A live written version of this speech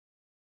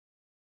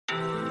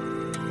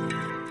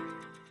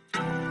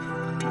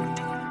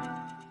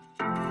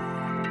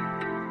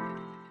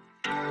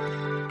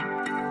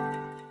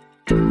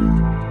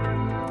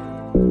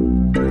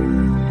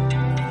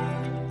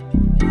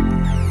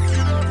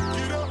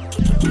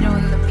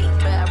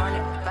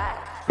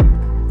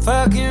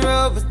fucking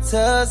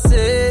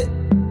Robitussin.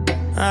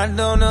 I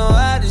don't know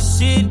how this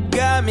shit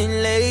got me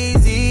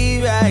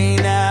lazy right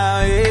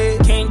now, yeah.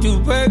 Can't do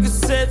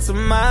Percocets on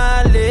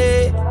my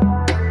leg.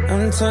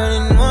 I'm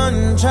turning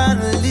one, trying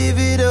to live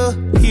it up.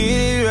 Get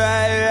it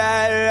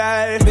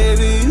right,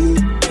 baby, ooh,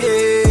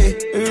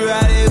 yeah.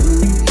 Ride it,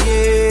 ooh,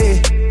 yeah.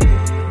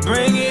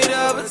 Bring it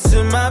over to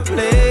my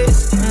place.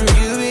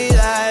 You be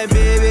like,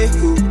 baby,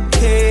 who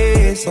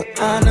cares? But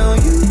I know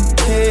you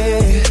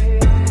care.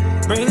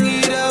 Bring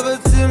it over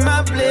to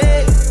my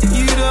place.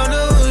 You don't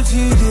know what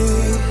you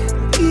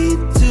did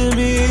to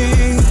me.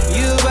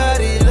 Your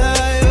body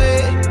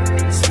lightweight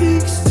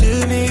speaks to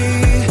me.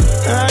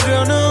 I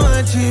don't know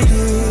what you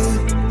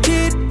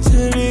did to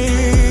me.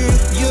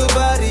 Your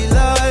body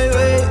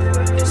lightweight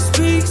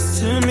speaks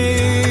to me.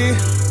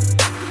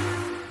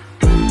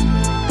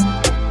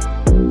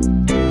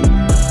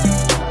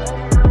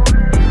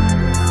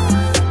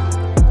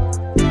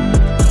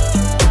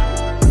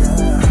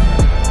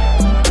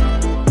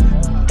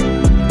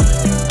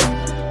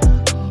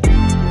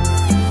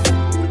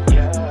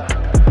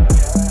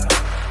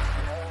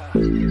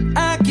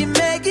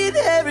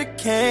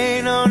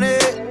 Hurricane on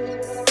it,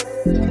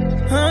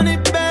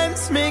 100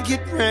 bands make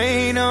it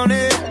rain on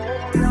it.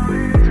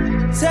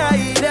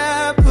 Tie it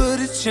up, put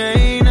a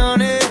chain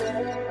on it.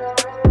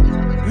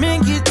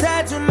 Make you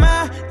tattoo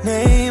my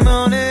name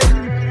on it.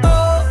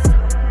 Oh,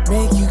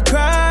 make you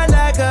cry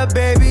like a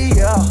baby,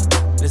 yo.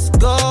 Let's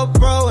go,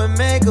 bro, and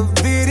make a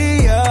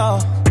video,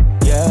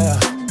 yeah.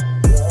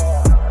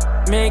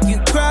 Make you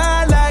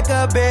cry like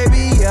a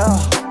baby, yo.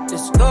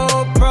 Let's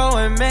go, bro,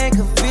 and make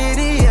a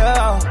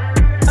video.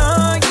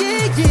 Oh,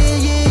 yeah,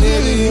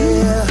 baby,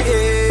 yeah.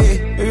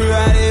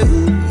 Ride it,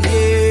 ooh,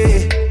 yeah.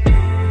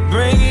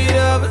 Bring it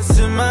over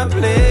to my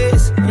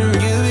place. And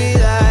you be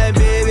like,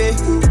 baby,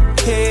 who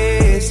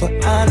cares? But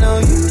I know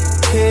you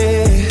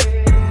care.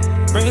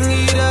 Bring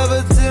it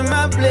over to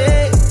my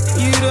place.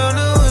 You don't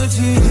know what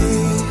you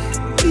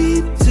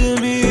did to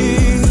me.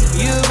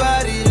 Your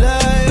body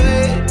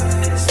lightweight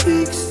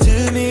speaks to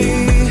me.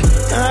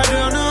 I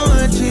don't know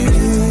what you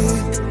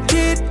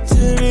did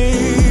to me.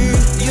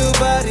 Your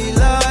body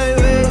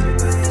lightweight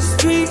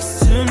speaks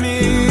to me.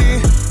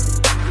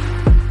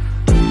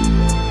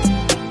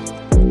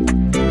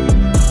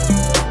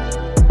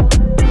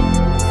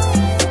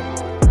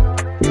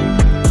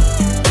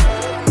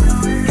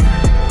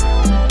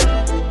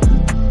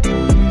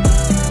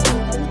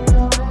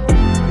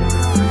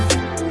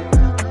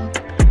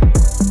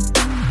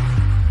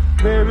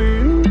 Baby,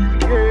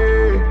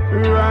 yeah,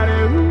 ride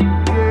it,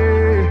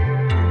 yeah.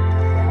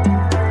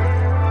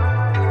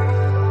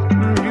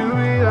 You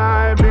be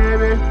like,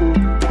 baby, who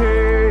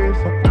cares?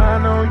 So I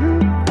know you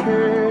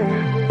care.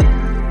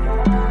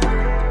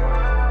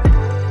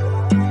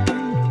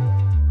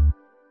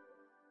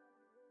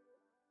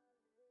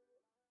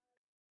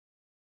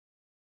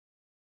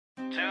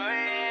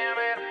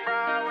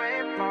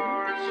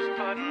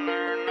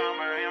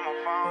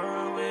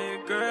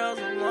 Girls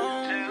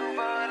alone. 2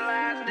 Bud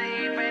Lights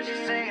deep and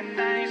she's saying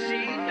things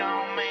she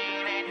don't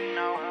mean it,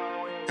 no.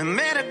 I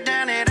met her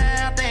down at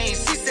Aldi.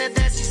 She said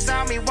that she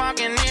saw me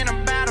walking in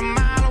about a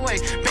mile away.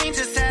 Bean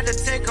just had to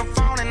take her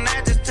phone and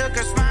that just took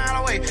her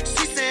smile away.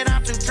 She said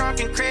I'm too drunk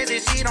and crazy,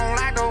 she don't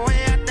like the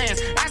way I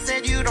dance. I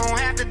said you don't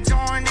have to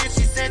join in.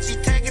 She said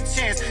she'd take a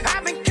chance.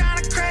 I've been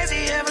kinda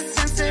crazy ever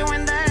since they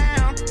went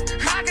down.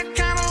 I got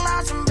kinda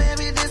lost and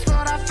baby, this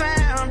what I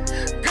found.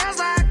 Girls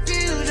like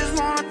you just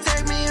wanna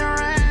take me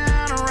around.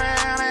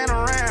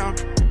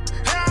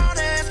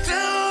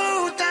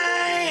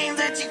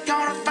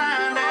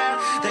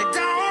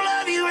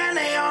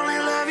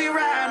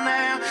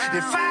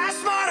 If I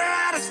smarter,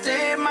 I'd have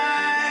stayed my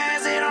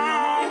eyes at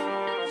home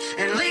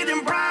and leave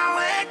them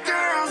Broadway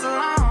girls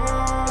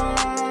alone.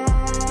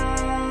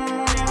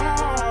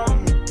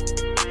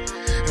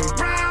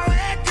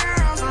 Broadway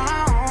girls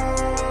alone.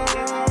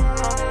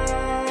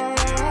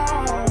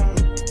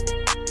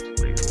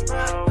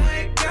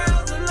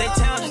 They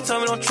tell me, told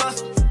me don't trust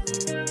them.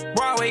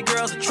 Broadway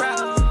girls are trap.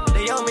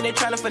 They owe me, they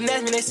tryna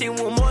finesse me. They see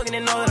Will Morgan,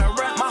 they know that I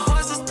rap. My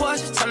horse is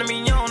Porsche, turning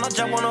me on. I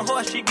jump on a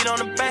horse, she get on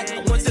the back. I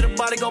went to the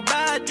bar to go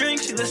buy a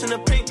drink. She listen to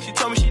Pink, she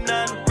told me she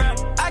not a rap.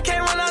 I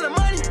can't run out of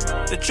money.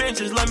 The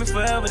trenches love me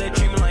forever, they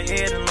treat me like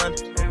Ed in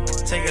London.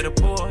 Take her to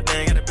poor, they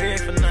ain't got a bag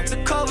for nothing.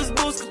 The covers,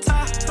 boots,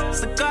 guitar,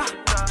 cigar,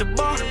 the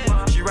bar.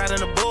 She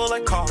riding a bull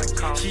like car.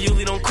 She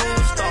usually don't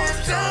cool stars.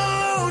 There's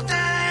 2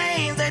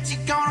 things that you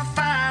gonna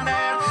find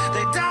out.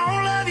 They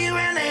don't love you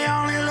and they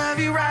only love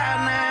you right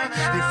now.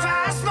 If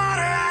I was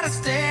smarter, I'd have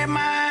stayed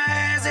my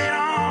eyes at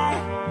home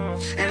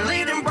and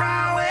leave them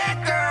Broadway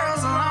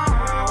girls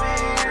alone.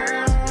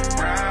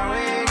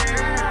 Broadway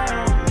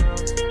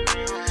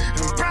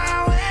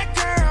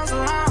girls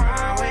alone.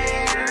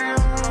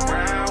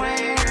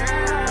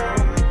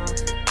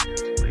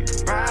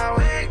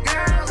 Broadway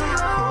girls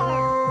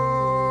alone.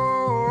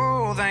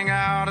 Think I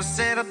ought to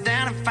settle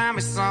down and find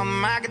me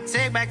something I could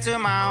take back to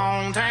my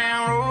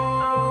hometown road.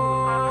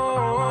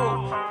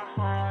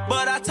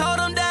 But I told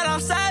them that I'm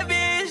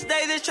savage.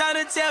 They just trying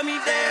to tell me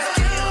there's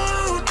 2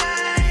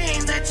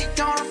 things that you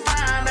gonna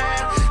find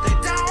out. They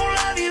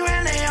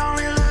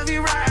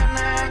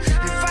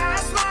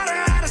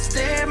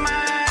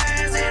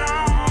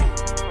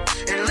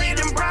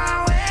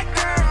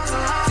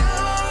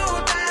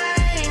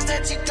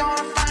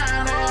gonna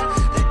find out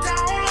they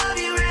don't love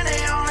you and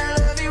they only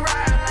love you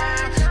right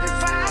now.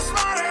 If I was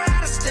smarter, I'd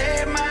have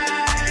stayed my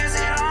eyes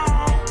at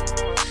home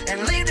and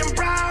leave them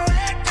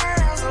Broadway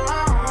girls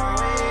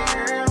alone.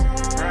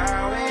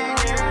 Broadway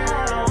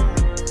girls,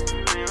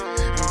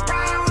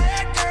 Broadway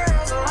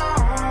girls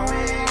alone.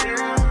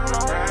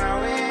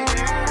 Broadway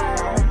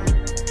girls,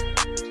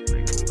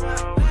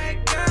 Broadway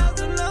girls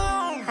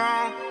alone.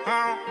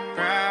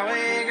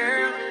 Broadway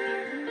girls,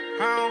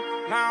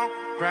 long,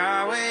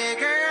 Broadway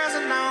girls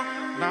alone,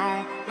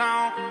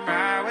 long,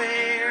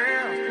 Broadway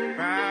girls,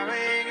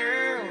 Broadway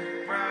girls,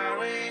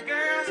 Broadway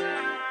girls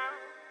alone.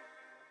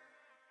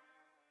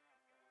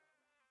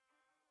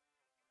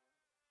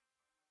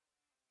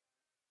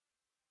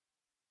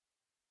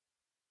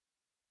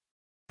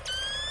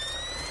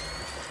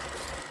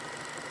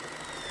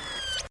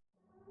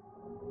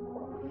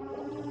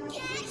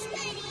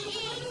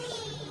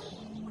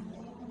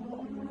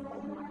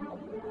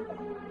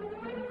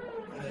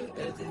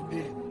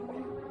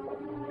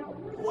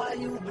 Why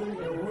you bring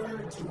a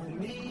word to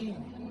me?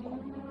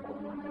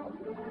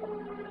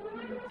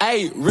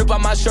 Ayy, rip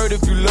out my shirt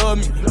if you love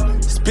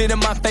me. Spit in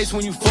my face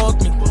when you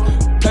fuck me.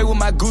 Play with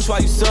my goose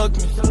while you suck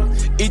me.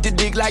 Eat the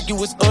dick like you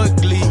was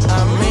ugly.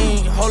 I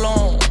mean, hold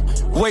on.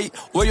 Wait,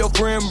 where your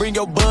friend bring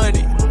your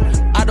buddy?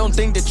 I don't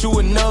think that you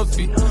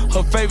enoughy.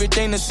 Her favorite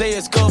thing to say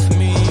is cuff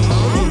me.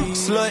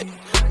 Slut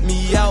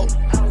me out.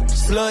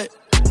 Slut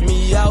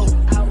me out.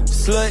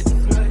 Slut,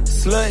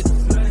 slut,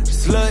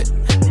 slut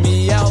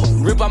me out.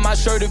 Rip out my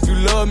shirt if you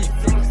love me.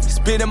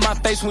 Spit in my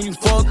face when you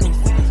fuck me.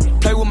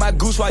 Play with my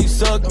goose while you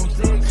suck me.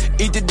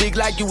 Eat the dick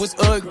like you was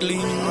ugly.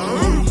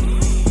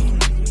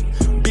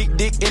 Big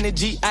dick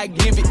energy, I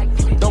give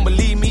it. Don't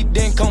believe me,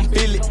 then come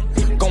feel it.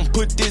 Gon'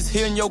 put this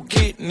here in your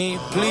kidney,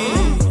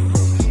 please.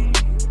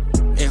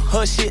 And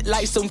her shit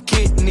like some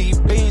kidney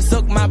beans.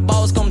 Suck my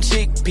balls, come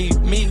chickpea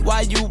me.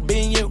 Why you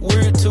being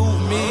weird to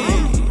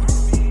me?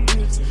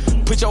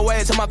 Put your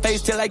ass in my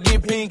face till I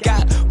get pink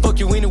eye. Fuck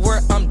you anywhere,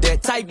 I'm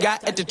that type guy.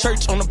 At the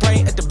church, on the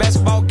plane, at the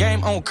basketball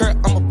game, on court,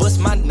 I'ma bust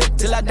my nut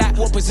till I die.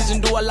 What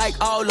position do I like?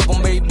 All of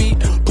them, baby.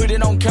 Put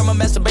it on camera,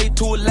 masturbate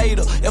to it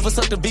later. If I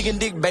suck the vegan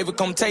dick, baby,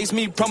 come taste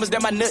me. Promise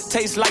that my nut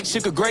tastes like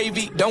sugar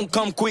gravy. Don't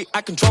come quick,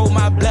 I control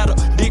my bladder.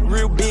 Dick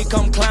real big,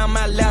 come climb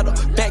my ladder.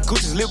 Fat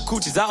coochies, lip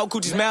coochies, all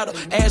coochies matter.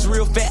 Ass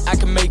real fat, I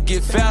can make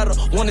it fatter.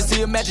 Wanna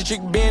see a magic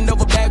trick bend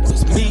over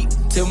backwards. Meat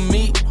to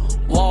meat.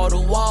 Wall to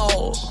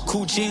wall,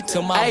 coochie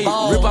to my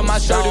balls. Rip out my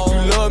shirt if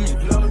you love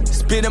me.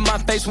 Spit in my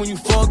face when you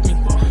fuck me.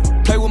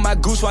 Play with my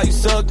goose while you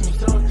suck me.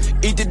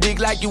 Eat the dick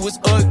like you was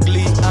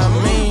ugly. I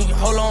mean,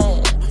 hold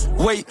on.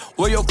 Wait,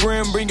 where your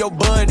friend bring your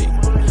buddy?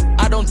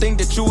 I don't think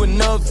that you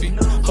enoughy.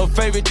 Her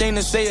favorite thing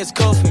to say is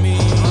cuff me.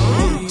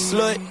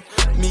 Slut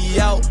me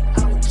out.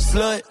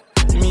 Slut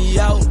me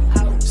out.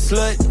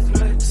 Slut,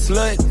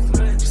 slut,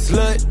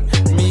 slut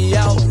me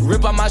out.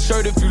 Rip out my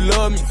shirt if you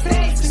love me.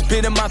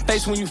 Spit in my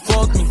face when you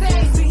fuck me.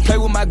 Play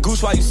with my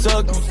goose while you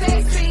suck me.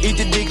 Eat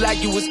the dick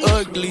like you was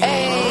ugly.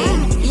 Hey,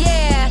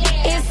 yeah,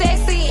 it's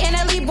sexy and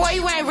elite, boy,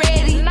 you ain't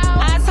ready.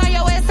 I turn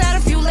your ass out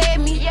if you let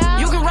me.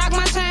 You can rock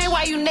my chain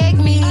while you neck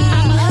me.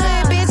 I'm a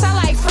hood bitch, I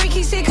like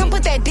freaky shit. Come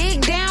put that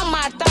dick down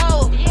my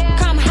throat.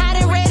 Come hot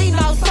and ready,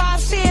 no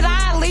soft shit.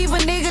 I leave a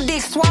nigga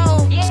dick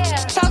swole.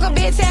 Choke a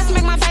bitch ass,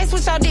 make my face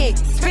with your dick.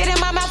 Spit in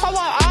my mouth, I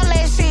want all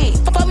that shit.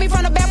 Fuck me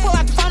from the back, pull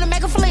out the phone and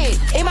make a flick.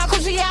 Eat my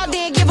coochie out,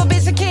 then give a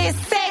bitch a kiss.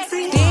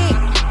 Sexy.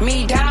 Dick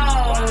me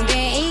down,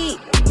 then eat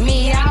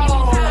me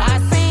out. I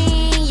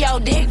seen your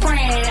dick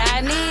print,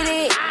 I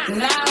need it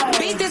now.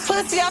 Beat this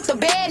pussy off the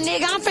bed,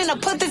 nigga. I'm finna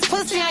put this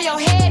pussy on your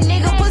head,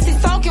 nigga. Pussy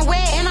soaking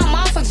wet and I'm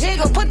off a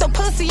jiggle. Put the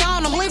pussy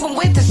on him, leave him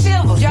with the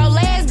shiver. Your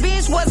last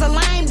bitch was a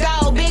lame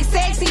dog. Big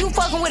sexy, you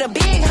fucking with a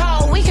big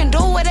hoe. We can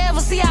do whatever,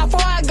 see how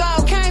far I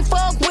go. Can't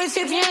fuck with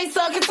you if you ain't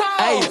sucking toes.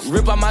 Hey,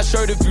 rip out my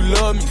shirt if you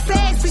love me.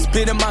 Sexy.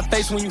 Spit in my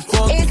face when you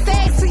fuck me. It's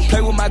sexy.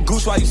 Play with my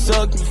goose while you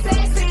suck me.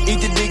 Sexy. Eat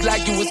the dick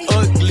like you was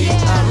ugly.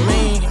 I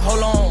mean,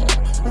 hold on.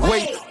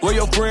 Wait, where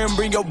your friend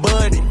bring your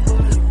buddy?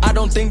 I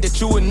don't think that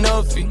you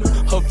enoughy.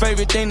 Her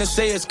favorite thing to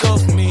say is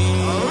cuff me.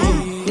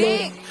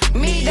 Dick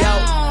me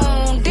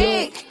down.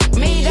 Dick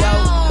me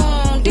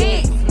down.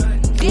 Dick,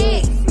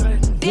 dick,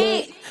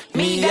 dick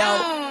me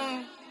down.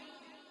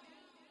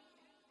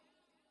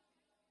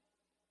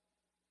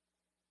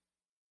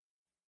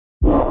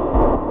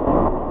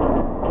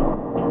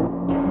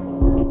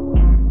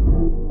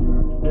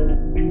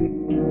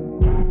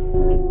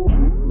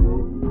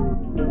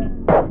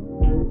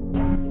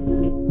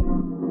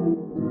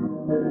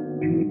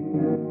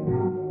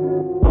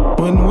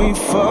 When we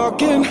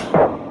fucking,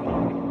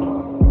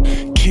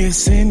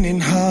 kissing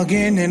and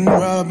hugging and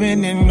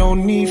rubbing and no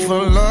need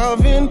for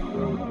loving,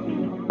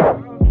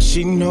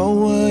 she know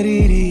what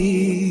it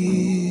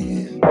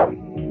is.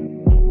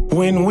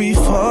 When we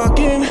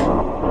fucking,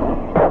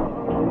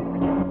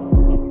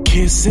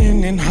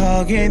 kissing and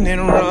hugging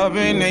and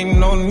rubbing, ain't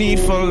no need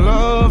for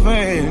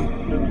loving,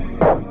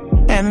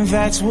 and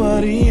that's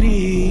what it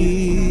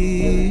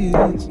is.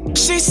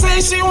 She say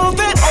she want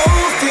that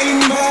old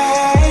thing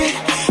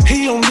back.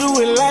 He don't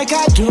do it like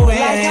I do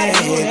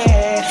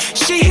it.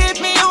 She hit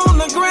me on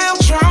the ground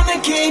trying to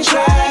keep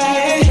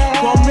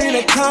track. Want me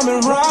to come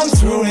and run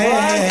through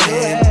it.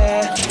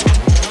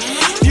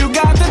 You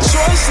got the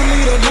choice to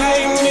lead a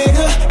lame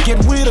nigga, get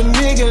with a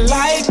nigga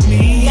like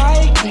me.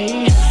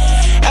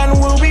 And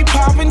we'll be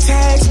popping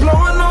tags,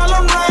 blowing all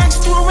the racks,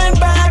 throwing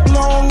back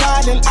Long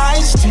Island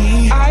iced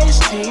tea.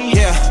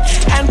 Yeah.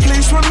 And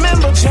please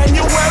remember,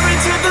 January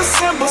to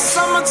December,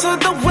 summer to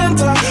the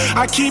winter,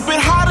 I keep it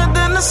hotter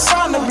than the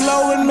sun, and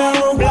blowing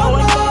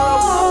marijuana.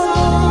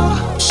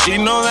 She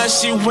know that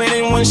she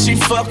winning when she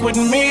fuck with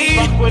me,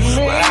 but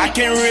I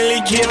can't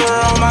really give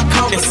her all my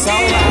company. It's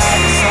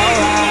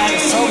alright,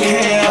 it's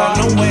okay. On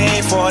the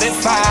way,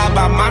 45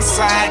 by my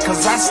side,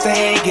 cause I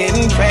stay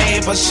getting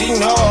paid. But she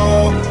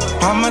know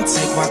I'ma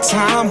take my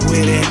time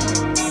with it.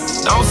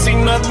 Don't see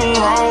nothing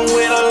wrong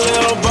with a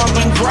little bump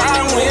and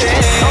grind with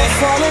it. Don't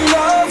fall in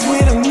love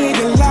with a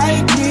nigga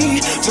like me,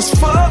 just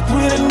fuck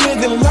with a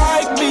nigga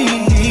like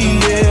me,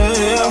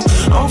 yeah.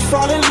 Don't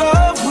fall in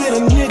love with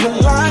a nigga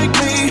like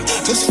me,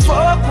 just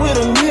fuck with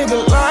a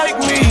nigga like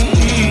me,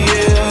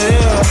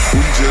 yeah.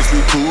 We just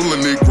be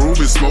coolin' it,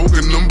 groovy,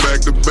 smoking them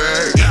back to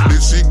back. Then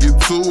she get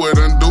to it,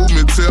 undo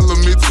me,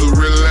 telling me to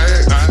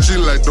relax. She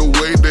like the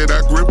way that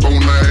I grip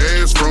on her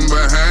ass from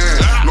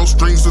behind. No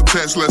strings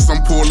attached, less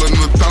I'm pulling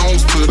the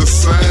thongs to the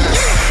side.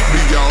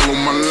 Be all on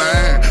my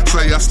line,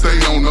 say I stay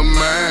on the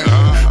mind.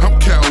 I'm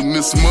counting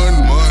this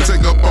money,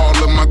 take up all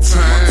of my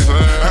time.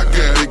 I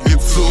gotta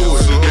get to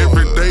it,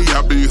 every day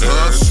I be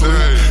hustling.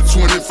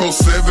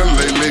 24/7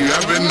 lately,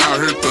 I've been out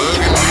here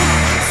thugging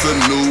it. It's a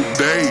new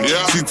day,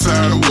 she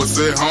tired of what's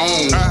at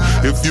home.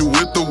 If you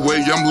with the way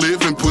I'm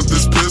living, put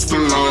this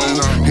pistol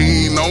on.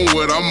 He ain't on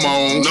what I'm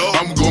on,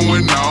 I'm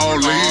going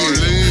all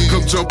in.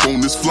 Come jump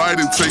on this flight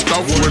and take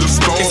off where the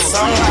stars. It's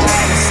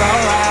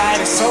alright,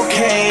 it's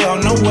okay.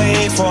 On the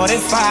way,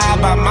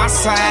 45 by my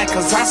side,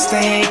 cause I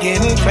stay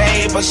getting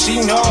paid. But she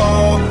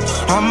know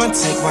I'ma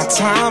take my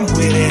time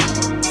with it.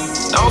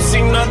 Don't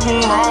see nothing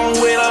wrong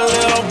with a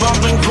little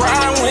bump and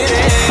grind with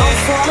it. Don't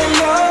fall in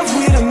love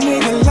with a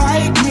nigga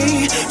like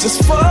me,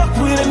 just fuck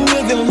with a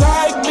nigga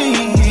like me,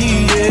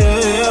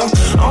 yeah.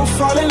 Don't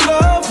fall in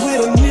love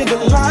with a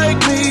nigga like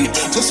me,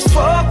 just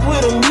fuck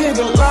with a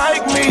nigga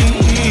like me,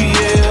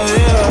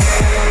 yeah.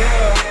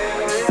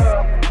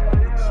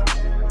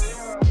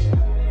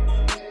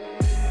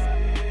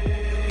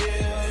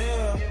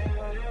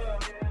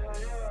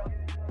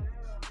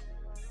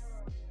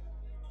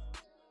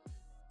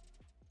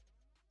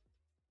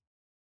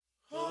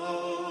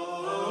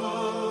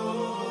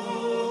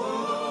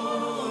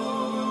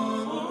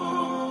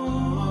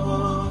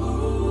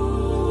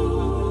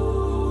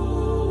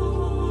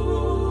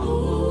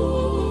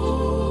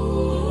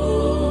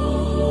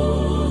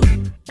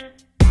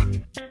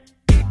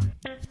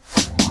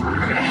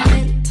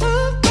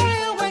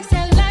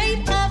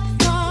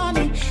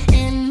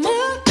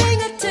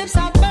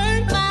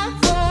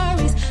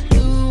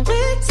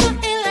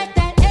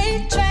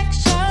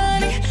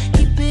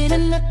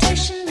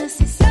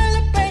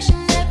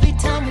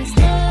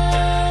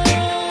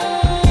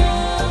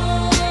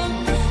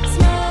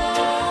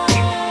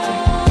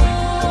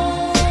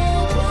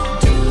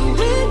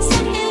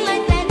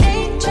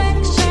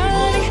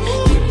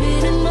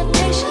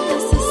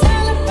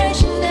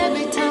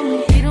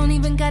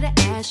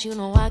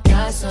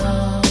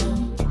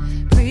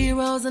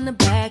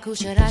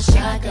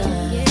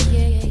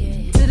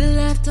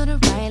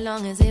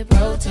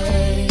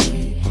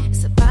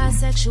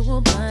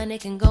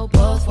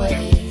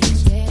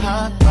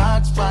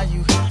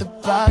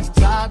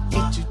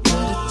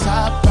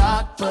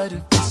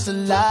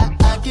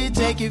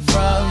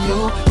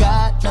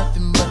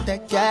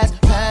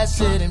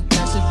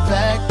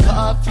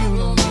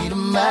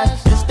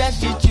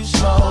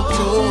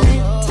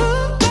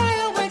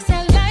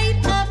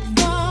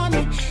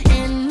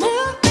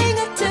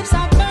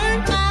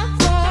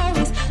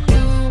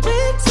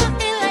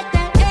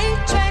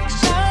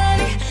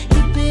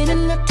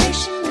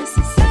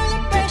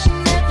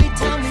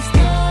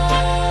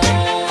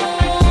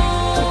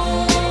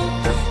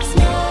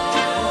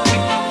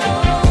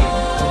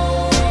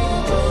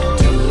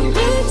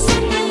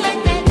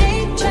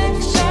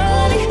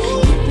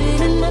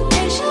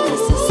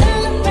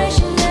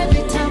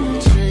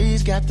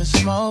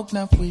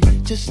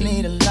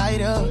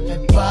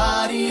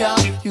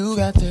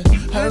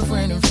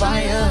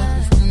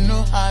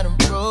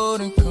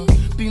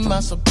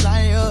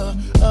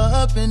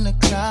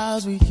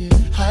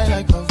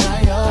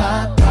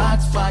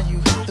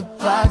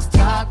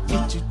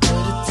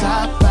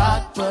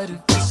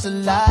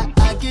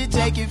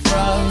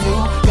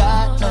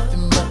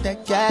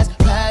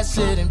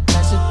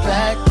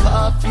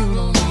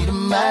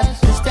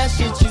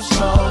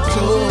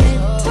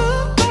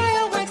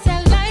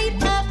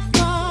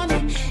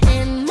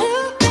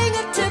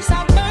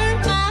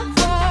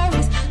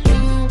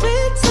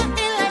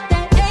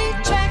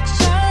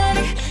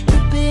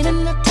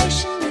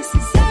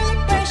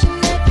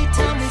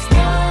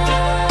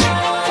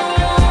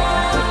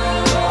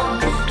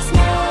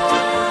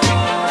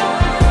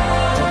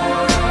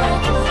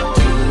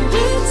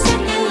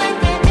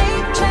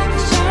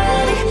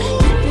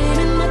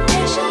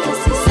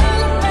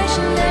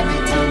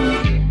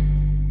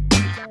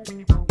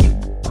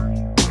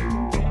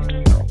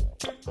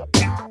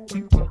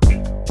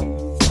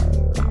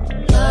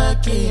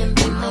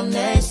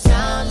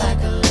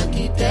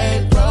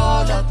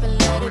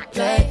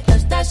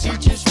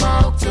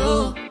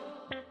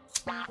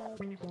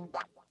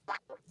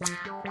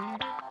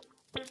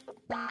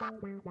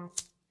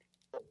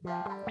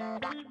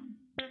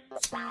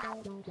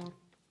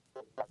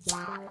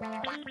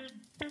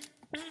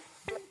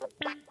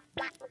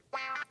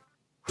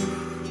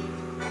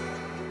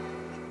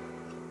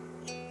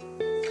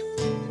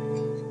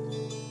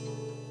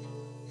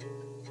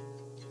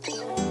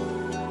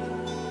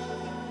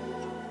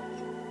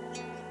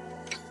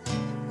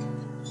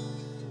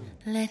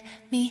 Let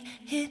me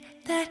hit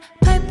that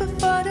pipe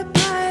before the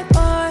pipe,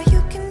 or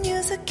you can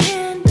use a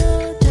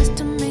candle just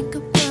to make a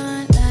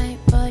blunt light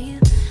for you.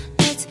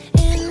 Let's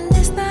end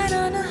this night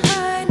on a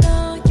high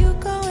note. You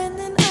go in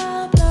and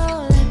I'll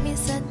blow. Let me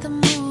set the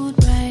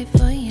mood right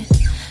for you.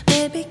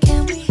 Baby,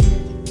 can we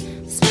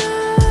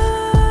slow?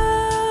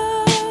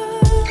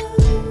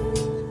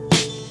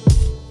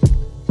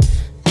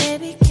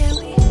 Baby, can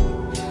we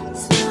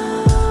slow?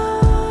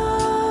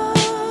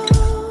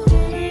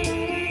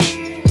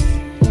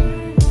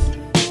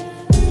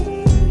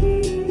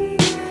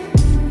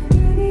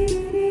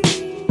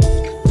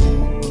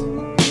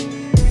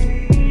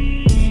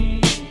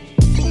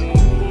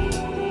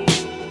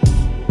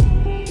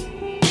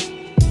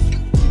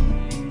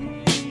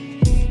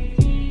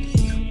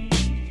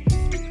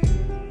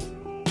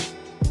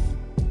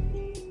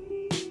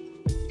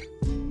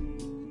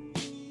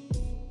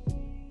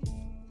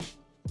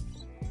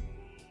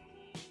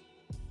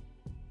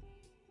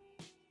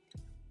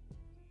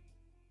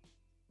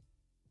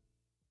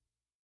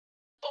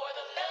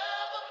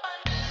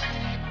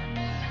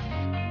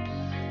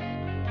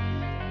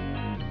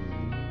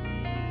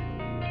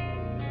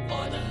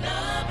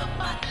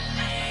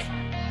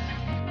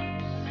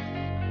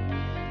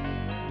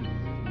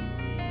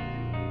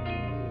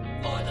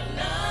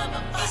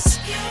 It's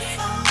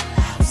beautiful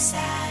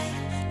outside.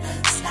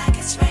 Looks like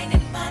it's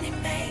raining money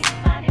made.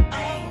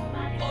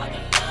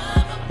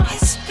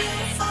 It's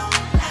beautiful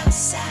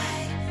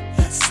outside.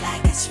 Looks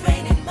like it's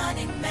raining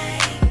money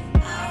made.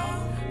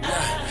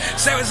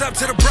 Say what's up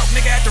to the broke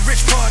nigga at the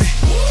rich party.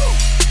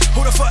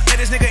 Who the fuck let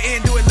this nigga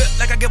in? Do it look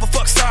like I give a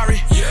fuck?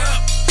 Sorry.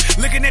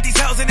 Looking at these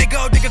hoes and they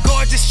go, nigga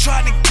gorgeous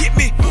trying to get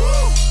me.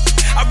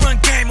 I run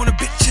game on a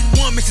bitch in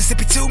 1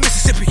 Mississippi, 2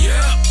 Mississippi.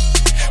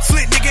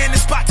 Flit nigga in the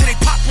spot till they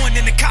pop one,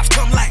 then the cops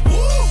come like,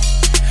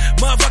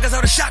 motherfuckers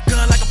hold a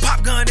shotgun like a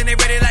pop gun, then they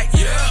ready like,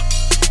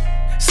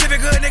 Civic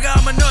hood nigga,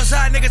 I'm a north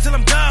side nigga till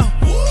I'm gone.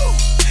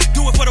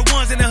 Do it for the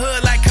ones in the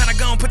hood, like kinda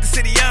gon' put the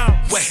city on.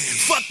 Wait,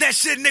 fuck that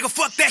shit, nigga,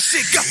 fuck that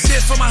shit. Go.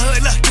 This for my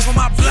hood, look, this for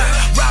my block.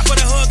 Ride for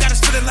the hood, got us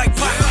feeling like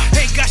pop.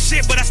 Ain't got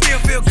shit, but I still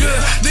feel good.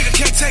 Nigga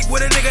can't take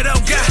what a nigga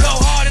don't got. Go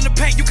hard in the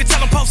paint, you can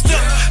tell I'm post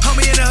up.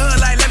 Homie in the hood,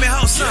 like, let me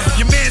hold some.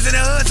 Your mans in the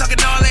hood talking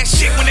all that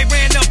shit. When they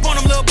ran up on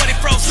them, little buddy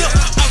froze up.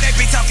 Oh, they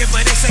be talking,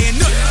 but they saying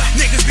nothing.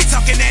 Niggas be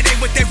talking, that ain't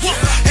what they want.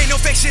 Ain't no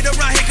fake shit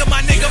around here, cause my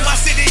nigga, my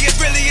city is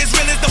really as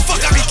real as the fuck.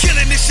 I be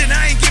killing this shit,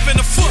 I ain't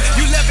giving a fuck.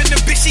 You loving the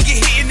bitch, she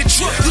get hit in the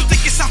truck. You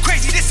think it sound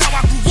crazy, this how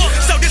I grew up.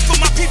 So this for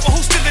my people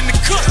who still in the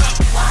cook.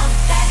 Want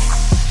that,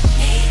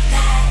 need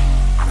that,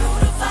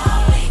 root of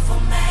all evil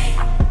made.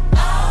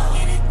 Oh,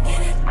 get it,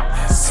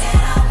 I said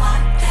I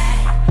want that,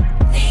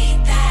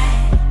 need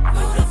that,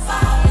 root of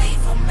all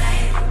evil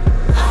made.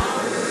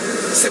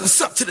 Oh. Say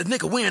what's up to the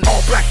nigga wearing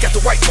all black at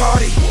the white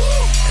party.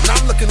 And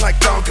I'm looking like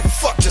I don't give a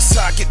fuck, just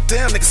how I get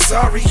down, nigga,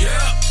 sorry.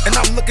 And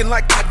I'm looking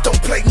like I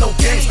don't play no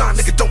games, nah,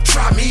 nigga, don't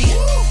try me.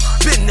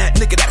 Been that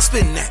nigga that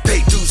spin that,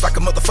 pay dues like a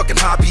motherfucking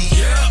hobby.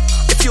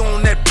 If you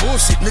on that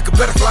bullshit, nigga,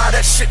 better fly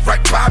that shit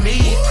right by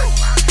me.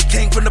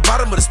 Came from the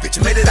bottom of this bitch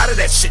and made it out of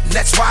that shit, and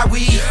that's why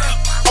we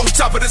on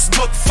top of this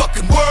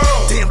motherfucking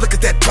world. Damn, look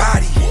at that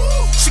body.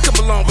 She come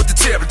along with the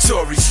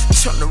territories.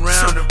 Turn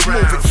around,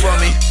 move it for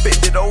me,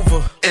 bend it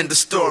over, end the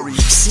story.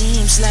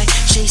 Seems like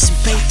chasing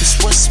papers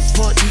what's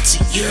important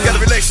to you. Got a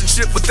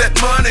relationship with that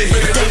money,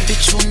 but that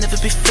bitch will never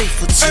be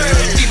faithful to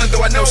you. Even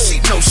though I know she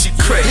crazy.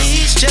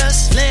 Please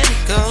just let it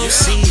go,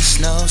 see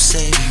it's no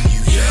saving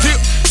you.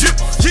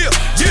 Yeah,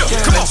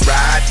 come on,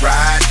 ride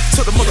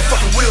till the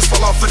motherfucking wheels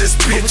fall off of this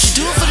bitch. What you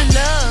do for the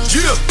love?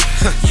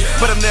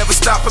 But I'm never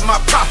stopping my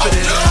profit.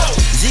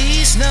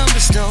 These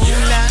numbers don't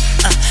lie,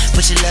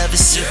 but your love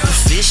is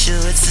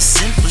superficial. It's the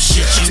simple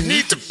shit you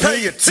need to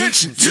pay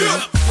attention to.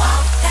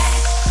 Want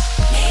that,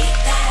 need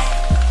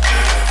that,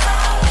 root of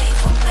all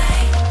evil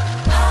made.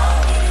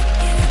 Oh,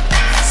 get it,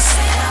 I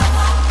said I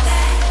want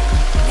that,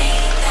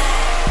 need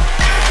that,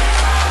 root of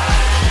all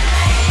evil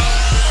made.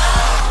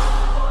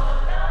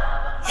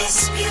 Oh,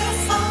 it's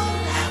beautiful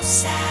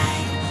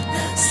outside.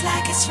 Looks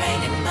like it's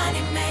raining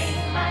money made.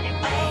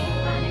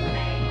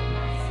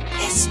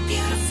 It's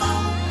beautiful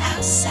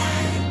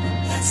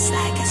outside. Looks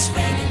like it's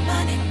raining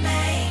money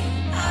made.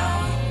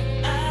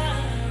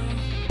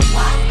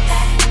 Want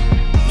that,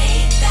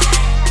 need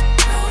that,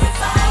 root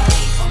of all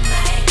evil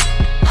made.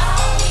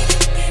 Oh,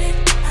 get it,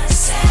 I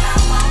said I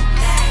want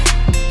that,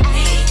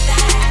 need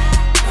that,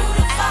 root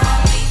of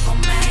all evil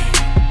made.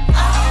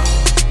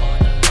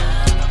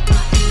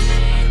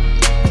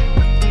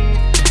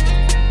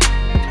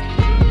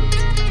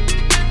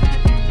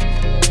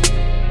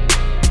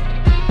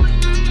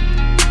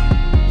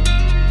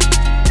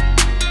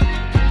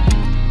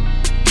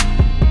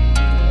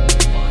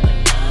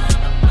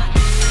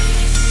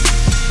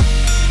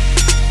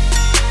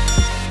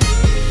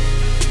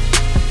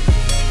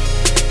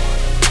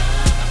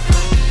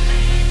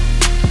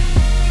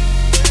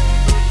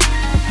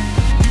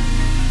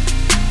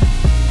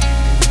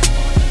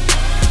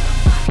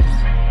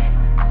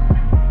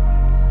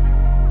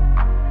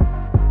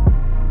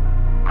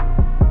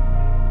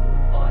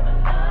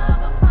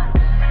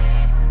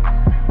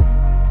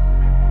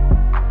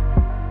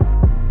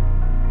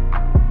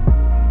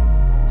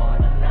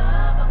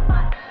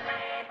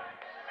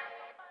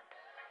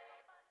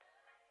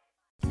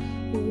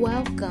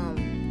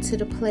 to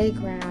the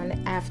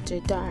Playground After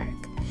Dark.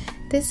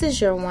 This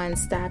is your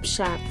one-stop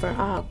shop for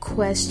all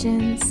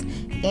questions,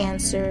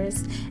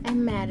 answers,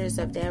 and matters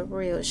of that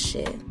real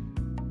shit.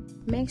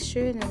 Make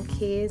sure them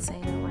kids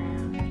ain't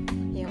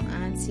around, your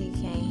auntie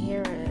can't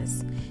hear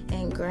us,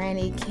 and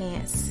granny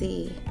can't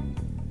see.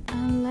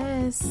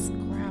 Unless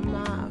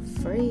grandma a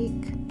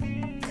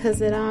freak,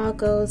 'cause it all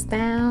goes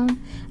down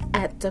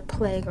at the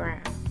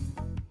playground.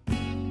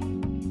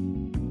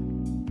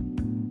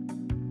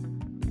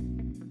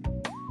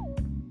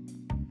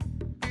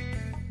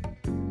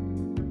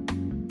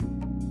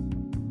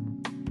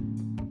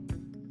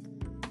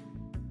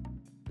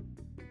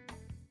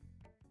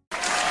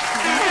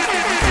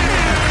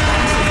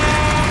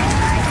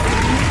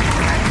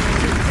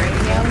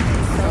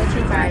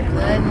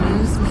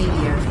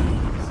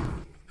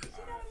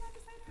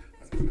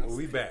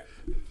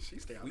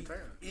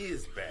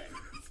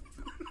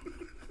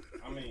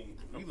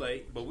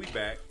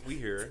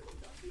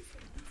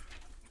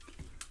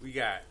 We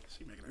got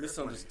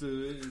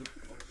Misunderstood.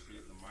 Oh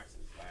shit, the mics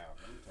is loud.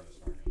 Let me turn this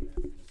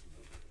on.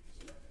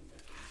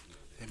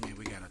 That means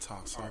we gotta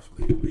talk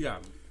softly. We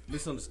got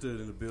Misunderstood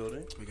in the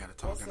building. We gotta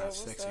talk in our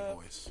sexy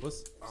voice.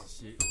 What's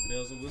shit?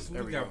 Bells and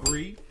whistles. We got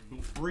Breathe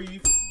with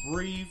Breathe.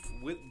 Breathe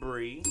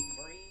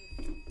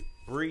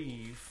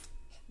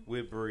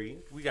with Breathe.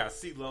 We got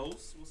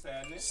C-Los. What's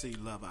happening? See,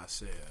 love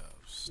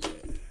ourselves.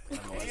 I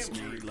know it's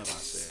me, love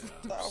ourselves.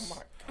 Oh my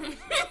God.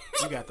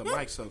 We got the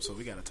mics up, so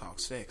we gotta talk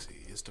sexy.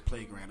 It's the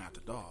Playground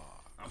After Dark.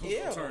 I'm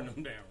gonna turn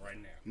them down right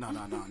now.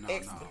 No.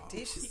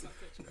 Expeditious.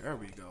 There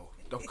we go.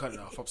 Don't cut it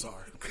off. I'm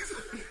sorry.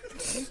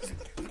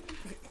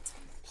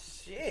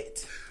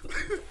 Shit.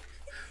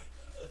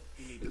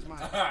 You need this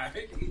mic.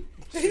 Alright.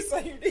 He's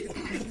like,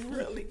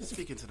 really?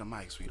 Speaking to the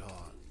mic, sweetheart.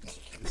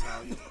 This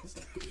how you.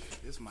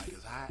 This mic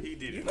is hot. He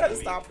did it. You better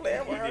not stop me. playing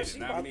with He her. did She it,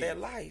 not about me. that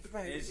life,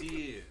 baby. Yes, she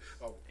is.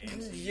 Oh,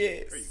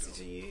 Yes,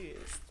 she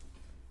is.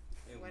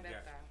 And What we up,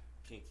 got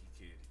though? Kinky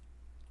Kitty.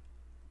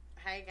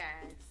 Hey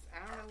guys, I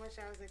don't know what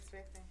y'all was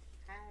expecting.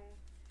 Hi.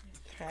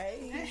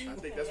 Hey. I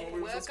think that's what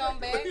we was Welcome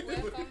back.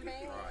 Welcome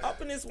back.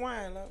 Up in this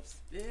wine, loves.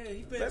 Yeah,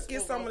 he been. Let's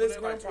get some of smoking this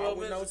that like grandpa 12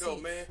 with no minutes ago,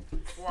 teeth. man.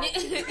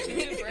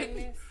 Bring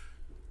this?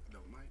 No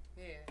mic.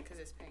 Yeah, because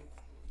it's pink.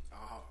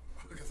 Oh,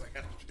 because I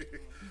got to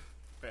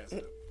pass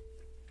it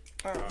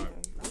up.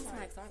 These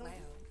mics are loud.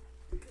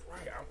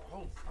 Right, I'm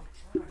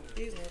trying.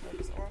 These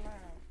motherfuckers are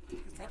loud.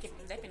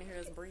 They can hear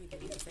us breathing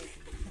in a second.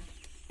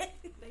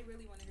 They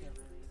really want to hear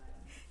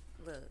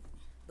it.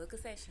 Book a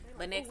session.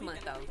 But next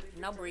month, though.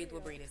 No Breathe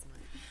will breathe this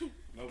month.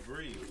 No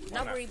Breathe.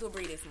 No Breathe will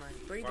breathe this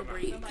month. Breathe will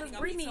breathe. Because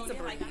Bree needs to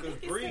breathe.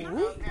 Breathe.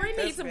 Bree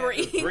needs to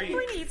breathe. Breathe.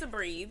 Bree needs to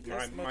breathe.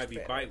 Might be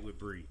bite with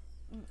Breathe.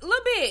 A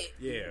little bit.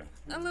 Yeah.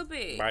 A little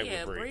bit. Bite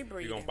yeah, with Bree Bree.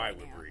 breathing You gonna bite right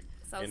with now. Bree.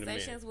 So in a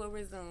minute. sessions will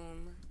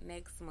resume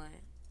next month.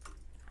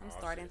 I'm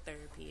starting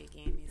therapy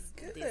again this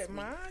Good, week.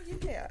 ma.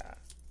 Yeah.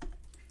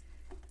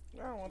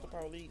 I don't want the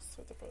police.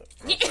 What the fuck?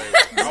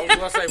 I was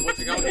gonna say, what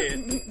you gonna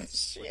hit?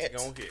 Shit. What you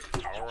gonna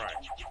hit? All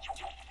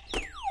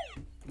right.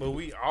 But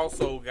we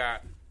also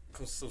got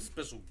some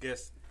special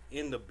guests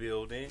in the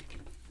building.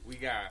 We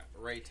got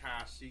Ray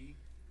Tashi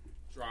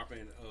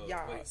dropping.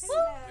 Yes.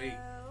 Wait.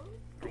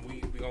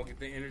 We gonna get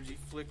the energy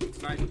flicking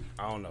tonight?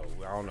 I don't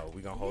know.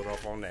 We gonna hold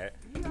off on that.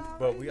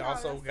 But we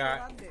also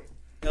got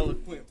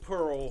Elequant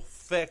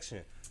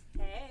Pearlfeaction.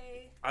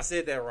 Hey. I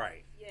said that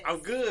right. Yes. I'm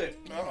good.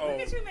 Uh-oh. Look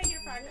at you making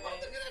your progress.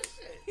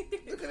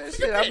 Look at that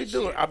shit I be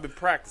doing. I've been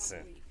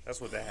practicing. That's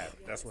what that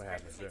happens. That's what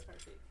happens.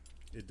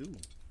 It do.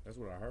 That's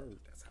what I heard.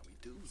 That's how we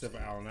do. Except for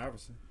Allen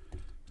Iverson.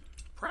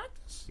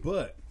 Practice.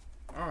 But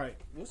all right,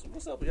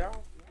 what's up,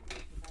 y'all?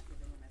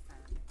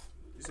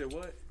 You said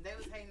what? They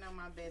was hating on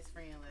my best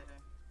friend letter.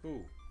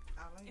 Who?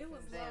 It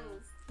was them.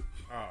 Rose.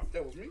 Oh,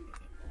 That was me.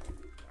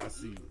 I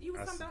see. You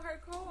was I talking see. about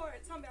her card,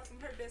 talking about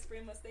her best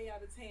friend must stay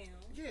out of town.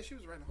 Yeah, she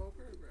was writing the whole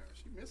paragraph.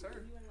 She missed her. You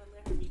ain't gonna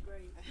let her be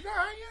great. No,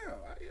 I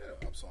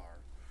am. I'm sorry.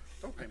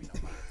 Don't pay me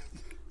no mind.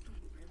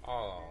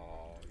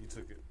 Oh, you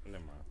took it.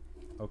 Never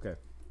mind. Okay.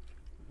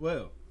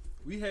 Well,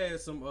 we had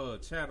some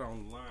chat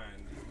on the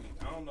line this week.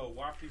 I don't know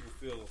why people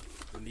feel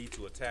the need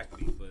to attack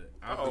me, but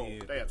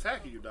They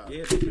attacking you, dog.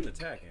 yeah, they've been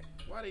attacking.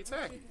 Why they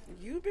attacking?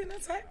 You been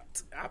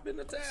attacked. I've been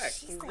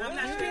attacked. I'm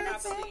not sure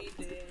if I believe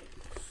that.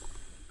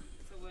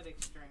 To what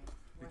extreme?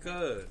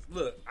 Because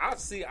look, I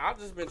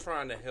just been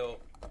trying to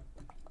help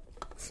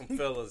some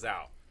fellas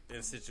out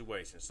in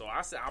situations. So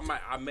I said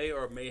I may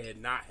or may have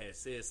not have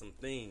said some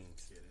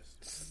things.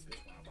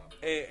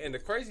 And the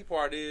crazy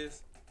part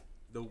is,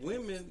 the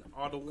women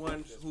are the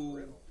ones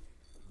who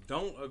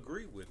don't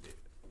agree with it.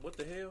 What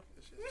the hell?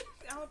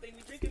 I don't think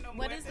we're drinking no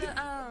more. What is the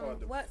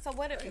what? So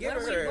what? Give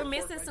What her- we're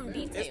missing some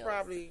details.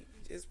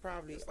 It's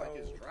probably. It's like old.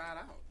 it's dried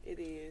out. It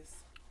is.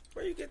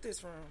 Where you get this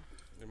from?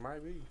 It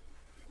might be.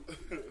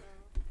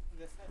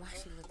 Why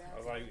she look I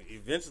was like,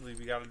 eventually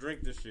we gotta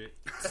drink this shit.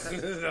 That's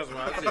what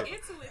I said.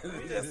 Get to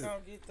it. We just gonna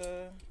get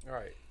the. All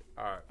right.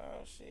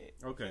 Oh shit.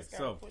 Okay, Just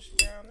gotta so- push it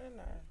down in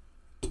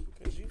there.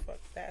 Cause you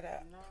fucked that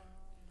up. No.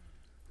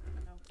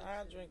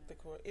 I drink the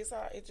quart. It's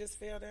all. It just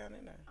fell down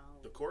in there.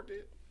 The court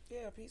did?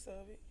 Yeah, a piece of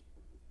it.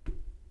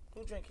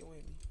 Who drinking with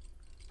me?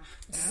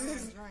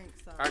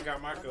 I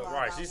got my cup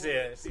right. She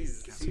said she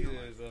is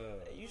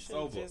you should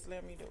sober. just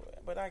let me do it,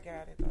 but I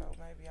got it though.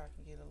 Maybe I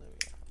can get a little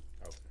bit.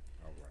 Okay,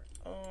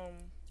 all right.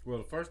 Well,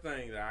 the first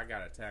thing that I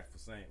got attacked for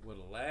saying, the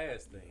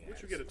last thing.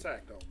 What you get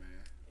attacked on, man?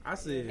 I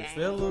said,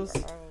 fellas,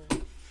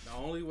 the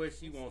only way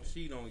she won't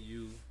cheat on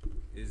you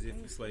is if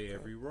you play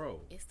every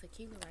role. It's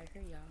tequila right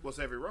here, y'all. What's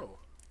every role?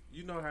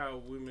 You know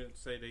how women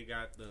say they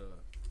got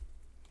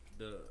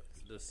the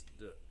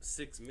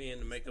 6 men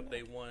to make up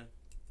they one?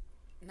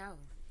 No.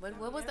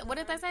 What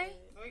did they say?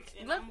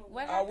 Look,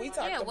 we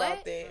talked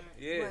about that.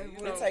 Yeah,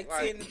 it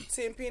takes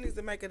 10 pennies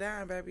to make a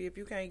dime, baby. If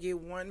you can't get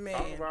one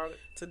man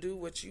to do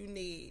what you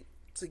need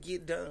to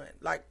get done,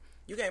 like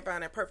you can't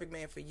find that perfect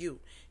man for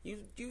you. You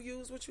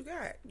use what you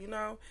got. You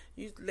know,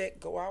 you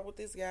go out with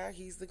this guy.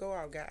 He's the go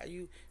out guy.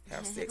 You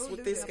have sex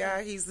with this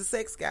guy. He's the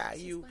sex guy.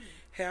 You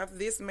have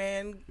this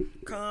man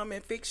come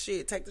and fix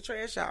shit, take the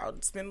trash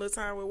out, spend a little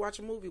time with, watch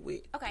a movie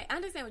with. Okay, I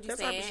understand what you're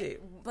saying,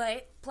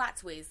 but plot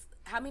twist.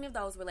 How many of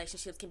those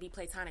relationships can be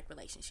platonic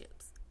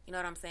relationships? You know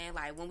what I'm saying?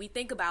 Like, when we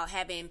think about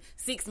having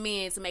 6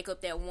 men to make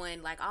up that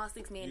one, like, all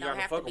 6 men don't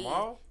have to be.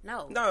 All?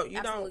 No, you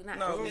don't. Not.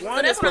 No, so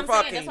one is for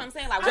fucking. That's what I'm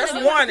saying. Like, just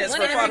one is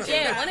for fucking.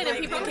 Yeah, one of them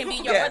people can be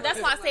your. Yeah.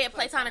 That's why I said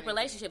platonic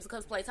relationships,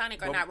 because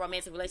platonic are not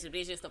romantic relationships.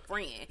 It's just a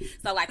friend.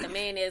 So, like, the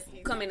man that's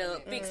coming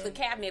to fix the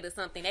cabinet or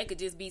something, they could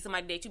just be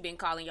somebody that you've been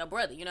calling your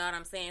brother. You know what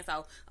I'm saying?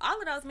 So,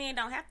 all of those men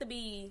don't have to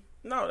be.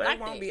 No, they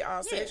won't be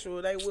all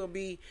sexual. They will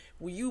be.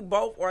 You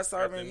both are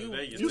serving.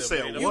 You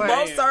said you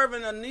both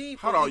serving a need.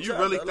 Hold on, you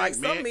really think like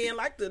some men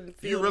like to?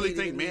 You really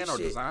think men are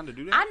designed to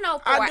do that? I know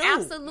for an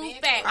absolute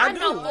fact. I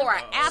know for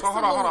an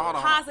absolute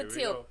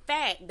positive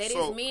fact that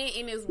it's men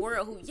in this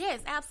world who,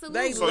 yes,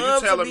 absolutely. They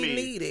love to be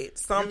needed.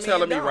 Some men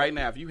telling me right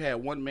now, if you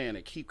had one man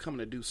that keep coming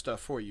to do stuff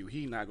for you,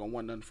 he not gonna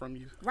want nothing from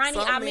you. Ronnie,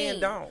 some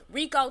men don't.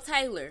 Rico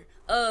Taylor,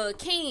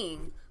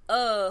 King.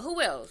 Who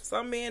else?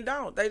 Some men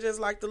don't. They just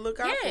like to look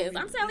out for you.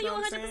 I'm telling you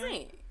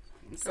 100%.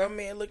 Some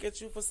men look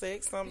at you for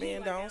sex. Some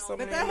men don't. Some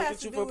men look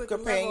at you for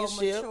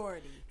companionship.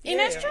 And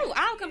that's true.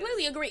 I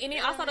completely agree. And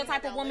then also the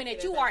type of woman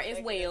that you are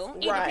as well.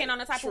 It depends on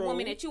the type of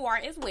woman that you are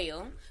as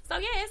well. So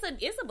yeah,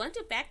 it's a bunch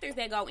of factors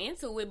that go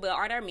into it. But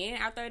are there men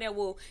out there that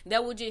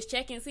will just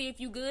check and see if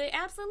you good?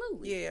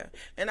 Absolutely. Yeah.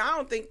 And I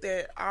don't think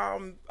that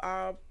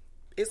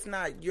it's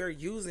not you're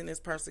using this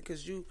person,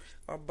 because you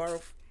are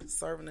both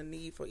serving a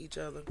need for each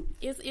other.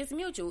 It's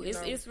mutual.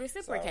 It's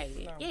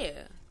reciprocated. So,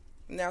 yeah.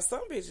 Now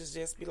some bitches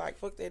just be like,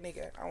 fuck that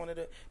nigga, I want to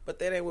do, but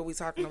that ain't what we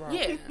talking about.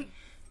 Yeah.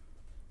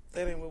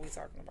 That ain't what we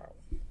talking about.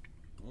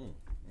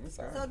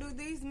 So do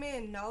these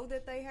men know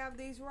that they have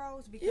these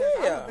roles? Because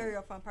I'm a very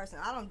upfront person.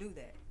 I don't do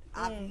that.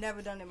 I've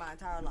never done it my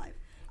entire life.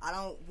 I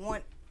don't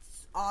want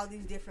all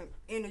these different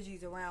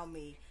energies around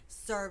me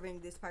serving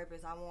this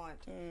purpose. I want,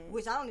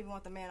 which I don't even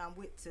want the man I'm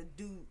with to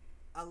do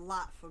a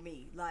lot for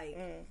me. Like,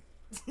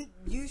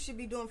 you should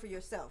be doing for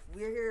yourself.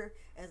 We're here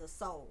as a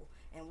soul,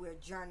 and we're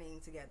journeying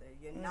together.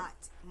 You're not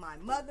my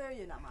mother.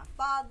 You're not my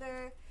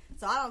father.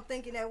 So I don't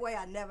think in that way.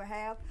 I never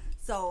have.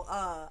 So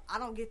I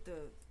don't get the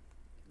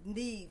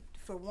need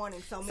for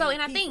wanting so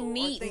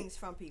many things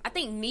from people. I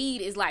think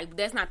need is like,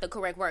 that's not the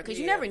correct word, because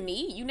you never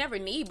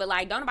need, but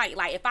like, don't nobody,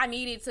 like, if I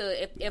needed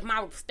to, if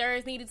my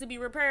stairs needed to be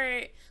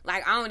repaired,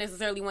 like, I don't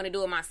necessarily want to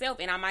do it myself,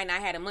 and I might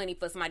not have the money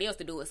for somebody else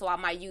to do it, so I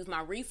might use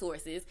my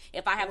resources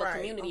if I have a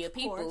community of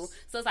people.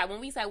 So it's like, when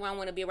we say we don't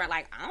want to be around,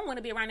 like, I don't want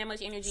to be around that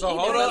much energy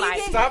either, but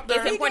like,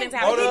 it's important to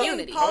have a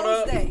community.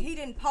 He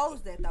didn't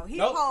pose that though. He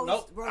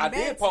posed romantic. I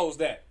did pose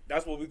that.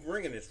 That's what we're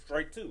bringing it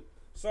straight to.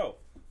 So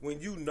when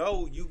you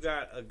know you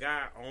got a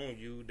guy on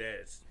you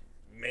that's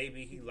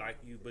maybe he like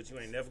you, but you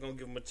ain't never gonna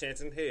give him a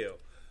chance in hell.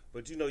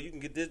 But you know you can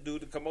get this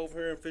dude to come over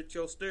here and fit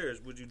your stairs.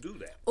 Would you do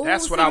that? Ooh,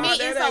 that's what I was.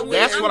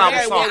 That's what I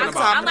was talking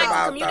about. I like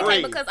to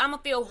communicate because I'm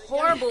gonna feel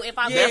horrible if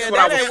I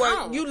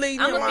leave you leave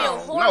me alone. I'm gonna feel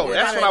horrible. No,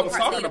 that's what I was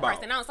talking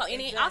about. So and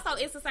then also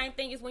it's the same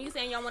thing as when you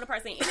saying you don't want a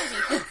person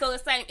energy. So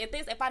it's same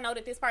if I know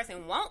that this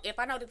person won't, if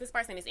I know that this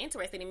person is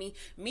interested in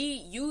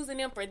me using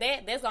them for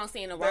that's gonna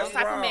send the wrong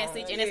type of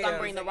message, and it's gonna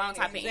bring the wrong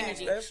type of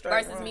energy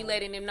versus me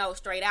letting them know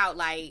straight out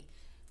like,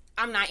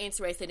 I'm not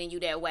interested in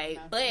you that way,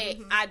 but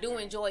I do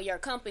enjoy your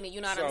company.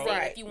 You know what I'm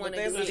saying? If you want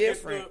to do it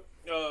different.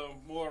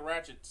 More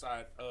ratchet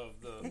side of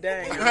the.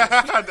 Dang.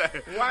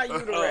 Why you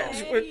the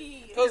ratchet?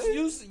 Because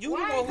you the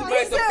one who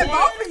made the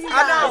point.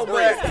 I know,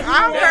 but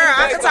I don't care.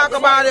 I can talk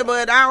about it,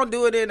 but I don't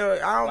do it in a.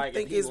 I don't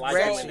think it's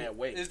ratchet.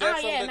 Is that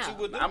something that you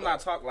would do? I'm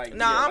not talking like.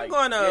 No, I'm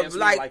gonna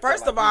like.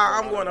 First of all,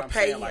 I'm gonna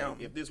pay him.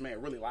 If this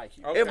man really like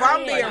you, if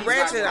I'm being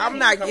ratchet, I'm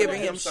not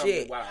giving him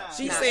shit.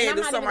 She said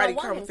that somebody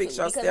come fix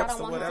your steps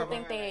or whatever.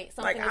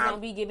 Like I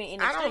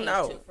don't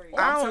know.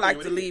 I don't like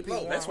to leave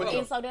people.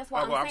 And so that's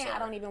why I'm saying I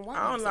don't even want.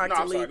 I don't like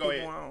to leave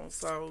people on.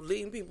 So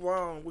leading people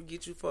on will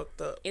get you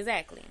fucked up.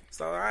 Exactly.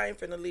 So I ain't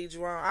finna lead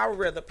you on. I would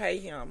rather pay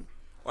him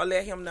or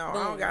let him know I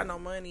don't got no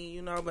money,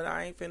 but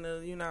I ain't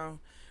finna,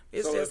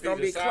 It's so just if he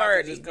gonna be decides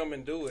clarity. to just come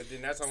and do it,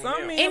 then that's on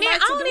Some him. men And then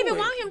like I to don't do even it.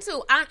 want him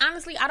to.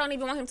 Honestly, I don't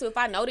even want him to. If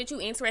I know that you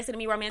interested in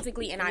me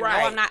romantically, and I know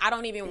Right. I'm not, I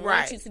don't even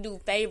Right. want you to do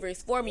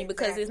favors for me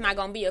because it's not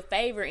gonna be a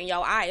favor in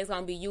your eye. It's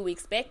gonna be you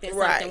expecting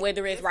Right. something,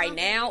 whether it's right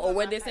now or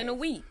whether it's in a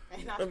week.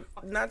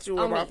 Not you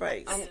in my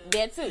face.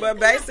 That too. But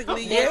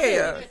basically,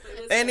 yeah.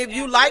 And if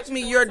you like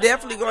me, you're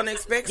definitely gonna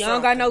expect You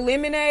something. don't got no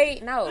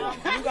lemonade? No.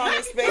 You gonna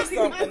expect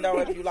something though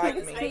if you like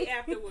me. Say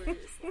afterwards.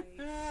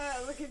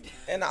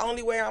 And the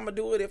only way I'm gonna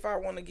do it if I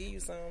want to give you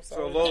some.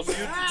 So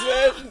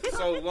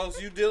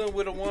Los, you dealing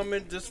with a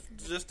woman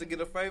just to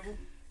get a favor?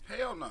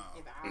 Hell no.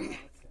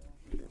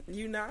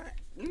 You not?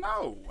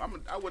 No,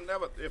 I would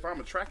never. If I'm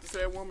attracted to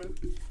that woman,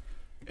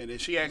 and then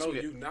she asks No,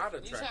 me, you not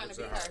attracted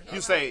to her.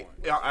 you say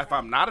if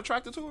I'm not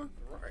attracted to her,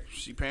 Right.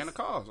 she paying the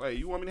cost. Hey,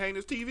 you want me to hang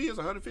this TV? It's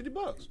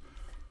 $150.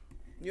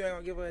 You ain't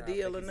gonna give her a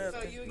deal or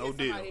nothing. So you No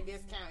get somebody deal.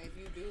 discount if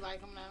you do like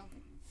them now?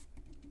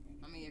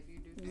 I mean, if you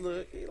do.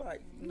 Look, he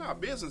like No,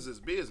 business is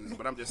business.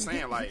 But I'm just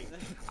saying, like,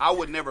 I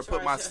would never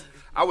put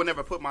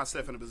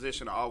myself in a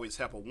position to always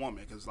help a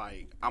woman because,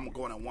 like, I'm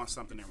going to want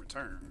something in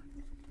return.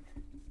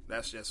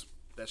 That's just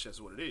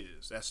what it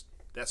is.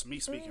 That's me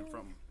speaking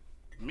from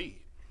me.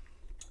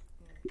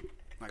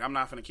 Like, I'm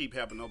not gonna keep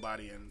helping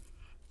nobody and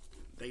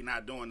they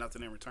not doing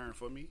nothing in return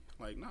for me.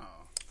 Like, no.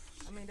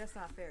 I mean, that's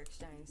not fair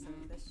exchange, so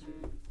that's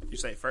true. You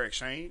say fair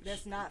exchange?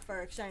 That's not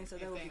fair exchange, so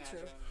that would be true.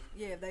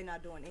 Yeah, if they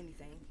not doing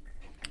anything.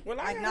 Well,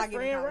 I Like got not a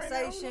giving friend right now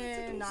who conversation,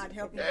 wants to not do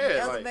helping Yeah, you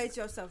like- elevate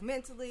yourself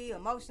mentally,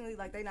 emotionally,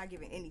 like they not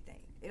giving anything.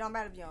 It don't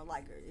matter if you don't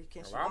like her. It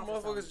can A lot of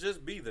offer something. motherfuckers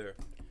just be there.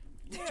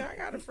 Yeah, I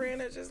got a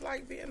friend that just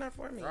like being there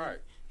for me. Right.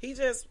 He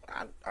just,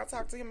 I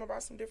talked to him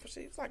about some different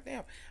shit. It's like,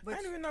 damn, I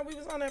didn't even know we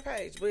was on that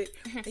page. But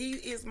he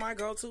is my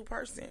go-to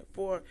person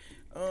for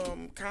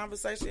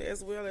conversation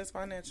as well as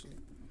financially.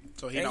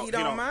 So he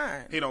don't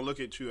mind. He don't look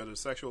at you in a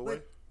sexual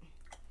way?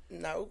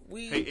 No,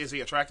 Hey, is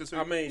he attracted to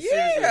you? I mean,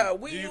 yeah, seriously,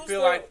 we do you used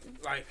feel to-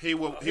 like he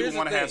would here's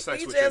want the to have thing.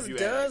 sex He with you just if you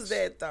does asked.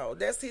 that though.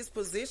 That's his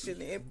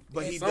position.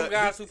 But he some does,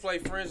 guys who play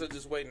friends are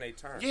just waiting their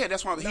turn. yeah,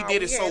 that's why he No, did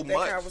we it so had that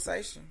much.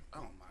 Conversation.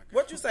 Oh my god!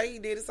 What you say? He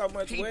did it so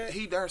much.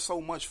 He does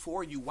so much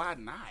for you. Why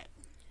not?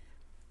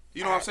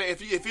 You know what I'm saying?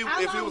 If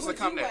it was to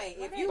come there,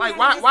 like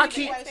why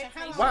keep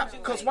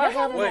because why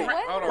have him Wait,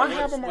 around? hold on, Why what-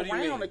 have him what do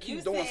you mean? around to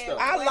keep doing stuff?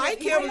 I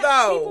like him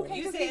though.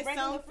 You said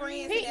some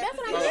friends. Pete, that's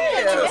what I'm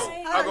Yeah.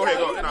 saying. Oh, go ahead,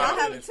 go. Y'all No,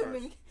 having too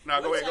many.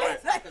 no, go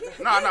ahead.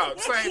 No,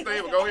 same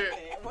thing. But go ahead.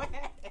 All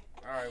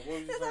right, what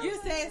was you saying? You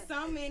said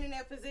some men in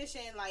that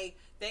position, like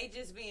they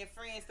just being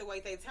friends to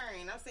wait their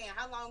turn. I'm saying,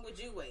 how long would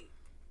you wait?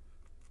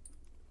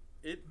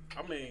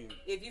 I mean,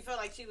 If you felt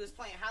like she was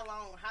playing, how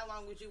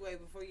long would you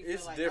wait before you it's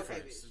feel like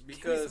different okay, bitch?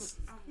 because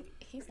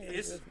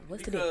It's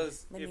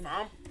because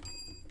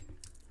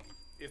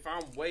if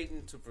I'm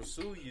waiting to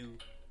pursue you,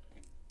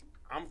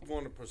 I'm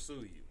going to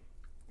pursue you.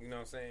 You know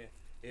what I'm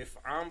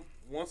saying?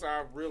 Once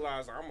I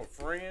realize I'm a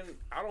friend,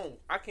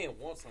 I can't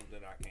want something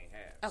that I can't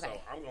have. Okay.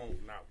 So I'm gonna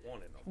not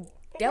want it no more.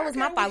 That was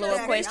my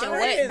follow-up question.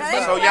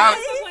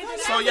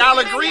 So y'all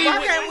agree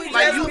Why can't we with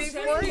like just you? be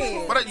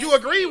friends? But you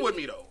agree with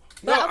me though.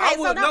 No, But, okay, I so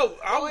would no-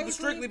 I would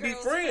strictly be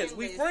friends.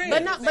 We friends.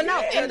 But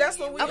no. Yeah, that's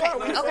what we Okay, are.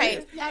 We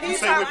okay. friends. You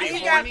say we be He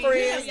got horny?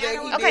 friends that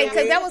he Okay, deal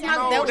because that with. was my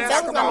No, that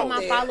that's was one of my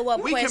come on.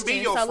 follow-up We can be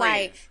questions. your So friend.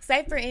 like,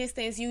 say for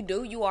instance,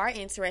 you are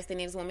interested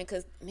in this woman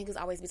because niggas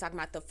always be talking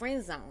about the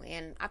friend zone,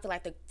 and I feel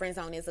like the friend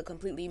zone is a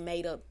completely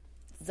made up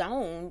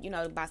zone,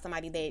 by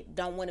somebody that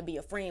don't want to be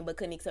a friend but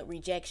couldn't accept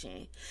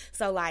rejection.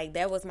 So like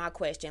that was my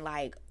question.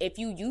 Like if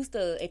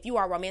you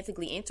are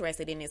romantically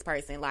interested in this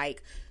person,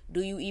 like do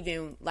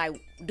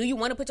you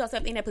want to put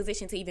yourself in that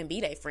position to even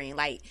be their friend?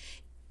 Like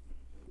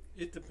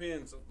It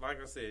depends. Like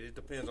I said, it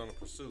depends on the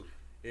pursuit.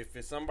 If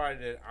it's somebody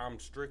that I'm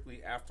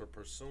strictly after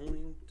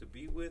pursuing to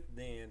be with,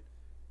 then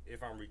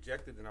if I'm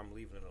rejected, then I'm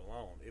leaving it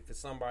alone. If it's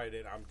somebody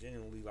that I'm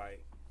genuinely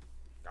like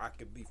I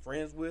could be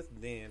friends with,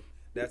 then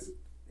that's.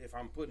 If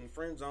I'm putting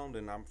friends on,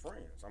 then I'm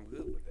friends. I'm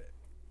good with that.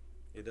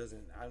 It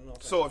doesn't. I don't know.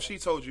 So if she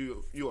told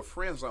you you're a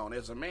friend zone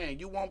as a man,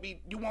 you won't be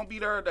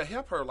there to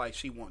help her like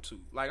she want to.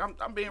 Like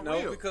I'm being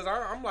real. No, because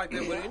I'm like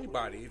that with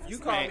anybody. If you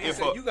call Man, me and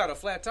say you got a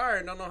flat tire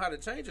and don't know how to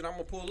change it, I'm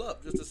gonna pull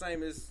up just the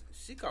same as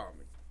she called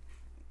me.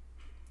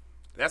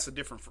 That's a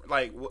different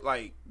like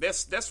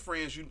that's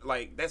friends you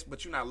like that's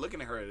but you're not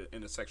looking at her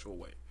in a sexual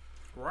way.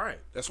 Right.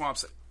 That's what I'm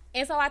saying.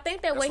 And so I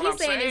think that what he's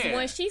saying is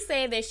when she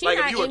said that she Like,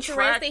 if not you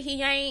interested,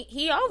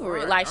 he over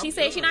it. Like she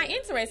said she not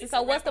interested.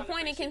 So what's the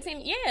point in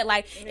continue? Yeah,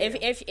 like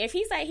if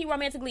he say he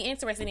romantically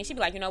interested and she be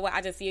like, you know what,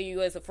 I just see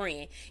you as a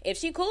friend. If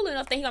she cool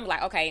enough, then he gonna be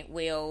like, okay,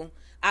 well,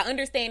 I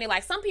understand it.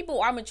 Like some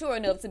people are mature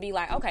enough to be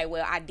like, okay,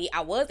 well,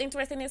 I was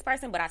interested in this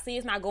person, but I see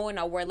it's not going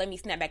nowhere. Let me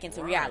snap back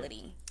into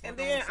reality. And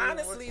then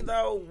honestly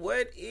though,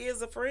 what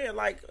is a friend?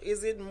 Like,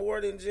 is it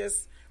more than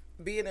just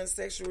being in a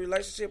sexual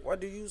relationship, or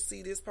do you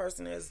see this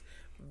person as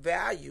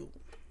value,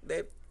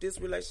 that this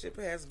relationship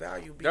has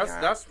value beyond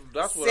that's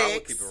what sex, I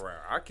would keep around.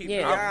 I keep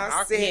beyond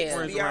I keep sex,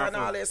 friends beyond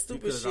around all that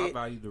stupid because I shit.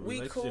 value the We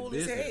relationship cool as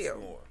business hell.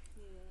 more.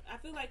 I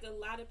feel like a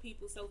lot of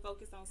people so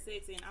focused on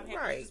sex, and I'm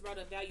happy you just brought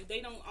up value.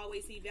 They don't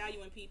always see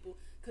value in people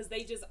because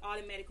they just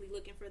automatically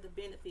looking for the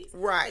benefits.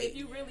 Right. But if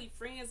you're really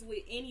friends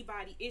with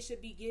anybody, it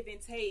should be give and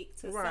take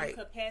to some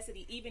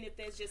capacity, even if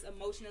that's just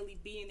emotionally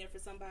being there for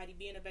somebody,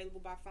 being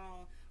available by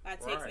phone, by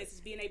text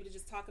message, being able to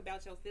just talk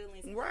about your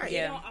feelings. Right.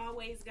 You don't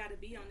always got to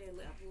be on that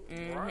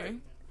level. Right.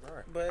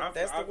 But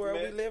that's the world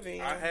we live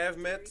in. I have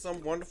met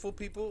some wonderful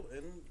people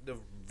in the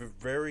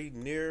very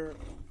near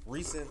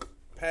recent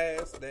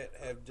past that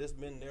have just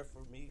been there for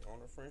me on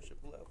a friendship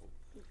level.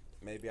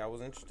 Maybe I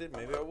was interested,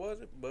 maybe I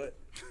wasn't, but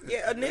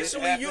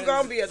initially you're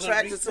gonna be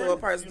attracted to a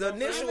person. The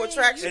initial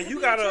attraction, and you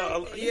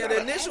gotta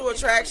the initial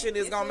attraction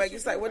is gonna make you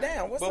say, "Well,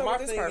 damn, what's up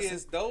with this person?" But my thing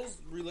is, those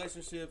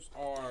relationships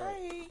are,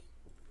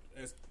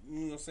 as you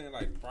know, what I'm saying,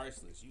 like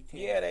priceless. You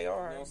can't, they are.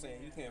 You know what I'm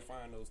saying? You can't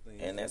find those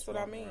things. And that's what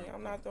I mean.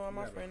 I'm not throwing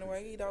my friend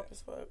away. He dope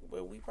as fuck,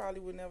 but we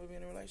probably would never be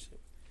in a relationship.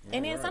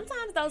 And then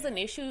sometimes those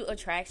initial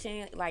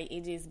attraction, like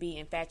it just be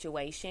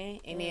infatuation,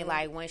 and then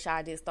like once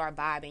y'all just start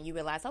vibing, you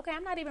realize, okay,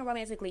 I'm not even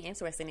romantically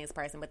interested in this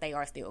person, but they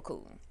are still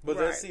cool. But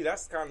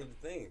that's kind of the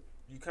thing.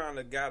 You kind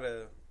of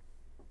gotta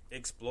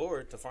explore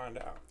it to find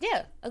out.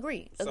 Yeah,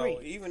 agreed. So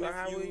even if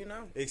you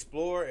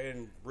explore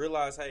and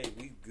realize, hey,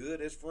 we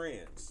good as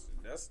friends.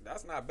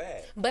 That's not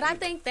bad. But I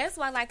think that's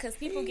why, like, because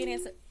people get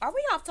into. Are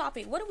we off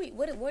topic? What are we?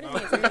 What is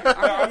it?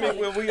 I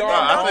mean, we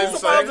are. You're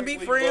supposed to be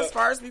friends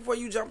first before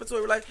you jump into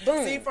a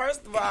relationship. See,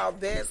 first of all,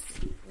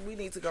 we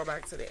need to go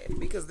back to that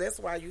because that's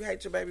why you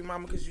hate your baby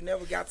mama because you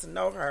never got to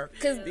know her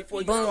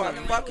before you start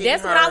fucking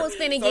That's her. what I was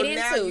finna get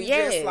now into. You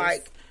just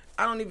like,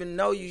 I don't even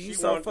know you. You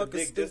so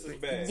fucking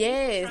stupid.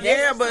 Yes.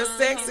 Yeah, but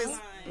sex is.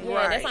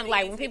 Yeah, that's something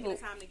like when people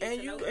and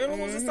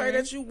who's to say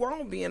that you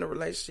won't be in a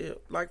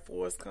relationship like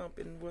Forrest Gump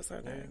and what's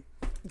her name?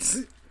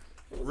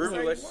 Real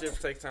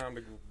relationships take time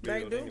to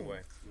build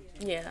anyway.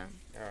 Yeah.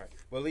 All right.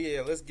 Well,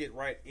 yeah. Let's get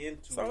right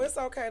into. So it's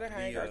okay to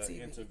hang our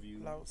TV interview.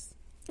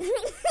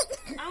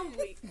 I'm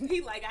weak. He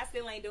like I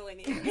still ain't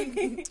doing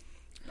it.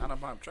 Not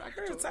about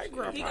tractor. Take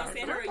grandpa. He gonna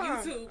send her a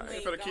YouTube. I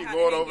ain't finna keep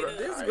going over there.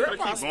 This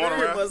grandpa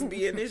spirit must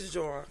be in this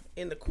jar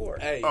in the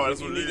court. Hey,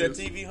 if you need that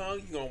TV hung,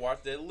 you gonna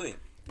watch that link.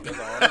 That's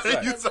all I'm saying.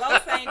 Because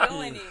Los ain't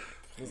doing it.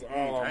 That's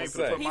all I'm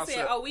saying. He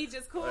said, "Oh, we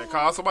just cool." Hey,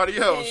 call somebody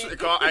else.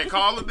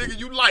 Call the nigga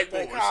you like,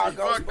 boy. Fuck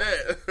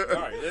that.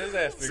 All right, let's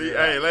ask. See,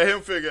 hey, let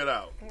him figure it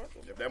out.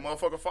 If that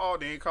motherfucker fall,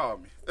 then call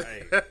me.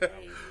 Hey,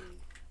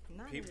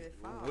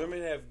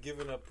 women have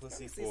given up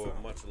pussy for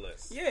much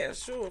less. Yeah,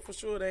 sure, for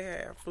sure they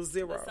have for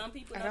zero. But some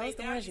people know they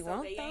value,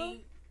 so they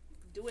ain't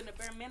doing the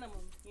bare minimum.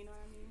 You know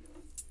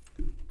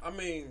what I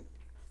mean? I mean,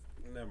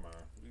 never mind.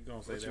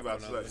 Gonna say what that you about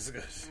to say?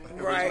 Discussion.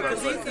 Right,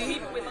 because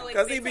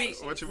he be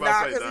what you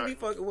about to say, because he be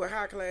fucking with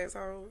high class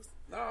hoes.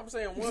 No, I'm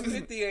saying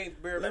 150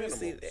 ain't bare minimum.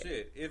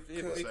 Shit, if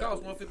it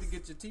costs 150 to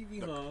get your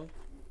TV hung,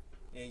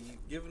 and you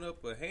giving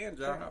up a hand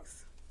job,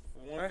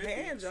 a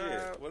hand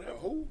job, whatever.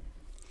 Who?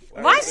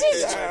 Why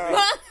she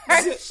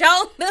her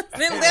shoulders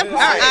and lift her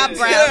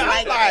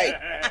eyebrows like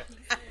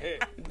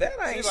that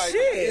ain't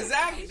shit.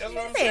 Exactly. That's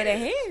what I'm saying. A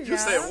hand job. You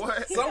said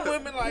what? Some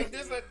women like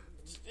this.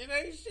 It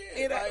ain't shit.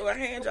 It ain't a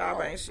hand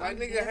job ain't shit. Like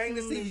nigga hang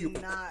the TV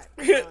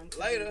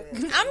later.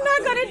 I'm not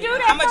gonna do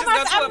that. I'm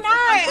not.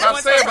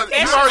 I'm saying, but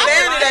you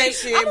already it ain't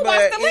shit. I'm gonna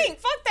watch the link.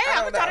 Fuck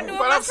that. I'm trying to do it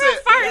myself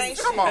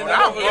first. Come on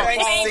now. It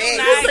ain't sex.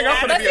 You think I'm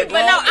finna be a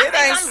grown man? It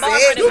ain't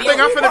sex. You think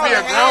I'm finna be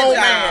a grown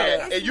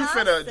man and you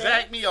finna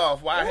jack me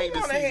off while I hang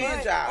the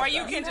TV? Or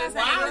you can just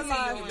hang the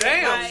TV.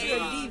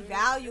 Damn.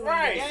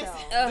 Devaluing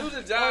yourself. Do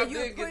the job,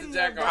 then get the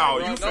jack off. Oh,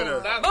 you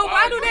finna. But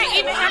why do they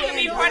even have to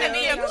be part of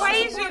the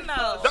equation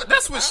though?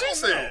 That's what she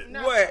said.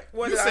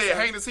 What you said?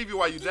 Hang the TV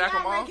while you jack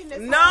them off?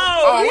 No.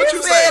 Oh, what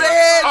you said?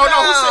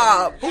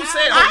 Oh no. Who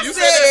said that? You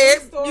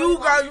said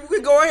you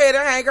can go ahead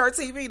and hang her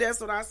TV. That's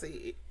what I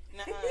said.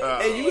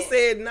 And you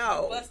said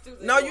no.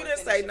 No, you didn't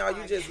say no.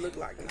 You just look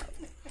like no.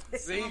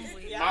 See,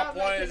 my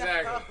point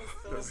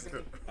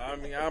exactly. I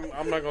mean,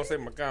 I'm not gonna say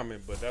my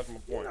comment, but that's my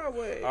point. No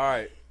way. All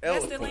right,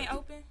 That still ain't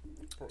open.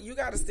 You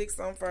gotta stick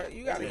something first.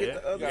 You gotta get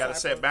the other. You gotta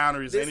set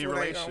boundaries in any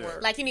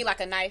relationship. Like you need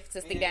like a knife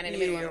to stick down in the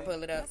middle and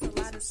pull it up. That's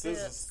a lot of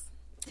steps.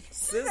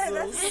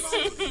 Sizzles.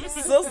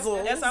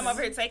 That's why I'm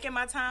over here taking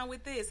my time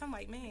with this. I'm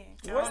like, man.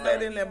 What's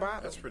that in that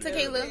bottle? That's pretty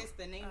Tequila.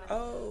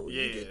 Oh,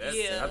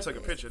 yeah. I took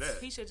a picture of that.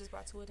 He should just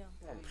brought 2 of them.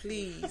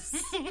 Please.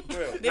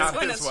 This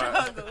one a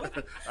struggle.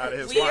 Out of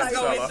his we wine is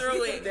going cellar.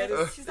 through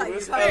it. She's like,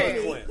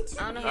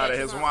 Out of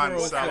his wine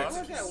cellar.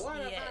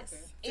 Yes.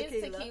 It's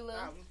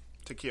tequila.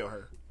 To kill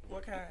her.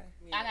 What kind?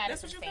 I got it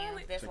from fans.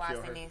 That's why I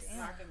seen this.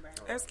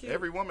 That's cute.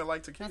 Every woman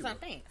like tequila. That's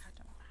something.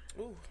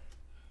 Ooh.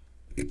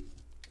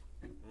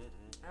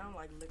 I don't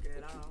like liquor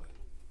at all.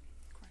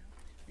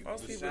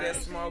 Most people that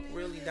smoke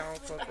really don't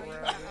fuck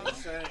around.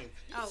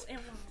 Oh,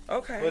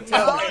 okay. But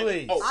tell me,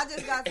 please. I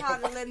just got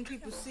tired of letting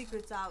people's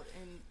secrets out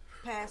and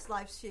past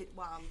life shit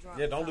while I'm drunk.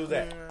 Yeah, don't do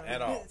that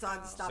at all. So I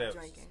just stopped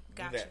drinking.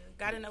 Gotcha.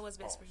 Gotta know what's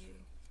best for you.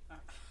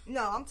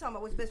 No, I'm talking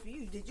about what's best for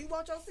you. Did you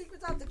want your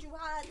secrets out that you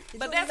hide?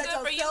 But that's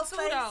good for you too,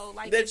 though.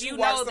 Like, that if you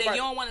know that you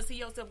don't want to see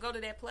yourself go to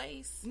that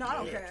place. No, I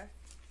don't care.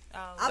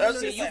 I've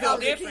been doing this since I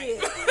was a kid.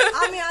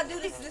 I mean, I do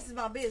this. This is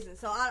my business,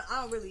 so I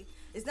don't really.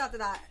 It's not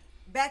that I.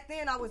 Back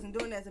then, I wasn't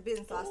doing it as a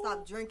business, so I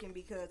stopped drinking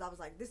because I was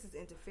like, this is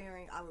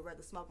interfering. I would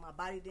rather smoke. My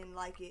body didn't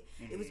like it.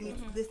 It was me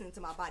listening to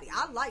my body.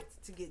 I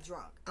liked to get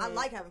drunk. I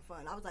like having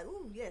fun. I was like,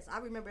 ooh, yes, I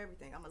remember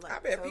everything. I'm alert. I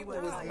bet people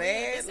was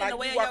mad. Like,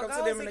 you walk up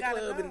to them in the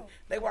club and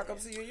they walk up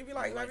to you, you be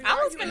like,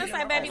 I was going to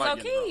say, baby, low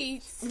key.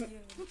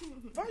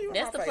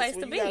 That's the place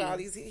to be. You got all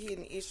these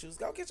hidden issues.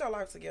 Go get your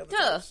life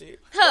together.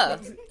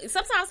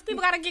 Sometimes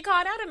people got to get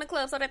called out in the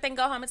club so that they can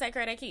go home and take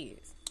care of their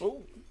kids.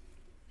 Ooh.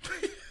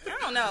 I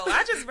don't know.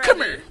 I just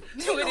rather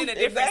do it in a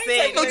different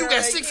setting. No, you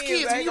got 6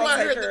 kids and you out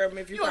here at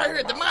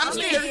the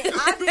monastery.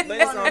 I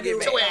didn't want to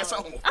get your ass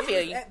home. I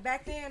feel you.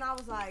 Back then, I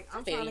was like,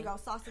 I'm trying to go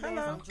salsa dance.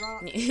 I'm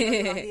drunk. That's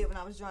what I did when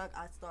I was drunk.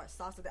 I started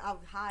salsa dance. I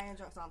was high and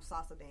drunk, so I'm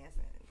salsa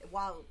dancing.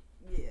 While,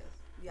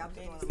 I was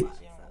doing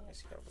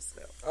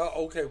a lot.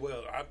 Okay,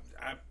 well,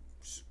 I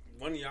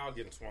one of y'all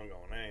getting swung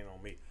on. That ain't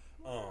on me.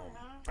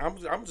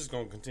 I'm just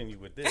gonna continue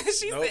with this.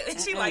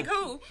 She like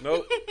who?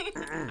 Nope.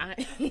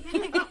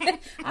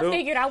 I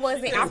figured I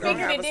wasn't. I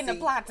figured it didn't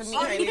apply to me. She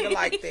ain't even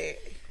like that.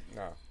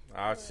 No,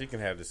 she can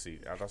have the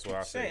seat. That's what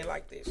I said. She ain't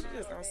like that. She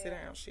just don't sit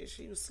down.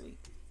 She was sweet.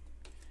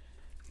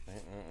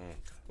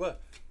 But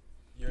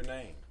your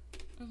name.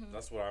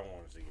 That's what I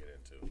wanted to get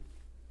into.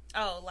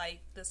 Oh,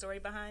 like the story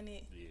behind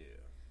it?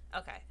 Yeah.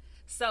 Okay.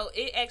 So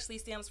it actually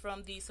stems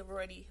from the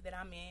sorority that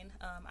I'm in.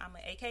 I'm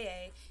an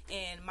AKA,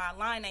 and my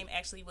line name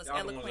actually was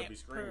Elequant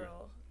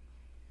Pearl.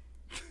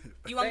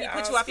 You want me to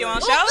put you off your own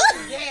show?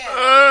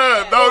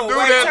 Yeah. Don't do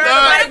that. Turn the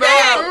mic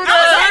down.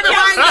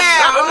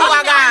 Oh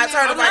my God,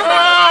 turn the mic down.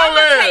 I'm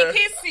take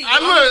his seat. Which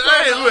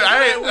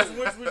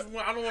one?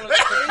 I don't want to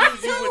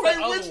confuse you with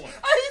the other one.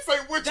 He say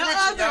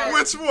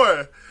which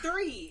one?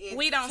 3.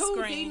 We don't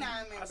scream.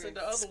 I said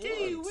the other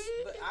one.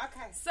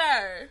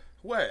 Sir.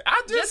 What?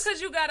 Just because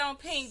you got on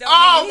pink don't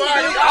mean I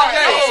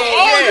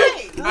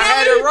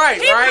had it right?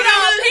 He put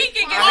on pink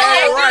and get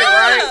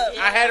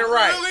I had it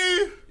right.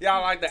 Really?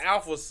 Y'all like the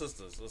Alpha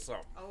Sisters or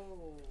something.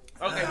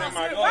 Okay, never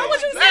mind. Why would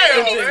you say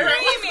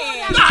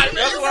that?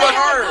 That's what I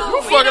heard.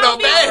 You fucking up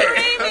bad.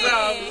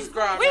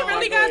 We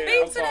really got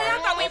beef today.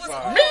 I thought we was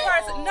cool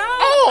person. No,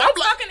 I'm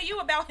talking to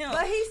you about him.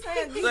 But he's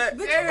saying, but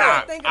you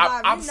gotta think about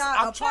it. You're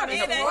not a part of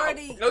the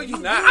party. No, you're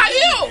not. I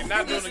am. You're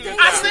not doing a good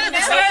job. I said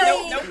that.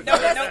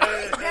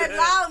 That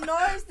loud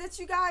noise that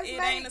you guys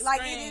make, like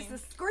it is a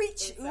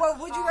screech.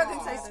 Would you rather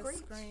say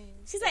screech?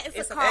 She said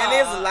it's a call. And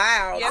it's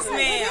loud. Yes,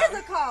 ma'am. It is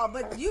a call,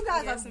 but you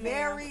guys are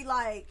very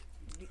like.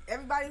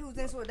 Everybody who's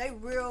into it, they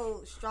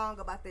real strong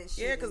about that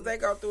shit. Yeah, because they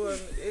go through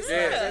it.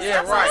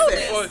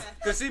 Right.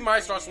 Because he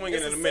might start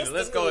swinging in a minute.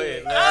 Let's go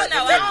ahead. I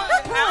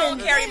don't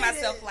carry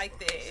myself like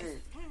that.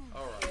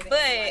 All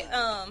right.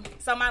 But,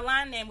 so my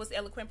line name was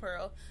Elequant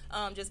Pearl,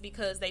 just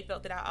because they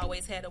felt that I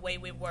always had a way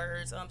with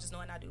words, just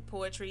knowing I do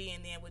poetry,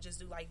 and then would just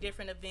do, like,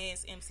 different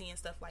events, MC and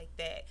stuff like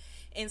that.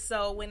 And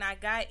so when I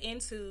got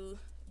into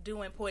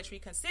doing poetry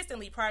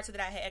consistently, prior to that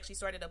I had actually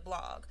started a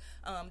blog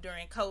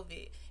during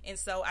COVID, and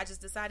so I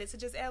just decided to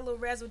just add a little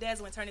razzle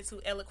dazzle and turn it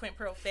to Elequant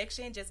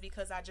Pearlfeaction, just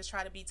because I just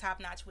try to be top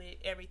notch with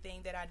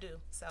everything that I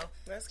do. So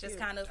that's just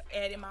kind of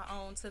adding my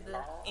own to the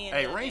end.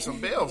 Hey, ring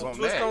some bells on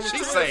that.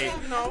 She say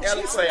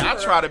I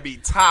try to be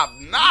top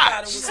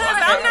notch.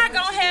 I'm not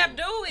gonna have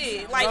do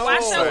it. Like, why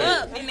show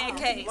up in that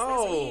case?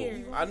 No,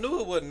 I knew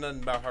it wasn't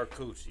nothing about her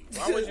coochie.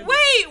 Why would you?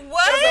 Wait,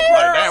 what?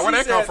 Damn, where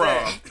that come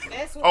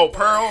from? Oh,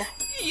 Pearl.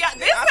 Yeah,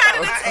 this side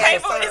of the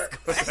table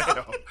is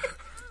Pearl.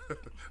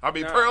 I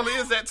mean, Pearl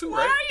is that too,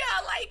 right? Why are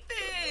y'all like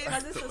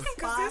this?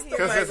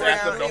 Because it's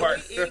after dark.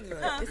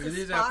 It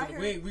is after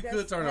the we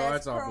could turn the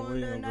lights off, but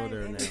we ain't gonna go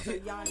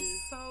there now.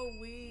 So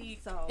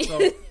weak. So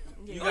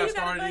you got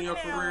started in your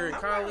career in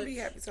college? I'll be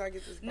happy till I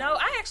get this. No,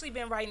 I actually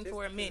been writing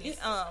for a minute.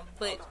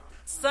 But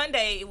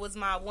Sunday was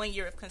my 1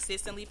 year of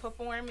consistently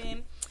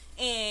performing.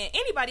 And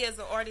anybody as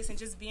an artist and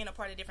just being a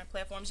part of different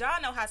platforms, y'all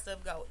know how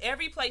stuff go.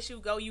 Every place you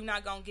go, you're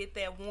not going to get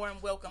that warm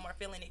welcome or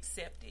feeling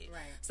accepted.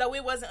 Right. So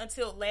it wasn't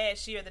until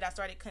last year that I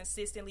started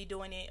consistently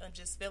doing it and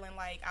just feeling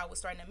like I was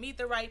starting to meet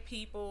the right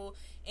people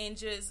and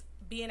just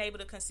being able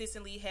to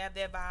consistently have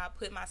that vibe,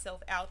 put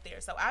myself out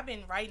there. So I've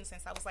been writing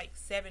since I was like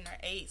 7 or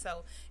 8.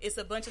 So it's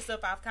a bunch of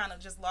stuff I've kind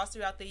of just lost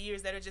throughout the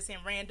years that are just in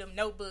random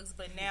notebooks.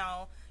 But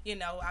now,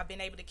 I've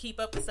been able to keep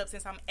up with stuff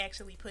since I'm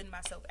actually putting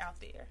myself out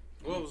there.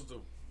 What was the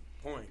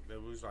point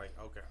that was like,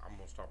 okay, I'm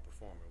gonna start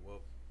performing? Well,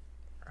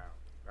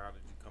 how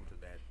did you come to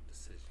that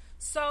decision?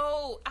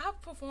 So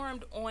I've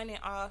performed on and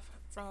off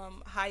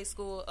from high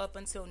school up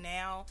until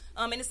now,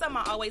 and it's something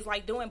I always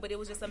like doing, but it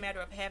was just a matter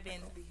of having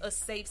a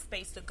safe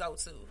space to go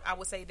to. I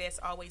would say that's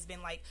always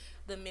been like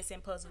the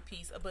missing puzzle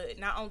piece. But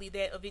not only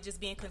that, of it just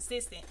being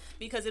consistent,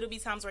 because it'll be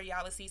times where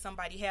y'all will see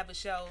somebody have a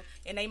show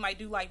and they might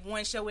do like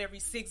one show every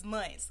 6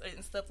 months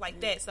and stuff like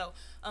that. So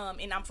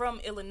and I'm from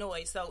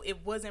Illinois, so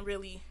it wasn't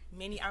really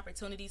many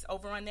opportunities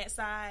over on that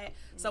side.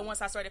 So once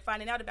I started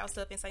finding out about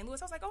stuff in St.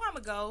 Louis, I was like, oh, I'm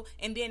gonna go.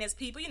 And then as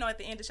people, at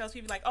the end of shows,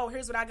 people like, oh,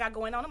 here's what I got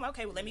going on. I'm like,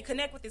 okay, well, let me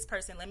connect with this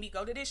person, let me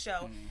go to this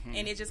show.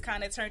 And it just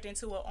kind of turned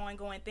into an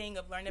ongoing thing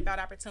of learning about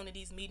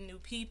opportunities, meeting new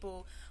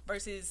people,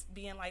 versus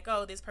being like,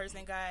 oh, this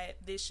person got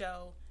this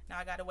show, now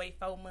I gotta wait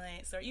 4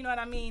 months, or you know what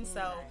I mean.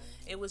 So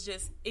it was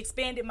just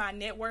expanding my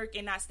network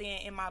and not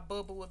staying in my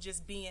bubble of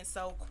just being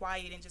so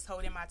quiet and just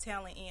holding my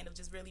talent in, of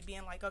just really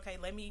being like, okay,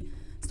 let me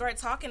start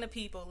talking to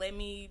people, let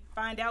me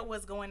find out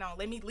what's going on,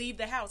 let me leave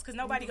the house, because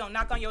nobody gonna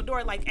knock on your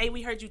door like, hey,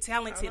 we heard you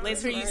talented,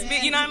 let's hear you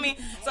speak, you know what I mean.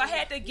 So I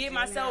had to get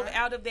myself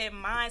out of that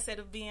mindset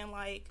of being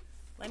like,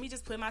 let me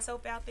just put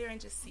myself out there and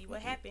just see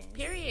what happens.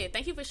 Period.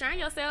 Thank you for sharing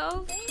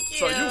yourself. Thank you.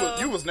 So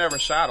you was never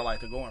shy to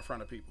like to go in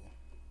front of people?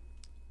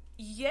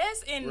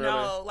 Yes and really?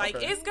 No. Like,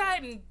 okay. It's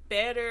gotten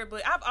better,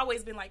 but I've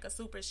always been like a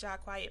super shy,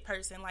 quiet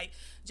person. Like,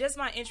 just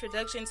my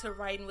introduction to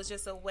writing was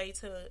just a way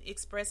to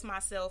express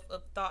myself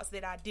of thoughts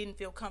that I didn't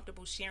feel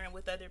comfortable sharing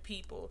with other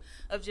people,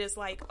 of just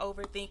like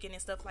overthinking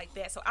and stuff like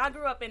that. So I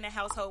grew up in a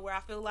household where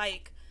I feel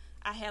like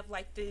I have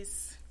like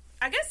this,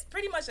 I guess,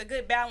 pretty much a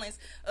good balance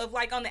of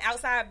like on the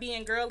outside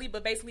being girly,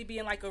 but basically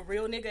being like a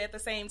real nigga at the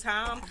same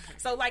time.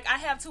 So like I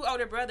have 2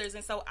 older brothers,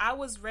 and so I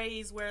was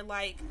raised where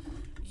like,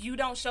 you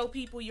don't show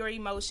people your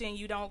emotion,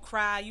 you don't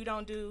cry, you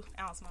don't do,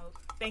 I don't smoke,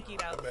 thank you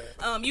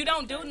though. You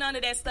don't do none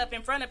of that stuff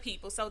in front of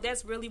people. So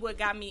that's really what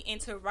got me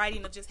into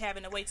writing, of just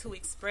having a way to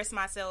express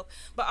myself,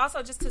 but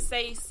also just to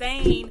say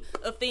sane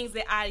of things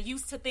that I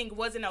used to think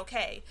wasn't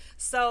okay.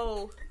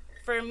 So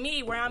for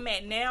me, where I'm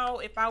at now,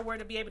 if I were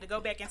to be able to go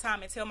back in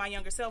time and tell my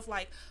younger self,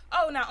 like,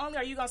 oh, not only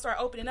are you going to start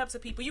opening up to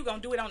people, you going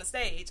to do it on the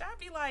stage, I'd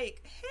be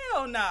like,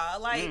 hell nah.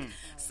 Like,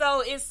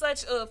 so it's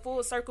such a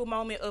full circle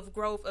moment of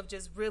growth, of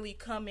just really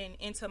coming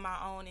into my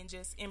own and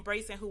just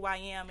embracing who I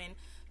am, and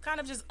kind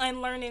of just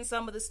unlearning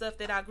some of the stuff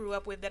that I grew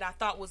up with that I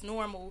thought was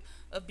normal,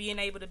 of being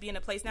able to be in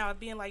a place now of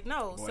being like,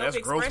 no,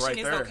 self-expression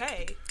is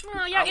okay.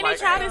 Oh, your inner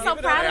child is so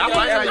proud of you. I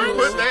like how you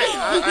put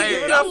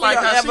that. I like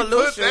how she put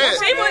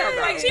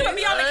that. She would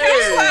be on the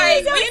couch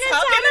like, we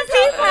talking to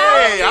people.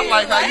 Hey, I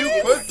like how you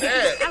put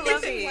that. I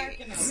love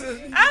it.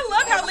 I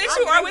love how lit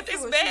you are with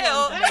this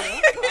bell.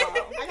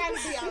 I gotta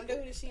see y'all do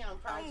this. She on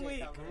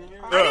project.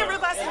 I didn't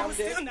realize I was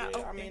still not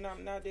open. I mean,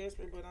 I'm not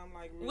desperate, but I'm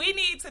like, we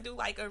need to do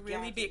like a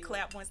really big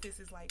clap once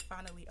this is like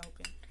finally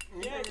open.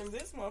 Yeah, because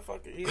this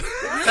motherfucker is.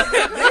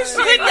 This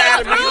shit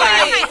gotta be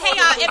like. Hey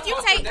y'all, if you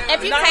take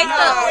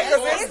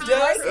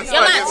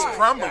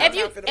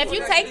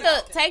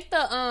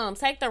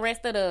the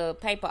rest of the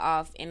paper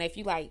off, and if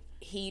you like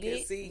heat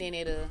it, then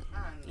it'll.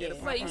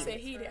 What you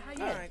said heat it? How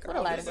you? What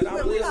a lighter.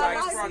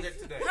 Project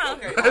today.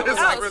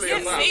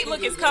 See,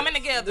 look, it's coming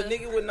together. The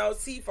nigga with no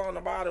teeth on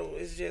the bottle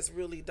is just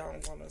really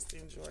don't want us to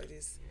enjoy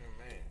this.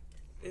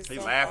 He's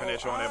laughing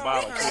at you on that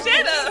bottle.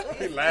 Shut up.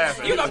 He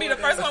laughing. You gonna be the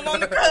first one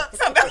on the cup.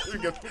 You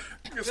get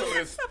some of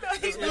this.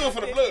 It's good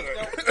for the blood.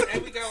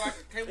 And we got like,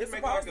 can we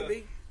make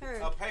like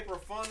a paper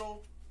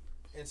funnel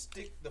and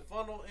stick the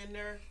funnel in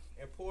there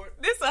and pour it?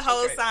 This is a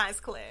whole science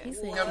class.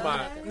 Never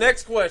mind.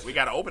 Next question. We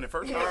gotta open it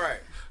first. All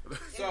right.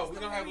 So we're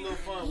gonna have a little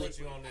fun with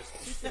you on this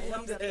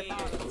one.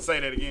 Say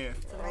that again.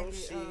 Oh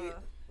shit.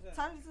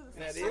 Now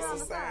this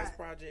is a science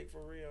project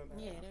for real.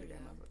 Now. Yeah,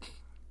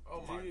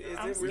 oh my God.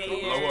 Is we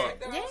finna blow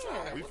up.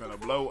 Yeah. We finna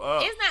blow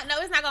up.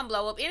 It's not gonna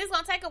blow up. It is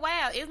gonna take a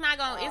while. It's not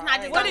just I'm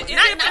not gonna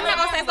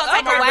say it's gonna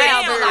take a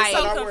while, but like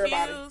so don't worry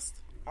about it.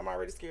 I'm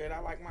already scared. I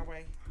like my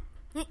way.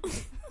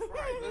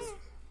 Right, let's,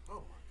 oh my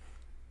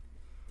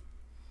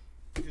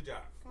God. Good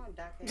job. Come on,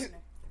 Doc.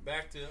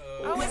 Back to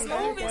it's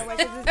moving.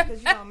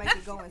 Because you don't make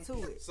it go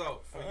into it.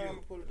 So for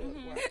you,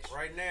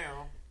 right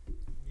now,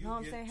 you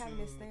get to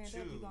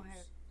choose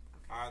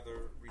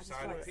either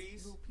recite a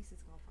piece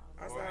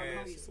or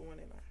ask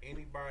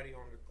anybody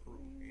on the crew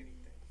anything.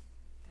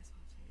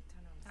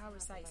 I'll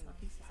recite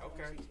something.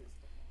 Okay.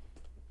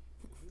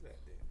 We'll do that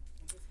then.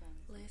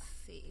 Let's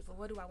see. But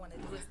what do I want to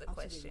do is the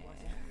question.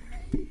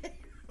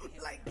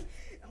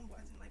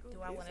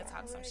 Do I want to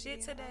talk some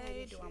shit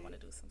today? Do I want to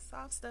do some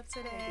soft stuff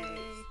today?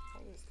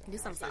 Do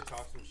some soft.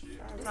 Talk some shit.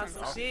 Talk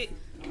some shit.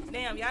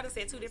 Damn, y'all just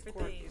said 2 different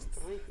things.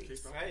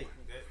 Hey.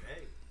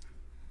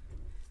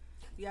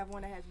 You have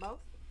one that has both?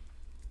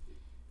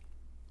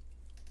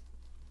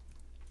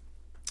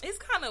 It's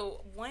kind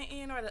of one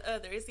end or the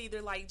other. It's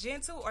either like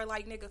gentle or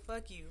like nigga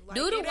fuck you. Like,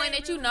 do the one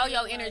that you know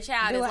your inner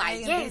child is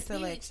like, yes,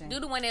 selection. Do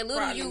the one that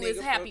little you is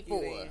happy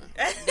for.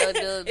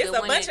 It's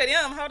a bunch of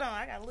them. Hold on,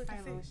 I gotta look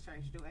and see.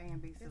 Do A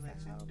and B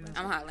selection.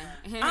 I'm hollering.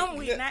 I'm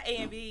weak, not A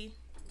and B.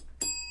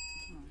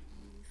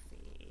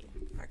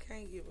 I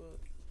can't give up.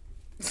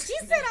 She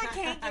said I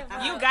can't give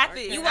up. You got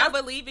this. I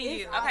believe in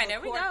you. Okay,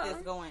 there we go.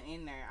 It's going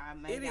in there.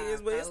 It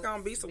is, but it's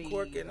gonna be some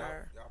cork in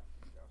there.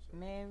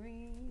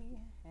 Mary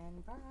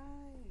and Bright.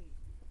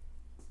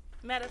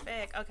 Matter of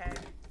fact, okay.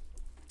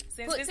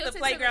 Since it's the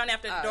Playground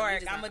After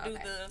Dark, I'm gonna do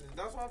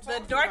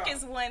the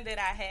darkest one that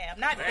I have.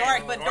 Not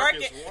dark, but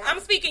darkest. I'm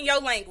speaking your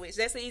language.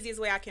 That's the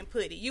easiest way I can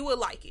put it. You will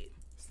like it.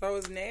 So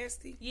it's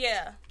nasty?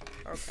 Yeah.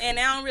 Okay. And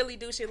I don't really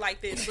do shit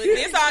like this. But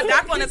this all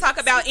Doc want to talk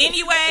about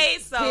anyway,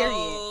 so.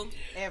 Period.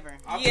 Ever.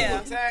 I feel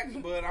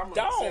attacked, but I'm going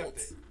to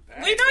accept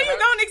it. We know you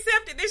don't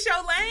accept it. This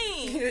your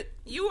lane.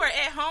 You are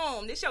at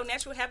home. This your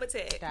natural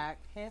habitat. Doc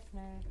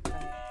Hefner.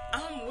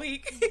 I'm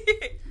weak.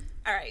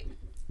 All right.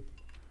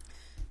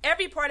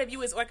 Every part of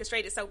you is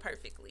orchestrated so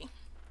perfectly.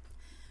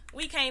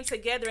 We came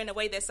together in a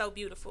way that's so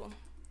beautiful.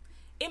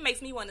 It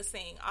makes me want to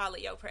sing all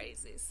of your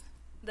praises.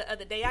 The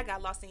other day, I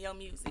got lost in your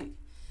music.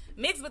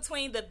 Mixed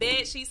between the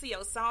bed sheets of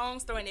your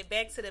songs, throwing it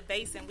back to the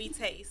bass, and we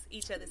taste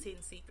each other's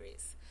hidden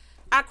secrets.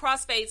 I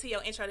crossfade to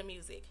your intro to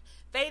music,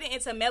 fading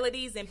into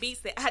melodies and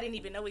beats that I didn't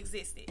even know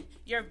existed.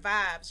 Your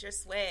vibes, your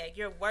swag,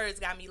 your words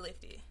got me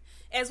lifted.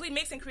 As we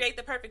mix and create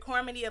the perfect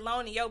harmony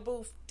alone in your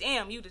booth,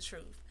 damn, you the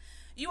truth.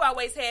 You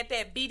always had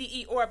that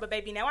BDE aura, but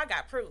baby, now I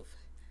got proof.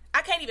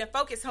 I can't even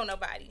focus on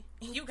nobody.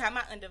 And you got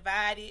my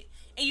undivided.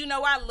 And you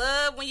know I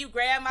love when you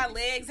grab my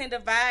legs and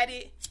divide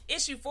it.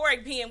 It's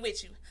euphoric being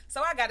with you.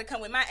 So I got to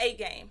come with my A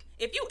game.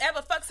 If you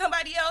ever fuck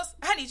somebody else,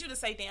 I need you to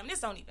say, damn, this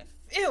don't even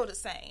feel the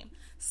same.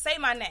 Say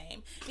my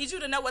name. Need you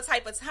to know what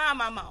type of time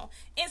I'm on.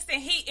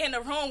 Instant heat in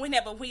the room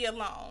whenever we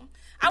alone.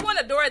 I want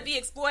to Dora the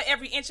Explorer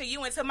every inch of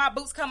you until my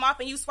boots come off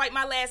and you swipe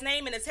my last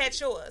name and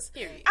attach yours.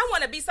 Period. I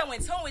want to be so in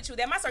tune with you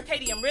that my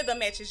circadian rhythm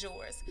matches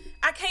yours.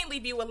 I can't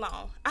leave you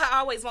alone. I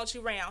always want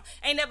you round.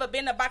 Ain't never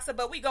been a boxer,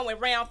 but we going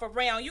round for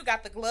round. You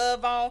got the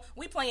glove on.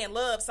 We playing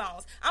love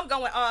songs. I'm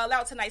going all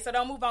out tonight, so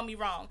don't move on me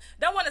wrong.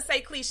 Don't want to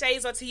say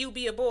cliches or to you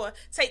be a bore.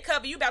 Take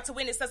cover. You about to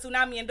witness a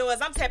tsunami indoors.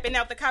 I'm tapping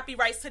out the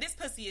copyrights to this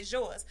pussy is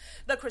yours.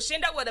 The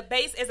crescendo of the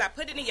bass as I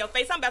put it in your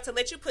face. I'm about to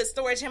let you put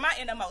storage in my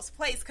innermost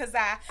place because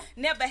I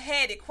never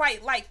had it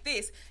quite like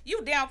this.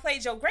 You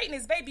downplayed your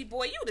greatness, baby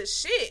boy. You the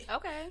shit.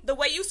 Okay. The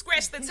way you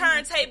scratch the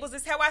turntables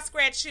is how I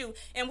scratch you.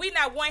 And we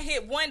not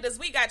one-hit wonders.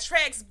 We got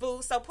tracks,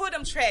 boo. So put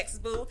them tracks,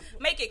 boo.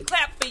 Make it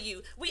clap for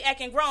you. We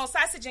acting grown.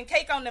 Sausage and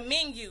cake on the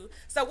menu.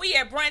 So we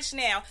at brunch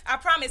now. I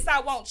promise I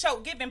won't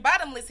choke. Giving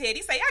bottomless head.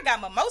 He say, I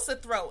got mimosa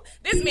throat.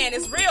 This man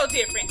is real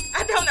different.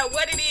 I don't know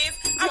what it is.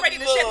 I'm ready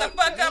to shut the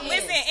fuck up.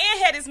 Listen,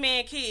 and had his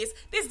man kids.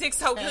 This dick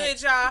so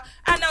good, y'all.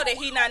 I know that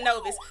he not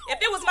novice.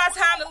 If it was my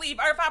time to leave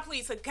Earth, I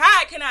plead to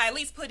God, can I at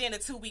least put in a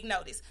 2-week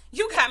notice?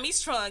 You got me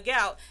strung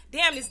out.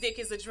 Damn, this dick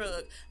is a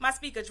drug. My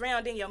speaker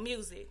drowned in your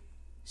music.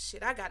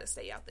 Shit, I gotta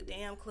stay out the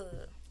damn club.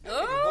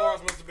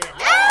 Bars must have been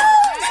That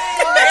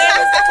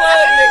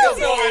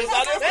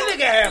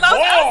nigga had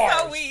bars.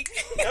 So weak.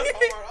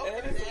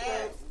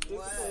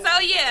 So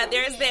yeah,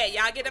 there's that.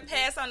 Y'all get a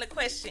pass on the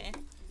question.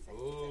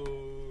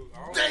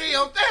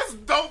 Damn, that's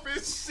dope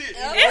as shit.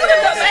 It's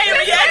the same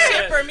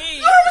reaction for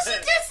me.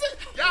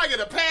 Y'all get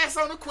a pass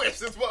on the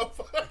questions,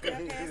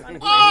 motherfucker.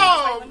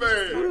 Oh,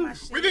 man.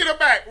 We need her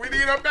back.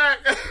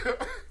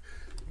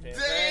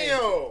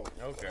 Damn.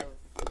 Okay.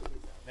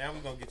 Now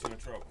we're going to get you in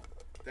trouble.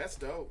 That's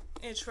dope.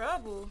 In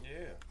trouble?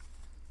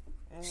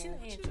 Yeah. She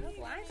ain't in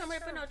trouble. I ain't come here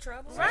for no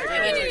trouble. Right. You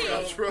ain't getting in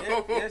No trouble.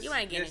 trouble. You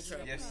ain't getting in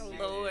trouble. Yes, Oh,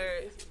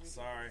 Lord.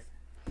 Sorry.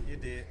 You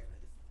did.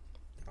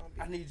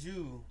 I need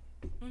you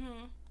to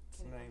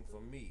name for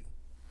me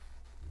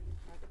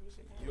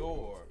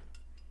your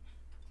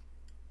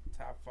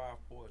top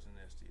 5 poets in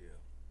STL.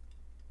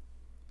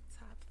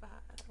 Top 5.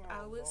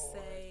 I would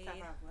say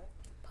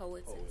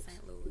Poets in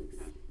St. Louis.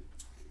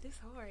 this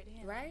hard,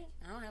 damn. Right?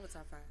 I don't have a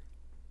top 5.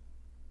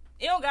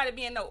 It don't got to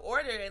be in no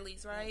order, at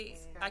least, right?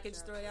 I could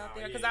just throw it out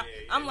there because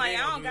I'm like,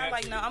 I don't got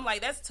like no. I'm like,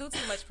 that's too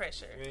much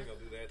pressure. You ain't gonna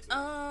do that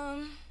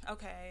too.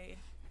 Okay.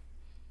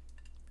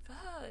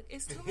 Fuck,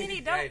 it's too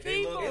many dope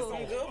people.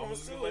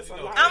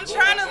 I'm I'm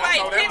trying to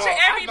like picture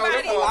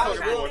everybody.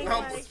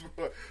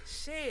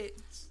 Shit.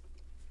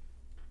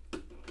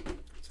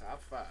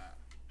 Top 5.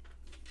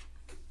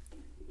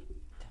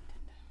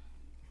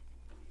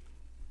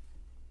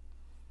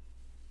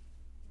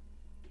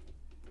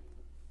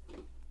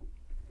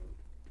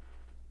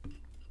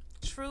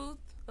 Truth,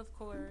 of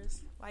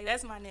course. Like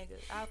that's my nigga.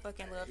 I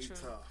fucking love He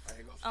Truth. tough. I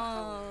ain't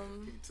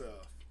gonna he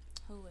tough.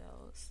 Who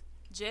else?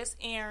 Just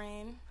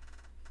Aaron.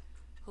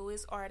 Who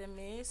is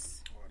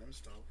Artemis? Oh, them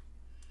stuff.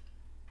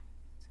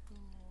 2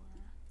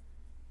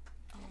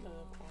 more.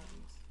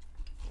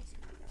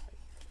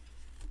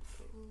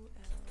 Who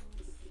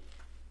else?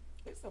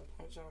 It's a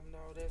bunch of them,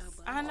 though.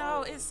 That's I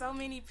know, it's so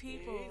many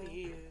people. It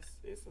is.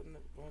 It's a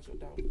bunch of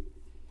dope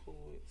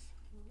poets.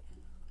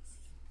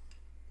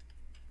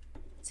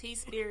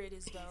 T-Spirit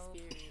is dope.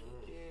 Yeah,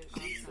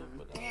 she's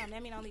super dope. Damn,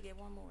 that mean I only get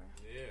one more.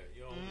 Yeah,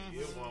 you only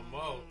get one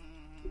more.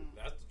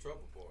 That's the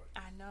trouble part.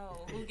 I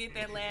know. Who get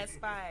that last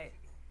spot?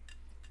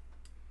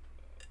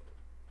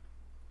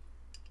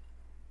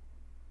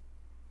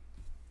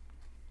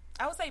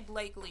 I would say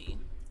Blake Lee.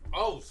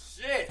 Oh,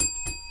 shit.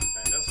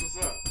 Hey, that's what's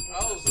up.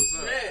 Oh,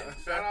 shit.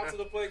 Shout out to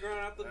the Playground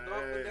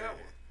AfterDark with that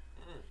one.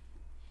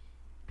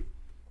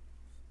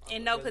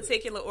 In no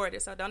particular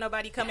order, so don't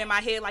nobody come in my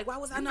head like, why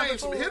was I number 4?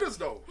 Some hitters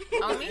though.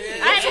 On me,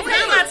 I ain't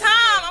spending my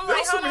time. I'm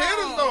like, some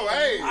hitters though.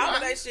 Hey, all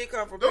of that shit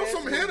come from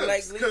some hitters.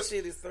 Like this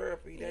shit is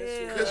therapy. That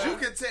shit. Because you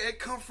can tell it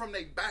come from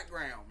their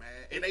background, man,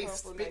 and they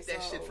spit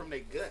that shit from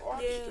their gut.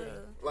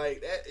 Like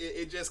that,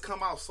 it just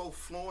come out so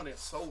fluent and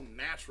so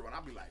natural, and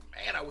I'll be like,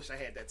 man, I wish I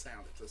had that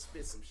talent to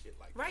spit some shit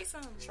like that. Write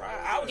something.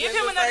 Try. Give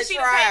him another sheet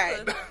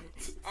of paper.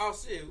 Oh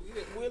shit,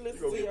 we'll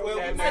listen to your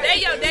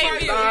Today your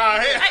debut.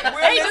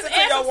 We'll listen to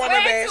your one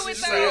of shit.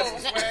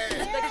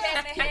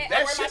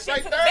 That shit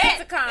right there.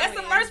 That's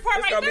the first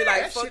part right there. It's gonna be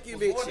like, fuck you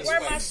bitches. Wear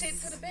my shit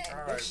to the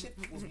back. That shit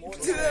was more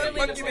than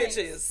fuck you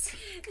bitches.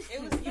 It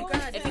was you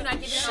guys. If you're not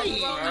getting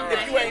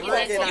if you ain't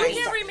fucking,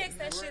 you can remix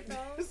that shit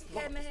though.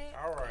 Cat in the Hat.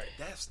 All right,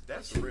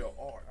 that's real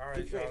art. All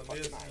right, y'all.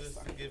 Let's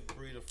give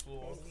Bree the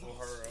floor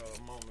for her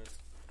moment.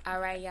 All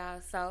right,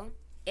 y'all. So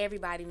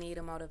everybody need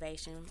a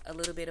motivation, a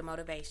little bit of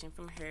motivation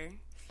from her,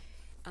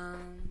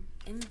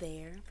 and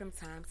there from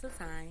time to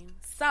time.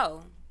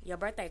 So your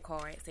birthday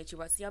cards that you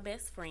wrote to your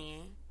best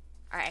friend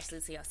are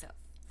actually to yourself.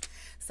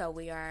 So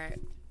we are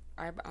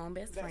our own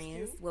best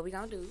friends. Cute. What we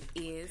gonna do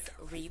is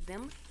read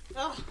them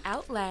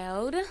out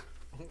loud.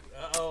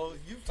 Oh,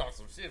 you talk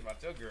some shit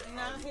about your girl.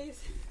 No,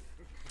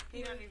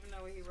 he don't even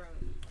know what he wrote.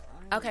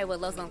 Okay, well,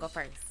 Lo's gonna go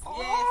first.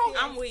 Yes,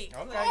 I'm weak.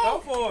 Okay, go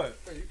for it.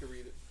 You can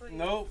read it.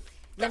 Nope.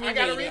 Let me I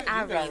gotta read it.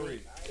 I'll read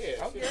it.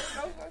 Yeah. Okay.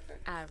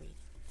 I'll read it.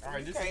 All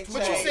right, this is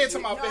but you said to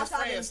my best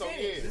friend, so yeah.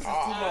 This is too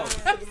much.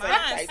 I need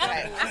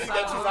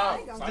that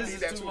 $2. I need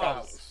that $2.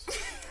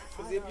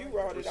 Because if you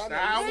wrote it,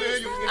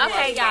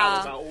 okay,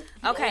 y'all.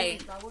 Okay,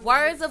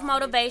 words of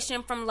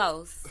motivation from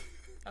Los.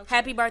 Okay.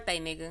 Happy birthday,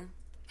 nigga.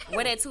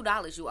 Where that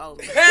 $2 you owe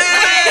me? Who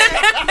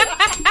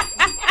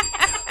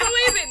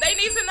is it? They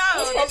need to know.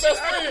 That's my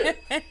best friend.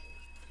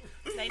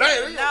 They need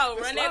to know.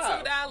 Run that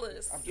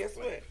 $2. Guess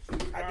what?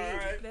 I did.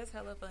 Right. That's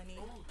hella funny.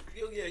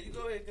 Yeah, you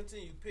go ahead and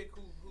continue. Pick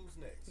who's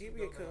next. Give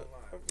me a cup.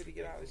 I'm ready to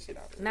get all this shit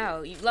out.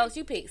 No, Los,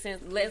 you pick.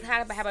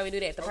 How about we do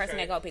that? The person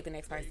that go pick the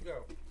next person. There you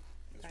go.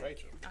 It's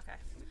Rachel. Okay.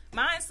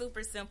 Mine's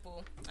super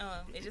simple.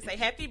 It just say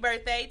happy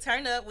birthday,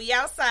 turn up, we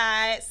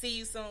outside, see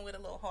you soon with a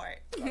little heart.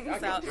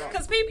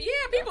 Because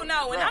people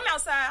know when I'm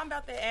outside, I'm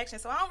about that action.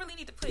 So I don't really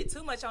need to put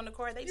too much on the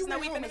card. They just know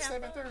we finna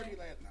have 7:30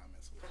 last night.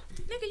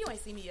 Nigga, you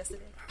ain't see me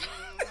yesterday.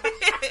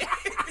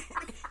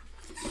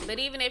 But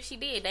even if she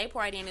did, day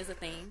partying is a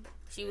thing.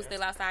 She was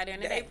still outside during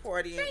the day. Day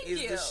partying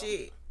is the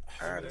shit.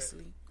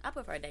 Honestly, I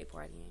prefer day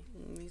partying.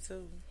 Me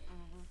too.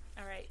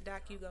 All right,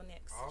 Doc, you go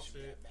next. All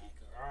shit.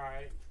 All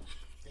right.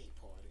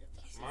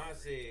 Mine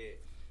said,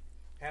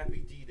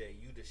 happy D-Day,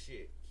 you the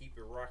shit. Keep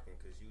it rocking,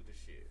 because you the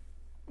shit.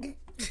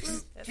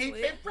 Keep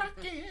it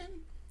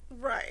rocking.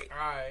 Right. All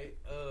right.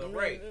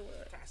 Ray.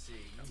 I see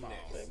you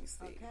next. Let me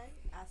see. Okay.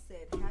 I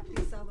said,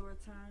 happy solar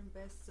return,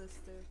 best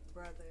sister,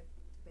 brother,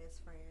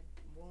 best friend,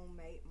 womb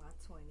mate, my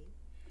 20.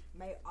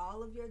 May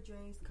all of your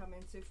dreams come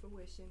into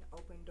fruition,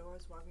 open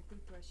doors, walking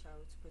through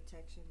thresholds,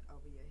 protection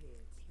over your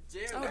heads.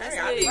 Yeah, that's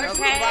okay. You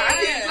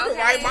can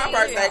write my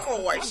birthday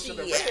card.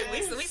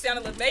 We sound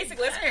a little basic.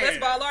 Let's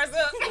ball ours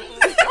up.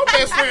 Your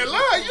best friend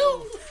love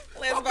you.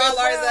 Let's ball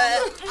ours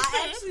up.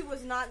 I actually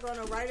was not going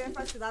to write it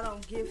first because I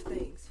don't give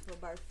things for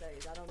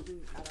birthdays. I don't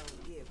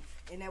give.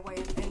 In that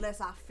way, unless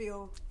I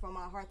feel from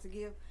my heart to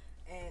give,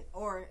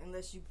 or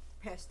unless you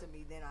pester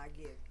me, then I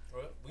give.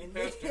 Well, we and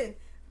pester.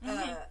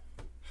 Then,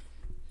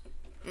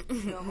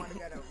 you don't want to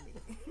get over me.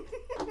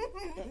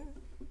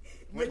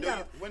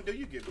 When do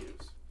you give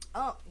gifts?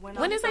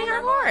 When is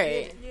her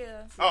heart?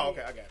 Yeah. Oh,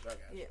 okay. I got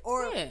you. Yeah.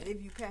 Or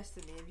if you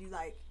pester me, if you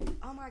like,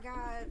 oh my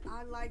God,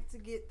 I like to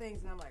get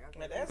things, and I'm like,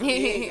 okay. That's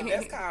big.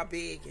 That's called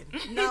begging.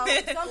 No,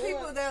 some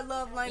people, their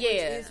love language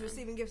is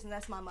receiving gifts, and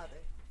that's my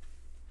mother.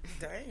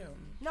 Damn.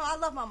 No, I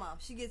love my mom.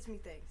 She gets me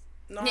things.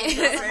 No, I'm just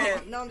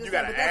saying. No, I'm just you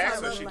saying. gotta But that's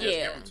ask, my or love she language.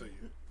 just give them to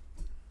you.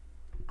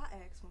 I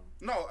ask mom.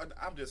 No,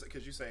 I'm just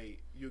because you say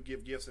you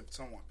give gifts if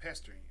someone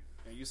pestering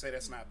you, and you say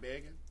that's not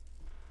begging.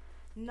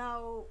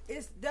 No,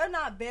 they're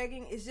not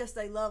begging. It's just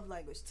a love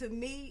language. To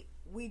me,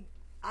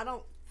 I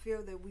don't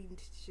feel that we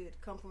should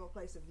come from a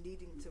place of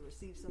needing to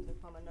receive something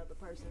from another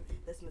person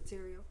that's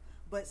material.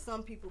 But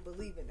some people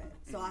believe in that,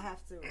 so I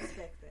have to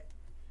respect that.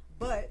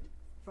 But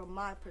from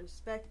my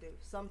perspective,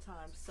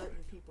 sometimes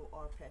certain people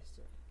are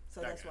pestering.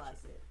 So that's why I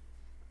said,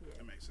 yeah.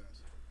 That makes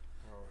sense.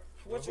 All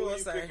right. What you want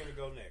to say? Picking to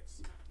go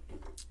next?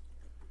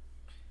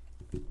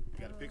 You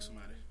gotta pick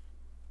somebody.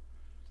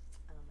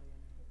 I don't know your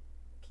name.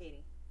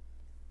 Kitty.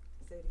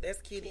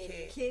 That's Kitty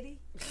Cat. Kitty.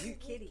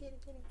 Kitty.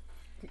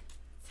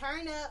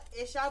 Turn up.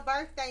 It's your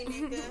birthday,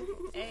 nigga.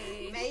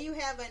 Hey. May you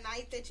have a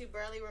night that you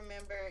barely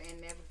remember and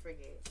never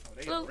forget. Oh,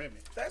 they on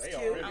Remy. That's they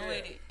cute. I'm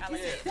with it. I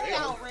like it. They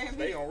on Remy.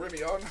 They on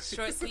Remy all night.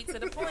 Short, sweet, to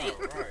the point.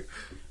 All right.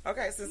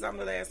 Okay, since I'm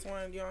the last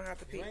one, you don't have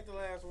to pick. You ain't the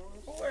last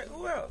one.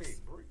 Who else?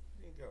 Pick. Bree.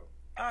 You can go.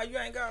 Oh, you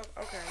ain't go?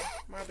 Okay.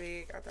 My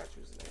bad. I thought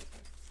you was the last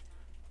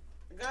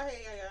one. Go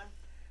ahead,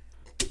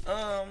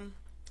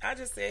 yeah. I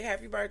just said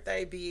happy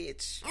birthday,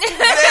 bitch.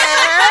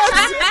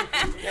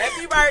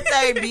 Happy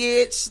birthday,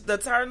 bitch. The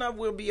turn up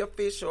will be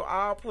official.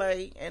 All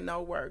play and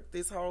no work.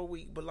 This whole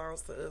week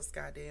belongs to us,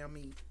 goddamn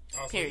me.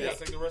 Oh, so you gotta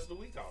take the rest of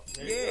the week off.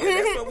 Yeah,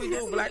 that's what we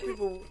do. Black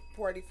people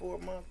party for a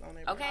month on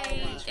that.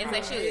 Okay, and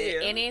they should.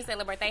 Yeah. And then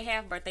celebrate they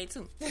half birthday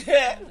too.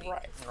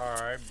 Right. All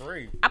right,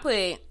 Bree. I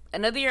put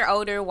another year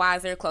older,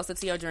 wiser, closer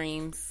to your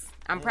dreams.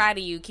 I'm proud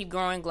of you. Keep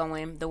growing,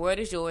 glowing. The world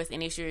is yours,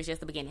 and this year is just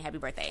the beginning. Happy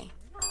birthday.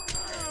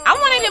 I'm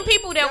one of them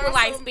people that will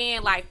like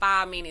spend like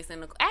 5 minutes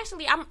in the.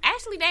 Actually,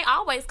 they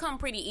always come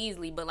pretty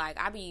easily, but like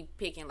I be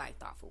picking like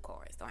thoughtful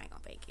cards, so I ain't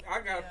gonna fake it. I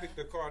gotta pick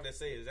the card that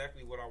say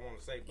exactly what I want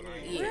to say, but I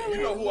ain't. Really?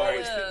 You know who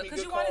always pick me good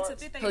you wanted cards? to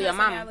fit their Who, your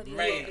mama?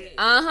 personality.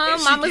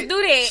 Mamas do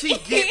that. She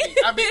get me.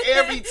 I mean,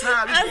 every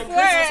time you put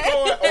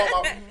Christmas card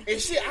on my,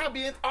 and shit, I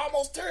be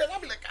almost tears. I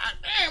be like, God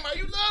damn, are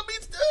you love me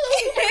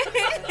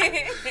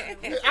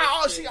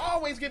still? She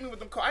always get me with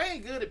them cards. I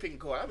ain't good at picking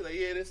cards. I be like,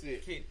 yeah, that's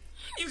it.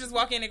 You just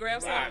walk in and grab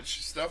some.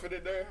 She stuff it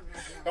in there.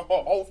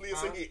 Hopefully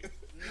it's a hit.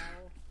 No.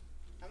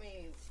 I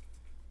mean.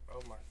 Oh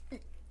my.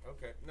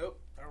 Okay. Nope.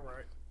 All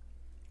right.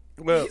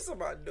 Well, He's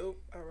about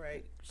dope. All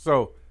right.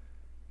 So,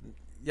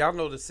 y'all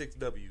know the 6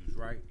 W's,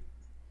 right?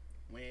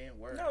 When,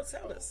 where? No,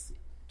 tell us.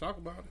 Talk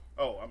about it.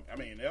 Oh, I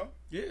mean, yeah.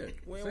 Yeah.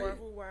 When, say where, it.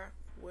 who, why,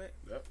 what?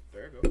 Yep,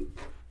 there you go.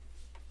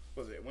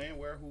 Was it when,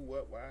 where, who,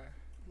 what, why?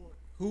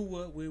 Who,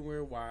 what, when,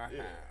 where, why,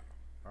 Yeah.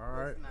 how. All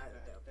right.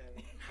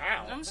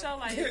 How? I'm sure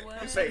like it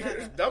was. You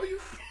say W?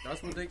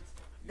 That's what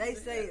They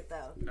say it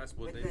though. That's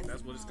what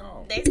it's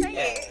called. They say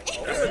it.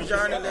 It's a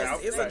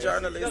journalist. It's a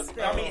journalist.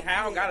 I mean,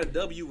 Hal got a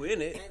W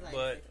in it,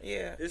 but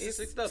Yeah, it's a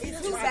 6 W.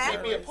 It's You two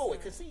can't be a factors.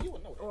 poet, cause see, you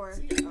would know that. Or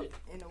See,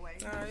 in a way.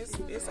 No,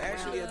 it's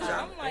actually a I'm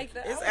journalist. like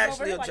that. It's I was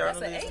actually over a here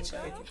like, that's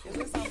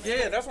journalism. an H,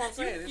 Yeah, that's what I'm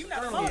saying. You It's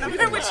not a alone. I'm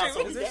journalism. here with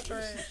you. Is this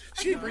trash?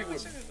 She agreed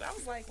with me. I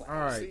was like, All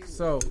right,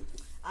 so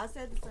I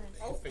said the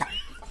same.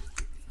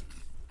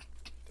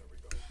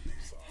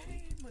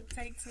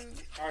 take 2.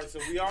 all right, so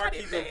we are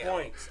keeping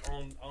points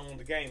on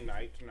the game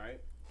night tonight.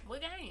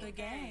 What game? The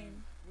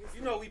game.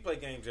 You know we play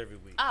games every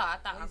week. Oh, I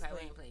thought we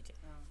ain't played yet.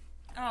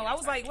 Oh, I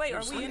was like, wait,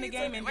 are we in the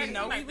game and didn't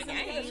know we was in the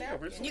game?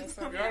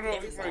 Y'all know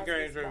we play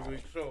games every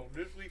week. So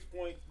this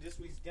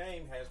week's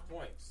game has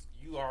points.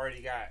 You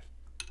already got.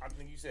 I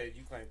think you said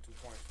you claimed 2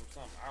 points from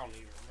something. I don't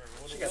even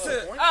remember what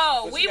it was.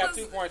 Oh, But we she got was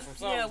 2 points from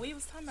something. Yeah, we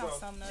was talking about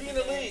something. She in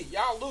the lead.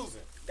 Y'all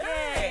losing.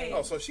 Dang.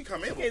 Oh, so she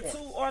come in You with get points.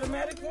 2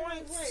 automatic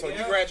points. So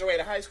you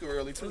graduated high school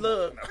early too.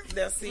 Look,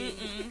 that's it.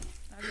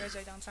 I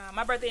graduate on time.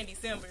 My birthday in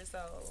December, so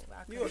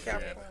I You a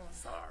Capricorn.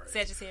 Sorry.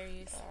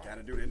 Sagittarius.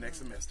 Gotta do that next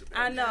semester. Baby.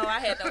 I know. I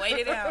had to wait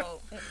it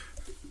out.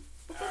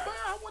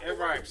 All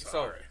right,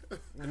 so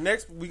the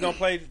next we gonna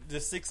play the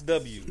 6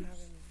 W's. Okay.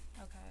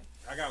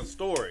 I got a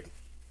story.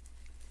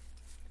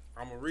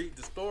 I'm gonna read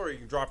the story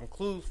and dropping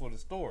clues for the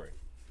story.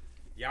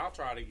 Y'all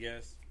try to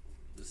guess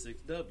the 6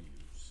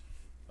 W's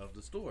of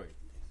the story.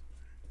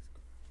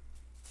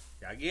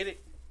 Y'all get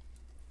it?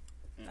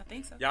 I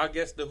think so. Y'all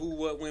guess the who,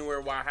 what, when, where,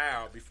 why,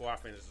 how before I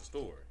finish the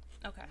story.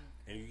 Okay.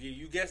 And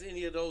you guess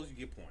any of those, you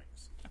get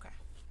points. Okay.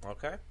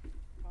 Okay.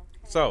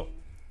 So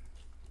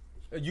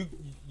you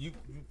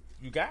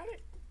got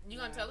it? You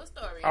gonna tell a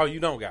story? Oh, you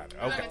don't got it.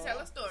 You're Okay. gonna tell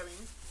a story.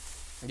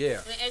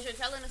 Yeah. And as you're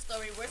telling the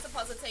story, we're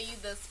supposed to tell you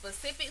the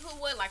specific who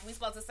what. Like we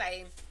supposed to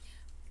say,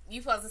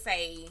 you supposed to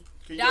say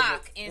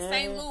Doc in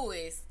St.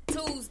 Louis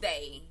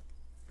Tuesday.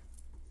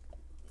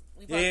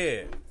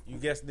 Yeah, you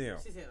guessed them.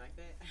 She said like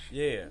that.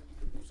 Yeah,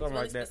 something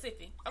like that.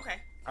 Specific. Okay.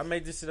 I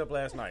made this shit up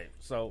last night,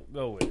 so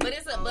go with it.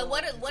 But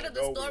what is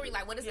the story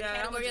like? What is the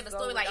category of the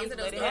story like? Is it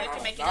a story that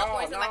you're making up,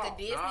 or is it like a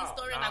Disney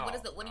story? Like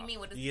what do you mean?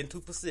 What is Getting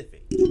too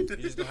specific. You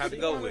just gonna have to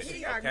go with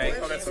it. Okay.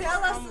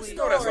 Tell us the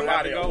story. That's a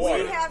body of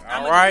water.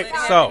 All right,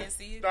 so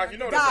Doc, you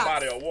know that's a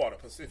body of water,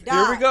 Pacific.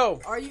 Doc, here we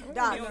go.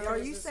 Are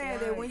you saying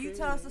that when you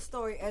tell us the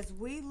story, as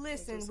we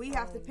listen, we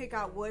have to pick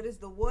out what is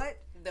the what,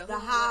 the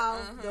how,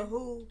 the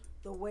who,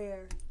 the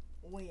where,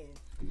 when?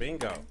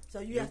 Bingo. So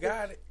you have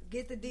got to it.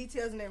 get the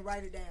details and then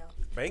write it down.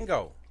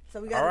 Bingo.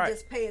 So we got to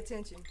just pay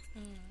attention.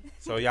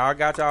 So y'all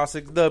got y'all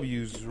 6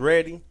 W's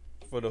ready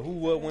for the who,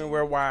 what, when,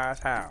 where, why's,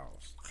 how's.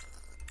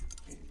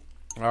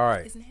 All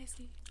right. It's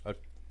nasty. It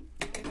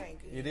ain't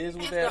good. It is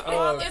with that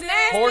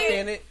nasty. pork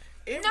in it.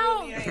 It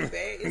really ain't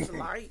bad. It's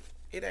light.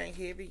 It ain't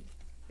heavy.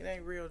 It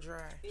ain't real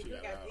dry. If you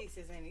got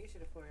pieces in it, you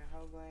should have poured a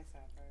whole glass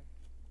out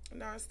first.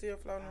 No, it's still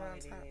floating around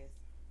It top. is.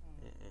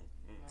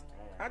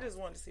 I just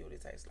wanted to see what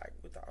it tastes like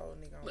with the old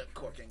nigga on it.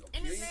 Cork ain't gonna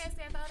And kill it's you.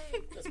 nasty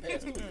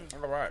about it.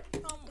 All right.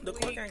 The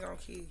cork ain't gonna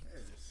kill you.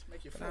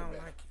 Make you But feel I don't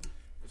better. like it.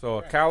 So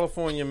a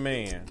California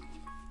man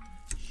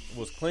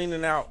was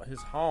cleaning out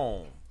his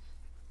home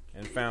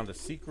and found a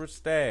secret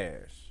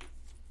stash.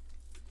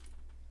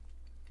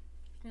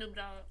 Snoop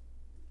Dogg.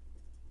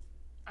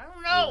 I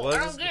don't know. I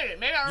don't get it.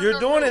 Maybe I don't You're know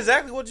doing Snoop.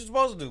 exactly what you're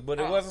supposed to do, but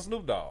it wasn't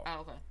Snoop Dogg. Oh,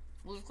 okay.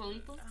 Wiz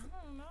Khalifa? I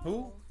don't know.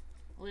 Who?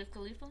 Wiz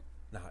Khalifa?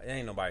 Nah, it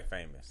ain't nobody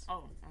famous. Oh,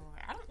 all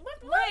right. I don't.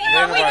 What? Wait,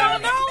 we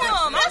don't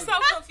know him. I'm so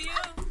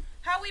confused.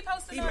 How we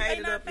supposed to He know made they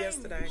it not up famous?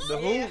 yesterday.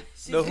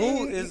 The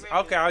Who is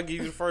okay. I'll give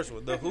you the first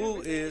one. The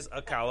Who is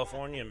a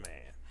California man.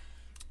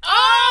 Oh,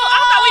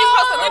 I thought we were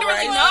supposed to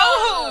literally Right.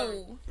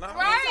 know who. No.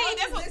 Right.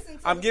 That's what,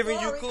 I'm giving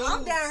you clues.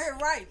 I'm down here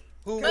right.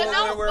 Who, But what,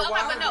 no, when, where, but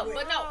why?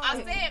 no.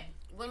 I said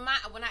when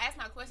I asked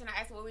my question, I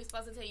asked, "Were we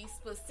supposed to tell you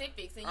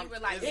specifics?" And you were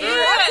like, It's "Yeah."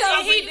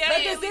 very-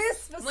 But this is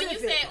specific. When you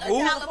said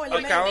Who? a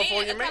California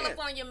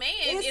California man,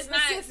 It's it's not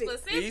specific.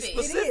 specific. He's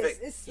specific.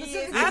 It's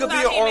specific. It could be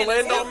an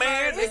Orlando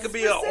man. It could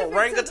be an specific to the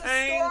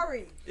orangutan.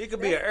 story. It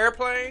could be an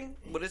airplane,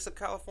 but it's a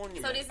California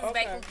So man. this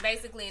is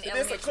basically an This a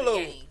elementary clue.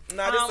 game.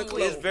 No, this a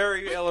clue. It's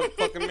very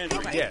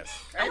elementary. Yes.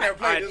 I never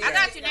played this I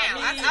got you now.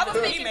 I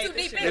was thinking too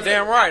deep. You're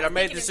damn right. I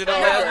made this shit up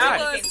last I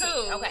night. was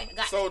too. Okay,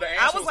 got So the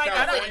I answer was like,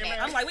 California man.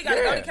 I'm like, we gotta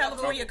go Yeah. to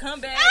California,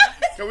 come back.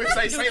 Can we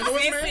say do St. the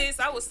Louis man? census.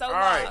 I was so All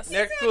right. lost.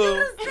 Next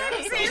clue.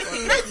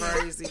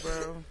 Crazy,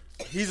 bro.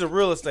 He's a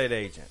real estate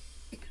agent.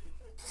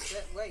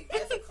 Wait,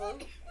 that's a clue?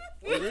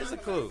 It is a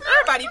clue.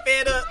 Everybody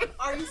fed up.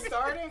 Are you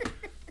starting?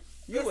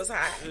 You was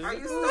high. Are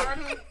you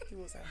starting? You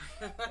was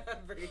high.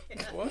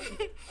 What?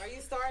 Are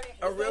you starting?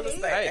 A real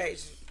estate Hey.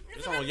 agent.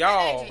 It's on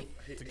y'all to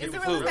It's give a the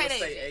real clues.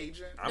 estate agent.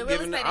 agent. I'm The real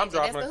giving. estate I'm agent,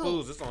 dropping that's the the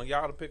clues. It's on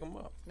y'all to pick them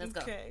up. Let's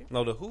go. Okay.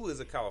 No, the Who is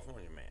a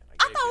California man.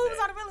 I gave thought you we was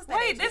that. on a real estate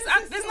Wait,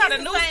 agent. this not a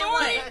new Same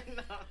story.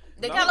 one.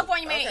 The No.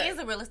 California man Okay. is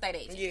a real estate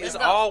agent. Yeah. It's Let's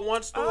go. all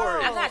one story.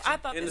 I got you. I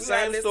thought In the this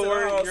gotta same listen to the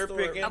story, whole you're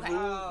story. picking Okay. who,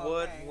 Oh,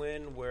 what, okay.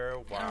 when, where,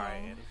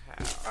 why,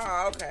 and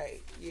how. Oh,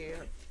 okay. Yeah.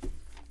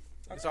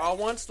 It's all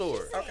one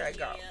story. Okay,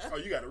 go. Oh,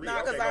 you got to read. No,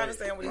 Okay, because go I ahead.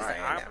 understand what he's Right,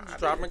 saying I'm now. just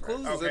dropping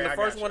clues, Okay, and the I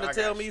first got one you, to I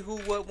tell got me who,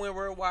 what, when,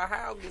 where, why,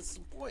 how gets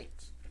some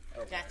points.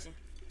 Gotcha.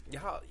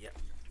 Y'all, yeah,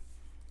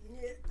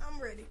 Yeah, I'm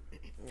ready.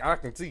 I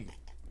can see.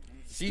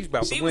 She's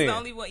about She to was win. the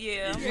only one.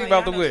 Yeah. She's Like,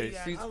 about I to know win.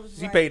 she got it.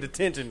 She paid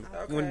attention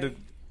when the.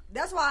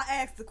 That's why I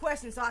asked the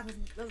question, so I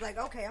was like,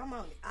 okay, I'm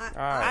on it.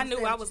 I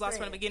knew I was lost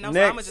from the beginning. I'm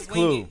Next gonna just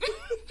clue. wing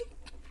it.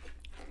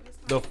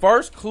 The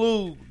first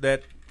clue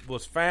that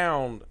was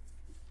found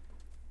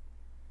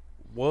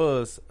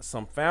was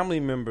some family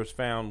members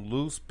found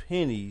loose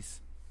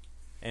pennies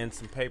and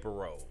some paper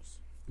rolls.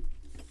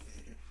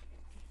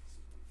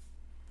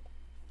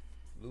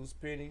 Loose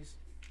pennies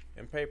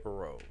and paper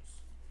rolls.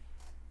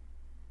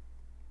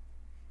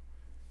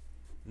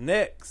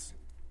 Next,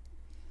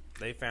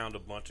 they found a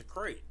bunch of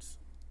crates.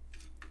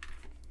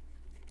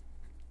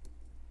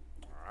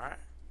 All right.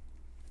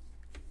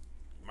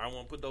 You might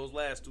want to put those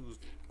last two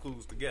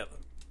clues together.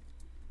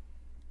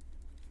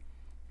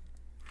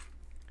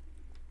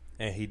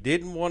 And he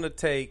didn't want to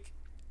take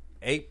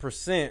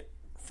 8%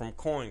 from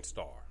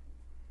Coinstar.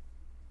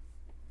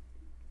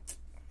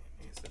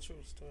 It's a true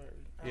story.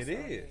 It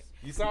is.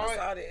 You saw I it?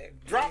 saw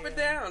that. Drop Yeah. it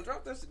down.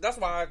 Drop this. That's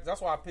why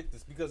I picked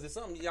this, because it's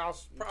something y'all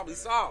probably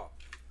saw.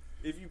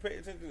 If you pay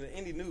attention to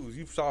any news,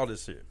 you saw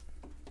this shit.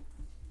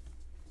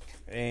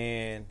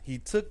 And he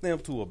took them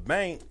to a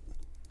bank,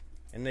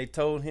 and they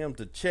told him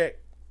to check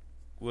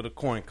with a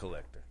coin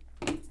collector.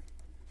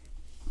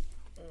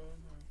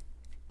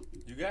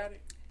 You got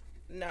it?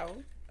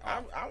 No.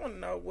 I want to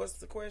know what's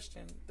the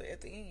question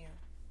at the end.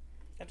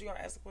 Are you going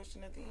to ask the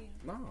question at the end?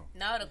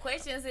 No, the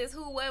questions is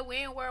who, what,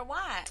 when, where,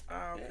 why.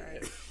 Oh, okay.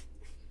 Yeah.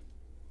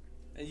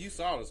 And you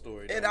saw the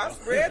story. And though, I huh?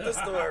 read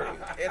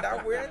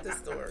the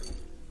story.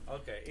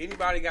 Okay.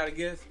 Anybody got a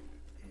guess?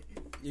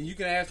 And you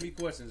can ask me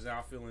questions, and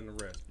I'll fill in the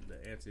rest.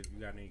 The answer if you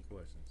got any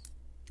questions.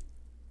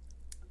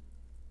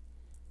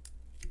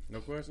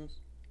 No questions?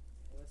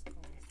 What's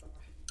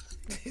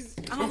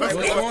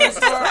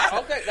Coinstar?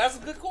 Okay, that's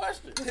a good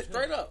question.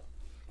 Straight up.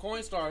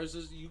 Coinstar is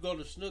just, you go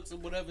to Schnucks or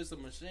whatever, it's a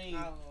machine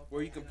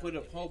where you can put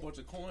a whole bunch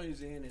of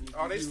coins in, and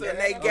Oh, they you still do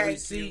have a that?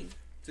 receipt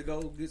to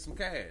go get some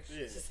cash.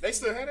 Yeah. They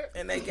still had it?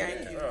 And they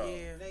gank you, Oh.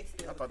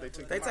 yeah. I thought they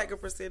took They them take out. a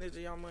percentage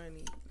of your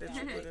money that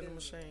you put in the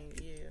machine,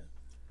 yeah.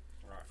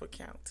 Right. For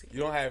counting. You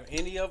don't have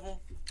any of them?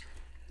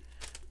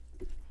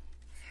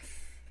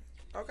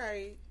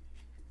 Okay.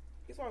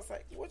 He's want to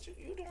say, what you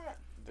doing?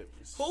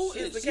 Who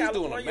is the She's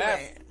doing California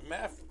a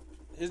math.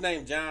 His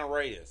name John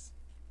Reyes.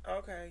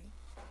 Okay.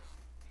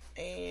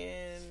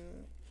 And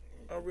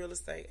a real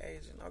estate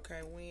agent.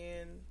 Okay,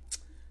 when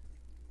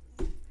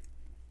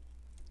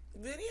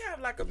did he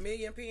have like 1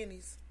 million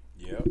pennies?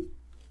 Yep.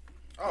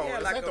 Oh, Yeah,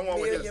 is like that the a one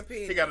where million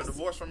he got a pennies.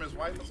 divorce from his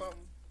wife or something?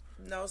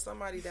 No,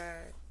 somebody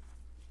died.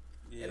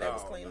 Yeah. And they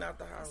was Oh, cleaning no. out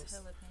the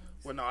house.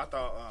 Well, no, I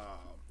thought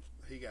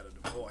he got a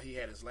divorce. He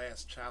had his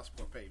last child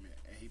support payment,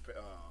 and he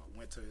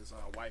went to his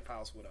wife's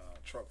house with a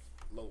truck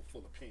load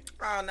full of pennies.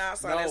 Oh, now I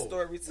saw that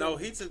story too. No,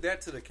 he took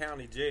that to the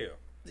county jail.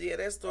 Yeah,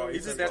 that story. He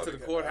took that to the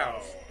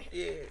courthouse.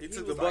 Yeah, He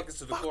took was the buckets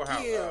to like, the "Fuck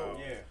courthouse. you."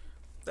 Yeah.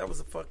 That was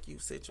a fuck you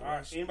situation. All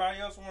right. Anybody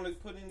else want to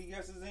put any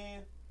guesses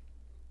in?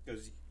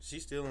 Because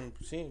she's still in.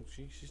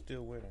 She's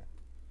still winning.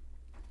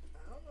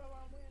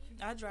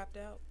 I dropped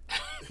out.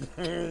 That's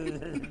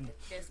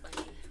funny.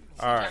 She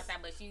All right. dropped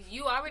out, but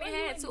you already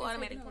had 2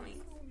 automatic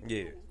points.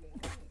 Yeah.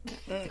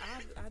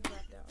 I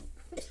dropped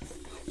out.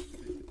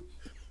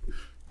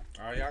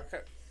 All right, y'all.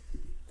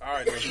 All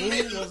right. The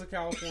Who was a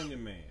California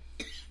man?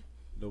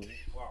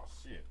 Wow,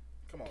 shit.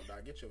 Come on,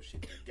 Doc, get your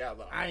shit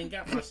together. I ain't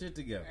got my shit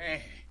together.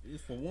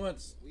 It's for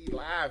once. We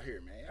live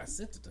here, man. I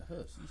sent it to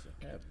her. She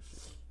should have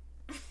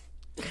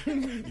the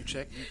shit. You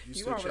check. You You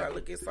still over there check.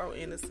 looking so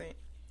innocent.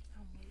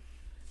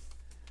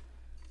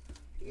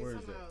 Where is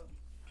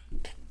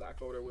that? Doc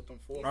over there with them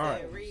four. All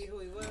right. Read who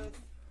he was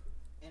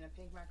in a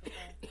pink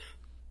microphone.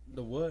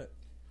 The what?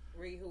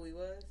 Read who he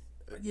was.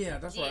 Yeah,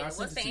 that's why I what's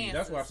sent it the to you.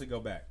 That's why I answers? should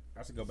go back.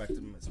 I should go back to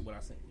what I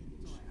sent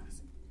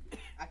you.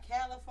 A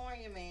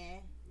California man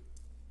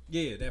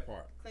Yeah, that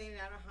part. cleaning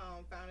out a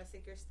home found a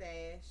secret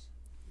stash.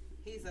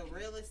 He's a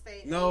real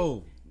estate.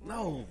 No.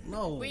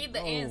 Read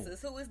the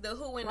answers. Who is the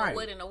who and the Right.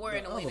 what and the where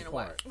and the when and the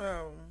why?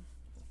 Oh.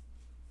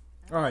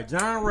 All right,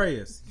 John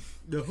Reyes.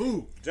 The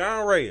who?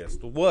 John Reyes.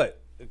 The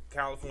what? The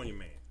California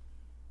man.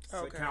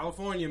 Okay.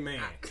 California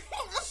man.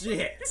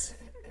 Shit.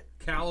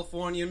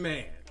 California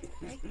man.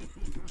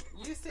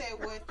 You said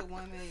what? The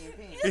 1 million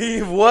pennies.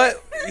 He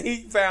what?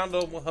 He found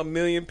a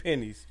million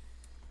pennies.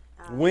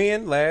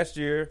 When? Last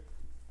year.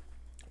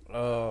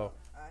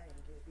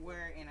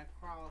 We're in a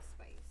crawl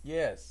space.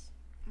 Yes.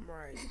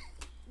 Right.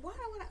 What?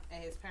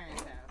 At his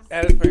parents' house.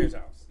 At his parents'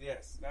 house.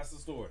 Yes, that's the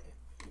story.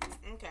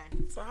 Okay.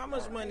 So how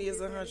much money is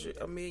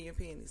a million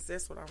pennies?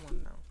 That's what I want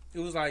to know. It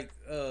was like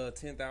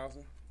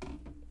 10,000.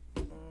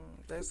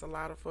 That's a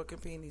lot of fucking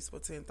pennies for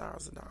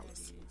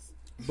 $10,000.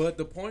 But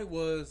the point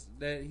was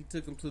that he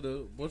took him to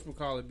the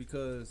whatchamacallit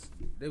because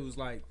it was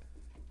like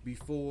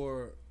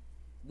before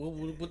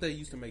what they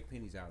used to make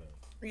pennies out of.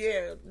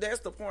 Yeah, that's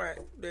the point.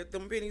 That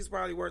them pennies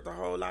probably worth a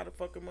whole lot of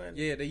fucking money.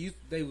 Yeah,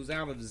 they was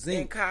out of the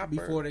zinc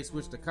before they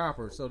switched to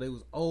copper, so they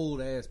was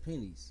old ass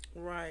pennies.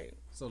 Right.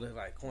 So they're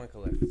like coin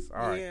collectors.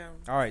 All right. Yeah.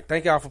 All right.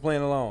 Thank y'all for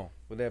playing along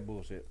with that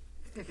bullshit.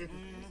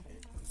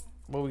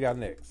 What we got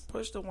next?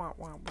 Push the womp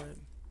womp button.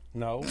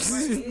 No. What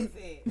is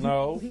it?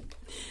 No.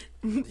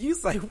 You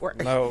say what?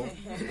 No.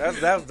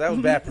 That was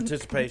bad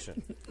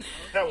participation.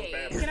 That was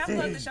bad. Can I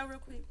plug the show real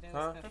quick?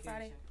 Huh? For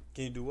Friday?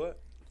 Can you do what?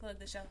 Plug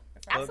the show.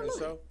 Plug the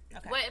show?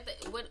 Okay.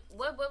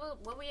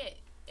 What we at?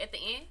 At the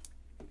end?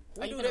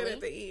 We do that at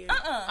the end.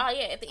 Oh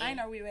yeah, at the end. I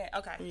know where we at.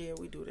 Okay. Yeah,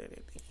 we do that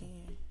at the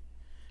end.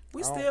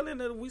 We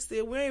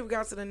ain't even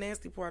got to the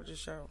nasty part of the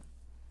show.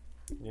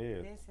 Yeah.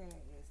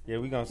 Yeah,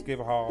 we gonna skip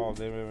all.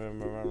 Skip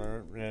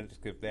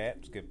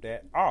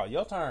that. Oh,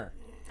 your turn.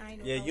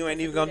 Yeah, you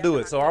ain't even gonna do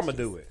it, so I'm gonna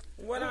do it.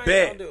 What I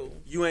Bet ain't gonna do?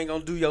 you ain't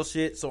gonna do your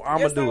shit, so I'm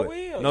Yes, gonna do I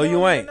it. will. No, You you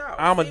don't ain't. even know.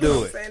 I'm gonna See what do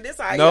I'm it. saying? This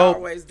how you Nope.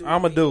 always do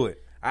I'm gonna me. do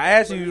it. I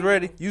asked you, you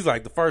ready? You was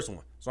like the first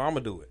one, so I'm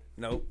gonna do it.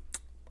 Nope.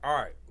 All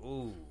right.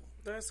 Ooh.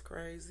 That's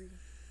crazy.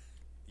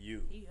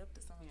 You. He up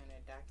to something on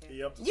that docket.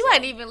 You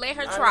ain't even let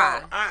her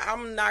try.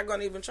 I'm not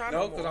gonna even try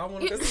no because I more.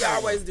 want to. Because he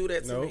always do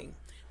that to Nope. me.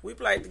 We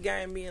played the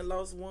game, me and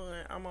Los won.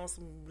 I'm on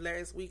some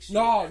last week shit.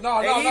 No, And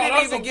he didn't that's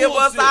even some give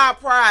us bullshit. our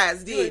prize,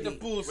 You did ain't the he?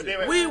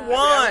 bullshit. We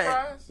won.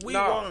 We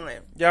won.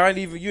 Y'all ain't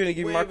even. You didn't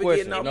give me We my ain't even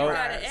question. get no No.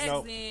 prize.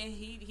 No.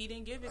 He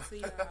didn't give it to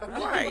you.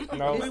 Right.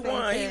 No. We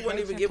won. He wouldn't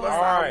even give us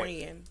All our right.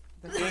 win.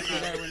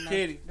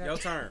 Kitty, your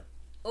turn.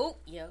 Oh,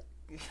 yep.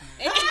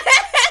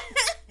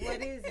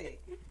 What is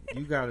it?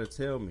 You gotta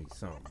tell me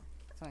something.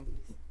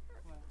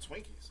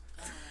 Twinkies.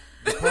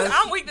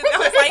 I'm weak to know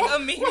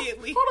like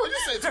immediately. Hold on, you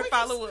said Her Twinkies.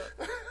 follow up.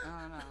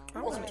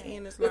 I want to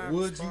end this live.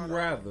 Would you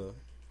rather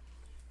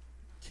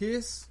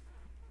kiss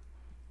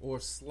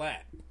or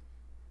slap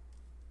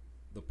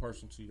the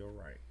person to your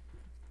right?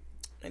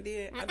 And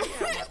then I did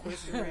have my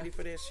question ready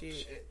for that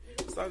shit.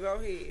 So go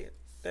ahead.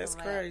 That's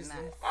Slap, crazy.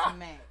 not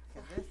smack,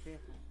 'cause that's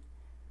different.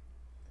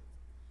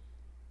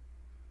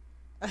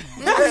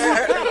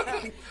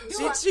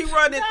 She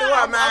run it through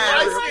her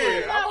mind. real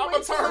quick. I'm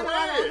gonna turn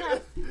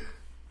red.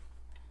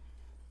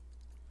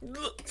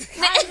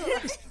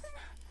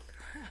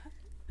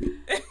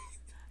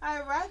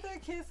 I'd rather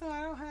kiss him.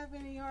 I don't have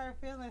any hard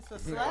feelings for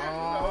slapping.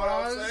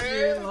 Oh,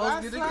 shit.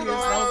 Let's get a kiss.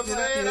 Let's Let's get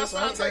a That's kiss.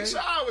 why I take Okay.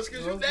 showers,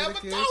 because you Let's get a never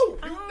kiss. know.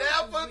 You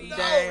never know. You know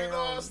Damn. what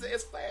I'm saying?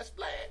 It's flash.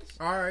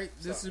 All right,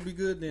 this should be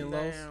good then,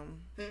 Los.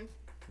 Damn.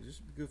 This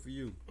should be good for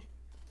you.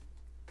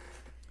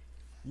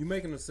 You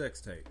making a sex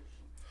tape?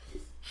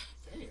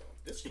 Damn,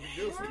 this should be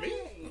good for me.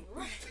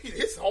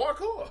 It's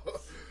hardcore.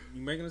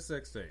 You making a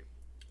sex tape?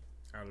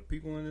 Out of the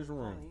people in this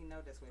room, You know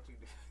that's what you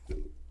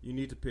do. you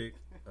need to pick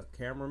a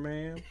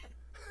cameraman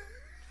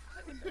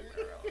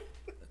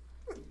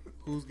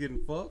who's getting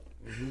fucked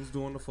and who's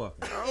doing the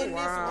fucking. Oh,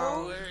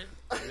 wow.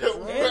 In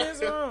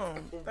this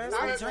room. That's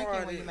Stop retarded.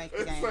 drinking when you make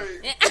the game.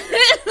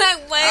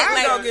 Like, what? I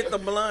Like, go get the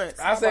blunts.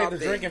 I How say about the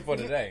that? drinking for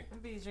today. You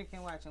be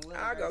drinking, watching.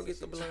 I go get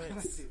the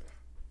blunts.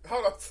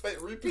 Hold on,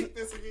 repeat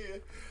this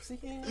again.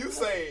 You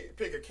say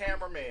pick a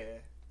cameraman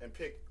and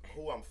pick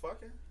who I'm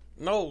fucking?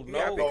 No, You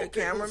gotta no. pick a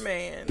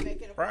cameraman.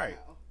 Right.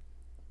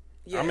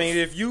 Yes. I mean,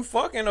 if you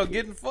fucking or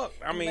getting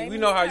fucked, I mean, we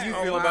know how you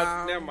feel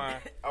about. Never mind.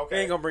 Okay.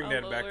 Ain't gonna bring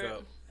that back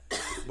up.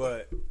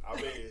 But I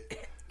mean,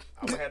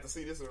 I'm gonna have to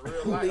see this in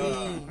real life.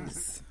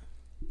 Please.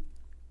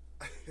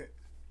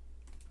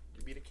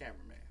 You be the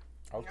cameraman.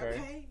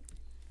 okay.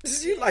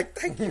 She like,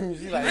 thank you.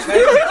 She like, She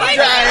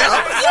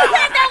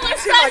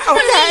like,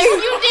 okay.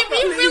 you did me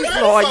really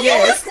Please, Lord,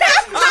 yes.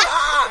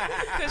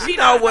 Because she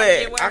know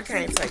what? I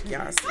can't take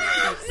y'all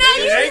serious. No,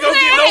 you ain't gonna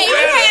get no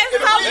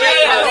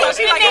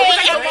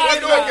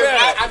better.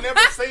 I never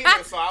seen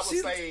it, so I would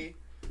say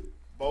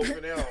both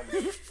of them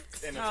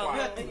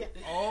intertwined.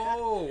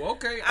 Oh,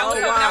 okay. I was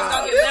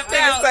gonna get left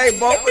out. Say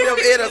both of them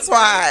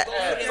intertwined.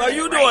 So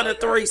you doing a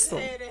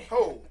threesome?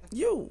 Who?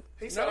 You.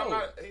 He said I'm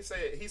not. He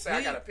said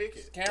I gotta pick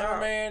it.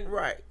 Cameraman,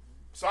 right?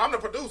 So I'm the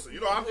producer. You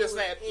know, I'm just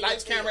saying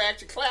lights, camera,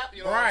 action, clap.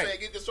 You know what I'm saying?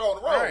 Get this show on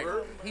the road.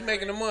 Right. He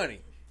making the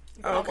money.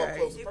 Okay.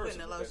 You putting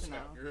the lotion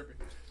on.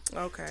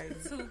 Okay.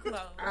 Too close.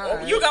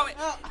 Right. You going?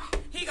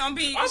 He gonna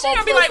be. She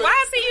gonna be like, "Why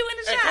I see you in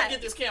the shot?" Come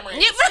get this camera.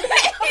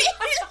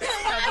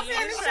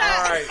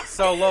 All right.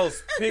 So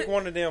Los, pick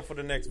one of them for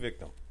the next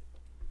victim.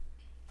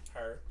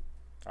 Her.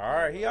 All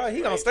right.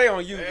 He gonna stay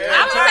on you. I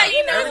would say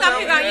you know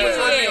something on you.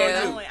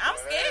 Yeah. I'm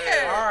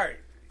scared. All right.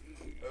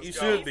 You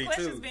should be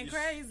Questions too. been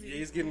crazy.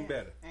 He's getting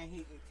better. And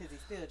because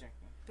he's still drinking.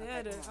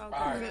 Better. Okay. All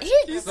right.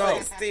 He's So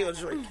still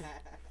drinking.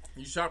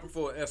 you shopping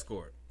for an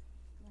escort.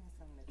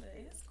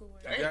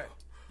 Escort.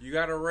 You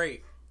got to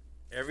rate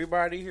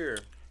everybody here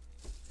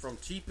from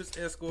cheapest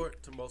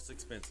escort to most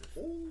expensive.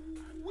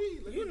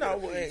 You know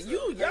what?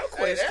 Your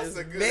questions that's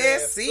a good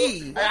messy.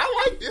 Hey,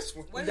 I like this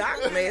one.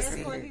 Doc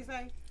messy.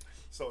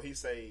 So he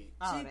say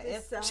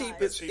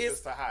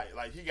cheapest to high.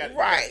 Like he got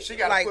right. She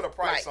got to like, put a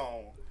price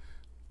on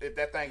if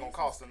that thing gonna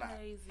cost or not.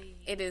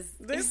 It is.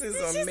 This is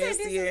a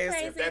messy ass.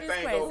 If that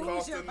thing gonna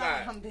cost or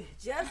not.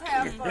 Just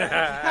have fun.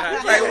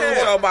 Like who's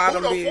your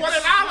bottom Who the $40 bitch?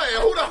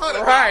 and who the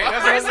 $100? Right.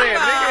 That's what I'm saying.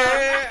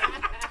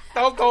 Nigga,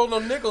 don't throw no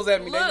nickels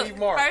at me. Look, they need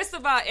more. first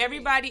of all,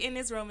 everybody in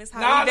this room is Nah,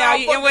 highly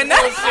valued and would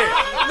not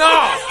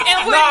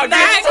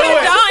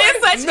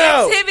condone such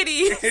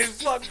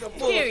activities. Fuck the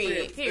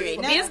bullshit.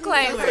 Period.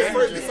 Disclaimer.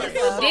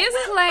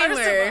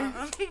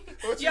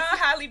 Y'all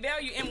highly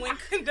valued and when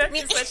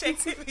conducting such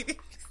activities.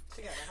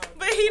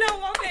 But he don't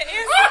want that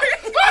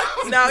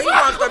answer. No, he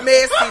wants the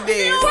messy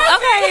bitch.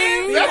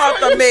 Okay. He wants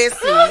the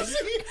messy.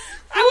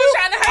 I was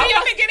trying to hurry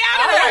up and get out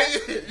of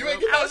there.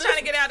 I was trying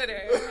to get out of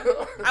there.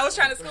 I was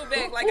trying to scoot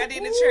back like I did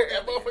in the church.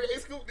 That motherfucker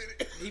ain't scooped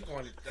it. He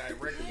wanted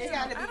directly. It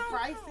got to be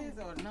prices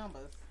or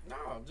numbers. No,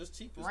 just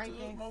cheapest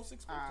to most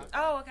expensive.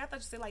 Oh, okay. I thought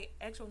you said like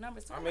actual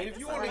numbers too. I mean, if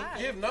you want to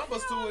give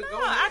numbers to it, go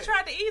No, ahead. I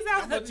tried to ease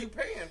out. How much you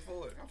paying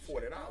for it? I'm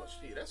 $40.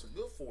 Shit, that's a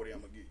good 40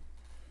 I'm gonna give you.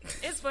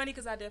 It's funny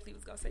because I definitely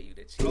was gonna say you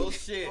the cheap. Oh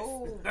shit!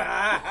 For real,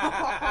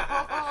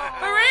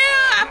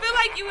 I feel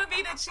like you would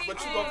be the cheapest.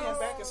 But you gonna come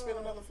back and spend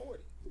another 40?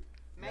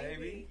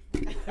 Maybe.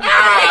 You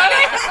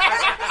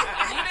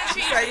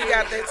say you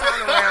got that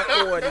turnaround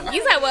 40.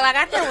 You said, well, I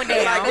got that one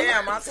down. Like,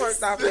 damn, I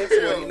twerked off that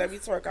 40. Let me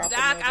twerk off.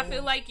 Doc, I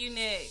feel like you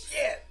next.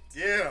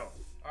 Yeah.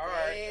 All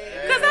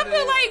right. Because I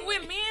feel like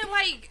with men,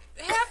 like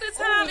half the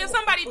time, if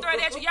somebody throw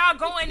it at you, y'all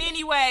going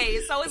anyway.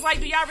 So it's like,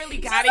 do y'all really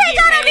gotta get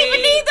y'all don't paid?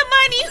 even need the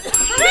money.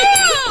 For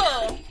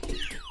real.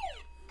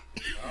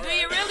 Do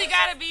you really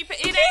gotta be paid?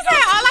 It ain't said,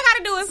 all I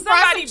gotta do is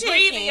somebody some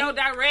breathe chicken. in your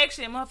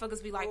direction.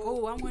 Motherfuckers be like,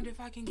 oh, I wonder if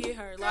I can get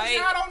her. Like,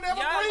 y'all don't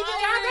never breathe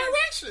in our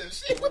direction.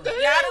 Shit, what the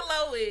hell? Y'all the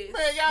lowest.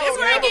 Man, y'all This don't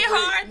where it never get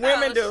breathe. hard.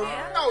 Women do.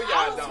 No, y'all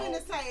I was don't.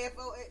 gonna say,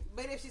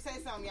 but if she say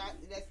something, y'all,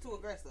 that's too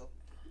aggressive.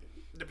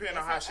 Depending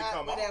on how she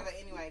come off. Whatever.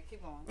 Anyway,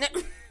 keep on.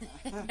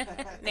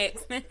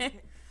 Next.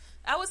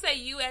 I would say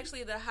you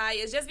actually the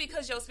highest, just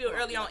because you'll feel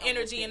early on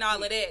energy and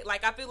all of that.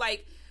 Like, I feel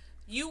like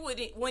you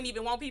wouldn't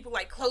even want people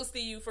like close to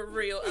you for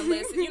real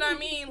unless, you know what I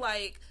mean?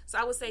 Like, so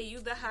I would say you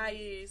the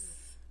highest.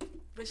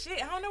 But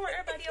shit, I don't know where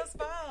everybody else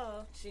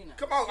falls.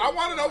 Come on, I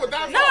want to know what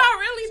Doc No, I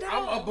really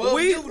don't. I'm above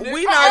We you.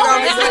 nigga. not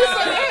gonna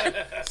be.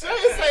 She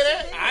ain't say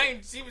that.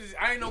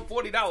 I ain't no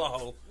 $40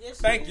 hoe.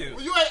 Thank you.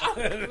 You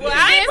ain't. Well,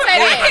 I ain't say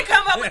that. I can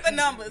come up with the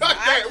numbers.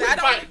 Okay, we I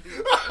fight.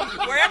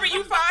 don't. Wherever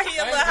you fall, he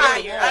a little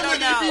higher. I don't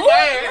know.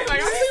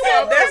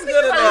 That's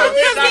good enough.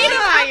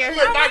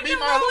 Look, Doc be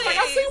my like,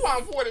 I see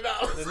why I'm $40.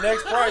 The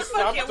next price,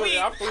 I'm Fucking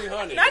weak.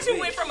 $300. Not you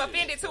went from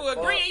offended to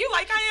agreeing. You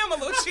like, I am a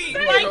little cheap.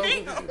 Like,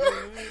 damn.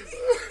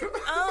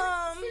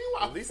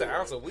 At least an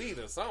ounce of weed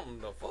or something.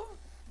 The fuck?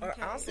 We got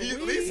last.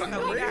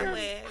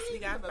 We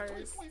got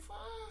first.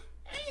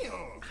 Damn. I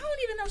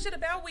don't even know shit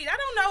about weed. I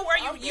don't know where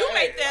you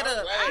make that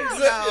up. I don't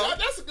know.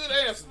 That's a good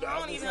answer. I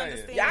don't even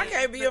understand. Y'all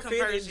can't be the offended.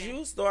 conversion.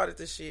 You started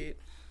the shit,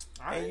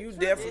 and you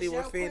definitely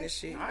will finish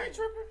shit. I ain't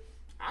tripping.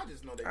 I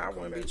just know they I come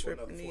wouldn't back be for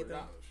tripping another $40. either.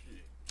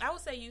 Shit. I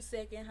would say you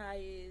second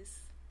highest.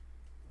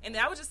 And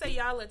I would just say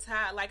y'all are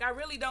tied. Like, I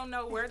really don't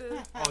know where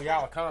to. Oh,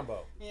 y'all a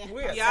combo.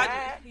 We're Y'all,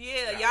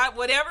 y'all,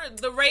 whatever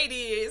the rate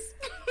is.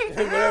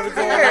 Whatever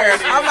the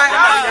I'm like,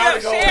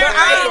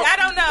 I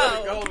don't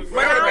know.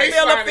 But I don't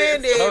feel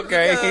offended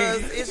Okay.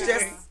 because it's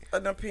just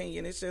an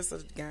opinion. It's just a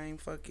game.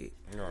 Fuck it.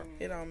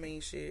 It don't mean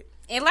shit.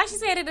 And like she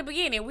said at the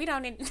beginning, we're not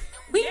on the I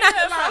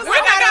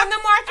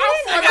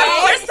got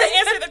forced to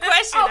answer the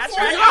question. I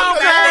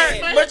tried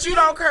to do But you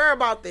don't care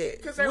about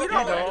that. We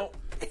don't.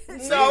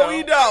 No,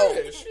 we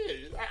don't.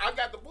 Shit, I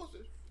got the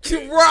bullshit.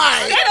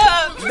 Right.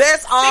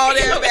 That's all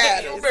that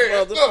matters,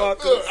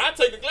 motherfucker. Look, I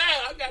take the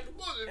glass. I got the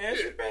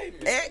bullshit.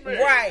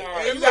 Right.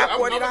 And you got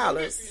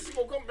 $40. She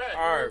gonna come back.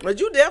 All right. But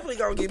you definitely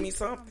gonna give me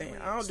something.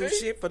 I don't do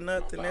shit for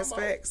nothing. That's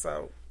fact.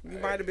 So You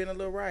might have been a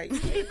little right.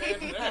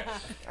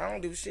 I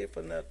don't do shit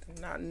for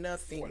nothing. Not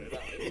nothing.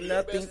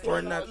 Nothing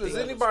for nothing. Does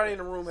anybody in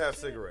the room have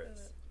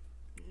cigarettes?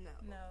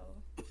 No.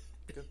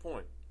 Good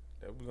point.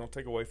 That was gonna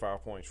take away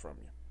 5 points from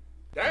you.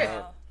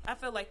 Damn. I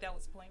feel like that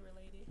was point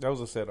related. That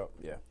was a setup.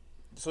 Yeah.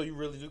 So you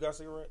really do got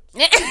cigarettes?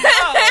 No,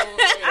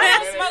 I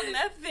don't smoke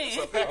nothing.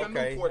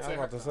 Okay, I was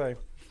about to say.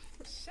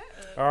 Shut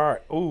up. All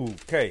right. Ooh,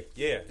 okay.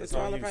 Yeah, it's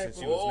on you since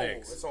you was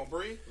next. It's on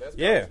Bree.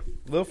 Yeah,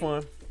 little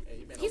fun.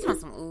 He's on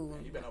some ooh.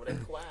 You been over there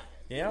quiet.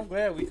 Yeah, I'm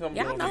glad we come.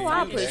 Y'all know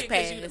I push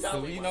past.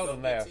 So you know the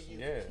last.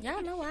 Yeah.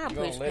 Y'all know I We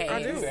push gonna let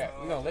past. you do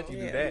that. We gonna let you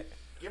do that.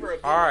 Give her a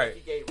good All one right. like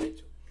you gave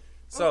Rachel.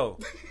 So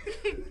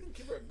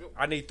Give her a good one.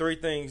 I need 3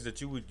 things that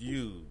you would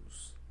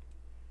use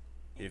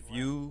if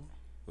you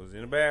was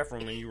in the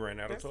bathroom and you ran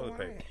out of toilet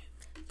paper.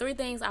 3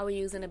 things I would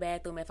use in the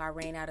bathroom if I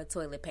ran out of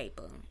toilet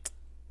paper: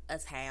 a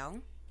towel.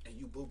 And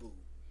you boo boo.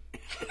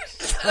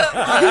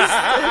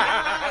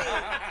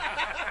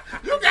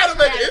 You gotta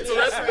make it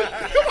interesting.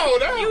 Come on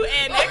now. You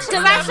and next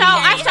Because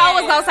I sure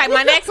was gonna say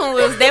my next one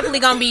was definitely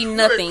gonna be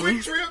nothing.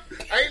 Quick trip.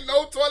 Ain't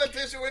no toilet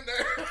tissue in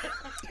there.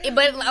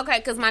 But okay,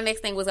 because my next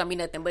thing was gonna be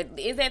nothing. But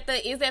is that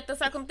the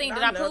circum thing?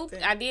 Did I poop?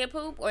 I did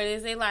poop, or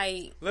is it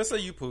like? Let's say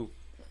you poop.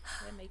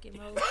 That make it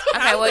more.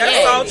 Okay, well That's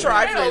yeah. so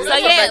trifling. So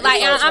yeah,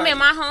 like I'm in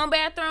my home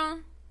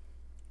bathroom.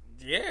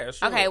 Yeah,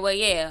 sure. Okay, well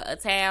yeah, a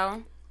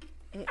towel.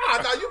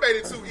 Ah, no, you made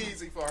it too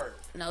easy for her.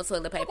 No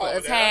toilet paper. Come on A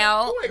now.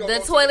 towel. You ain't gonna The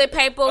go toilet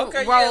paper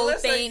Okay, yeah, roll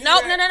let's say thing. you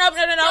Nope, had- no.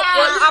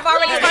 I've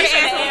already started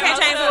answering. We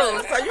can't change the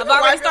rules. So you I've know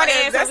already what? started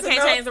That's answering. We can't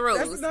enough- change the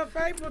That's rules. enough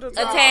paper to A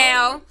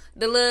towel,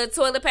 the little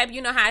toilet paper.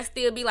 You know how it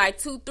still be like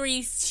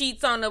 2-3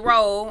 sheets on the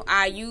roll.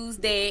 I use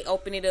that.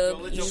 Open it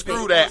up. use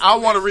Screw that. that. I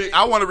want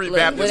to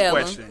revamp this Whatever.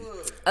 question.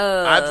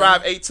 I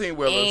drive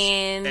 18-wheelers,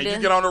 and and you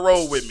get on the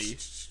road with me,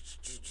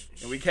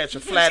 and we catch a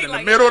flat in the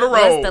like, middle of the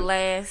road. What's the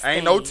last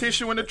Ain't no thing?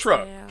 tissue in the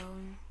truck.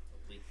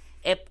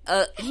 If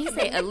he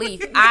said a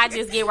leaf, I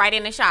just get right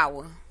in the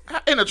shower.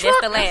 In the truck?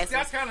 That's the last.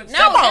 That's kind of No,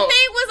 the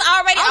thing was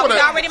already. I was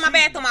would've- already in my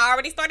bathroom. I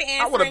already started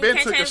answering. I would have been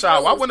Can't took a change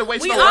shower. I rules. wouldn't have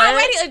wasted We no time.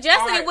 already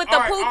adjusted it with the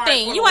poop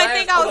thing. You ain't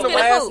think I was For the gonna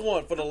last poop.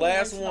 one. For the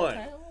last one.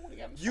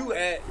 You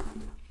at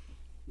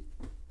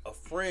a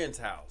friend's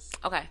house.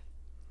 Okay.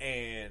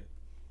 And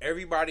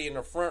everybody in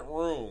the front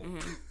room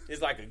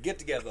is like a get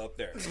together up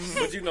there.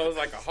 But you know, it's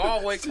like a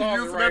hallway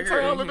closet using right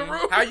that towel in the here.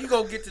 room? How you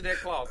gonna get to that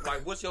closet?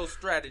 Like, what's your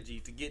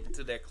strategy to get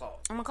into that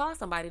closet? I'm gonna call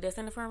somebody that's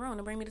in the front room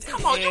to bring me the.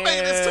 Come on, you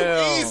made this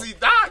too easy,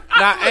 Doc.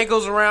 Not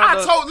ankles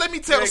around. Let me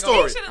tell the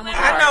story.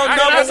 I know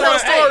number one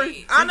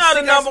story. I know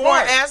the number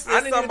one answer I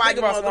is didn't even somebody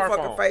think about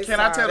motherfucking smartphone. face. Can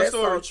I tell the That's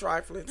story? so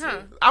trifling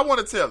too. I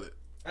want to tell it.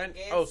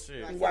 Oh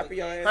shit! You wiping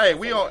your ass.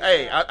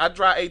 Hey, I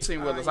drive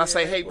 18-wheelers. I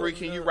say, hey, Bree,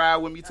 can you ride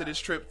with me to this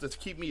trip to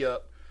keep me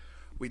up?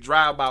 We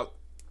drive about,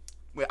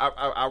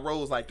 I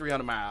rode like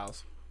 300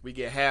 miles. We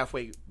get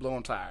halfway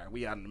blown tire.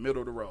 We out in the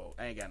middle of the road.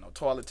 I ain't got no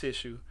toilet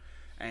tissue.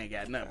 I ain't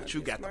got nothing. But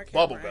you got the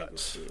bubble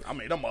guts. I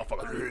mean, them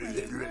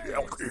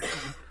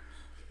motherfuckers.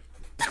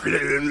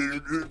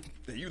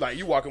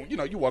 you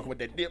walking with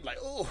that dip like,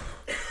 oh,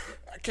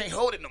 I can't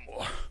hold it no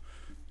more.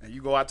 And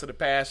you go out to the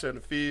pasture in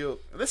the field.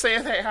 Let's say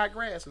it had high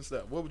grass and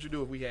stuff. What would you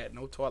do if we had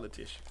no toilet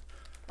tissue?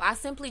 I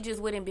simply just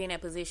wouldn't be in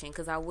that position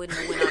because I wouldn't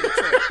have went on the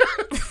trip.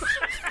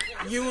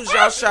 Use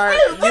your shirt.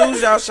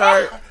 Use your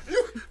shirt.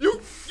 You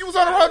was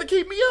on the road to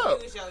keep me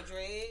up. Use your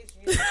dreads.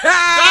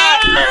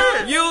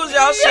 Use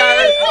your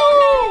shirt.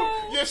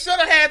 You should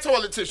have had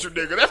toilet tissue,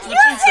 nigga. That's what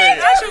you said.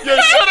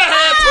 You should have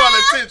had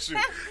toilet tissue.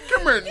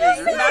 Come here,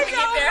 nigga. About to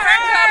get their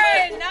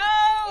hair colored. No.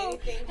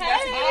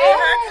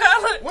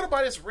 What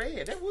about this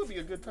red? That would be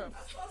a good time.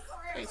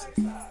 The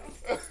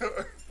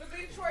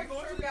Detroit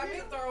crew got me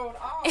thrown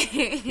off.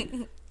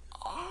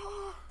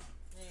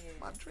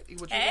 Would you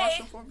wash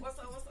them for me? What's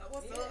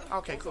up?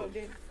 Okay, cool.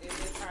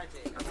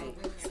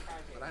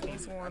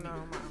 What's going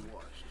on, Mom?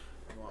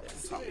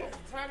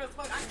 Tired as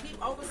fuck. I keep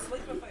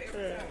oversleeping for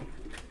everything.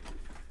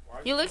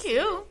 You look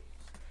cute. All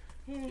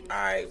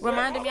right.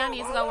 Remind him y'all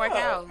need to go work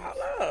out.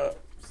 Hold up.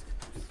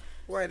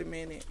 Wait a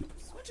minute.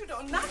 What you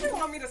doing? Now you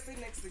want me to sit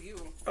next to you.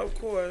 Of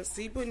course.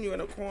 He putting you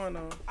in a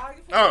corner.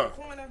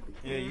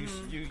 Yeah,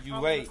 you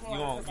wait.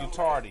 You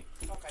tardy.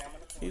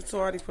 You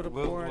tardy for the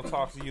We'll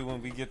talk to you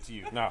when we get to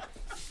you. Now,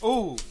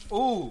 ooh,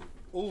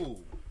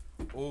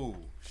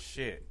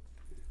 shit.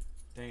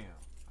 Damn,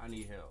 I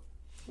need help.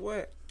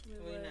 What?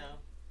 We know.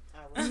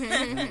 What's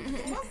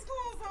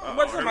going on?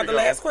 What about the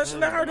last question?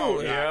 Let her do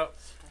it. Yeah.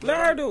 Let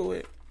her do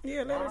it.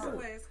 Yeah, let her do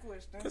it. Last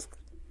question.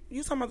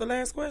 You talking about the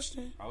last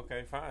question?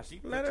 Okay, fine.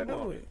 Let her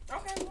do it.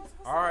 Okay.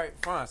 All right,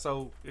 fine.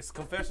 So it's a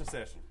confession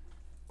session.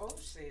 Oh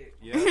shit.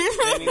 Yeah.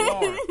 Danny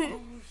Lauren.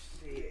 Oh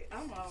shit.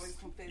 I'm always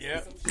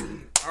confessing some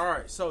shit. All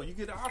right. So you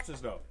get the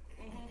options though.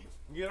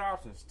 You get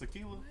options.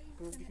 Tequila.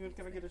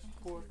 Can I get a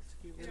pour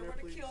tequila in there,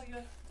 please? Kill you.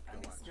 I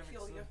need to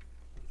kill you.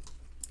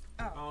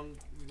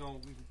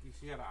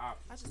 She had an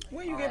option.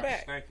 When you get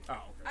back? Thank you. Oh,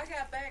 okay. I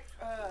got back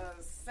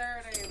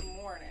Saturday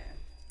morning.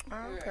 Oh,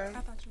 okay.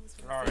 I thought you was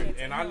All right,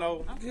 and I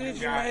know Good,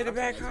 you made it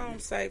back home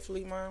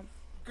safely, Mom.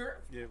 Girl.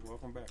 Yeah,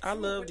 welcome back. I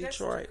love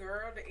Detroit.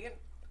 Girl,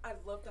 I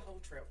love the whole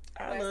trip.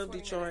 I love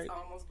Detroit. I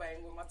almost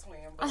banged with my twin,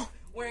 but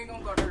we ain't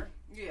gonna go there.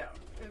 Yeah.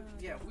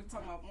 Yeah, we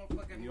talking about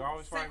motherfucking You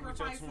always fighting with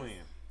your twin.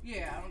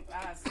 Yeah,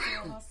 I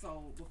sell her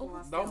soul before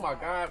I sell Oh my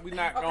God, we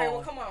not going. Okay,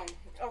 well, come on.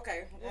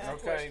 Okay.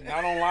 Okay,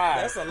 not on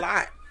live. That's a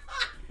lot.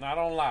 Not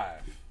on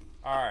live.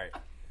 All right.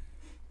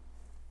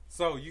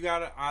 So you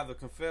gotta either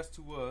confess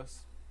to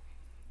us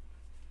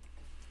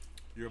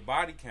your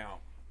body count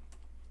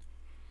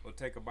or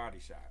take a body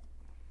shot.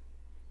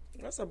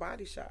 What's a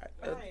body shot?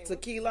 A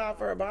tequila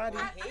for a body?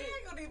 I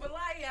ain't gonna even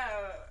lie,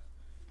 y'all.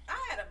 I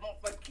had a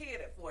motherfucking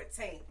kid at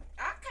 14.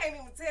 I can't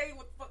even tell you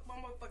what the fuck my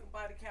motherfucking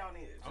body count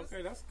is.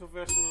 Okay, that's a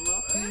confession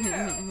enough.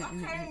 Yeah, I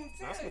can't even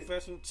tell That's you.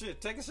 confession.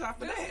 Shit, take a shot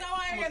for Just that. know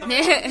I ain't no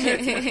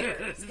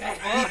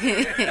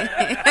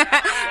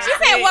She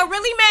said, "What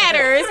really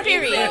matters?"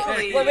 Period.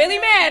 Exactly. What really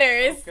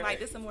matters? Okay. Like,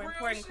 this is a more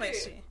important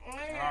question. I ain't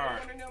All right.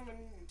 had one of them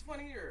in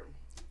 20 years.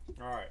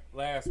 All right,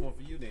 last one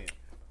for you then.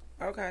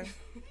 Okay.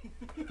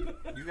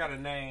 You got a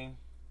name.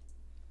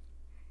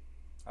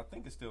 I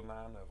think it's still 9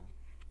 of them.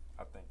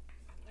 I think.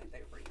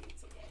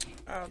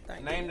 Oh,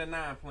 thank Name you. the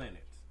 9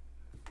 planets.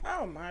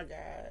 Oh my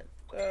God.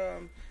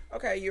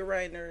 Okay,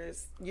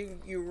 Uranus.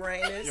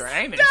 Uranus. Uranus.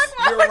 Uranus.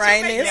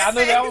 Yeah, I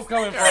knew that was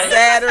coming first.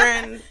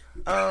 Saturn.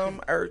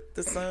 Earth.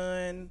 The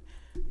Sun.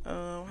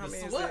 How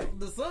many is that?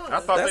 The sun. I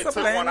thought That's they a took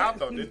planet. one out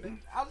though, didn't they?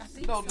 I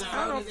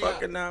don't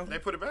fucking know. They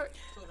put it back.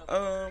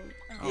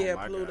 Yeah,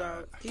 my Pluto.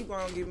 God. Keep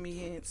on giving me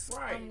hints.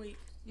 Right.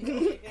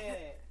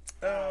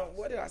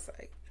 What did I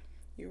say?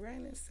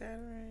 Uranus,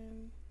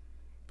 Saturn,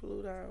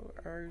 Pluto,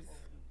 Earth,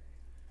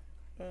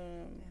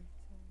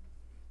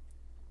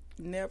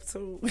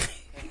 Neptune.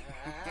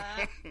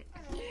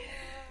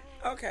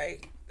 Okay,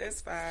 that's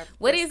 5.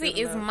 What That's is it?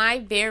 good Is enough.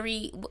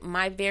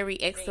 my very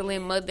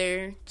excellent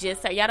mother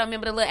just y'all don't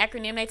remember the little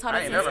acronym they taught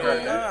us in never school?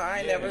 heard that. I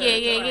ain't never heard Yeah.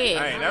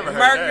 I ain't never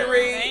heard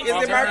Mercury. that. Is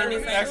it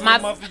Mercury? My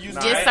Mother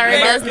used to just write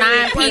served us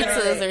that. 9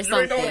 pizzas or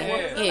something.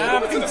 Yeah.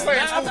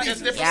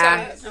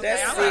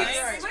 That's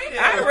 6.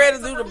 I'm ready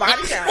to do the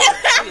body count.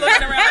 I'm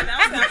looking around now.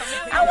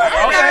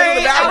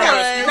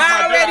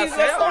 I already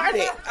just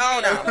started. I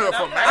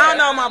don't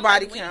know my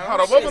body count.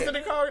 Hold on, what was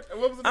it called?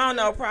 What was it? I don't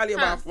know, probably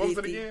about 50. What was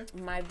it again?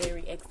 My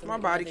very excellent. My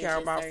body mother count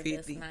just about served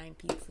 50. us 9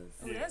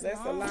 pizzas. That's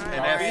a lot.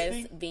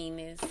 Mars,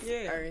 Venus,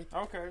 Yeah. Earth,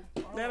 Okay.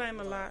 That ain't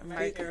a lot.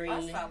 Mercury.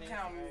 I stopped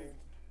counting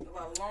a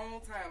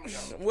long time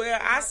ago. Well,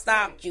 I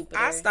stopped. Jupiter,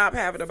 I stopped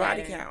having a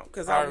body Saturn. count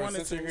because All I right,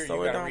 wanted since you're to, here, so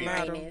you it gotta don't read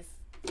matter. Uranus,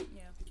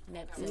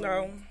 Neptune. No,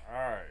 All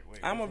right. Wait.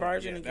 I'm a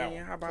virgin Yeah, that again.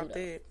 one. How about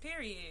that?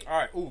 Period. All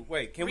right. Ooh,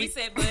 wait. Can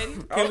Reset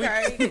button.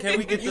 Okay. Can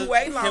we get You the?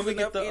 wait long Can we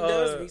enough, get the? it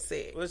does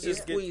reset. Let's It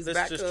just get. squeeze Let's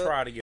back just up.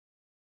 try to get.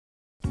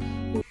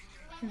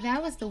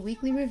 That was the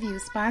weekly review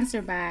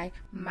sponsored by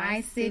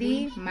My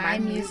City, My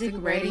Music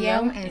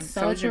Radio, and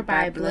Soldier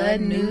by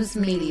Blood News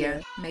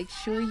Media. Make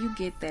sure you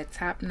get that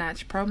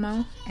top-notch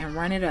promo and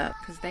run it up,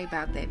 because they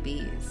about that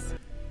biz.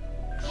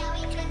 Yeah,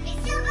 we could be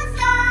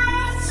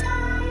superstars.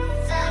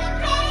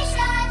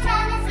 Celebration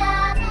time is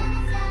up.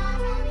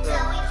 So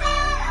we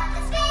fell off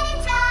the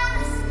spinning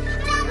tops.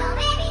 Jungle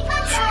baby,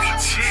 come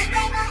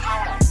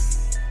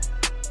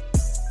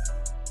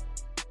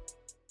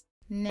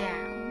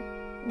Now,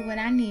 what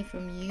I need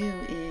from you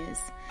is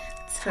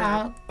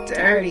talk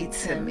dirty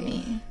to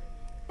me.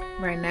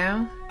 Right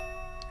now,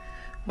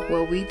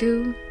 what we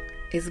do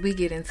is we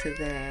get into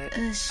that.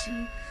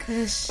 Cushy,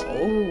 cushy.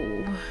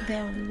 Oh.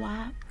 That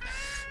wop.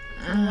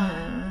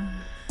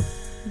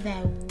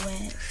 That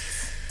wet.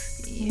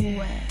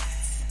 Wet.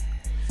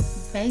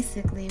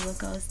 Basically what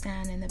goes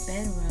down in the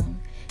bedroom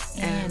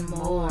and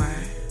more.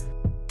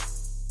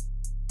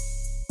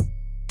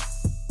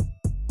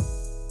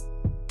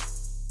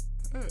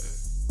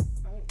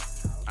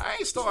 I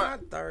ain't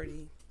started.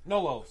 30.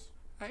 No lows.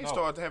 I ain't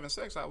started having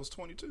sex. I was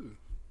 22.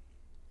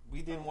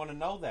 We didn't want to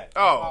know that.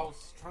 Oh. I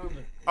was trying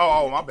to.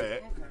 Oh, my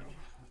bad.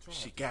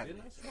 She got it.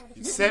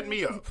 You set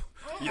me up.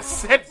 You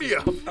set me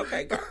up.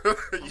 Okay, go.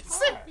 You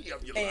set me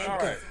up. You All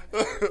right.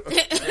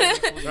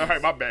 All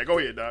right, my bad. Go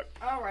ahead, Doc.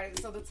 All right,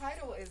 so the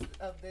title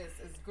of this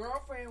is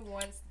Girlfriend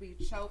Wants to Be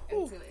Choked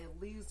Until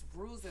It Leaves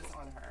Bruises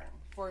on Her.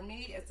 For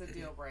me, it's a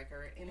deal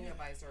breaker. Any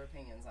advice or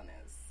opinions on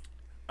this?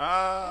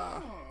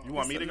 You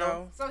want me to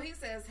go? So he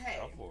says,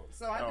 hey,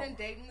 so I've been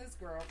dating this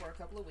girl for a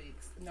couple of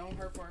weeks, known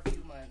her for a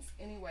few months.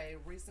 Anyway,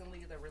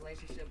 recently the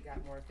relationship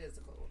got more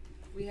physical.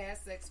 We had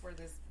sex for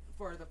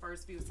the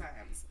first few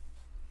times.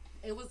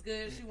 It was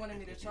good. She wanted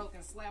me to choke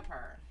and slap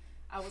her.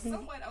 I was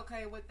somewhat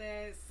okay with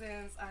that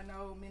since I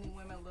know many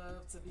women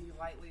love to be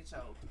lightly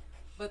choked.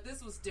 But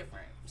this was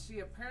different.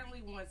 She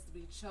apparently wants to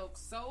be choked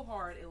so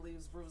hard it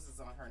leaves bruises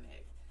on her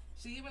neck.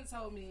 She even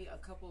told me a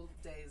couple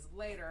days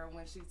later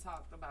when she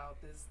talked about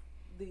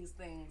these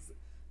things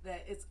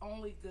that it's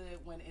only good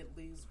when it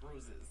leaves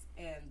bruises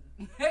and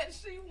that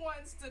she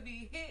wants to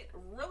be hit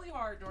really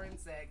hard during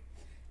sex.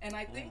 And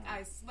I think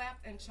I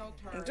slapped and choked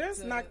her.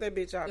 Just knock that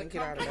bitch out and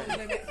get out of there.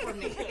 Limit for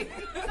me.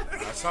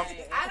 Some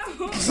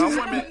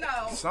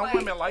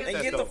women like and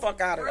that. get the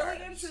fuck out of really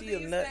there. into She a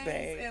these nut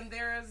things, bag. and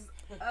there's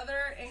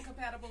Other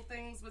incompatible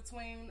things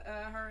between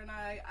her and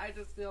I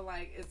just feel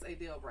like it's a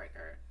deal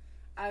breaker.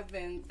 I've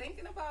been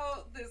thinking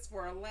about this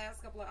for the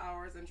last couple of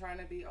hours and trying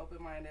to be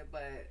open-minded,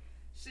 but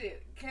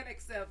shit, can't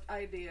accept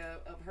idea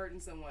of hurting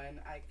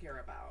someone I care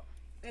about.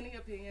 Any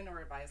opinion or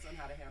advice on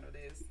how to handle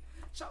this?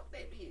 Choke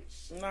that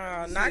bitch.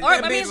 Nah, knock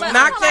that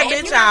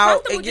bitch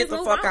out and get the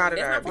fuck out of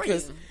there,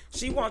 because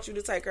she wants you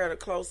to take her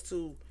close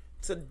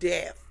to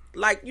death.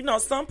 Like, you know,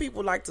 some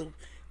people like to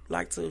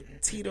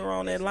teeter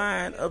on that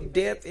line of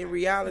death and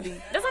reality.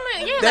 That's what I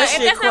mean. Yeah, that if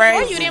shit that's crazy.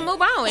 not for you, then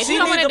move on. If she you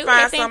don't need to do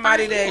find that,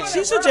 somebody that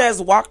she should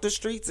just walk the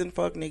streets and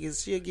fuck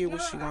niggas. She'll get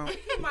what she want.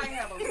 He might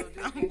have a little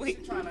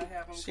dick. Trying to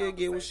have him. She'll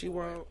get what she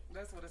want.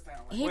 That's what it sounds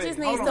like. He just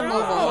needs to move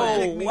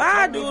on.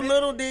 Why do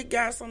little dick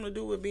got something to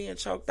do with being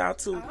choked out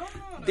to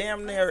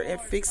damn near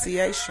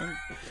asphyxiation?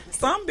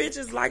 Some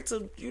bitches like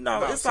to, you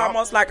know, it's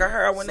almost like a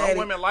heroin addict. Some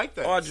women like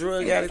that. Or a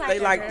drug addict. They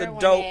like the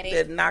dope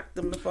that knocked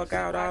them the fuck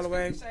out all the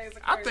way.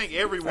 I think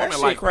every woman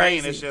like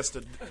pain. It's just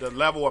the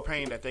level of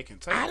pain that they can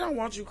take. I don't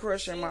want you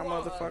crushing my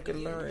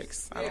motherfucking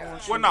lyrics. I don't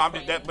want you. Well, no,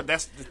 but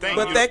that's the thing.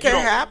 But that can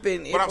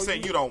happen. But I'm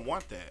saying you don't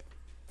want that.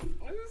 You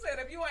said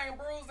if you ain't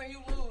bruising,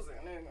 you losing.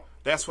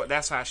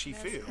 That's how she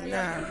feels. Nah.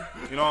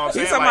 You know what I'm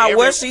saying? He's talking about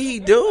what she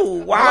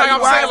do. Why?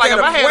 I'm saying, like, if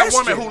I had a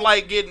woman question? who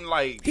like getting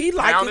like he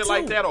like pounded it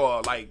like too. that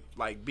or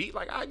like beat,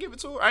 like I give it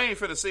to her. I ain't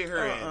finna sit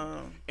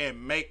her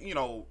and make, you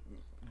know,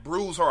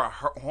 bruise her or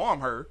harm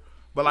her.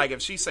 But like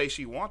if she say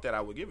she want that,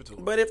 I would give it to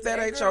her. But if that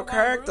ain't your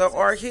character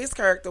or his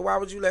character, why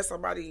would you let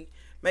somebody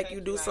make you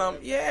do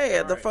something?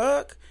 Yeah, the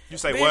fuck. You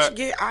say bitch, what?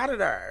 Get out of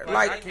there.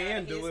 Like I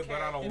can do it, but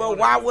I don't. But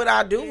why would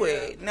I do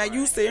it? Now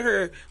you sit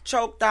here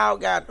choked out,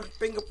 got my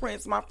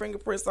fingerprints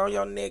on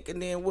your neck, and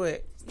then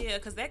what? Yeah,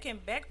 because that can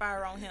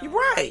backfire on him.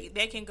 Right. Like,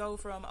 that can go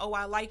from, oh,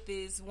 I like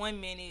this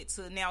 1 minute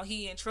to now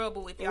he in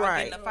trouble if y'all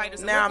Right. get in a fight or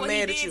something. Now Look I'm what mad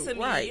he at did you. to me.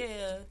 Right.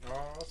 Yeah.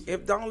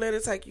 If don't let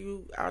it take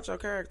you out your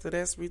character,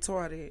 that's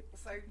retarded.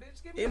 Like,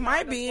 bitch, give me It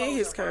might be in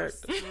his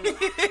character.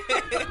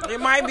 It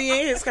might be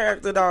in his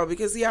character though,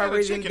 because he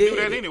already She did can do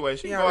that anyway.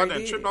 She He can go out there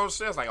already and trip did on the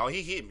stairs like, oh,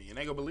 he hit me, and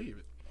they gonna believe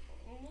it.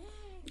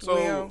 So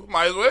Well,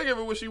 might as well give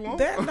her what she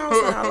wants. That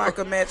don't sound like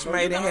a match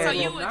made in So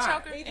heaven. you would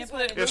choke her and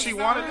put If she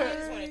wanted I that.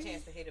 just want a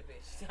chance to hit a bitch.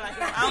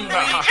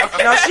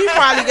 No, she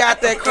probably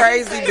got that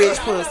crazy bitch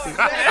pussy.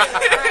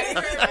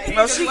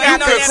 No, she got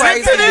that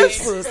crazy bitch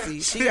pussy.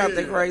 She got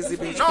that crazy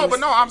bitch pussy. No, but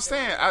no, I'm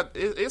saying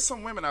it's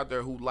some women out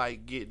there who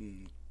like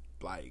getting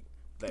like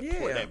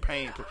that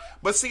pain.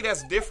 But see,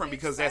 that's different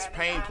because that's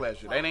pain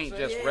pleasure. That ain't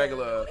just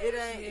regular.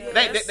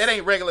 That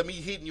ain't regular me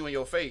hitting you in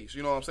your face.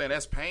 You know what I'm saying?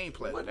 That's pain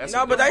pleasure. That's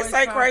no, but they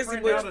say crazy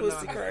bitch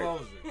pussy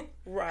crazy.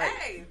 Right.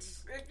 Hey,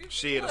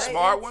 Shit, a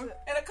smart one.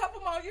 In a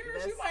couple more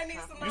years, you might need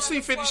some. You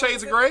see 50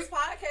 Shades of Grey?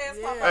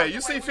 Hey,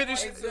 you see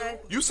 50?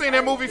 You seen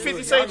that movie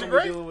 50 Shades of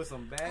Grey?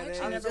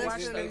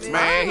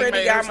 Man, he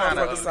made her sign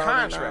a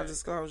contract.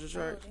 Non-disclosure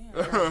track.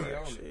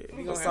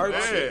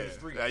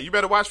 Yeah, you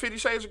better watch 50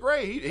 Shades of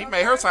Grey. He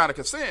made her sign a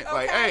consent.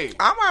 Like, hey,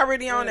 I'm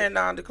already on that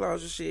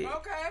non-disclosure shit.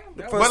 Okay.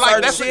 For But like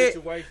certain that's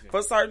shit,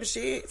 for certain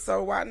shit,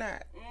 so why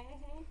not?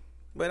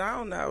 But I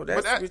don't know.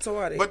 That's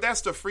retarded. But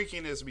that's the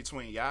freakiness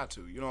between y'all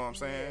two. You know what I'm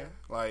saying?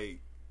 Like,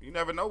 you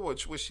never know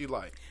what she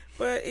like.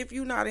 But if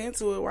you not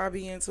into it, why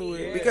be into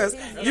it? Because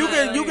you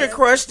can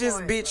crush this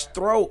bitch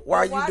throat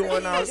while you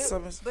doing all this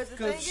stuff. But the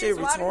thing shit is,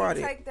 why retarded.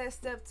 did he take that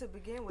step to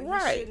begin with?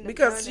 Right,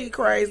 because she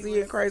crazy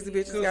and crazy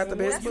bitches got the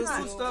best pussy.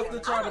 Some stuff to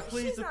try to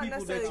please the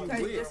people that you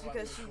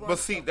with. But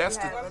see, that's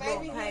the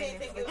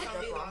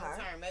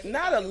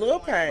not a little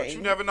pain. But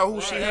you never know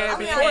who she had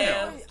before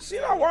him. She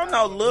don't want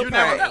no little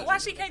pain. Why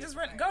she can't just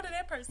go to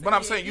that person? But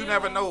I'm saying you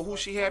never know who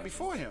she had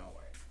before him.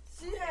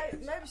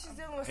 Maybe she's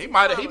dealing with He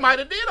might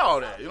have did all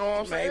that. You know what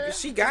I'm saying? Maybe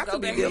she got to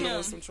be dealing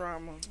with some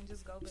trauma.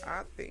 Just go back.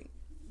 I think.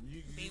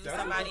 Be with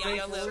somebody on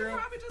your level.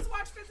 Probably just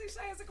watch 50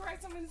 Shades of Grey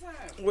so many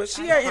times. Well,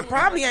 she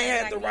probably ain't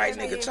had the right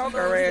nigga choke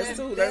her ass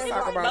too. Let's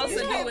talk about Most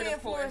it. do it,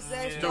 of course.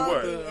 Do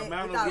what? The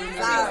amount of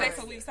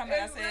sex we was talking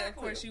about, I said, of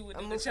course, you would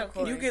do the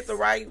choking. You get the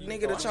right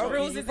nigga to choke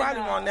you, you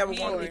probably won't never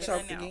want to be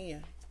choked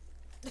again.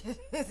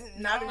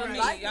 Not for me.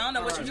 I don't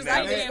know what you just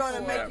like there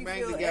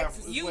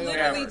for. You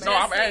literally just no,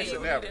 I'm said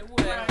asking that.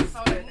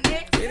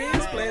 It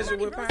is pleasure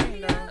with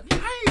pain,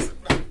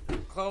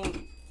 though.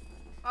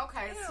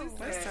 Okay, she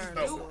said,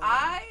 do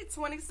I,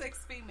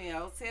 26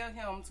 female, tell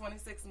him,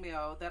 26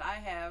 male, that I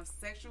have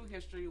sexual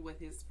history with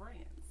his friends?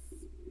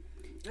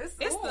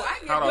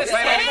 Hold on, say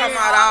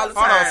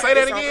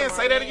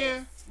that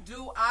again.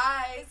 Do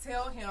I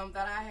tell him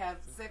that I have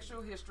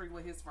sexual history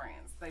with his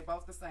friends? They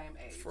both the same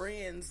age.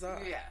 Friends,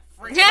 yeah.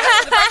 Friends.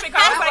 That's the perfect.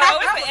 I was like, oh,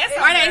 it's an S.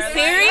 Are they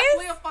serious?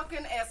 Definitely a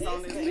fucking S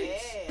on this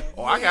bitch.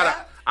 Oh, I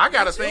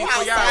got a thing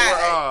for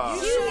y'all.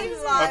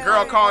 Where, a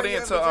girl called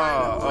in to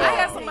I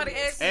had somebody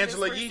ask me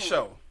Angela this Yee recently.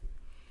 show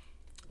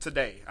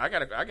today. I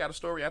got a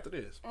story after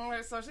this.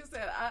 Okay, so she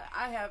said,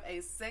 I have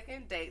a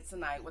second date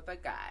tonight with a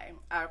guy.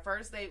 Our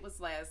first date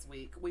was last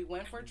week. We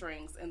went for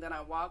drinks, and then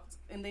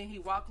he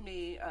walked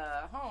me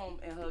home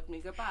and hugged me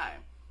goodbye.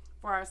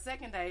 For our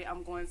second date,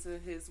 I'm going to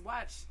his to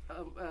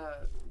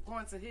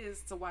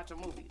watch a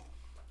movie.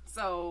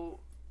 So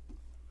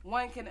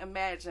one can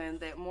imagine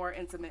that more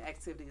intimate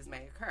activities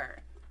may occur.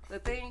 The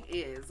thing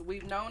is,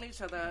 we've known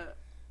each other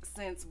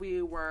since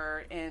we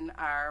were in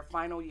our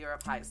final year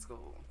of high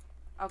school.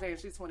 Okay,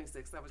 she's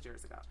 26. That was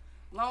years ago.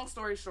 Long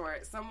story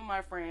short, some of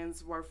my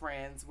friends were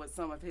friends with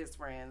some of his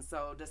friends.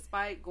 So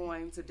despite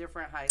going to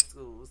different high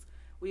schools,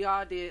 we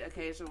all did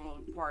occasional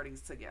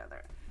parties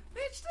together.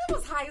 Bitch, that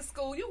was high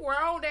school. You were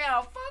on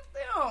down. Fuck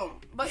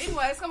them. But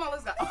anyways, come on,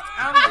 let's go.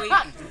 I'm weak.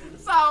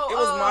 So it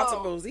was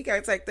multiples. He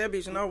can't take that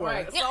bitch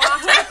nowhere. Right. So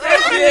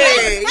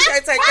I he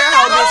can't take that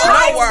whole bitch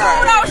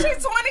nowhere. No, she's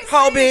 26.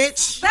 Whole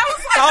bitch. That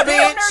was like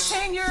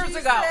 10 years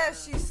ago.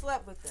 She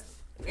slept with them.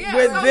 Yeah,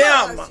 with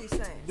them.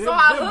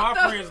 My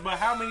friends, but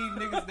how many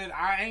niggas that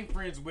I ain't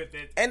friends with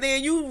that? And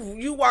then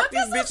you walk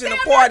this bitch in the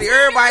party,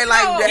 everybody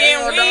like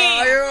damn,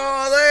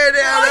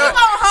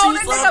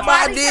 she sucked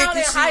my dick and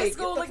shit. High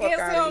school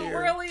against him,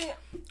 really?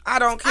 I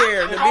don't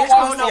care. The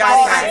bitch pussy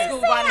outside.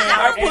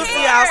 Her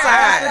pussy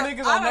outside. The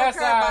niggas on that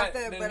side,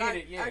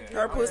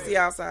 her pussy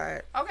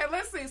outside. Okay,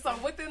 let's see. So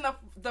within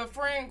the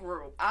friend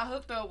group, I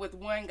hooked up with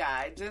one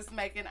guy, just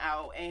making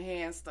out and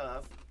hand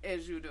stuff,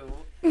 as you do,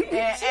 and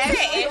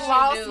actually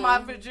lost my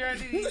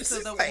virginity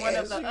to one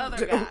of the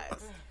other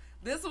guys.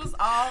 This was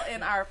all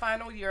in our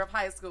final year of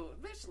high school.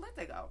 Bitch, let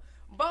that go.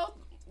 Both.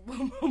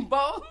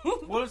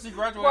 What if she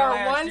graduated were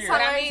last year?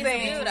 one-time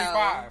things.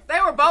 They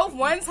were both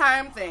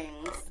one-time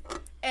things.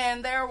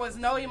 And there was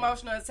no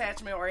emotional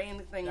attachment or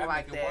anything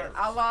like that.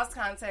 I lost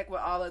contact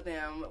with all of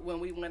them when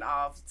we went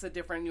off to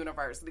different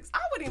universities. I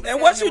wouldn't even. And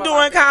what you do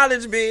in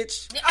college,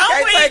 bitch? You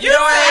can't take your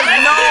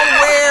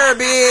ass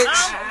nowhere,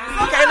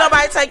 bitch. Can't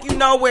nobody take you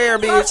nowhere,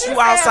 bitch.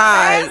 You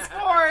outside. Fast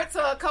forward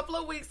to a couple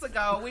of weeks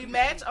ago, we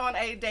matched on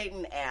a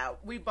dating app.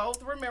 We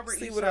both remember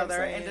each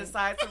other and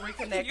decided to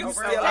reconnect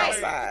over a date.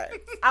 Outside.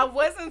 I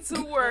wasn't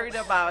too worried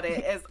about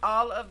it, as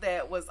all of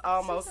that was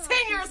almost 10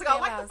 years ago.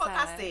 Like the fuck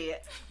I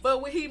said.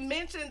 But when he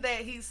mentioned that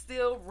he's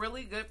still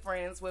really good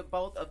friends with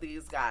both of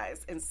these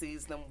guys and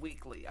sees them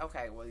weekly.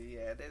 Okay, well,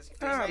 yeah, that's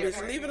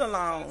bitch, leave it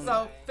alone.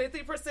 So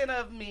 50%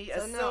 of me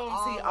assumes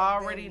he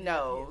already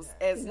knows,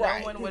 as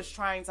no one was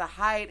trying to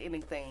hide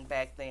anything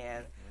back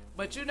then.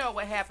 But you know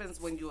what happens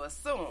when you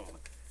assume.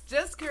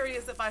 Just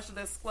curious if I should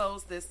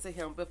disclose this to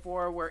him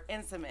before we're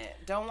intimate.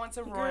 Don't want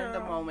to ruin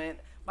the moment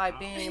by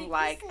being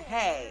like,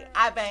 hey,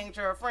 I banged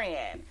your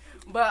friend.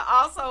 But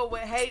also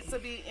would hate to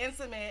be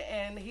intimate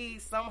and he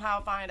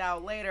somehow find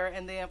out later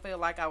and then feel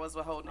like I was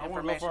withholding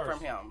information from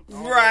him.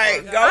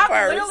 Right, go first.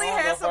 I literally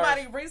had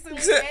somebody recently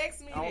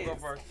ask me I won't go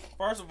first.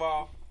 First of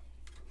all,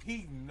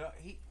 he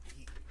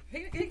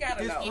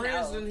gotta know. His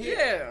friends and hit.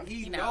 Yeah.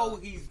 He know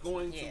he's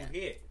going to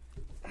hit.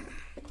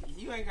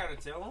 You ain't gotta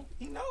tell him.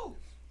 He knows.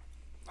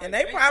 And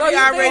they probably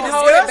already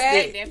discussed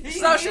it.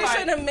 So she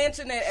shouldn't have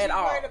mentioned it at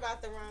all. Worried about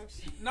the wrong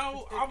shit.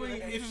 No, I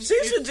mean, if she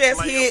should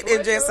just hit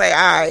and just say, all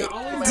right.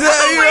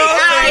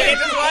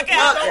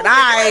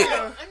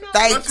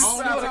 Thanks.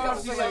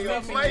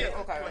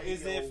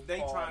 Is if they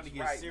trying to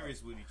get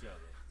serious with each other.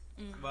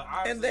 But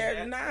and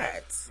they're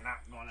not.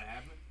 Not going to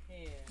happen.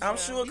 I'm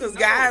sure because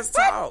guys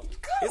talk.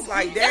 It's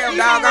like, damn,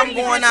 dog, I'm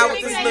going out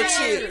with this little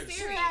chick.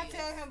 I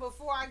tell him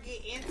before I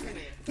get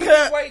intimate.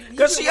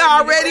 Because she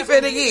already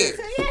finna get.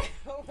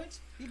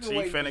 She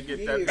finna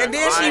get that. And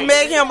then she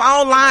met him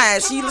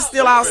online. She was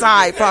still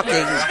outside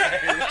fucking.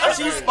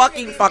 She's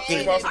fucking. She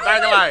wants some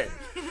dagger.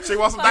 She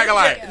wants some dagger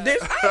light. She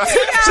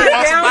wants some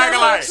dagger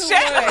light.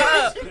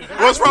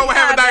 What's wrong with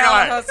having dagger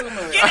light?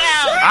 Get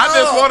out. I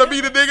just want to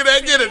be the nigga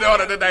that get it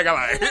on the dagger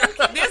light.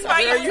 This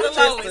why you was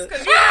the lowest,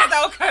 because you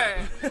was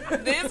okay.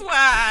 This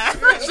why.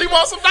 She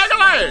wants some dagger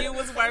light. You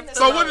was worth the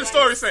So what the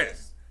story saying?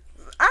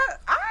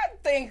 I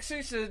think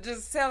she should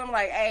just tell him,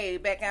 like, hey,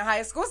 back in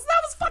high school, so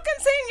that was fucking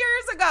 10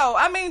 years ago.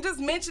 I mean, just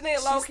mention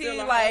it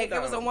low-key, like,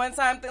 it was a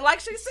one-time thing.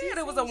 Like she said,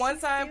 it was a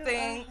one-time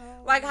thing.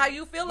 Like, how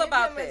you feel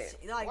about that?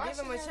 Give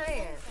him a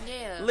chance.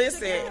 Yeah.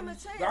 Listen.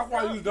 That's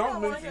why you don't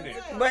mention it.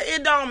 But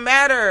it don't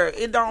matter.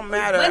 It don't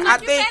matter. But I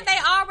you think said they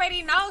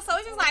already know, so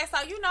it's just like,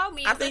 so you know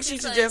me. I think she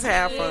should just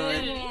have fun.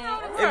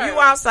 If you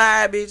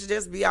outside, bitch,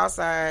 just be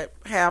outside.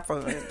 Have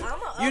fun.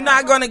 You're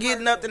not going to get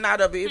nothing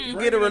out of it. If you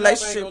get a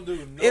relationship,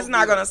 it's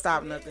not going to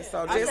stop nothing.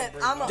 So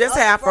just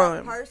have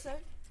fun. Person.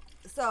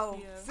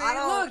 So See, I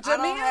don't, look, I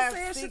don't Jamia have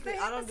said she secret.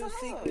 think I don't do it's a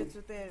secrets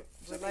within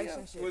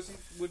relationships.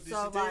 What did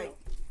So she do? like,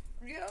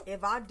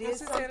 if I did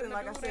something,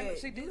 like I said,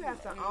 she you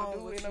have to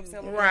own what you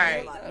do.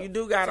 Right. You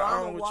do got to so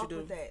own what you do.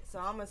 With that. So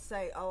I'm going to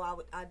say,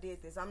 I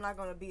did this. I'm not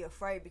going to be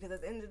afraid because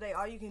at the end of the day,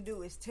 all you can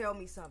do is tell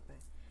me something.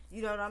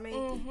 You know what I mean?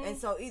 Mm-hmm. And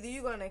so either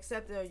you're going to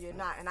accept it or you're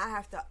not. And I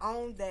have to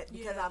own that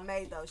because I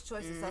made those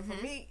choices. Mm-hmm. So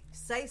for me,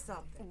 say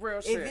something. Real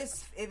shit.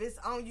 If it's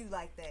on you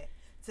like that,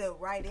 to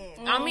write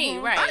in. I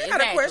mean, right. I got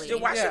a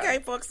question. Why Yeah. she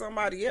can't fuck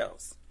somebody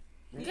else?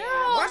 Girl,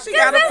 why she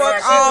gotta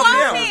fuck all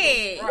them?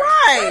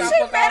 Right.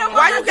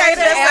 Why you can't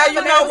just say,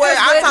 you know what?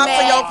 I talk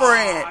to your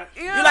friend.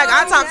 You like,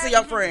 I talk to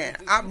your friend.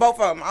 Both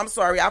of them. I'm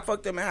sorry. I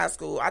fucked them in high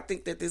school. I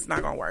think that this is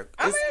not gonna work.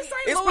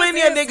 It's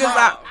plenty of niggas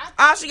out.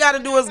 All she gotta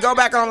do is go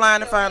back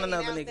online and find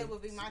another nigga.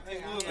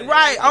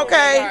 Right.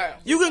 Okay.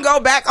 You can go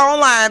back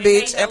online,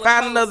 bitch, and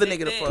find another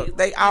nigga to fuck.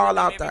 They all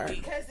out there.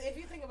 Because if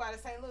you think about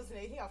it, St. Louis,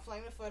 he got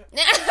flaming for the.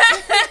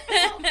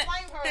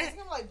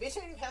 Like, bitch,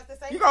 you have to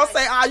say. You gonna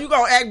say, you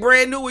gonna act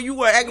brand new when you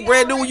gonna act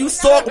brand new when you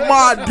suck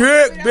my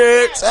dick,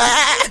 bitch.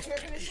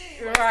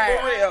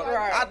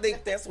 Right. I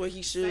think that's what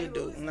he should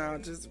do. No,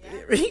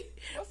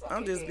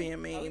 I'm just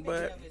being mean,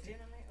 but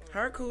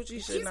her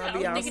coochie should not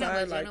be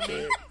outside like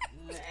that.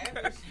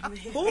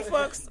 Who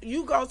fucks?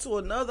 You go to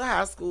another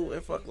high school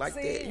and fuck like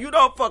that. You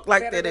don't fuck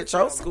like that at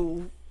your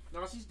school.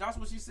 No, that's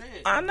what she said.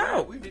 I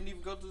know. We didn't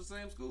even go to the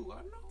same school.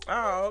 I know.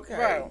 Oh, okay.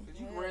 Right. Because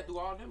you ran through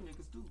all them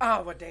niggas too.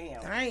 Oh, well,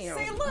 damn.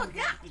 See, look,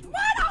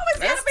 why always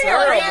that's gotta be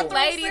terrible. a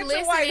lady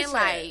listening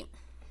like.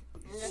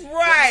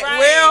 Right.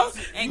 Well,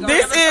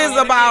 this is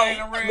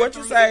about what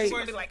you say,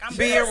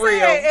 being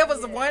real. It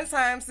was a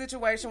one-time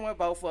situation with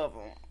both of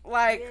them.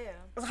 Like,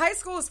 high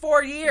school is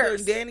 4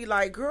 years. Danny,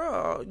 like,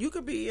 girl, you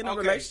could be in a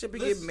relationship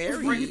and get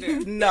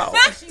married. No.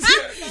 She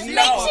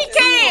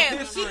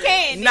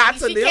can. Not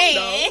to them,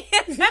 though.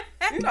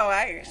 You know,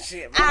 I ain't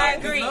shit. I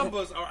agree. The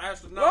numbers are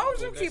astronomical. Why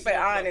would you keep it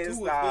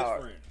honest,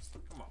 dog?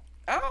 Come on.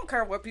 I don't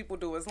care what people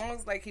do as long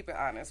as they keep it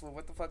honest with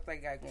what the fuck they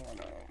got going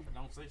on.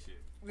 Don't say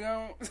shit. You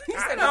know,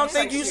 I don't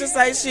think you should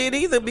say shit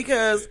either,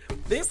 because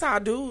this how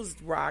dudes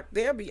rock.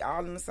 They'll be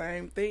all in the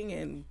same thing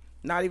and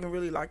not even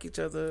really like each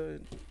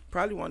other.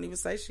 Probably won't even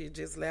say shit.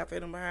 Just laugh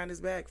at him behind his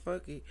back.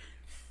 Fuck it.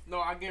 No,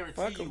 I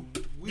guarantee you.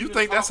 You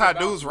think that's how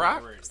dudes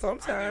rock?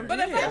 Sometimes. But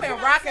if they've been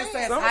rocking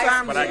since high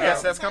school. But I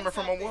guess that's coming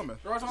from a woman.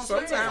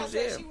 Sometimes,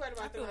 yeah. She worried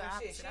about the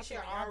shit. She should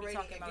already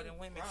talking about in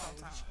women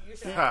sometimes. You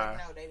should Huh.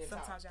 know they didn't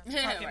talk. Sometimes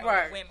y'all talking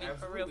about women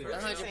for real.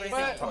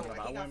 100%. Talking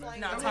about women.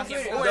 No, talking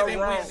The more than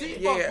wrong.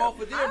 women.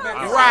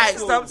 Yeah. Right.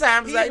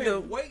 Sometimes they do.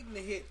 Waiting to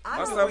hit.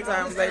 But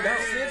sometimes they don't.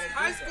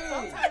 High school.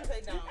 Sometimes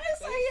they don't.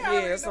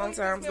 Yeah,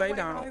 sometimes they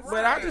don't.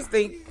 But I just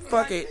think,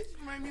 fuck it.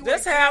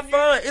 Just have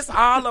fun. It's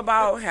all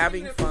about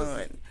having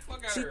fun.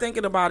 She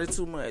thinking about it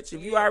too much.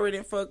 If you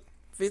already fucked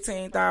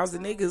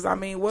 15,000 niggas, I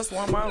mean, what's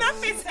one mouth? Not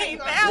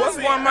 15,000. What's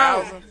one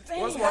mouth?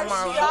 What's one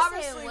mouth? She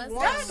obviously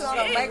wants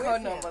to make her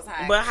numbers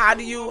high. But how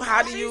do you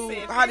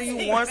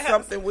want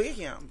something with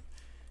him?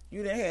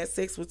 You done had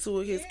sex with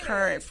two of his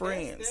current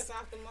friends.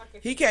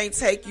 He can't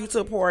take you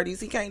to parties.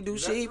 He can't do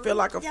shit. He feel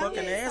like a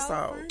fucking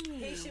asshole.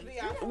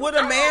 What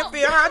a man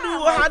feel?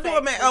 How do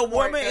a man? A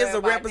woman is a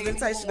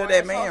representation of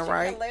that man,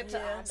 right?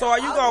 So are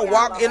you gonna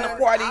walk in the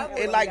party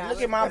and like,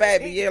 look at my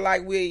baby? Yeah,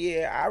 like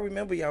I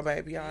remember your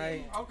baby. All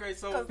right. Okay,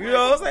 so you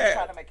know what I'm saying?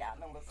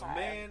 A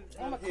man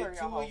hit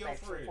two of your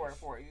friends.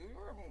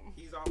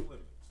 He's off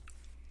limits.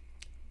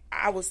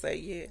 I would say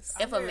yes.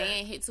 If a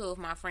man hit two of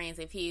my friends,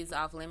 if he's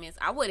off limits,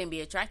 I wouldn't be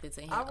attracted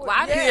to him.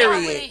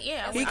 Period.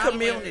 He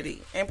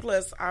community, and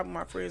plus,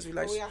 my friends'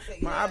 relationship.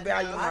 I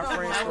value my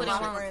friends'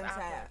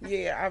 friendship.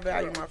 Yeah, I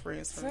value my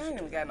friends' friendship.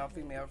 I ain't got no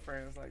female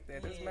friends like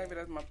that. Maybe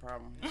that's my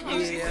problem.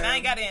 Yeah. I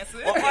ain't got to answer.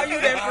 Or are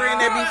you that friend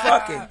that be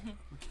fucking?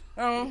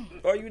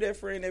 Are you that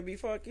friend that be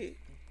fucking?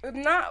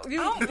 No, we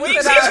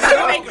just trying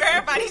to make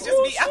everybody just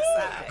be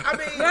outside. I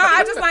mean, no,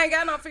 I just ain't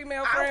got no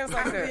female friends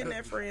like that. I've been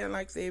that friend,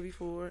 like I said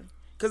before.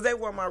 Because they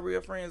weren't my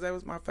real friends. They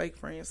was my fake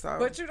friends. So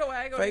but you know what?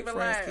 I ain't gonna fake even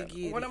friends lie. could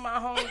get One it. of my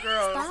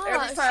homegirls,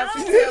 every time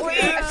she told me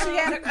she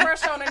had a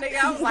crush on a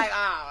nigga, I was like,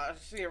 oh,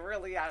 shit,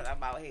 really? I'm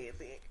about head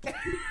thick.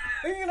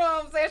 You know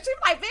what I'm saying? She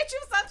like, bitch,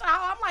 you such a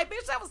hoe. I'm like,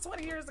 bitch, that was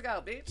 20 years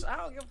ago, bitch. I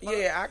don't give a fuck.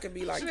 Yeah, I could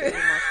be like that with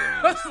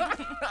my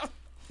friends.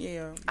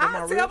 Yeah.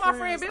 I tell my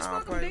friend, bitch,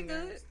 fuck them, dick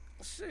good.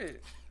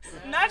 Shit.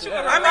 Not you.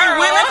 I mean,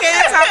 women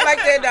can't talk like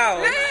that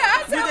though. Yeah,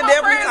 I tell you can my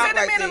definitely friends talk in a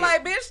like minute, that.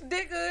 like, bitch,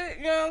 dick good.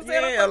 You know what I'm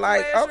saying? Yeah,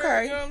 like,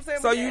 okay. You know what I'm saying?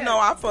 So you know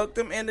I fucked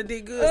them and the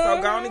dick good.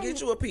 So go on and get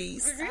you a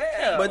piece.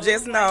 Yeah. But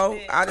just know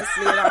I just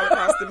slid all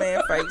across the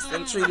man's face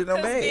and treated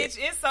them bad. Bitch,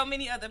 it's so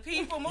many other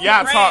people moving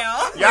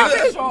around.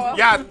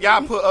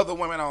 Y'all put other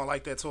women on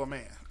like that to a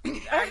man.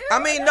 I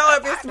mean, no,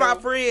 if it's my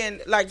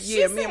friend, like,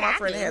 yeah, me and my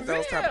friend had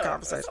those type of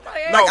conversations.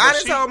 Like, No, I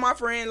but done told my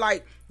friend,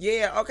 like,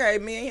 yeah, okay,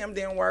 me and him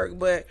didn't work,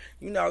 but,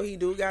 you know, he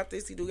do got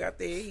this, he do got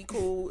that, he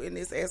cool in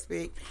this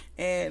aspect,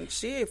 and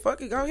shit,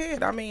 fuck it, go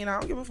ahead. I mean, I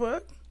don't give a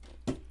fuck.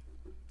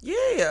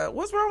 Yeah,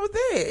 what's wrong with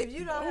that? If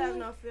you don't have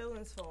no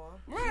feelings for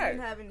him, right? You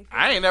don't have any feelings.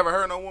 I ain't never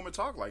heard no woman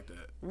talk like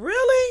that.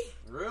 Really?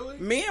 Really?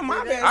 Me and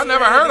my best I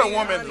never friend heard a did.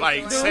 woman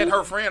like send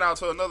her friend out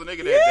to another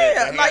nigga that Yeah,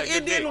 that like had it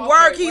good dick. didn't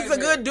work. He's a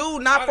good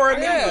dude, not for a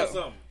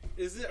nigga.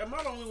 Am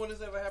I the only one this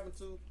ever happened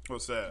to?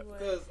 What's that?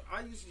 Because I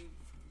used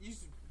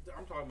to,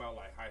 I'm talking about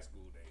like high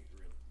school days,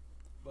 really.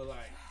 But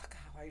like, God,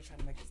 why are you trying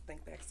to make us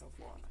think back so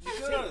far?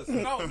 Because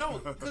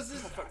because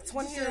this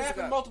 20 years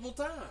happened ago. multiple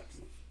times.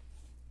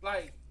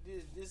 Like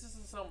this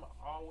isn't something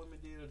all women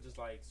did, or just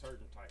like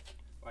certain types.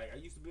 Like I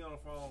used to be on the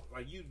phone,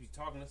 like you'd be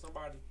talking to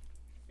somebody,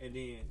 and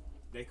then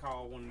they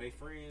call one of their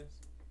friends,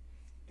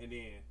 and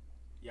then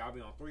Y'all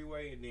be on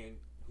three-way, and then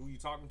who you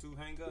talking to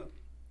hang up.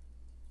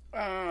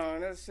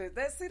 That shit.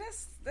 That's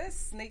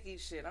sneaky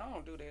shit. I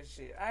don't do that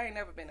shit. I ain't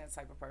never been that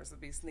type of person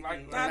to be sneaky.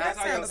 That's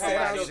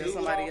how you say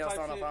somebody else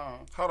on the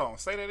phone. Hold on,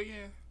 say that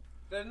again.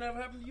 That never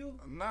happened to you?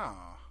 Nah.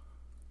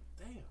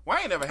 Damn. Well,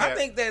 I ain't never had. I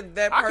think that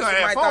person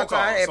might thought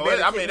I had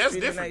better chemistry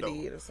than they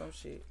did or some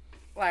shit.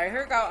 Like,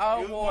 here go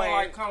old boy.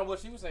 Like kind of what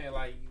she was saying.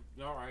 Like,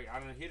 all right, I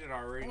done hit it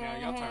already. Now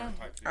y'all turn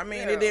type shit. I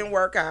mean, it didn't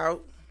work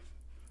out.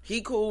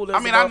 He cool.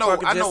 I mean, I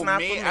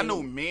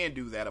know men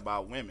do that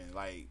about women.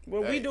 Like,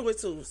 well, we do it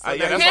too. So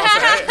yeah, that's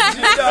what I'm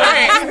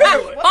saying. We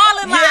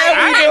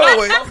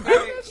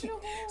do it.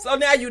 So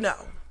now you know.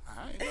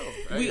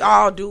 We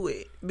all do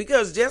it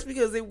because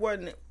it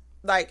wasn't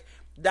like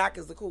Doc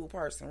is a cool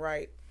person,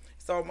 right?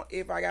 So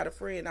if I got a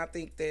friend, I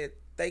think that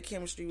their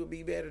chemistry would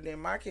be better than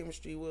my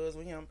chemistry was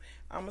with him.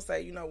 I'm gonna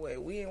say, you know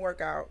what, we didn't work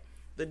out.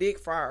 The dick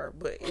fire,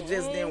 but it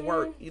just didn't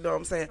work. You know what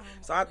I'm saying?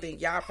 So I think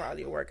y'all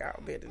probably work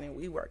out better than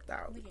we worked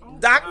out.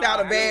 Doc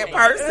not a bad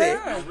person.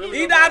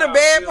 He not a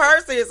bad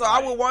person, so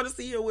I would want to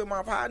see him with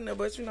my partner,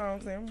 but you know what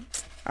I'm saying?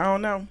 I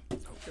don't know.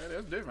 Okay,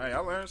 that's different. I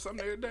learned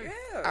something every day.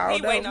 Yeah.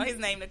 He waiting on his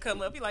name to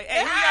come up. He like,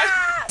 hey,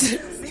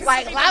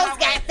 like, Lowe's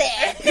got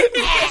that.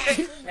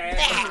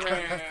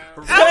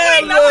 I'm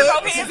waiting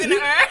on both hands in the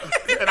air.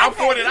 And I'm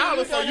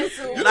 $40, so you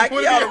like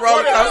you on a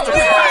roller coaster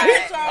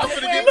ride. I'm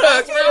gonna get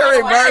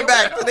burn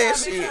back to that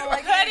shit.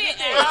 Cut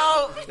it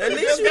out. At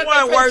least you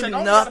weren't worth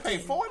nothing.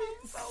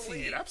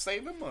 Shit, I'm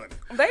saving money.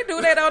 They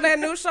do that on that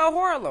new show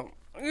Harlem.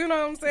 You know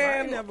what I'm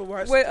saying? I never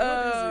watched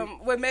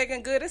with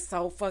Megan Good. It's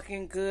so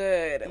fucking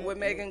good. With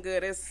Megan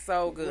Good, it's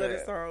so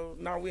good. So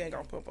no, we ain't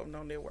gonna pump up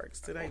no networks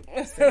today.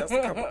 Send us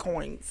a couple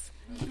coins.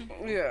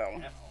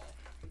 Yeah.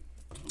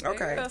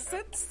 Okay.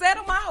 Set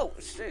them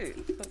out. Shit.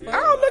 I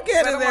don't look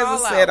at it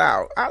as a set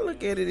out. I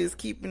look at it as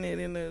keeping it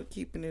in the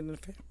family.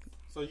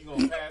 So you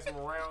gonna pass them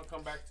around,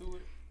 come back to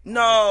it?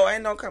 No,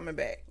 ain't no coming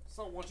back.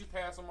 So once you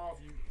pass them off,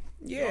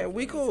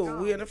 we cool.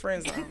 We in the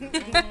friend zone.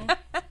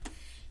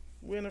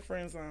 We're in the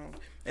friend zone.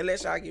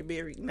 Unless y'all get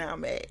married. Now I'm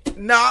mad.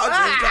 No,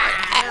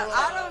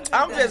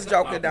 I'm just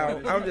joking,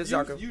 though. I'm just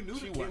joking. You knew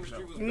she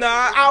wasn't. No,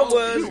 I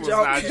was joking.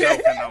 Not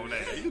joking on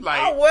that. Like,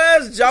 I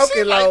was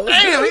joking, though.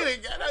 Like, damn, he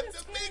didn't got that.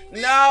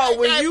 No,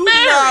 when you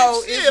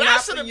know it's Shit,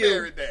 not for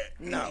you. That.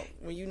 No,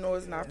 when you know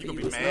it's not for you.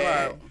 Be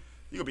mad.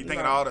 You gonna be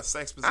thinking all the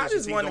sex positions. I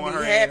just want to be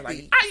her happy.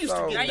 Like, I used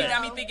to get now that. You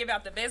got me thinking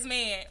about the best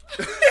man.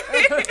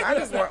 I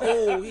just want.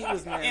 Oh, he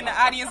was mad. In the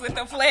audience with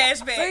the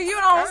flashback. See, you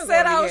don't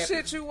set out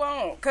shit you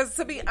want. Because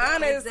to be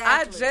honest,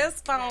 I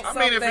just found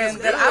something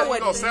that I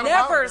would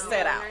never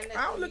set out.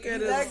 I don't look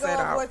at it as set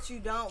out. What you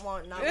don't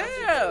want, not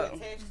yeah. what you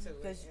attached to.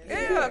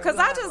 Yeah, because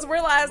I just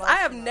realized I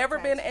have never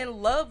been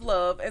in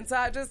love until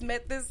I just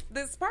met this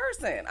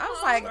person. I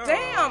was like,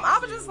 damn. I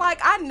was just like,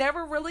 I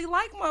never really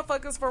liked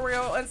motherfuckers for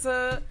real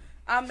until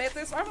I met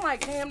this. I'm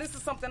like, damn, this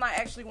is something I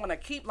actually want to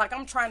keep. Like,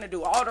 I'm trying to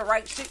do all the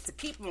right shit to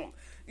keep them.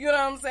 You know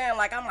what I'm saying?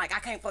 Like, I'm like, I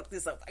can't fuck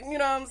this up. You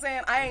know what I'm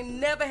saying? I ain't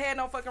never had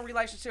no fucking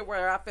relationship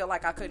where I feel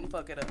like I couldn't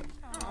fuck it up.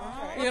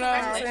 You know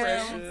what I'm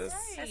saying?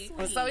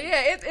 So,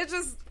 yeah,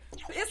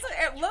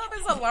 love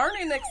is a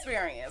learning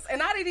experience.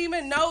 And I didn't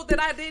even know that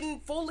I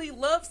didn't fully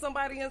love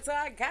somebody until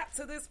I got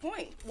to this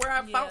point where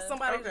I found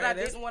somebody that I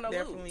didn't want to lose.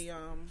 Definitely, you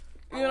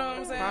know what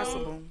I'm saying?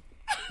 Possible.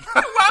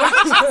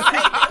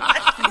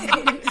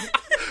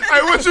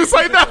 Hey, what you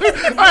say, Doc?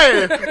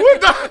 Hey,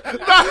 what Doc? I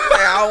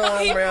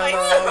want to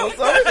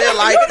something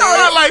like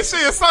that. Like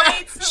shit,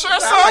 share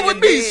some with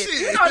me. Shit.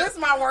 You know, this is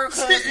my work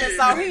husband,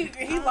 so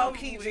he low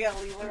key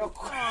jelly real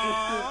quick.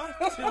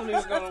 She don't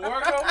even gonna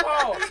work no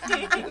more.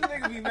 This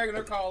nigga be making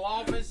her call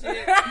off and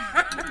shit.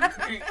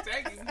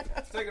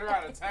 Taking her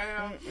out of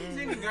town.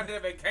 She ain't got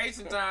that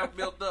vacation time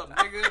built up,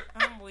 nigga.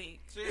 I'm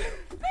weak. Shit.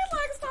 They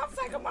like, stop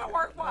taking my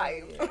work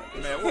wife.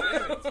 Man,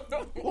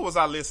 what was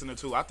I listening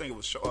to? I think it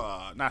was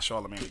not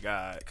Charlamagne the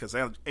God, because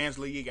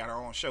Angela Yee got her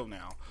own show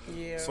now.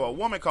 Yeah. So a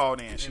woman called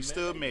in. She's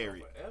still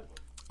married.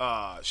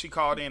 She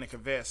called in and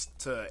confessed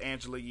to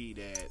Angela Yee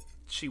that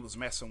she was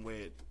messing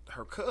with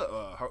her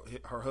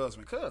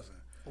husband's cousin.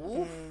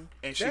 Ooh.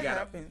 And she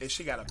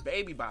got a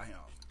baby by him.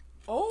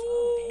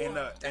 Oh,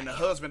 and the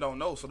husband don't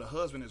know, so the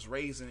husband is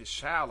raising his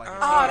child like.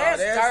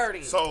 That's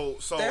dirty. So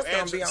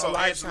Angela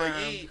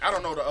Yee, I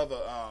don't know the other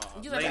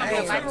lady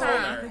who's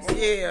Lifetime.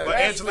 Yeah, but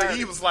Angela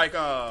Yee was like,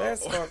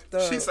 that's fucked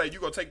up. She said, "You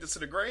gonna take this to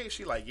the grave?"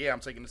 She like, "Yeah, I'm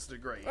taking this to the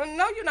grave."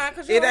 No, you're not,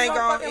 because it ain't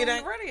going. It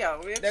ain't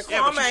radio. That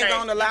karma ain't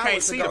gonna allow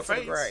us to go to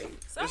the grave.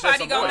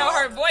 Somebody gonna know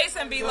her voice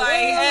and be like,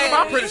 "Hey."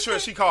 I'm pretty sure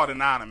she called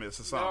anonymous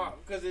or something. No,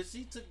 because if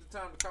she took the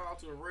time to call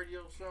to a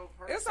radio show,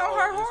 it's on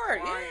her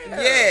heart.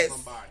 Yes,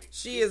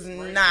 she is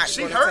not.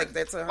 She gonna hurt. Take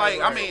that to her.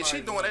 Like, I mean,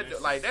 she doing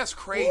that. Like, that's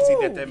crazy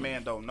that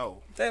man don't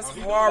know. That's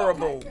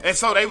horrible. And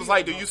so they was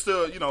like, "Do you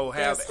still,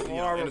 have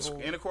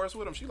intercourse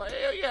with him?" She like,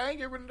 "Hell yeah, I ain't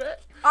get rid of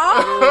that."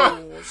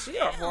 Oh, she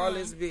a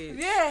heartless bitch.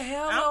 Yeah,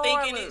 hell no.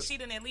 I'm thinking she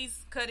done at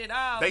least cut it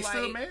off. They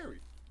still married.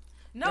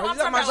 No, I'm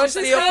talking about about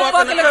she still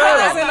fucking the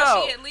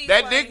cousin.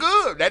 That dick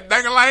good. That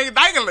dangling. I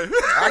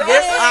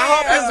guess I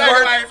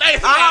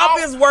hope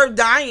it's worth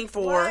dying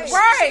for.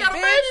 Right,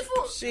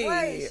 bitch.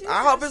 Shit.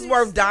 I hope it's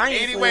worth dying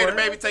for. Any way the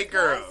baby take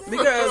care of.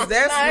 Because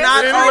that's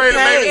not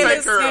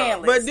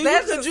okay. But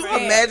could you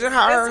imagine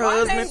how her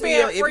husband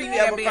feel if he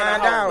ever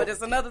find out? But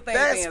it's another thing.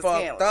 That's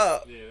fucked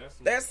up.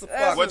 That's fucked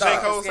up. What J.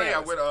 Cole say?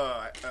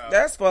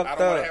 That's fucked up.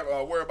 I don't want to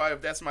have worry about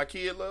if that's my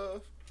kid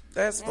love.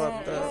 That's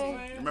fucked up.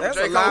 Remember That's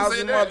J. a Cole lousy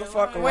said that?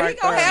 motherfucker Well, right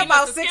he gonna there. have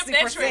about 60%.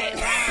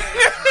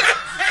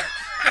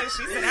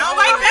 She said, I don't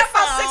like that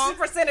about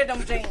 60% of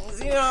them jeans.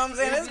 You know what I'm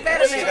saying? It's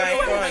better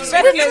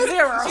than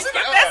zero. Skip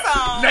that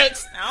song.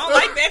 Next. I don't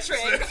like that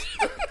track.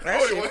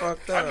 That shit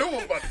fucked up. I knew it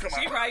was about to come out.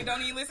 She probably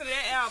don't even listen to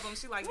that album.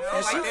 She like, no,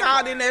 And she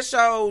called in that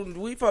show.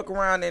 We fuck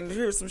around and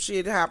hear some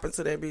shit happen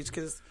to that bitch.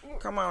 Because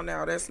come on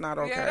now, that's not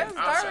okay. That's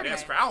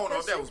crazy. I don't know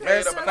if that was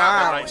made up or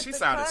not. Like she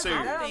sounded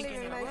serious.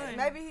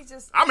 Maybe he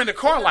just. I'm in the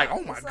car like,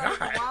 oh my god.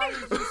 Why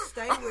would you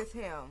stay with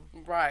him?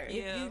 Right.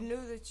 If you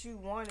knew that you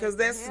wanted. Because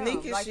that him.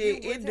 sneaky Like,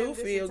 shit, you with it him do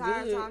this feel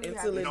entire good time, you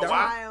until have it a don't.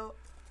 child.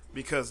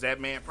 Because that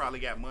man probably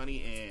got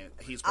money and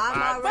he's I'm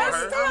providing for But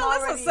her. still,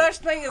 it's a such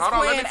thing as Hold on,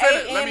 playing A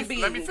and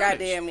B. Let me finish.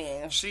 Goddamn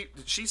man. She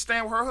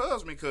stand with her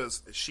husband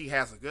because she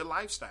has a good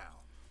lifestyle.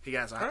 She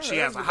has a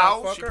husband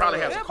house. She probably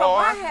has a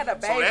car. I had a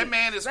baby. So that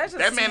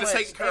man is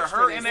taking care of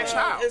her and that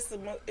child.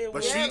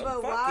 But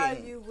why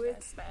are you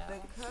with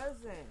the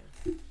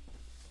cousin?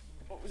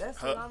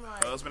 That's what I'm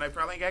like. Husband, they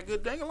probably ain't got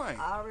good dangling.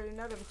 I already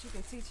know that, but you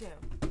can teach him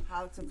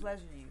how to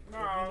pleasure you. If you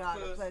know how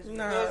to pleasure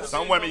you.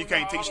 Some women you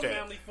can't teach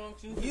that.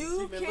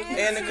 You can.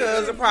 And the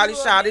cousin probably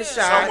shot his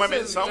shot.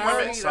 Some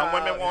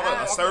women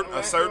want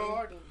a certain.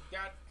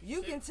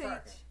 You can teach.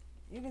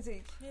 You can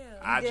teach.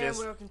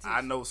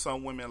 I know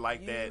some women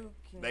like that.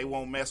 They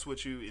won't mess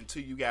with you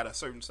until you got a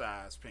certain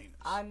size penis.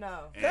 I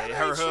know. And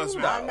her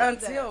husband.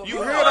 Until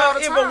you hear it all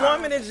the time. If a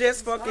woman is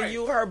just fucking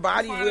you, her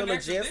body will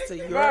adjust to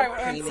your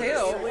penis.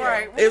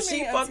 If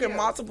she fucking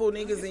multiple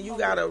niggas and you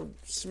got a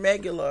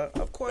schmegular,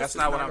 of course. That's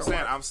not what I'm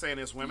saying. I'm saying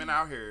there's women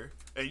out here,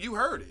 and you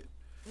heard it.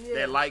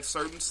 That like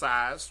certain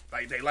size,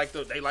 like they like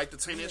the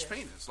 10-inch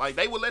penis. Like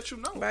they will let you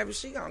know. Baby,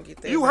 she gonna get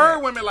that. You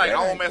heard women like,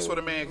 I don't mess with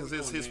a man because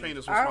his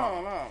penis was small. I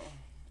don't know.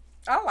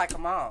 I like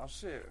them all.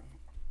 Shit.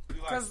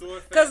 Because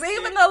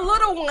even the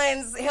little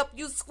ones help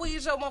you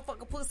squeeze your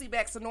motherfucking pussy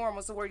back to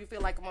normal, so where you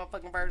feel like a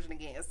motherfucking virgin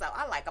again. So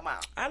I like them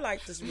all. I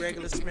like this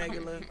regular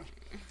smegular.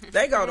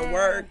 They go to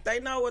work. They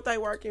know what they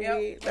working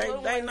with.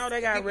 They know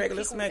they got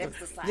regular smegular.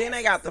 Then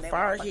they got the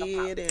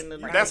forehead and the.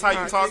 That's how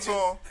you talk to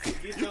them.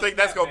 You think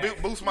that's gonna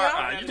boost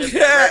my? You just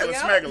regular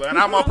smegular, and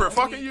I'm up here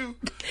fucking you.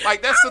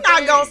 Like that's the thing.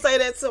 I'm not gonna say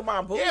that to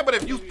my boo. Yeah, but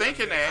if you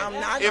thinking that, I'm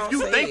not if gonna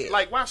you say think it.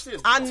 like, watch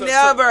this.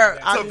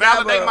 To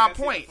validate my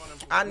point.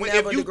 I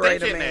never if you degrade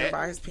a thinking man that,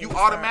 by his penis you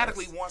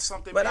automatically size. want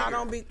something. But bigger. I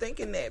don't be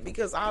thinking that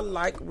because I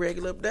like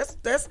regular.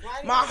 That's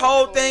my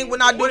whole thing when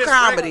I do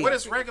comedy. What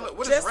is regular?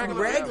 What just is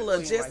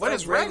regular? Just what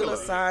is regular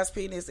size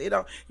penis? It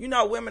don't. You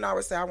know, women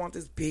always say I want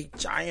this big,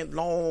 giant,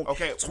 long,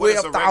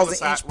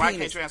 12,000 inch Why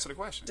penis. can't you answer the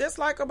question? Just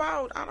like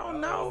about I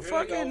don't know,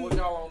 fucking.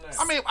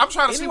 I mean, I'm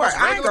trying to see what's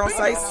I ain't regular.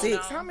 gonna say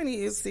 6. How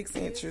many is 6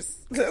 inches?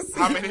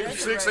 How many is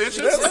 6 inches?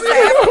 It's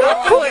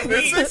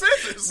 6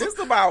 inches. This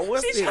about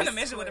what's She's this? trying to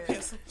measure with a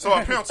pencil. So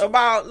a pencil.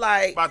 About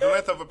like the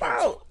length of a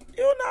pencil.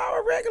 You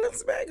know, a regular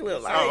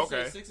smegular. Like, oh,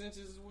 okay. 6 inches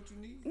is what you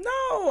need.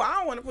 No, I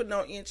don't want to put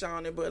no inch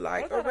on it, but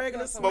like a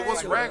regular smegular. But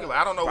what's regular?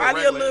 I don't know.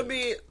 Probably what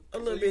regular a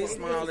little bit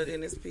smaller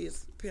than this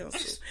pencil.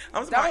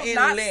 I'm talking about in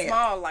not length.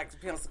 small like the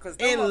pencil, because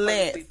in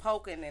length. Be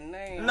poking and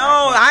names. No,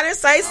 I didn't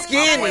say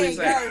skinny.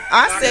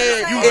 I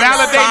said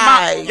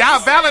y'all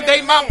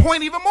validate my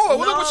point even more.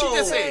 Look what she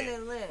just said.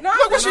 No,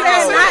 look what she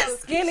just said. Not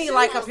skinny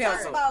like a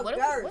pencil.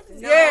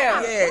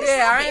 Yeah,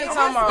 I ain't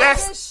talking about.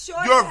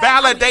 You're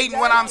validating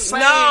what I'm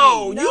saying.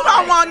 No, you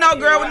don't want no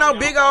girl with no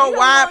big old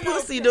wide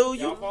pussy, do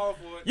you?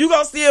 You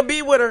gonna still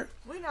be with her?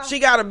 She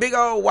got a big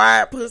old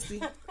wide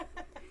pussy.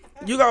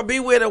 You gonna be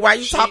with her while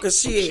you talking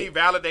shit? She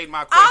validated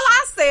my question. All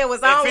I said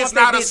was I don't want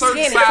that bitch skinny.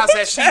 If it's not a certain size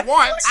that she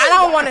wants, I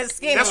don't want it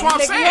skinny. That's what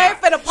I'm saying. You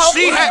ain't finna poke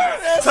she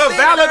had to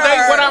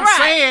validate what I'm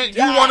saying.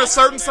 You want a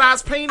certain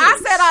size penis. I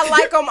said I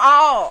like them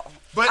all.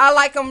 But I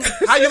like them.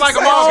 How you like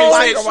them all?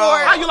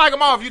 How you like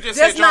them all if you just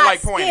said you don't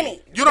like pointy?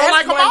 Skinny. You don't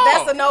like them all.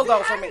 That's a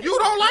no-go for me. You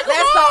don't like them all.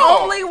 That's the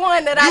only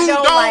one that I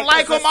don't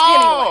like them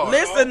all.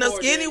 Listen, the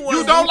skinny one.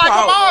 You don't like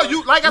them all.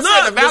 You like I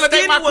said to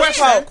validate my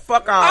question.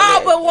 Fuck all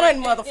that. All but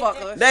one,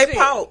 motherfucker. They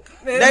poke.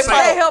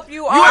 They help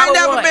you. You ain't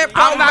never been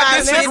poked by a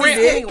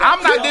disagreeing.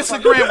 I'm not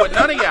disagreeing with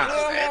none of y'all.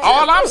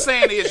 All I'm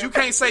saying is you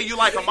can't say you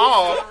like them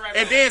all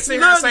and then sit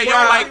here and say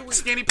y'all like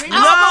skinny penis.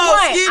 No,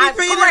 skinny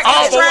penis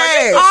is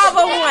trash. All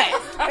but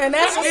one, and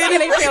that's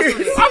skinny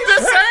penis. I'm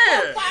just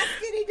saying.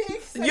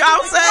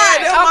 Y'all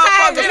saying them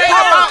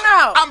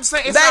motherfuckers. I'm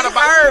saying it's not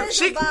about her.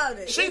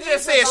 She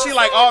just said she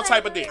like all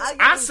type of dicks.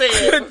 I said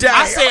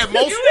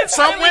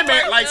some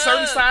women like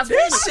certain size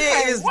penis. This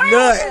shit is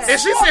nuts. And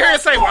she sit here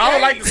and say, well, I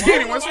don't like the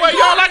skinny ones. Well,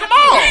 y'all like them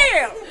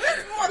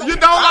all. You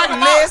don't like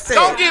listen.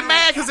 Don't get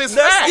mad because it's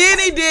the facts.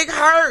 skinny dick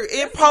hurt.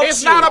 It pokes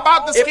It's not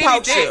about the skinny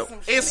dick.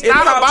 It's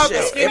not about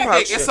the skinny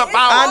dick. It's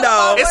about. I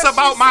know. It's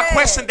about my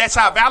question that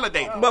y'all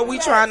validated. But we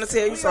trying to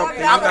tell you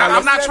something.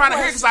 I'm not trying to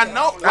hear because I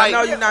know. Like, I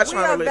know you're not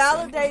trying to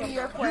listen. Validating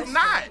your question. You're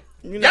not.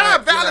 Y'all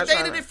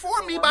validated it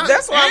for me by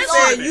That's what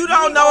I'm saying. You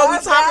don't know what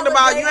we talking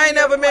about. You ain't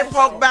never been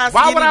poked by a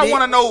skinny Why would I dick.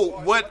 want to know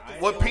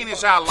what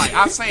penis y'all like?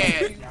 I'm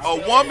saying a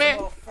woman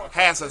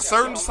has a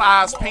certain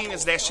size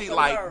penis that she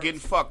like getting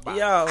fucked by.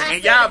 Yo.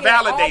 And y'all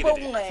validated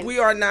it. We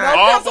are not.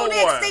 All No but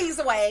pencil one. dicks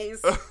these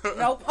ways.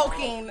 No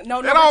poking.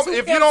 No They number don't, two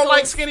if you don't like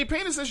pencils. skinny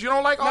penises, you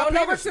don't like all No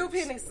number penises. two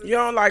penises. You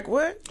don't like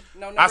what?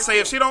 No I say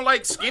if she don't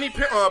like skinny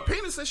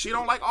penises, she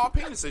don't like all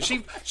penises.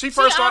 She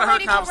first started her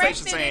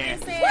conversation saying,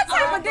 What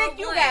type of dick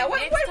you got? What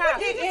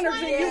dick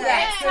energy you got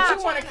that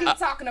you want to keep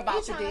talking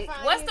about your dick?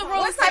 What's the rules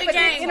What to type the of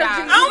dick game,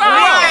 energy dog? you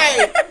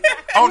got?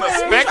 on a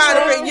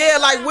spectrum. Yeah,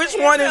 like which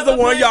one is the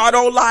one y'all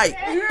don't like?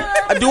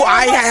 Do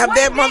I have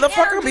that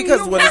motherfucker?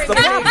 Because what is the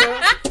problem?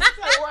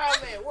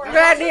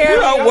 You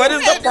know, what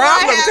is the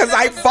problem? Because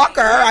I fuck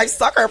her, I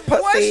suck her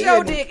pussy. What's your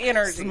and dick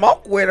energy?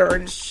 Smoke with her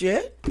and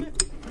shit.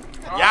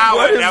 Y'all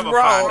What would is never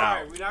wrong?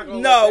 find out.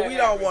 No, we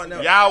don't want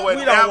to. Y'all would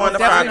We don't never want to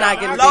find find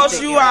out. out.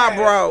 Los, you are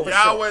bro.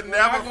 Y'all would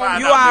never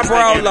find You out.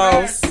 are bro,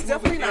 Los.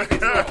 Definitely not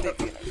getting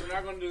dick energy. We're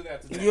not gonna do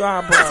that today. You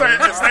are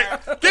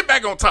bro. Get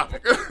back on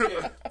topic.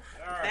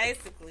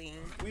 Basically,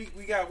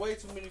 we got way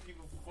too many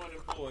people for fun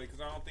employed because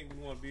I don't think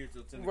we want beer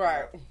till 10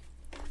 Right. o'clock.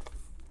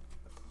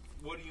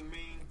 What do you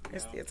mean?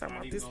 It's still talking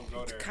Not about even this gonna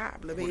go there.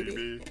 cobbler, What do you baby.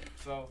 mean?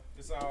 So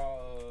it's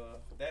all.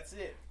 That's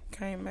it.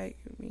 Can't make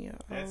me a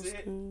That's old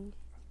it. school.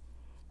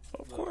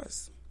 Of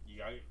course. I'm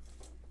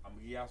gonna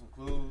give y'all some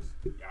clues.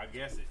 Y'all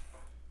guess it.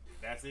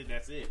 That's it.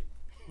 That's it.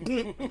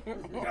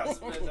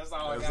 That's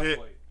all I That's got it.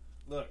 for you.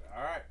 Look,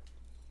 all right.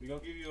 We're gonna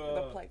give you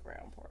The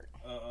playground part.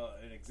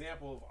 an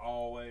example of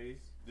always.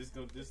 This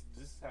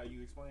is how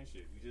you explain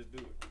shit. We just do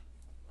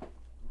it.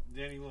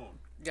 Danny Loon.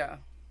 Yeah.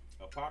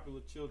 A popular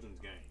children's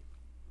game.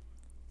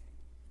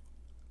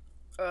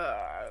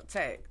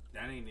 Tag.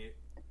 That ain't it.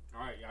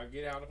 All right, y'all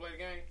get out to play the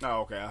game.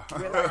 Oh, okay. Red All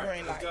light, right,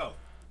 green let's light. go.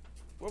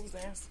 What was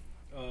the answer?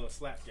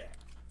 Slapjack.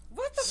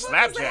 What the fuck is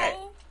Slapjack. that?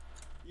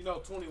 You know,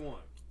 21.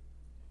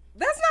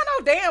 That's not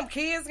no damn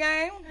kids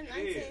game.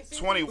 It is.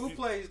 20. Who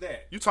plays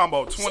that? You talking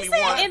about She 21?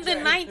 said in the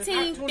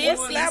 1950s.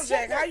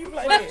 Slapjack, how you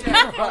play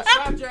that?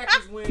 Slapjack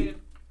is when,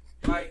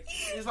 like,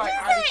 it's like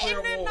I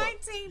declare war.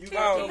 You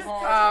got your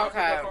cards.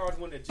 okay. Your cards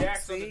when the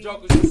jacks or the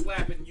jokers you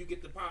slap it and you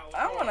get the power.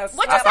 I want to.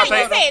 What you thought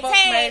say? You they-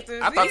 said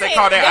tag. I thought they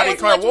called that I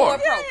declare war.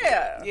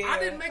 Yeah. Yeah, I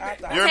didn't make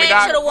that. You heard me, Tag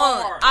Doc? should have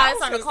won. Oh,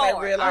 it's on the It's like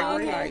card. red light,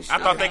 green light. I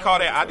thought they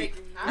called that I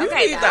You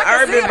Okay, need Doc. the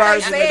urban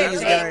version of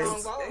these Jags.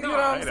 games. You know what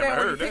I I'm ain't saying? never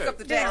When you heard pick that. up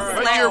the jacks.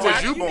 What year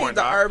was you You born, need the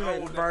Doc?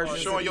 urban version.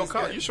 You showing your of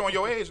color. these You showing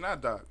your age,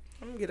 not Doc. games.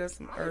 I'm gonna get us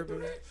some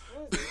urban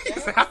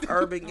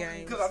urban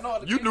games. Because I know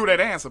the You knew that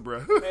answer, bro.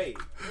 Hey.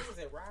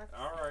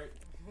 All right.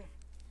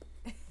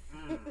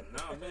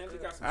 No, man, they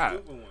got some All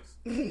right. stupid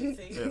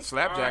ones. Yeah,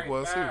 Slapjack All right,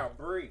 was too. Val,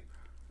 Bree,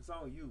 it's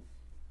on you.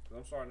 'Cause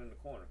I'm starting in the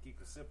corner. Keep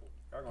it simple.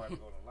 Y'all gonna have to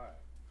go to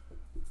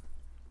live.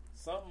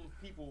 Something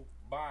people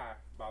buy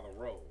by the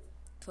roll.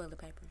 Toilet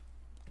paper.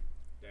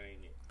 That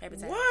ain't it. Paper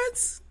towels.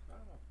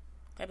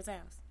 What? Paper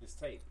towels. It's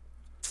tape.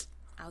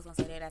 I was gonna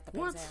say that after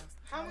paper What?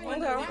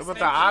 towels. But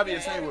the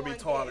obvious thing would be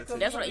toilet.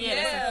 That's what. Yeah,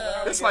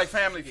 that's. It's like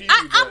Family Feud.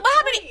 But but-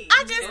 how many?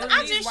 I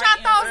just shot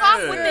those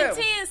off within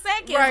 10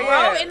 seconds, Right, bro.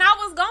 yeah. And I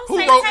was gonna Who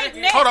say wrote? tape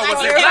next. Hold on, was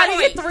I it get black? that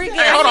get point. three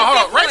Hey, hold on, hold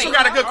on. Get Rachel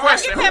got a good that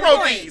question. point. Who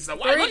wrote these? Three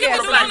Look at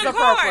guesses the one on is the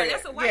card. appropriate.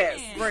 That's a white Yes,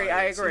 man. Bree,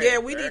 I agree. Yeah,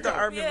 we need the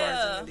urban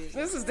version of these.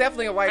 This is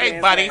definitely a white Hey,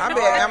 man's buddy. game. I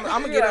bet I'm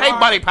gonna get it. Hey, on.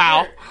 buddy,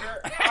 pal.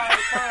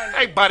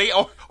 Hey, buddy.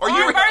 Or you?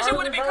 our version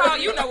would have been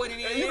called. You know what it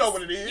is. You know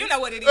what it is. You know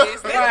what it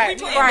is. Right, We right.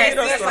 playing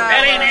That's this. all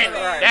That ain't it.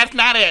 right. That's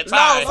not it. No,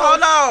 Sorry.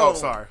 hold on. Oh,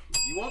 sorry.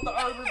 You want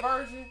the urban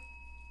version?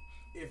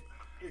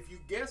 If you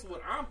guess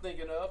what I'm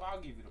thinking of, I'll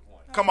give you the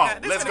point. Come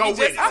on, let's go with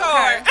it.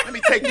 Let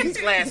me take these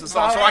glasses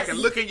off so I can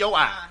look in your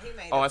eye.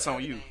 Oh, that's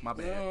on you. My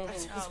bad.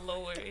 Oh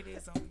Lord, it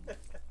is on.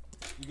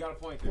 You got a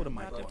point there. What am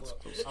I doing?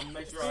 I'm gonna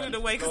make sure Put I it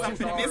away because I'm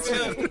finna miss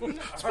you.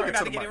 Trying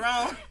not to get it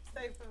wrong.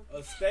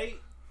 A state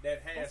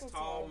that has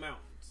tall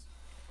mountains.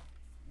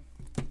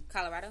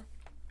 Colorado.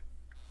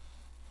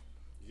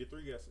 You get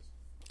 3 guesses.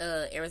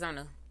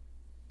 Arizona.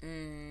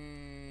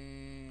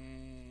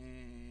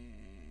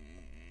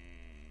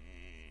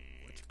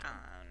 I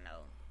don't know.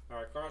 All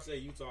right, Carl said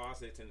Utah. I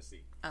said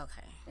Tennessee.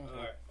 Okay. All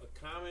right, a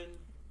common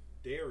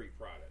dairy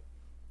product.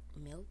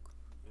 Milk,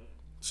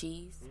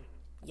 cheese,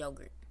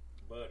 yogurt,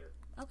 Butter.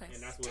 Okay.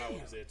 And that's what I would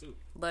have said too.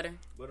 Butter.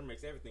 Butter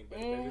makes everything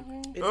better, baby.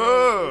 It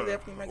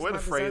definitely makes what my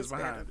a phrase desserts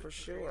behind better, it. for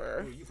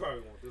sure. You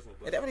probably want this one.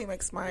 It definitely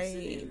makes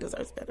my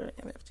desserts better.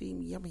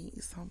 MFG, yummy,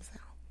 some sound.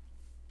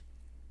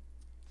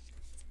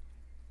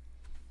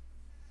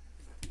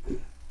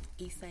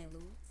 East St.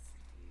 Louis.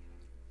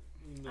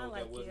 You know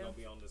that was gonna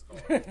be on this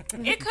card.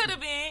 It could have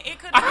been. It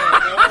could have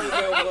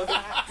been.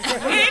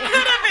 It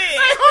could have been.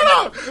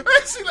 Hold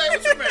on. See, like,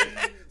 what you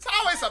mean? It's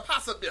always a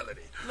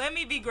possibility. Let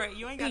me be great.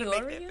 You ain't gotta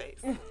make that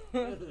face.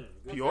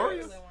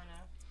 Peoria?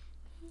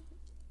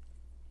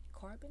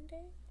 Carbon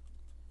Day?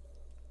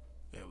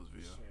 Yeah, it was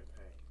Ville.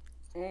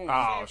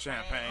 Oh,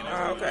 Champagne.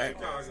 Okay.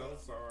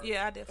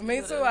 Yeah, I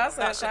definitely. Me too. I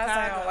saw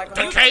Chi-Town. Like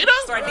Decatur?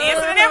 Start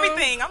dancing and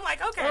everything. I'm like,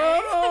 okay.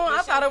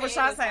 I thought it was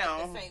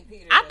Chi-Town.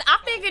 I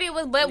figured it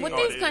was, but with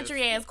these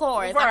country ass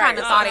cars, I kind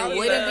of thought it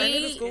wouldn't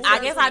be. I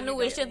guess I knew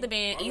it should have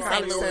been East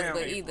St. Louis,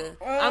 but either.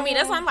 I mean,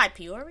 that's why I'm like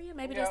Peoria.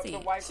 Maybe that's it.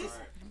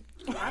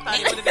 I thought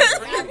it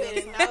would have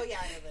been. No, y'all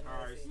never know.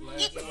 All right,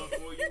 last one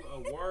for you.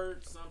 A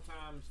word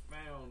sometimes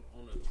found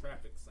on a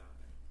traffic sign.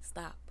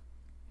 Stop.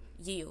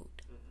 Yield.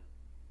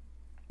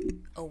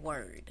 A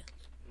word.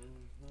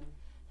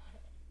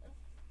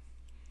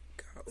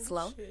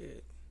 Slow.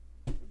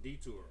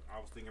 Detour. I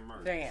was thinking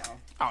murder. Damn.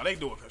 Oh, they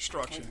doing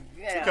construction.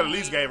 Yeah. Could at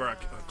least gave her a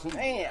clue.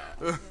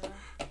 Damn.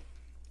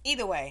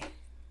 Either way.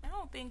 I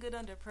don't think good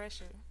under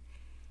pressure.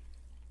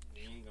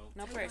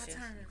 No pressure.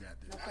 You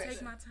got this.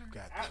 Take my turn. You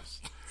got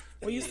this.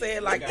 When you say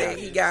it like that,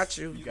 he got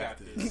you. You got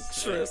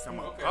this. Trust Come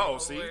me. on. Okay. Oh,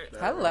 see?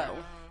 Hello.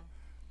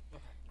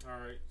 All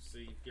right.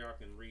 See if y'all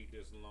can read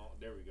this along.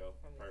 There we go.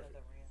 Perfect.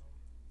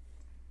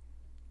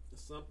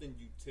 Something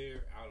you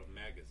tear out of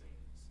magazines.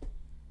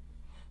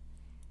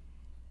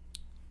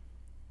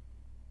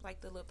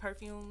 Like the little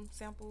perfume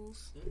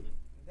samples.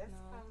 That's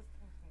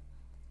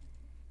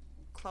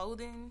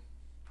clothing.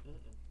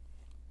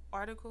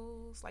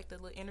 Articles. Like the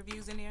little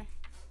interviews in there.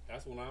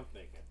 That's what I'm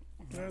thinking.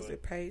 Was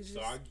it pages?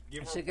 So I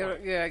give her She a give her,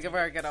 point. yeah, give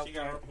her a good She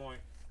got her point.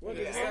 What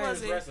Yeah, is it it?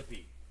 was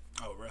recipe.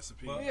 Oh,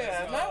 recipe. But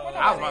Yeah, it's, no,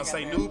 I was about to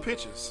say nude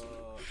pictures.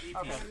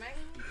 Okay.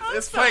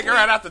 It's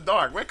Playground After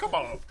Dark. Wait, come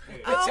on.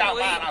 It's Oh, y'all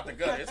wait. lying out the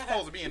gutter. It's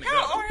supposed to be in the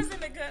How gutter. or is in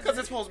the gut? Because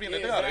it's supposed to be in the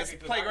Yeah, gutter. exactly,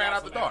 It's 'cause Playground I got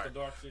After some Dark. After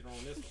Dark shit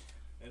on this one.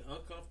 An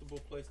uncomfortable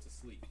place to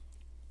sleep.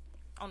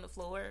 On the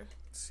floor.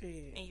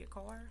 Shit. In your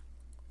car.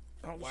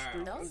 On the Wow.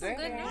 street. Those some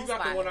good You nap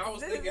got the one I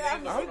spots. was thinking.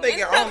 I'm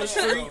thinking on the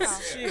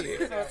streets. Shit.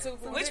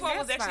 Which one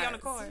was actually on the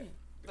car?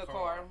 The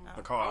car.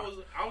 The car.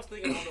 I was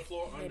thinking on the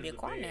floor under Maybe a the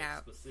car bed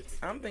nap.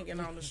 specifically. I'm thinking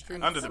on the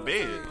street. Under the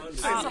bed.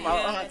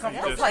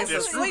 Uncomfortable You place to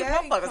just- sleep.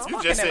 Motherfuckers You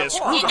fucking just in said the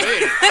screw car. the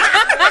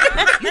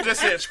bed. You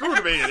just said screw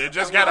the bed. It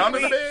just got under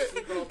the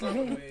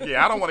bed.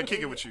 Yeah, I don't want to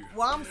kick it with you.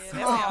 Well, I'm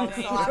small,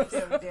 so I feel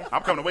different.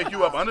 I'm coming to wake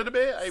you up under the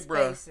bed. Hey,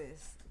 bro.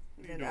 Spaces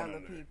than other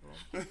people.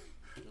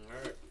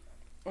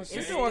 Well, she's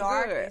It's doing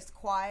dark, good. it's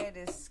quiet,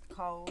 it's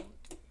cold.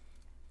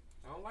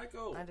 I don't like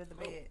cold. Under the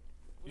bed.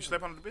 You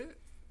slept under the bed?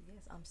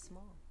 Yes, I'm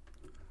small.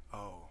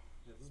 Oh.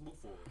 Yeah, let's move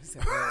forward.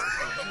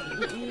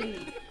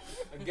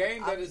 A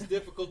game that is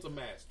difficult to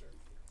master.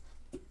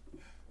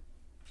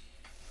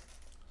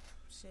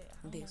 Shit.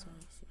 This one.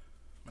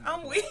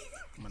 I'm weak.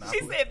 She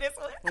said this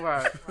one.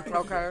 Right.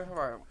 Okay.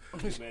 Right.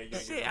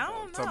 Shit, I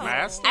don't To know.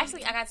 master?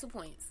 Actually, I got 2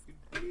 points.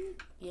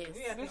 Yes.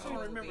 I don't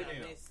remember them.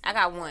 I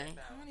got one.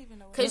 I don't even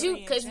know. Cause I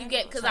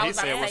was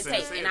about to say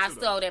tape, and I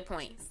stole that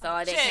point, so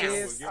that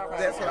Yes, counts.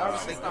 that's what I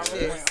was thinking.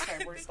 Chess.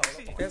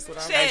 That's what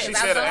I was Hey, she thinking.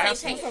 said an I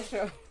answer. was gonna say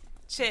tape.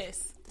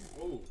 Chess.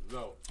 Ooh,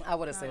 no. I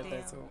would have said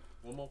that too.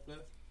 One more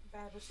clip.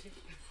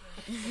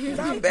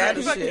 I'm bad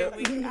as shit. I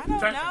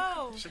don't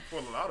know. She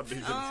pulled a lot of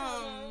business.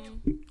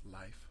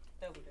 Life.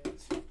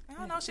 I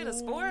don't know. Shit, a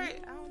sport. I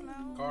don't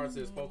know. Card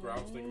says poker. I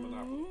was thinking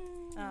Monopoly.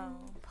 Oh.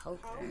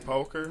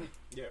 Poker.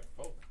 Yeah,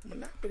 poker.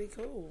 Monopoly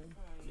cool.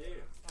 Yeah.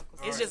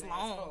 It's just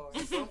long.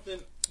 Something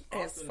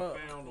As often fuck.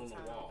 found on the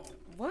wall.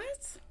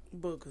 What?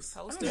 Boogers.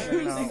 Posters.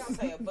 They gonna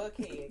say a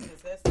buckhead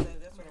because that's what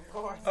them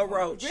cars. A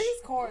roach.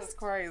 These cars is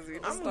crazy.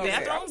 I'm bathroom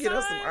gonna get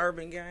us some sign?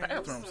 urban games.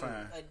 Bathroom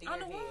sign. A deer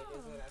head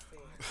is what I said.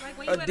 Like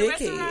when A you at a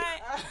dickhead.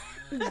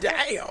 restaurant.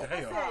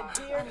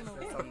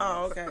 Damn.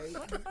 Oh, okay.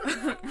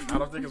 I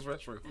don't think it's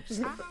restrooms. I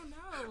don't know.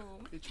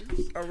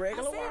 Pictures. A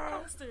regular I said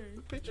wall. poster.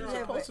 Pictures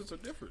and posters are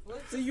different.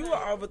 See, you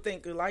are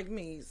overthinker like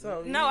me.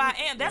 So No, I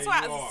am. That's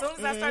why you as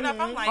soon as I start off,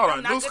 I'm like, Hold I'm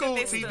on, not new good school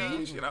at this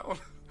TV. stuff. You know.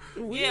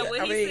 Yeah,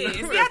 what I he mean, said.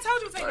 See, I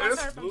told you to take my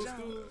It's turn from Blue John.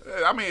 school.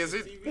 I mean, is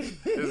this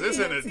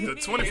in the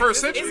 21st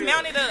century? It's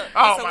mounted up.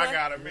 Oh It's a my what?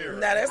 God, a mirror.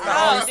 Now that's the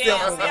Oh, only damn.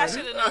 simple See, I one.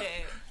 should have known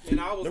that. And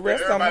I was The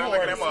rest of them Everybody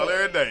looking at hard. them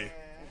all every day.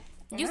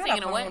 You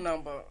singing a what? Phone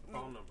number.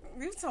 phone number.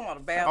 You talking about a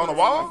bad On the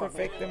wall?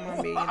 Perfecting my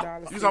 $1 million. You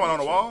talking about on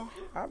the wall?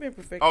 I've been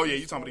perfecting. Oh yeah,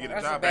 you talking about to get a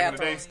That's a job back in the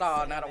bathroom day?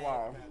 stall, not a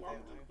wall.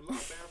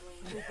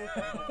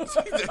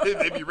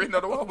 They be written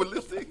on the wall with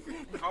lipstick.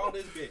 Call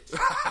this bitch.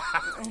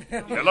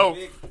 Hello.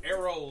 Big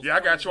arrows. Yeah, I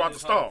got you out the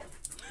stall.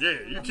 Yeah,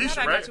 you Glad Keisha,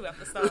 I right? got you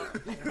after stall.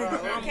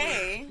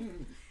 Okay.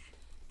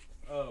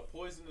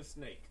 Poisonous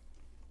snake.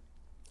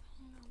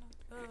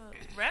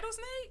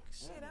 Rattlesnake?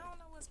 Shit, I don't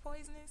know what's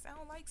poisonous. I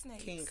don't like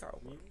snakes. King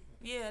Cobra.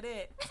 Yeah,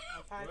 that.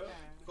 Well,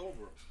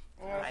 cobra.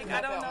 Like,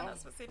 I don't know no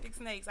specific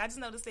snakes. I just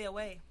know to stay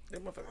away.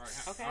 Them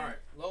motherfuckers. Okay. All right.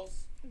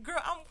 Los. Girl,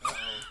 why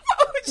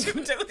would you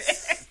do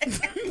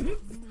that?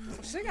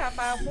 She got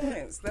 5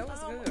 points. That was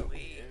good.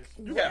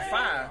 You got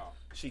 5.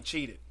 She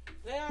cheated.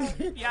 Y'all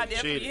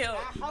definitely Cheated.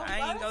 helped.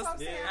 I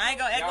ain't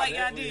gonna act like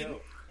y'all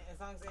didn't. As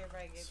long as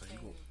everybody gets So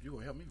you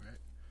gonna help me, right?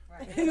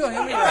 You gonna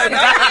hear me If right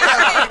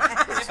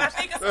I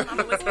think of something, I'm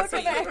gonna listen to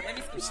you.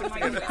 Let me see what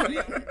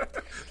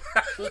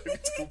Let me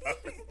talk about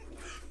it.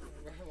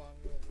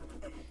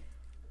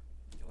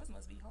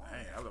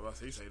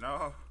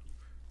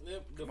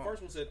 The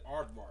first one said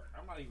aardvark.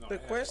 I'm not even. The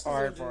question is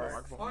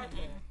aardvark.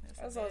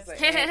 That's what I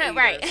said.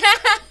 Right.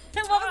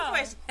 What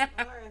was the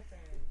question?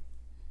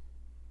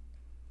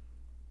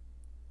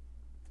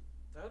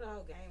 Throw the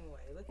whole game away.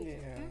 Look at Yeah.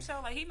 you. I'm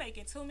sure like he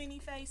making too many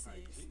faces.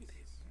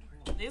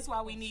 This is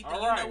why we need the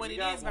All you right, know what we it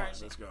got is one.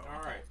 version. Let's go.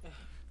 All right.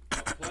 A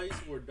place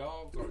where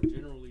dogs are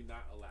generally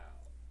not allowed.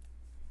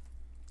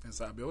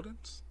 Inside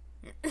buildings?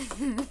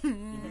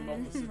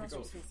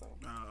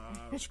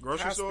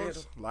 Grocery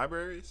stores?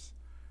 Libraries?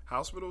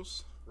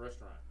 Hospitals?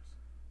 Restaurants.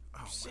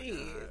 Oh, shit.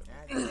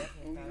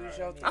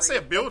 I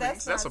said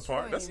buildings. That's a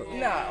part. That's a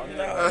no,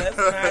 that's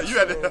not you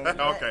had true.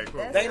 to, okay,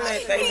 cool. They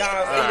let they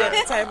dogs eat at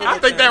the table. I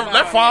think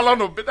that fall on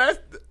the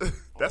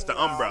that's the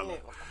umbrella.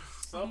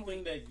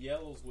 Something that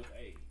yellows with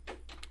A.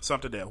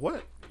 Something that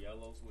what?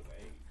 Yellows with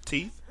A.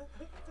 Teeth?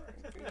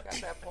 You got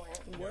that point.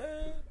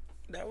 What?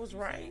 That was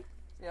right.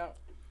 Yep.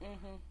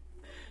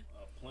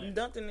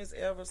 Nothing is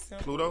ever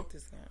simple. Pluto? With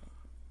this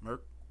game.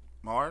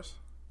 Mars?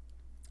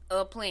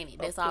 A planet.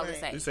 That's all it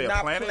says. You say Not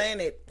a planet?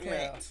 planet.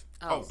 Yeah.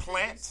 Oh,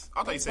 plants?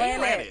 I thought you said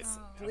planets.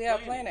 We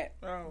have planet.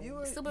 You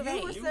were Super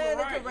saying vague. it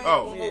correctly.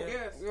 Oh.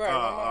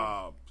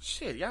 Right.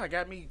 Shit, y'all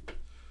got me.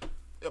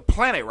 A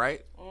planet,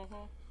 right?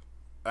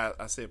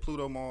 I said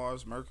Pluto,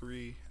 Mars,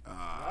 Mercury.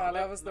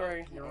 That was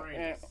 3.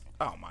 Uranus.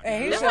 Oh my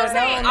And he god. should have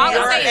known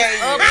Everybody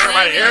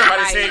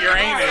that. said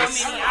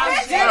Uranus. I'm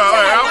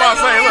about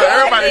to say, look,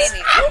 everybody's.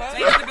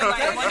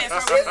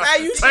 She's how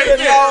you should have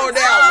known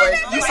that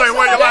one. You say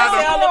what,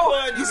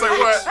 Yolanda? You say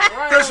what?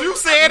 Because you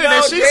said it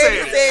and she said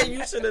it.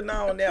 You should have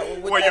known that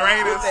one. What,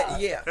 Uranus?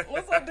 Yeah.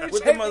 What's up, dude?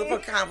 With the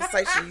motherfucking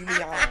conversation you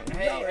be on.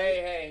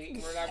 Hey,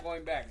 we're not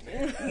going back,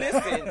 man.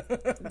 Listen,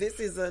 this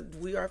is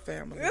we are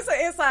family. It's an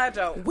inside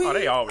joke. Oh,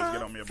 they always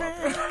get on me about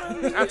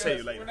that. I'll tell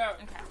you later.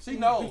 She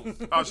knows.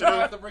 Oh, she don't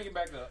knows? have to bring it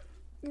back up.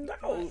 No.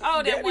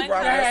 Oh, that one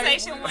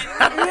conversation one.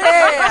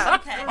 Yeah.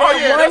 Oh,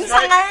 yeah, One that's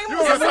right. time You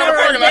was in the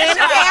parking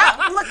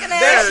lot. looking at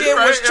That shit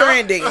was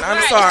trending.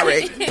 I'm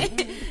sorry.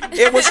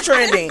 It was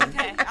trending.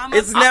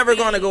 It's never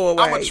going to go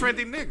away. I'm a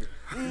trendy nigga.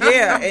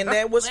 Yeah, and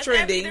that was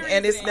trending,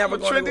 and it's never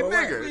going to go away.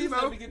 Nigga, you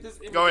know?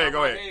 Go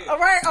ahead. All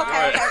right,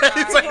 okay.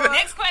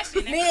 Next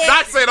question.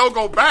 Not say don't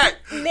go back.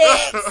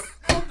 Next.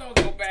 Don't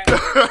go back.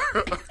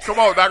 Come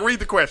on, Doc, read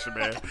the question,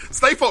 man.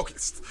 Stay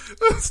focused.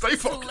 Stay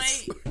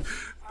focused.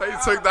 They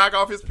took Doc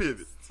off his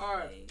pivot. All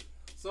right.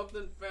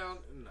 Something found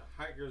in the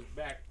hiker's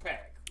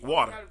backpack.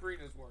 Water. How to bring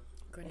this work?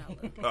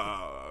 Granola.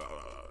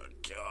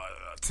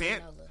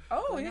 Tent.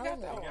 Oh, you got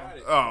that one.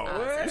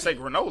 Oh, you say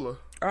granola?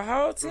 A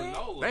whole tent?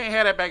 They ain't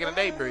had that back in the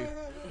day, Bree.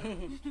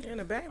 In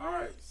the back. All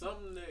right.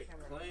 Something that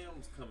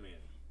clams come in.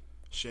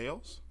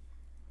 Shells.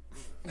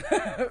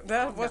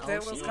 that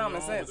was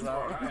common sense,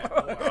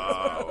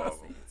 though.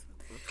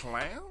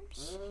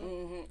 Clams.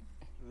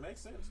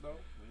 Makes sense though.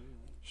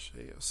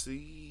 Shell.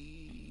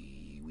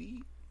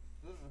 Seaweed.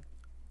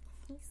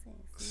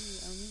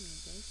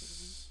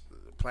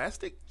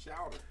 Plastic.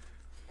 Chowder.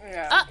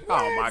 Yeah.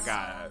 Oh my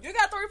god. You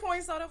got 3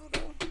 points, so that was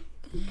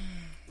good.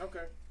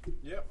 Okay.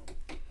 Yep.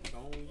 It's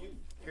on you.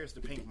 Here's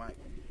the pink mic.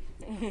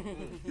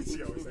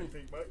 She always say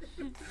pink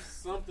mic.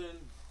 Something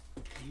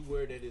you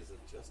wear that is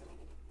adjustable.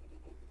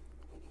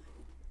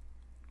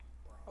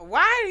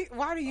 Why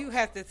do you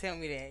have to tell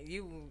me that?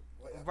 You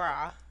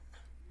bra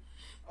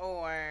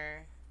or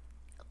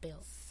A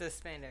belt.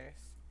 suspenders?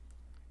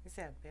 You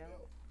said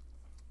belt.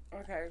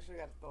 Okay, she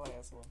got the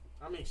last one.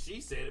 I mean, she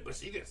said it, but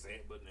she didn't say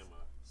it. But never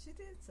mind. She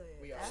did say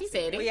it. She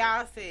said it. We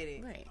all said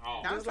it. Right.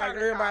 Oh. Just like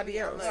everybody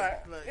else.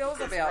 Look, It was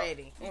a it's belt.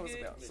 ready. It was a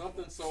belt.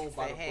 Something sold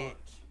by the Say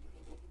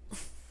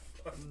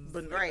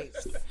bunch.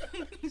 Grapes.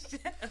 You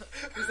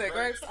said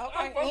grapes?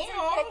 Okay.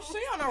 Ew, she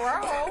on a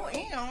roll.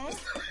 Ew.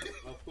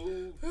 A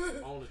food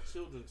on a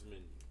children's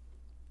menu.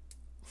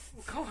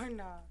 Corn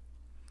dog.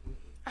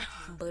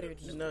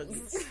 Buttered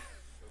Nuggets.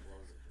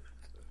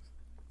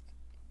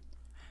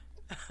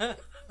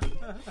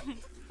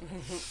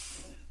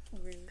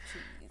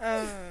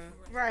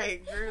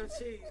 Right, grilled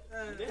cheese.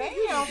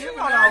 Damn, she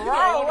on a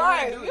roll,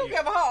 right? You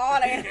give her all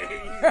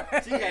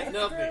that. She got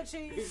nothing. Grilled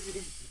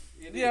cheese.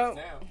 It Yep. is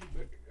now.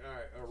 All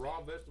right, a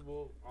raw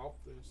vegetable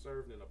often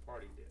served in a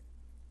party dish.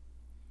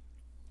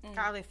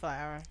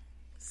 Cauliflower.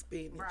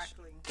 Spinach.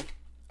 Broccoli.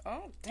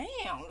 Oh,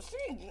 damn.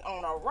 She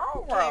on a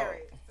roll.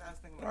 Carrots. I was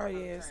thinking Oh, about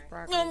yes.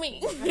 Broccoli. No,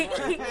 me. All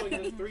right,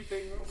 there's 3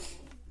 things wrong.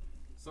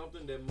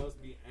 Something that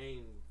must be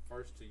aimed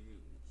first to use.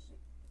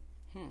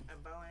 A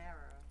bow and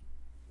arrow.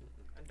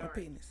 A A dart.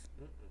 penis.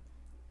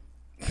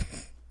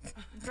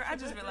 Girl, I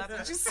just realized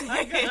what you said.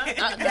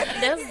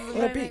 That's the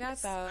very thing I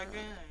thought. A gun.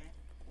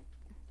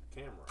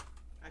 Camera.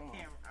 A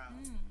camera.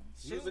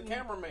 You was a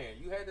cameraman.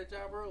 You had that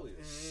job earlier.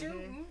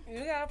 Shooting.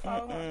 You got a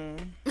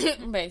phone.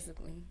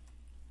 Basically.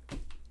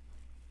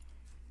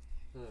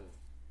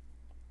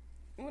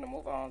 You want to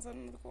move on to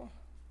another one?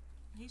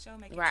 He sure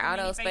making Right, too all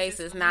many those faces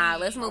spaces. for nah, me.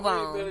 let's move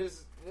on.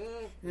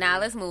 Nah,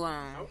 let's move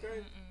on.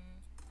 Okay.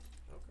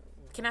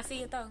 Can I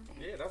see it though?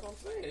 Yeah, that's what I'm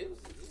saying. It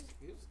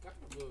was kind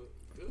of a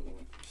good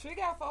one. She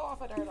got 4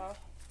 off of there, though.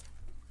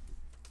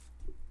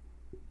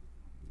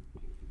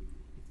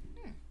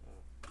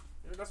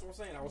 That's what I'm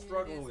saying. I was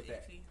struggling with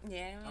that.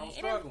 Yeah, I was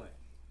struggling.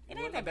 It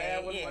ain't that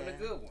bad. It wasn't a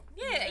good one.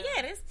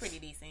 Yeah, that's pretty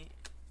decent.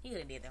 He could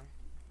have did them.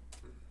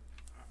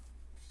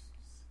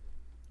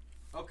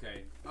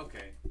 Okay.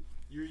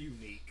 You're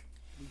unique.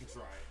 We can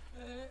try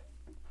it.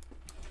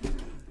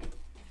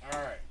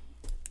 All right.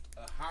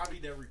 A hobby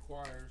that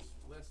requires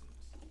lessons.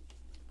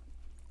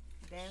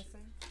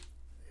 Dancing.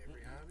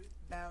 Every hobby?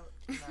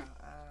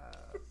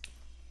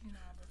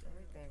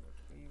 Everything.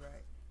 You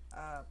right.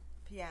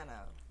 Piano.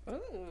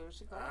 Ooh,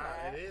 she got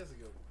it is a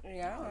good one.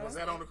 Yeah. Was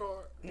that on the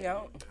card? Yeah. I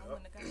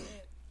wouldn't have got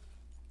that.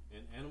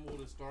 An animal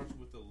that starts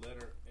with the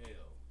letter L.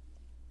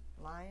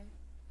 Lion.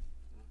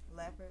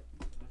 Leopard.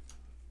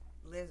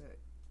 Lizard.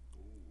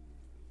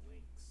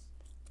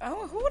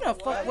 Oh, who the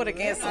fuck would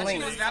against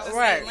lynx?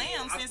 Right.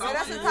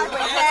 That's the type of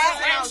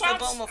cat.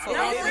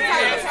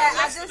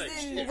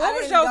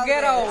 What was your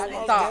ghetto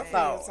thought,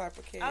 though?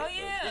 Oh,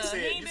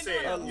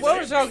 yeah. What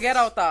was your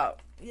ghetto thought?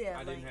 Yeah.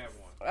 I didn't have one.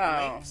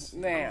 Oh,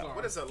 man.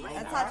 What is a lynx?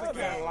 That type of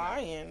cat.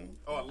 Lion.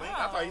 Oh, a lynx?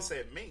 I thought he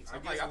said minx. I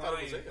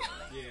thought it was it.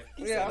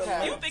 Yeah,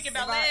 okay. You thinking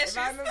about lashes?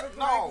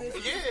 No,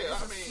 yeah.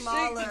 I mean,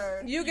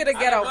 smaller. You get a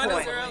ghetto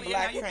point.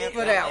 Black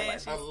for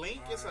that one. A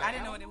link is I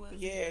didn't know what it was.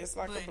 Yeah, it's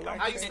like a black.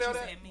 How you spell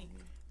that?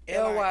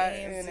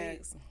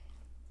 L-Y-N-X.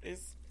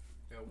 It's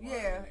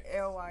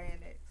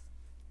L-Y-N-X.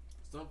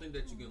 Something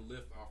that you can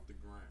lift off the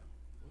ground.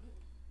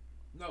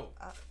 No.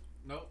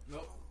 No.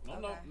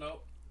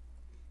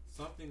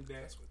 Something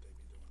that's what they be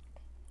doing.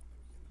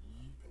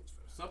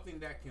 Something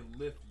that can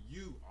lift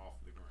you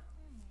off the ground.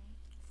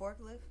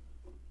 Forklift.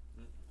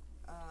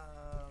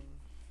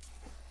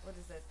 What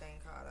is that thing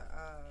called?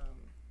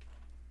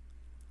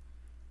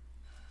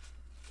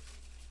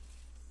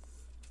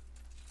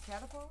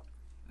 Catapult.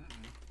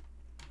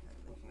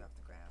 Lift you off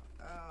the ground.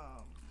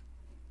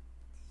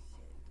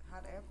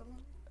 Hot air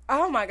balloon.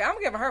 Oh my god,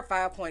 I'm giving her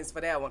 5 points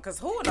for that one. Cause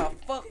who the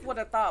fuck would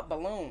have thought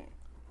balloon?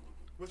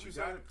 What you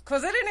said?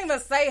 Cause it didn't even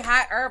say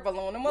hot air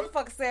balloon. The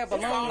motherfucker said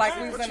balloon like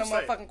we was in a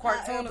motherfucking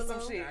cartoon or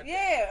some shit.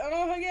 Yeah,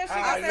 yeah, she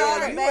got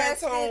that. You in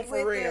tone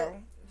for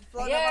real.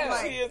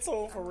 Yeah, she in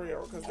tone for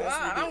real. Cause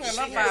that's I'm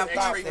gonna 5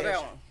 points for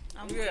that one.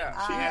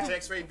 Yeah, she has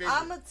X-ray vision.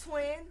 I'm a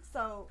twin,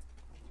 so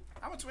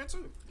I'm a twin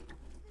too.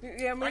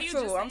 Yeah, me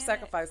too. I'm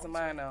sacrificing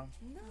mine now.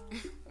 No.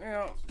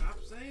 Yeah. Stop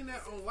saying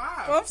that on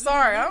live. Well, I'm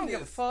sorry. I don't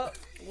give a fuck.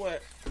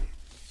 What?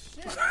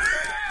 What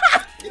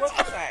you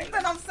say?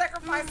 Then I'm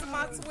sacrificing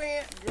my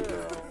twin.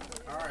 Girl.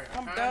 All right.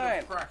 I'm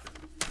done.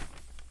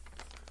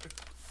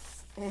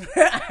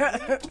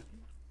 That's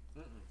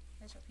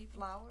your people.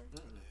 Flour.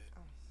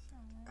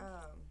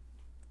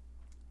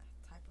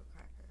 Type of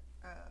cracker.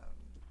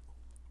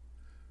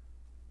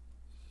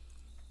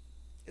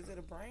 Is it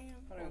a brand?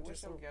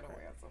 What's your ghetto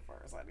answer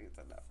first? I need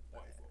to know.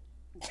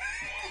 You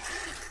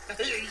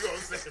gonna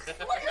say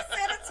that? Well, you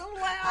said it too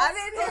loud. I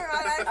didn't hear.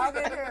 I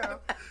didn't hear.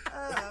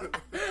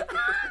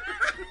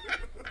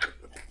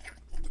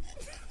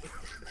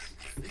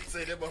 You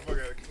say that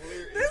motherfucker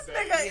clear. This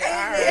nigga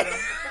ate it.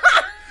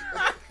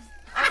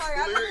 I'm like, I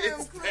can hear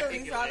him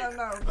clearly, so I don't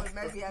know, but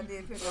maybe I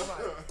did pick him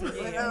up.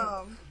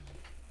 But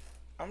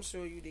I'm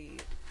sure you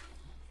did.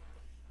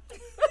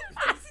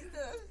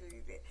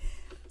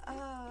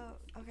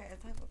 Okay, a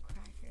type of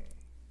cracker.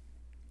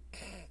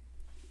 Okay,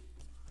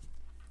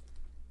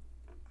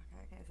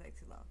 I can't take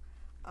too long.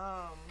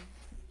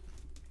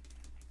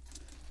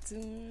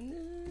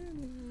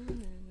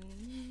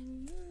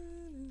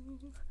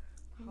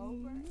 Whole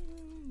grain?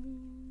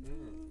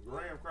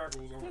 Graham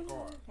cracker was on the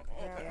card.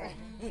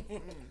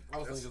 I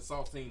was thinking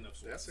saltine of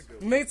sorts. That's a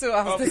good one. Me too.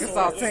 I was thinking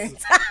saltine.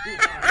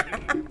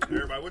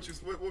 Everybody,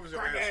 what was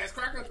your ass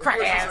cracker? Crack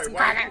ass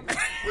cracker.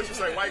 What you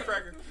say, white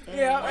cracker?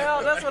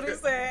 Yeah, that's what he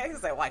said. He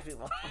said white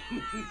people.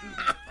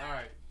 All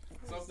right.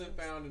 Something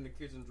found in the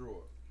kitchen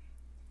drawer.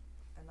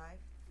 A knife?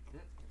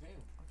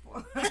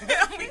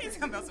 We need to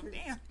talk about some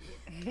damn.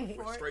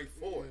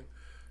 Straightforward.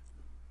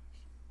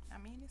 I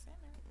mean, it's in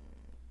there.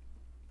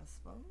 A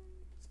spoon?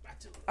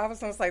 I was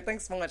gonna say,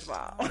 think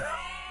SpongeBob.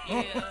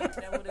 Yeah,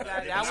 that would have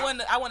got it. I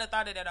wouldn't have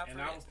thought of that off.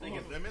 And I was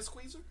thinking lemon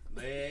squeezer.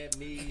 Let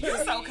me.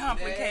 You're so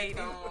complicated.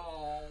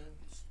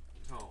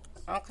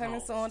 I'm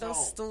coming so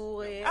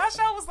understood. I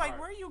sure was like,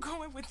 where are you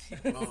going with this?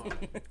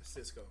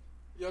 Cisco.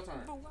 Your turn.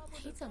 He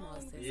talking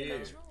about Cisco.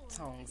 Yeah.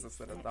 Tongues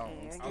instead of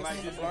thongs. I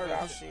like this one.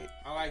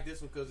 I like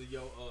this one because of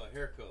your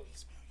hair color.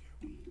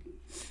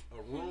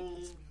 A room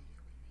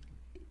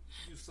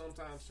you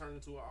sometimes turn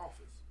into an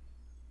office.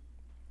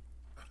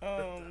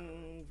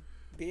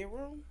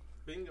 Bedroom.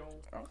 Bingo.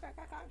 Okay.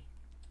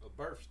 A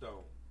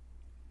birthstone.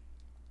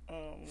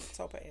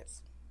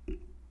 Topaz.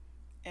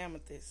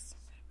 Amethyst.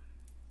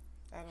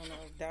 I don't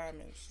know,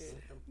 diamond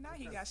shit. Now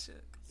he got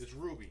shook. It's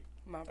ruby.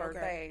 My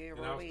birthday, and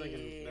ruby. I was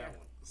thinking that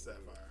one.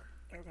 Sapphire.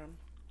 Okay.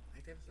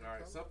 All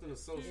right, something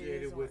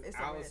associated with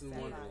Alice in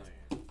Wonderland.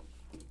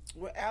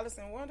 With Alice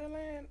in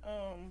Wonderland?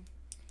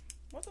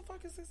 What the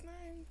fuck is his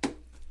name?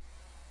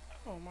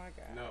 Oh my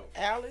god. No.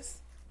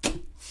 Alice?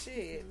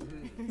 Shit.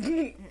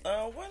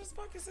 What the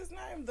fuck is his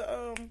name?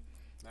 The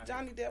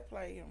Johnny Depp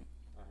played him.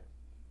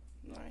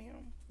 Not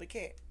him. The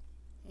cat.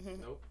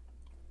 Nope.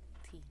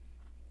 T.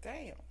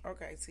 Damn.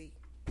 Okay, T.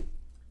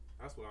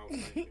 That's what I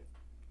was thinking.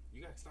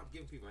 You gotta stop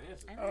giving people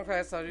answers.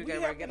 Okay, so you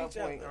gotta get a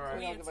point. All right.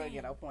 We gotta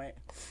get a point.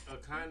 A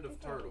kind of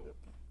turtle.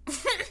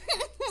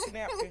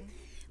 Napkin.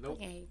 Nope.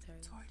 Okay,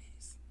 turtle.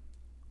 Tortoise.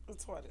 A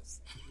tortoise.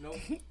 Nope.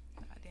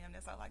 Damn,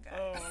 that's all I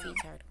got. Sea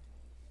turtle.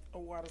 A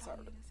water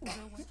turtle.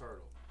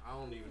 Turtle. I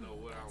don't even know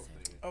what I was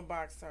thinking. A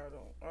box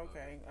turtle.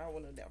 Okay, I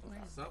wouldn't have definitely.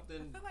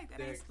 Something like that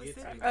that ain't gets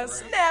specific. A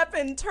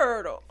snapping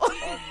turtle.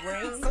 A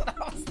ring.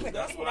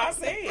 That's what I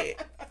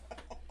said.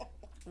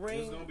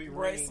 Ring. It's gonna be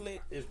bracelet. Ring.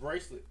 It's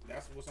bracelet.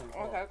 That's what's on the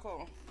card. Okay, cool.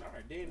 All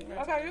right, then.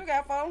 Okay, you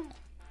got 4.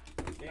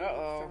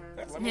 Uh-oh.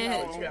 Let me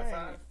know what you got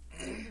 5.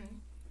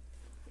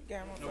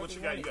 No, what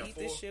you got? You got eat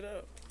 4. this shit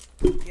up.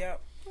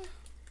 Yep.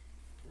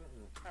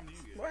 How many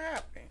you get? What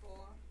happened? 4.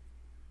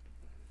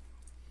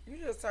 You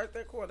just turned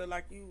that quarter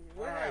like you.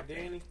 What All right, happened?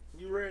 Danny,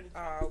 you ready?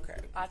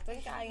 Okay. I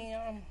think I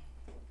am.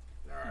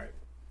 All right.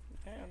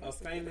 Damn, A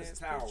famous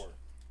tower. picture.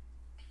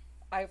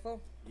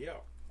 Eiffel? Yeah.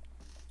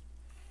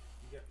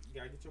 You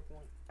gotta get your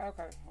point.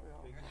 Okay.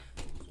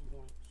 2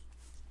 points.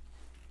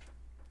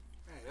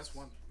 Hey, that's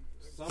one.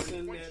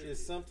 Something that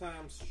is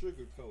sometimes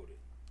sugar coated.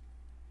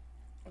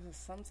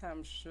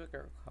 Sometimes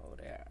sugar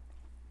coated.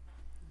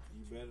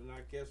 You better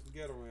not guess the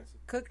ghetto answer.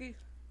 Cookie?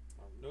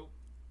 Nope.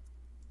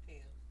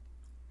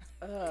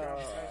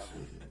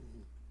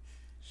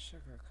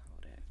 Sugar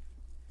coated.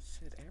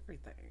 Shit,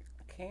 everything.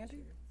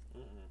 Candy?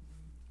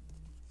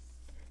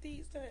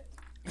 These that.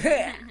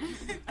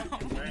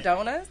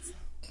 Donuts?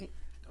 You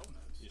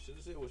should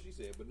have said what she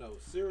said, but no.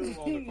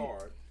 Cereal on the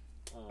card.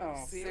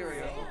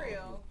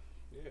 Cereal.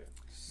 Yeah.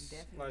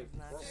 Definitely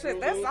not.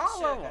 Shit, that's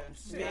all of them.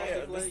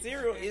 Yeah, the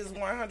cereal is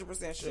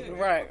 100% sugar.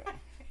 Right.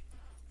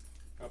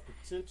 A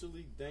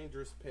potentially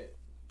dangerous pet.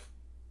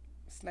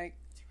 Snake.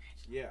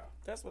 Yeah.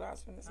 That's what I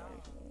was finna say.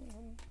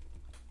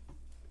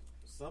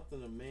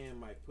 Something a man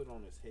might put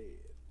on his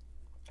head.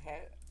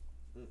 Hat.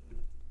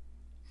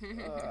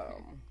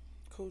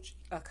 Coochie.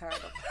 A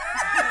condom.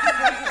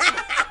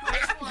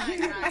 Which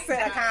one? I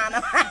said a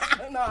condom.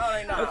 No. A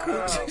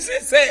coochie. She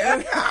said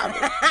a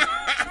condom.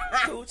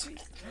 Coochie.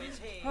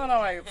 Hold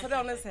on, wait. Put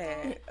on this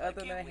hat.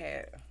 Other than a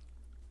hat.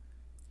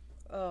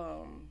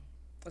 A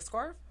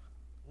scarf?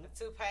 A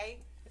toupee.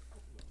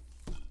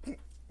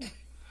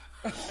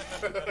 Okay,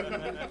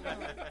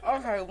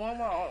 one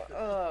more.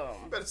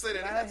 You better say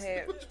that I answer.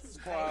 had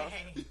scarf.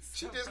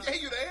 She just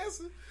gave you the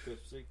answer.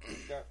 She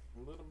got a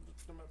little.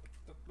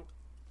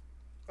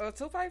 A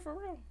toupee for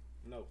real?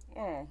 No. I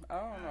don't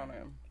know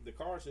them. The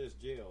card says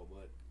gel,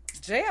 but.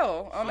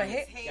 Gel on the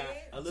head?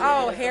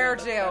 Oh, hair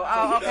gel.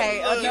 Oh,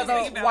 okay.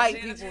 Another white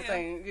people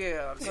thing.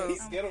 Yeah.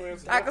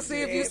 I can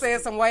see if you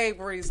said some wave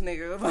breeze,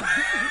 nigga.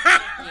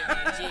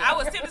 I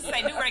was tempted to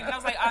say new reg, but I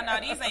was like, oh no,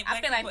 these ain't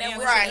black people. That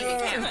right.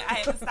 I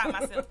had to stop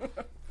myself.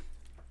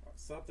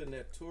 Something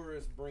that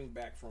tourists bring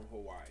back from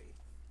Hawaii.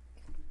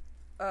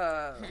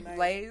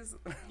 Lays?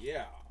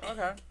 Yeah.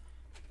 Okay.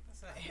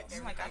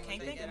 I'm like, I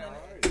can't think of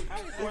nothing.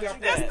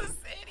 That's the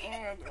city.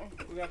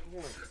 We got the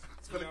points.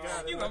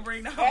 You gonna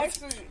bring the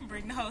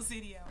whole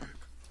city out.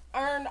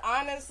 Earned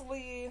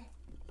honestly,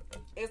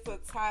 it's a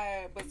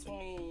tie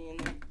between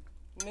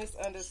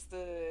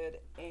misunderstood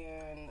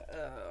and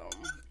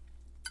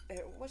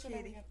what's your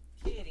name again?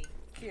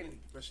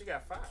 Kitty. But she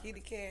got 5. Kitty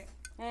cat.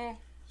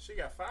 She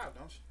got 5,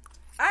 don't she?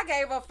 I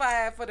gave her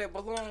 5 for the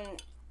balloon. You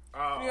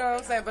know what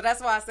I'm saying? But that's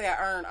why I say I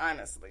earned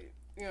honestly.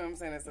 You know what I'm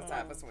saying? It's a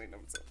tie between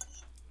them two.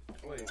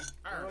 Wait.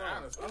 Earned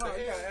honestly. You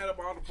gotta add up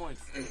all the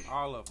points.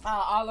 All of them.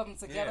 All of them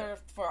together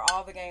for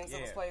all the games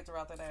that was played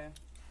throughout the day.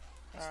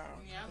 I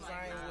ain't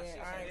playing no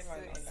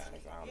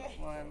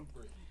games.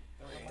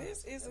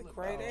 This is a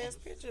great ass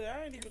picture.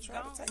 I ain't even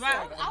trying to take it. I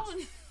ain't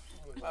even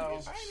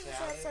trying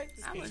to take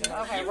this picture.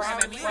 Okay,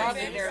 Rob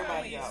and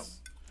everybody else.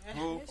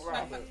 All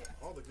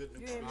the good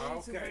news.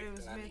 Okay.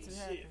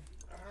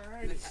 All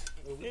right.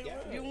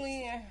 You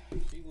win.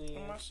 She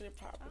wins. My shit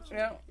popping.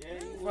 Yeah.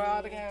 For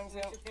all the games.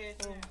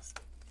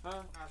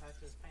 Huh?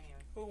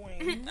 Who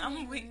wins?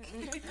 I'm weak.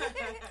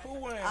 Who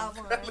wins?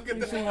 Look at that. Look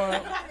at that.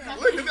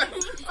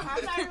 I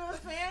thought you was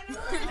paying.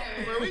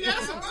 Well, we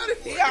got somebody.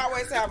 He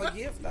always have a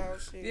gift though.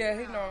 Shit. Yeah,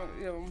 he know.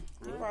 He'll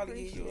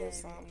probably give you a little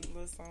something, you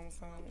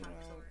know.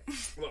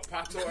 Look,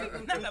 pop toy.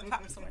 Not the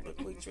pop toy. The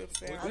quick trip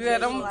sound. Yeah,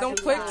 them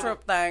quick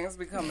trip things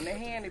be coming in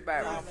handy,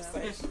 baby.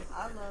 Conversation.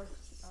 I love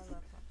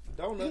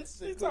Donuts.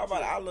 He talking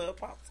about I love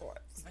Pop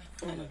Tarts.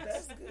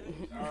 That's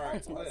good. All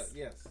right. Well,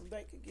 yes.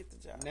 They could get the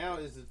job. Now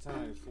is the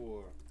time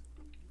for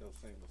those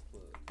famous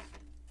plugs.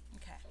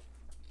 Okay.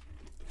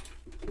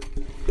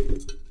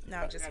 No,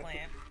 I'm just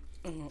playing.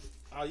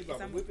 Oh, you about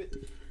to whip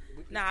it?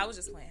 No, I was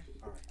just playing.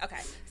 All right.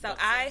 Okay. So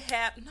I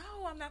have...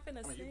 No, I'm not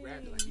finna sing. You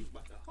grabbed it like you was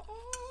about to...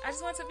 I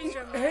just want to be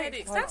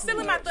dramatic. Stop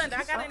stealing my thunder.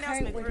 I got an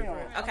announcement.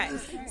 Okay.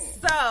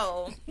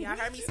 So, y'all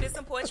heard me spit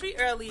some poetry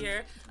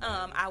earlier.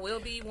 I will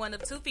be one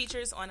of 2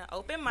 features on an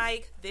open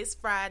mic this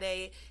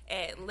Friday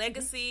at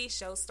Legacy.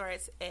 Show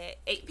starts at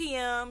 8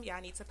 p.m.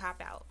 Y'all need to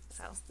pop out.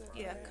 So,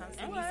 yeah, come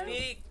see me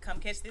speak. Come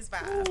catch this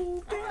vibe.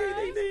 It's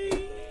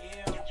Friday.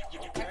 Thank you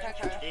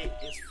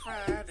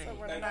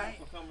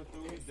for coming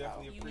through. We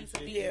definitely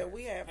appreciate you. Yeah,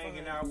 we had fun.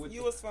 Hanging out with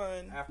you. Was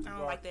fun. I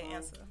don't like that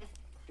answer.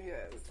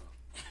 Yes.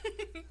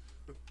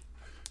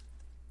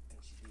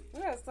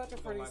 You have such a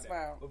pretty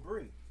smile. But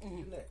Bree,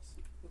 you next.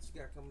 What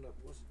you got coming up?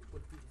 What do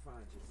people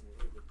find you?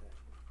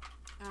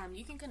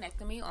 You can connect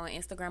to me on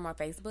Instagram or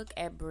Facebook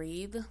at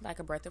Breathe, like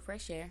a breath of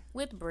fresh air,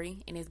 with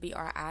Bree, and it's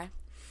BRI.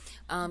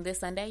 This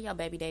Sunday, your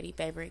baby daddy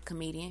favorite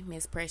comedian,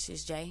 Miss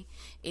Precious J,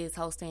 is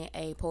hosting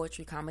a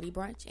poetry comedy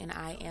brunch, and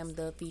I am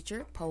the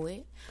featured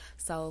poet.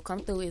 So come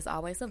through. It's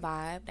always a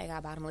vibe. They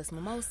got bottomless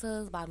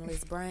mimosas,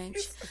 bottomless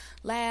brunch,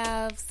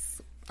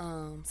 laughs,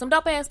 some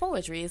dope ass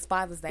poetry. It's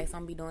Father's Day, so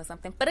I'm gonna be doing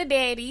something for the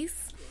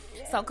daddies.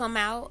 So come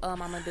out. I'm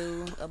gonna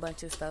do a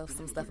bunch of stuff.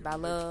 Some stuff about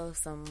love,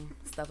 some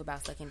stuff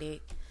about sucking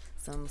dick,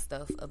 some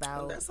stuff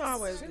about. That's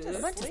always good. A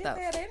bunch of stuff.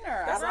 That in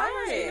there. I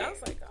like it. I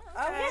was like,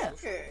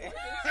 okay.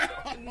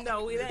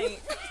 No, it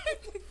ain't.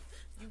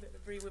 You better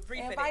breathe with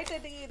Bree. Invite the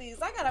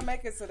deities. I gotta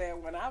make it to that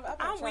one.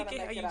 I'm weak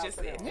at how you just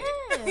said.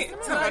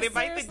 Somebody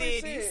invite the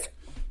deities.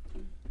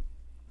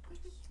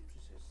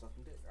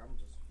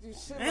 You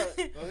should have.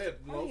 Go ahead.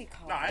 No,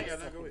 I ain't got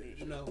nothing. Go ahead.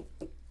 You know.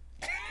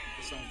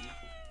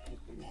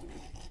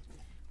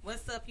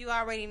 What's up? You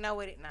already know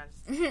what it. Nah,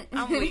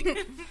 I'm weak.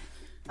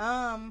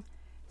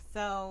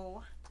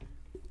 So,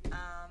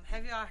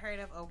 have y'all heard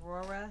of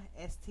Aurora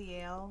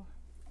STL?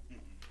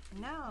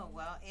 No.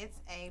 Well, it's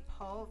a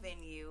pole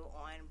venue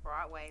on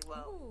Broadway.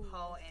 Well,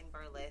 pole and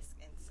burlesque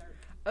and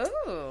cirque.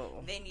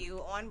 Ooh.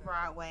 Venue on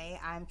Broadway.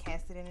 I'm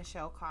casted in a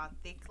show called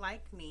Thick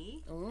Like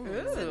Me. Ooh.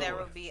 So there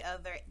will be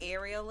other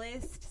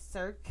aerialist,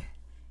 cirque,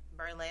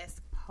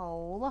 burlesque,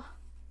 pole,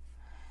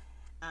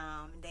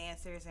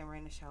 dancers, and we're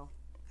in the show.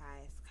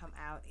 Guys, come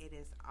out. It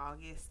is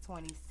August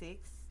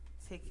 26th.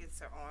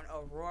 Tickets are on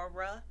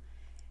Aurora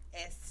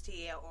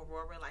STL,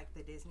 Aurora like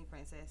the Disney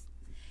princess,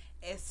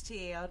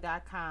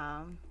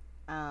 STL.com.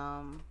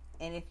 And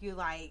if you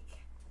like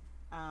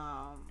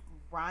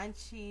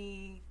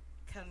raunchy,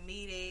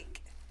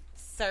 comedic,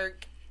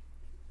 cirque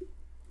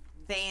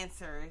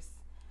dancers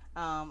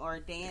or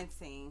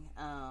dancing,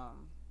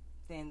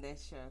 then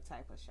that's your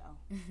type of show.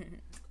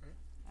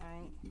 All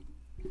right.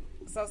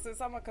 So since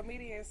I'm a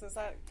comedian,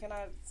 can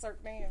I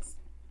cirque dance?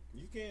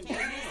 You can.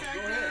 Can you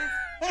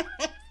cirque dance?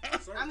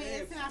 I mean,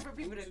 it's not for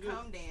people to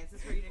come dance.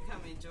 It's for you to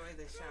come enjoy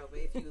the show. But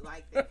if you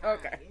like that kind,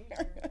 okay,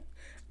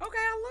 I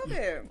love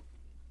it.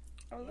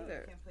 I love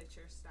it. You can put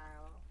your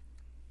style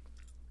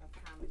of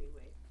comedy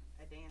with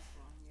a dance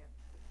form. Yep,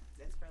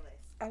 that's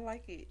burlesque. I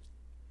like it.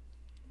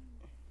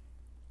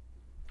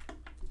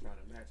 Trying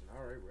to imagine.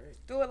 All right, Ray.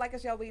 Do it like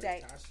it's your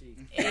B-Day.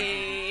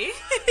 Hey.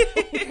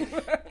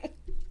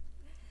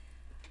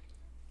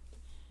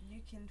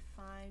 You can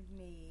find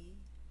me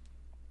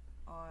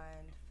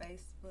on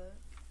Facebook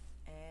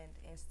and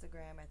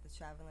Instagram at The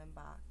Traveling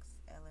Box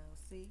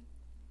LLC.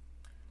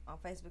 On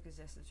Facebook it's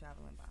just The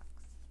Traveling Box,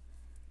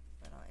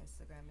 but on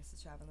Instagram it's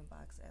The Traveling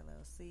Box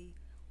LLC,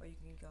 or you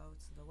can go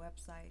to the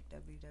website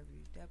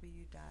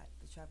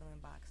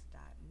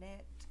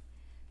www.thetravelingbox.net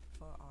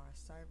for our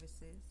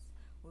services.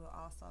 We'll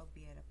also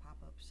be at a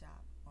pop-up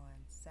shop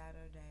on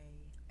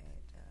Saturday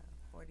at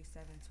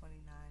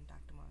 4729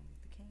 Dr. Martin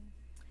Luther King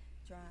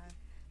Drive.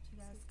 You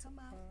guys come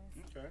out.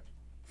 Okay.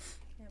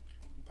 Yep.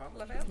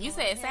 You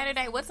said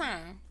Saturday. What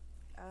time?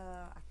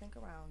 I think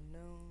around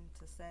noon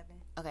to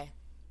 7. Okay.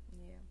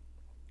 Yeah.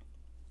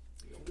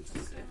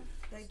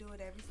 They do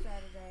it every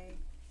Saturday.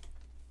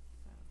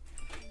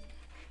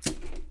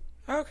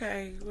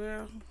 Okay,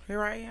 well,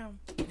 here I am.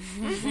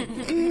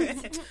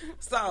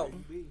 So,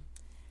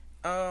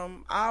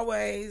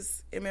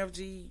 always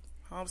MFG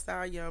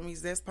Homestyle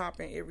Yummies. That's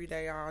popping every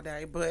day, all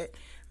day. But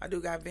I do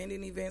got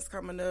vending events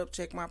coming up.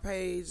 Check my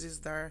page. It's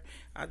there.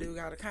 I do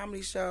got a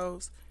comedy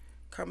shows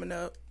coming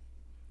up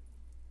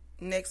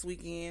next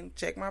weekend.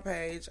 Check my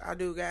page. I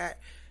do got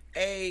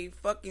a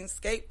fucking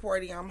skate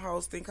party I'm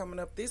hosting coming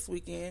up this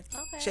weekend.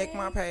 Okay. Check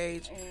my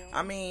page.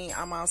 I mean,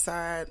 I'm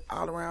outside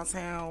all around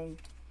town.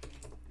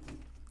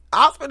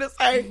 I was gonna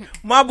say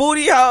my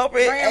booty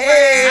hoping.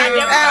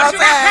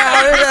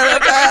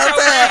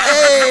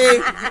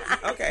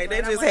 Okay,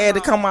 they just had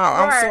to come out.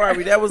 I'm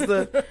sorry. That was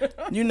the,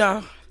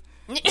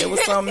 it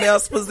was something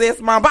else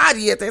possessed my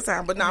body at that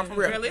time, but not for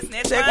real.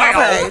 Check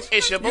my page.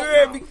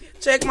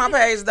 Check my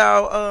page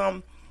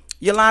though.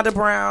 Yolanda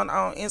Brown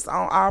on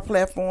all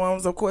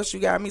platforms. Of course, you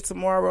got me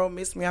tomorrow.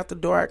 Miss Me After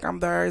Dark. I'm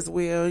there as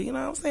well. You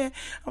know what I'm saying?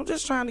 I'm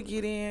just trying to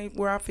get in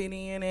where I fit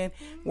in and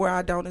where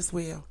I don't as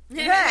well.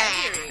 Yeah.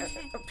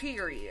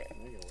 Period.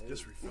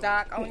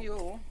 Doc, on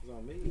you. It's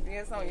on me.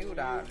 Yeah, it's on you,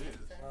 Doc.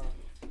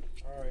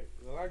 All right.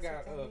 Well, I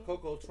got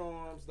Coco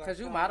Charms.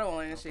 Cause you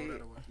modeling and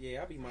shit.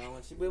 Yeah, I be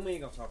modeling shit, but we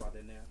ain't gonna talk about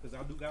that now. Cause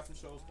I do got some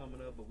shows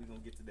coming up, but we gonna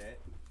get to that.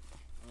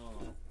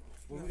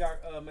 Well, we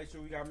got make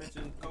sure we got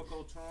mention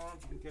Coco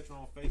Charms. You can catch her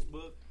on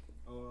Facebook.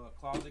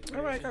 Closet.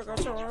 All right, Coco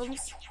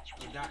Charms.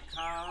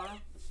 .com.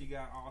 She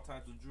got all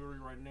types of jewelry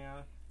right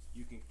now.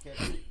 You can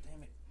catch it.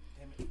 Damn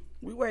it.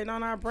 We waiting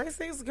on our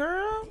bracelets,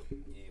 girl.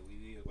 Yeah,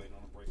 we is waiting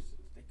on the bracelets.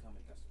 They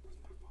coming. That's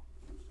my fault.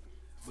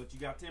 But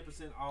you got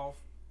 10% off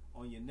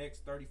on your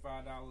next $35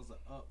 or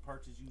up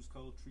purchase. Use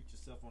code Treat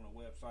Yourself on the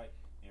website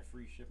and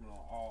free shipping on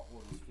all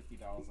orders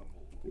 $50 or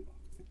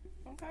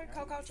more. Okay,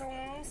 Coco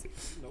Charms.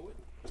 You know it.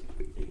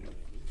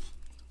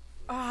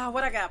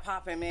 What I got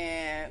popping,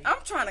 man? I'm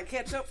trying to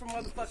catch up from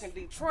motherfucking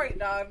Detroit,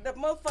 dog. The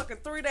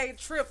motherfucking 3-day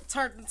trip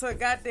turned into a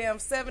goddamn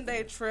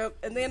 7-day trip,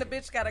 and then the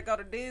bitch got to go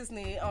to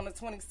Disney on the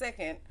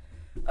 22nd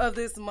of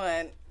this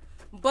month.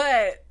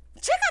 But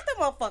check out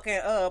the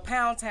motherfucking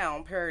Pound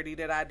Town parody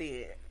that I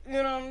did.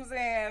 You know what I'm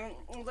saying?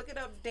 Look it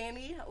up,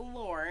 Danny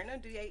Lauren,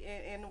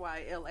 DANNYLAUREN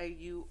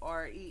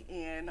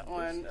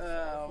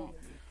on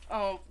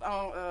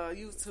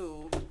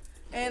YouTube.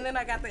 And then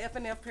I got the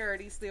FNF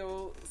parody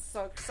still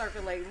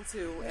circulating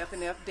too,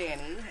 FNF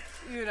Danny,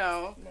 you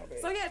know.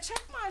 So yeah,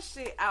 check my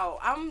shit out.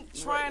 I'm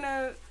trying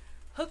to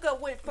hook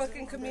up with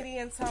fucking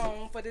comedian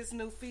Tone for this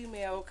new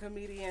female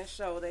comedian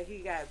show that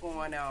he got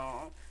going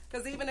on.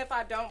 Because even if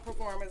I don't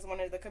perform as one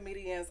of the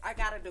comedians, I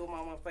gotta do my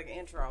motherfucking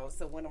intros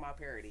to one of my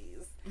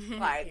parodies.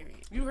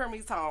 Like, you heard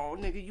me,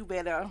 Tone, nigga, you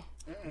better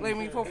let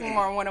me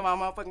perform one of my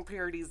motherfucking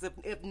parodies,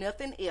 if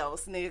nothing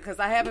else, nigga, because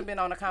I haven't been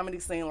on a comedy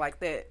scene like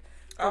that.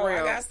 Oh, I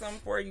got something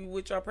for you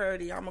with your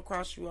parody. I'm gonna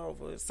cross you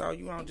over so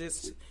you don't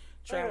just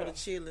travel the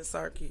chilling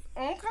circuit.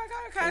 Okay.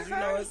 You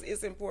know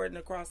it's important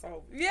to cross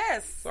over.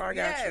 Yes. So I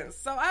got you.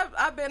 So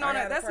I've been on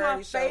it. That's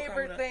my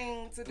favorite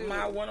thing to do.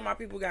 One of my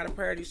people got a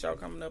parody show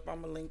coming up.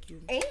 I'm gonna link you.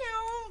 And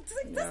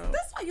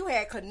that's why you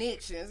had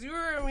connections. You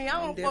heard me?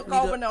 I don't fuck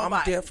over nobody.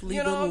 I'm definitely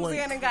you know the what I'm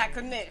saying? And got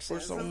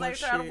connections. So they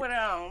try to put it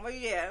on. But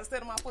yeah,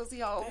 instead of my pussy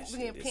hole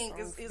being pink,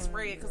 it's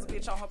red because the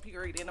bitch on her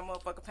period in a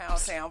motherfucking Pound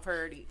Town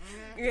parody.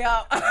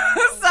 Yeah.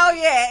 So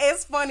yeah,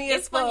 it's funny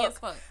as fuck. It's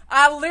funny.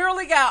 I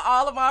literally got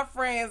all of my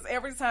friends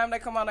every time they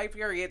come on their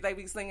period, they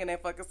be singing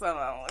that fucking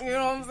song. You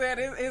know what I'm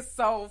saying? It's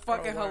so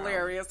fucking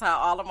hilarious how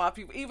all of my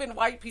people, even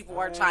white people,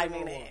 are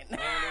chiming in.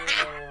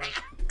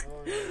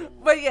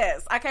 But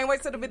yes, I can't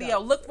wait to the video.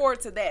 Look forward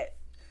to that.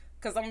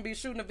 Because I'm going to be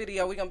shooting a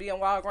video. We're going to be in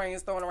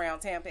Walgreens throwing around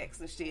Tampax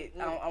and shit.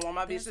 I want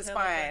my bitch to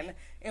spine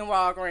in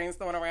Walgreens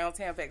throwing around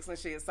Tampax and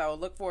shit. So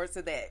look forward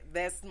to that.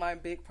 That's my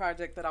big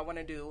project that I want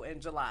to do in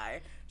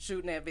July.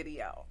 Shooting that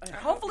video. And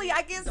hopefully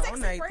I get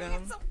sexy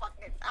friends. So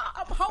fucking,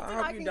 I'm hoping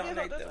I can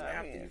donate get them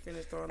after you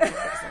finish throwing them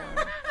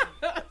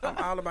on. I'm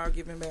all about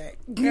giving back.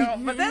 Yeah,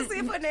 but that's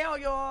it for now,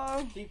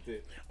 y'all. Keep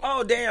it.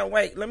 Oh, damn.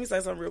 Wait. Let me say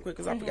something real quick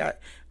because I forgot.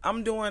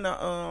 I'm doing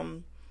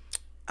I'm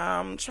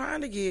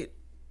trying to get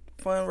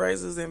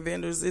fundraisers and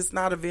vendors. It's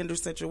not a vendor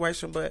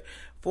situation, but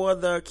for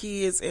the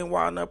kids in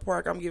Walnut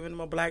Park, I'm giving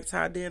them a black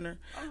tie dinner.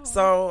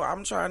 So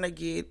I'm trying to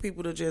get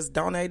people to just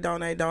donate,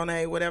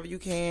 whatever you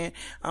can.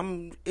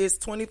 It's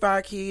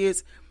 25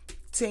 kids,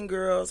 10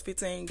 girls,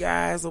 15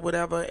 guys, or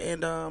whatever.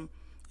 And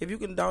if you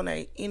can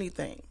donate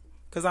anything,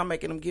 because I'm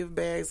making them gift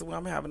bags when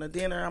I'm having a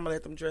dinner, I'm going to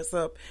let them dress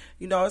up.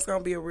 You know, it's going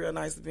to be a real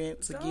nice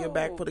event to give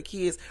back for the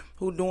kids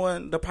who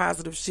doing the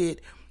positive shit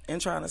and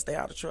trying to stay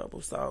out of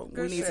trouble. So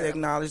we need to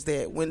acknowledge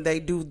that when they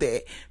do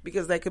that,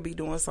 because they could be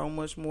doing so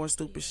much more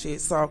stupid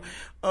shit. So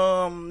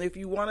if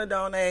you want to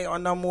donate or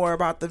know more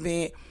about the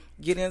event,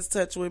 get in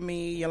touch with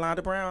me,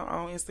 Yolanda Brown,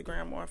 on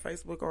Instagram or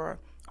Facebook or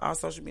all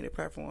social media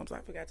platforms. I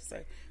forgot to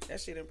say that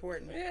shit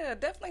important. Yeah,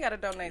 definitely got to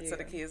donate to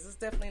the kids. It's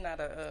definitely not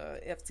a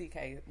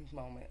FTK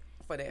moment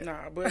for that.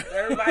 Nah, but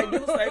everybody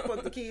do say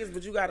fuck the kids,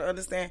 but you got to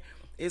understand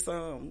it's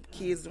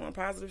kids doing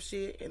positive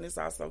shit and it's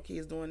also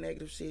kids doing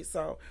negative shit.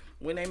 So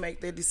when they make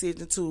their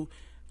decision to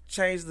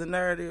change the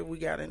narrative, we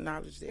got to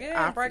acknowledge that.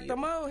 Yeah, break the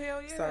mold.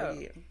 Hell yeah. So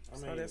yeah,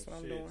 so that's what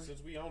I'm doing.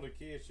 Since we on the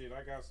kid shit,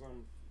 I got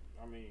some.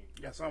 You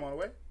got some on the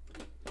way?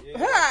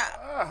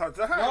 Yeah.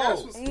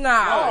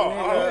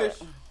 No.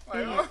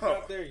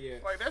 Not there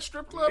yet. Like that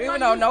strip club. Even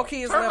though no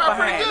kids left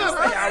behind.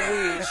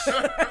 I wish.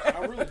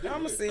 I really do.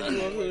 I'm gonna send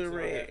you a hood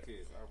red. I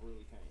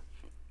really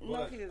can't.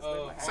 No kids left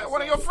behind. Send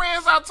one of your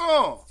friends out to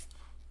him.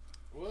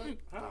 What?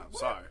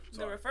 Sorry.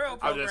 The referral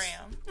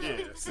program.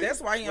 That's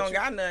why he don't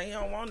got nothing. He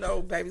don't want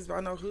no babies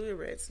by no hood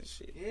rats and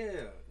shit. Yeah.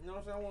 You know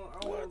what I'm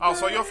saying? I want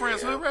so your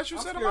friends hood rats you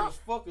set them up?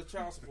 Fuck the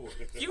child support.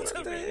 You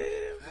too.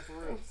 For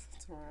real.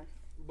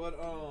 But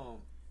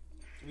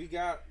we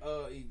got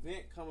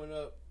event coming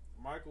up.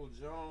 Michael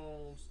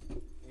Jones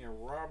and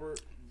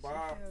Robert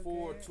Bob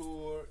Ford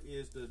tour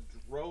is the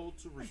Road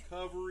to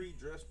Recovery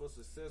Dress for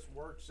Success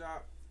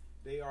workshop.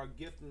 They are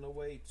gifting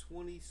away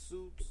 20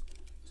 suits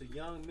to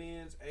young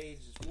men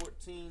ages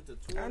 14 to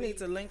 20. I need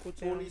to link with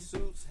 20 them.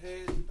 suits,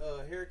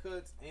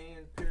 haircuts,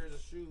 and pairs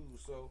of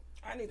shoes. So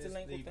I need to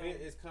link with them. The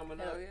event is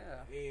coming up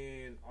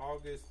in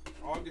August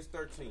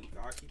 13th.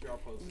 I'll keep y'all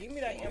posted. Give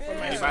me that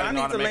information. Anybody I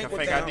need to make link a with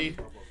fake them. ID?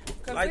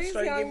 Like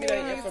straight, give me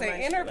that information.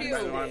 To interview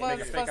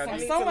for some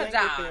summer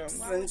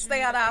jobs and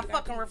stay out of our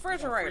fucking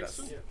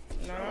refrigerators.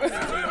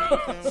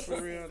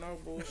 For real, no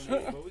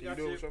bullshit. But we got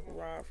to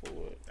ride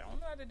for it. I don't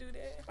know how to do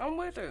that. I'm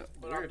with it.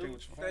 But I do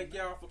thank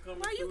y'all for coming.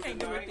 Why you can't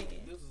do it then?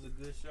 This is a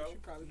good show.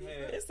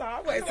 It's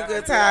always a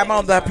good time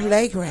on the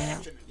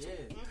playground. Yeah.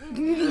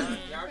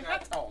 Y'all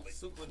got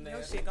super nasty.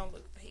 Your shit gonna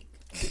look fake.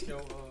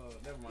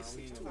 Never mind.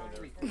 We ain't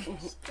gonna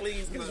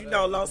Please, because you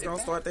know Los gonna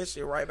start that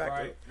shit right back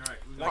up.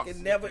 Like it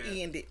never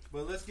ended.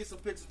 But let's get some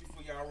pictures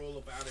before y'all roll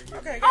up out of here.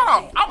 Okay.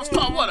 Oh, I was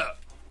called what up?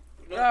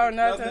 No,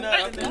 nothing.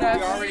 We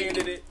already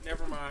ended it.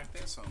 Never mind.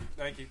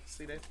 Thank you.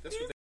 See that? That's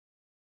what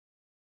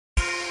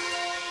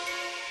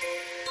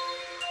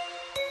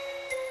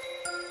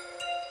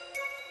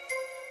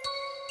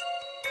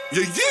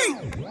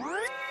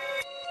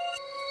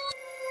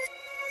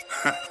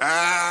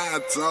I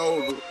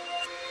told her.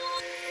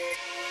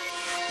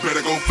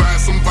 Better go find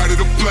somebody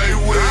to play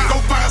with. Go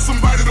find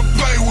somebody to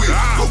play with.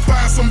 Go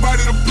find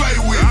somebody to play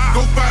with.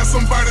 Go find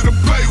somebody to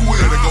play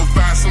with. Better go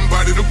find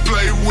somebody to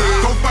play with.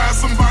 Go find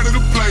somebody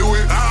to play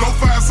with. Go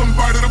find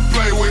somebody to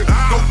play with.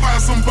 Go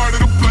find somebody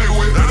to play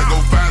with. Better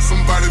go find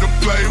somebody to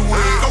play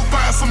with. Go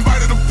find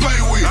somebody to play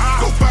with.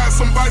 Go find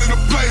somebody to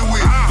play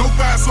with. Go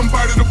find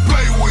somebody to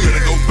play with.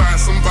 Better go find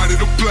somebody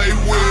to play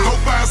with. Go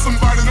find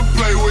somebody to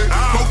play with.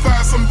 Go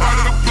find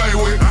somebody to play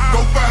with.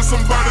 Go find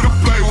somebody to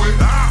play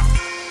with.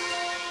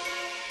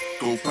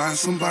 Go find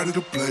somebody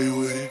to play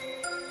with.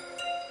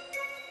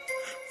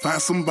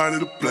 Find somebody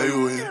to play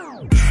with.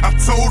 I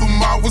told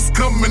them I was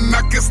coming,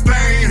 I guess they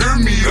ain't hear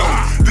me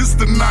though. This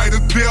the night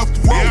of death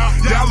row.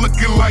 Y'all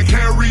looking like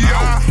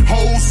Harry-O.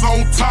 Hoes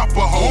on top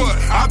of hoes.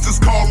 I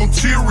just call them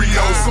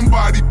Cheerios.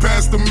 Somebody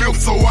pass the milk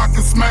so I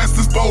can smash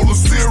this bowl of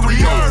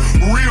cereal.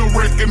 Real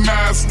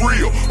recognize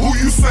real. Who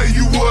you say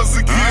you was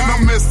again?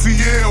 I'm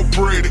STL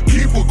breaded.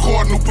 Keep a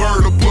cardinal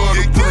bird above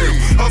the brim.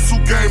 Hustle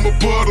game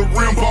above the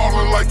rim.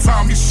 Ballin' like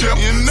Tommy Shepard.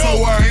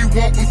 So I ain't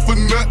wantin' for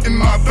nothing.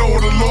 I know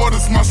the Lord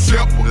is my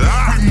shepherd.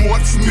 We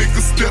watch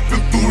niggas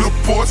stepping through the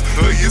porch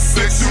of your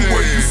section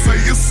where you say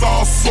it's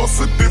all sorts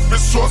of different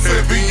shorts.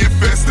 Heavy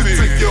invested.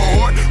 Take your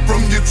heart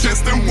from your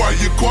chest and while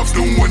your corpse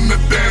doing the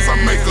dance, I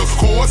make a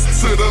course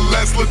to the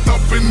last. Look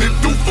up and it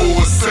do for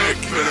a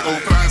second. Better go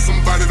find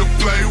somebody to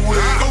play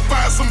with. Go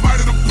find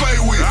somebody to play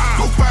with.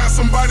 Go find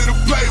somebody to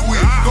play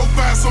with. Go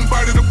find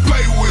somebody to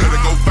play with.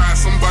 Better go find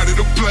somebody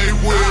to play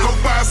with. Go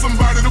find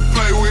somebody to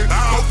play with.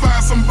 Go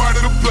find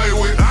somebody to play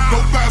with. Go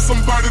find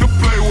somebody to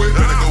play with.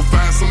 Better go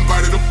find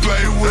somebody to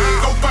play with.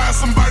 Go find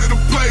somebody to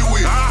play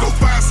with. Go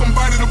find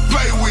somebody to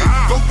play with.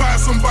 Go find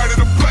somebody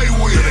to play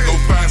with. Better go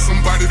find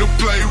somebody to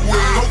play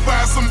with. Go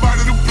find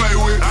somebody to play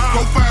with.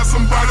 Go find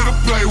somebody to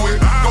play with.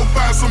 Go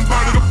find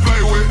somebody to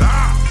play with.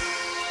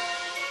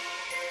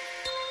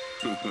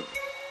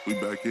 We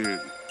back in.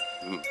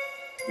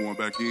 Going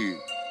back in.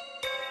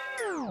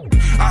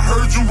 I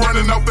heard you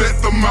running up at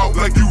the mouth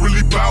like you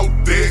really bout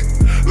that.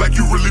 Like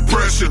you really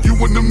pressured. You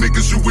and them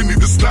niggas, you would need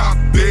to stop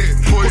that.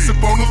 What's up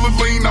on a little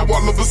lean, now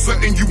all of a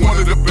sudden you one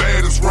of the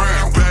baddest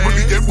round.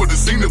 Really ain't would've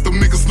seen if them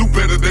niggas knew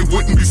better, they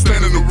wouldn't be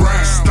standing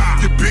around.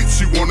 Stop. Your bitch,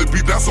 she wanna be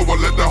down, so I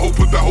let the hoe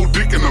put the whole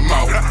dick in her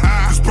mouth.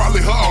 It's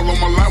probably her all on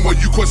my line while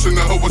you questioning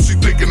her what she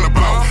thinking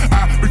about.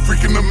 I be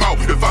freaking them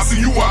out. If I see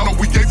you out and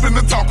we ain't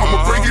finna talk,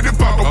 I'ma bring it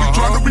about. Don't be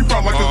trying to be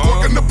proud like a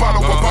cork in the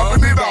bottle, I'm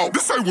popping it out.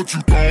 This ain't what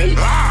you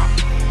thought.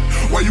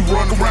 Why you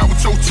run around with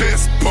your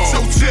chest puffed?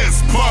 Your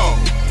chest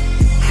puffed.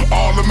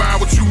 All the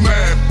mind what you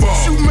mad for?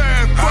 You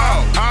mad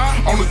for?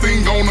 Only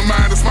thing on the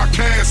mind is my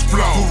cash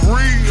flow. For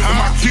real. For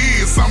my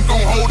kids, I'm gon'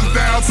 hold it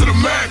down to the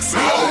max.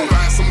 Go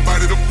find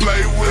somebody to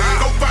play with.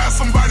 Go find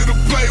somebody to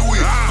play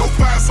with. Go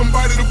find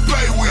somebody to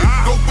play with.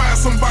 Go find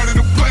somebody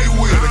to play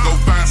with. Go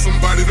find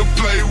somebody to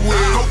play with.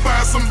 Go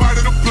find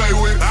somebody to play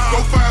with. Go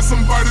find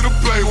somebody to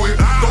play with.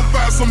 Go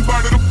find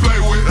somebody to play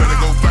with.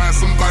 Go find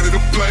somebody to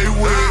play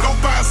with.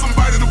 Go find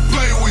somebody to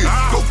play with.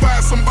 Go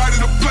find somebody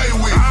to play with. Go find somebody to play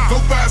with. Go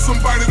find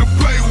somebody to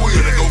play with.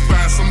 Go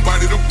find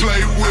somebody to play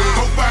with.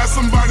 Go find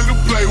somebody to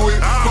play with.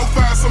 Go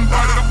find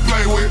somebody to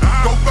play with.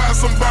 Go find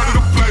somebody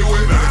to play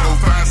with. Better go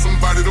find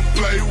somebody to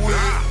play with.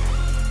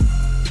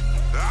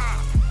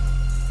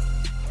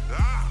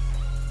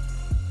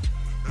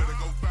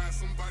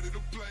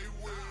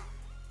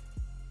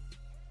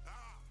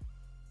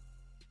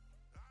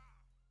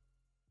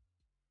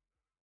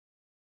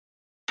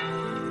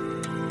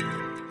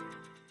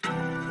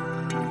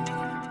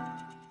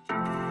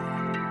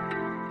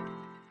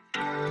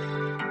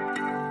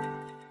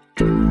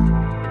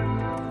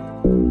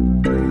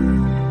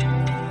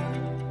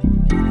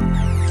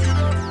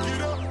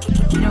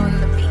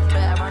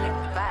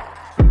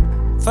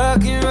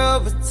 Fucking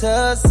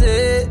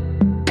Robitussin.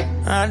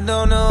 I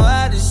don't know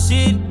how this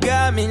shit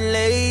got me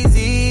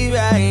lazy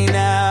right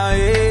now,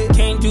 yeah.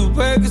 Can't do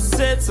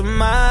Percocets on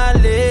my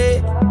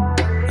leg.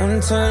 I'm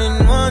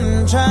turning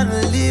one, trying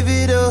to live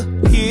it up.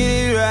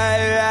 Yeah,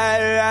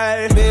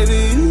 right,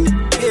 baby, ooh,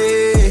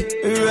 yeah,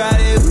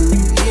 right, ooh,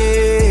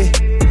 yeah.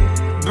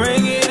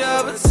 Bring it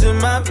over to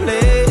my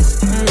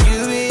place.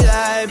 You be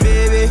like,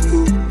 baby,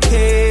 who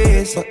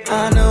cares? But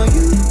I know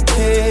you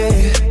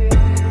care.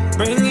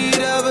 Bring it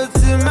over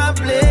to my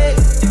plate.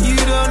 You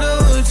don't know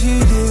what you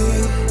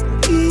did.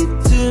 Keep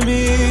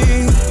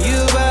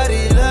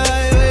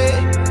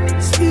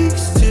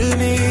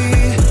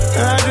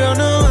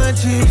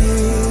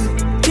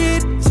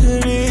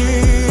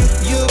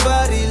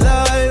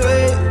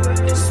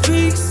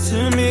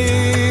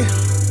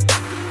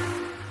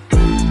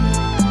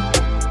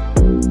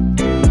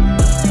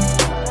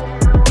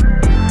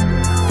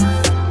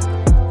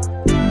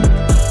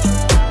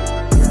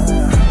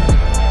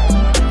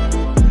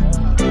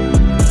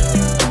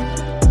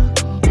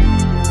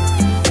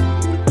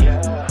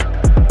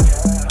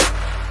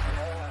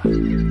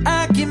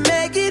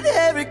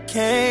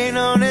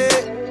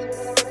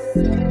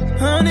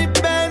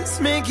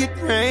it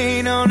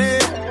rain on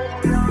it.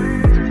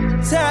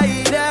 Tie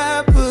it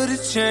up, put a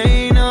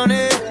chain on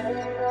it.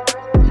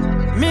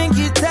 Make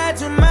it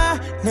tattoo my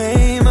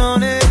name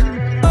on it.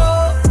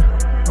 Oh,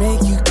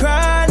 make you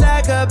cry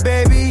like a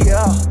baby,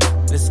 yo.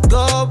 Let's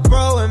go,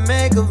 bro, and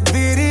make a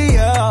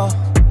video,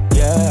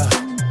 yeah.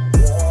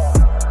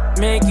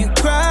 Make you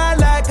cry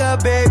like a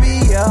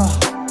baby, yo.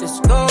 Let's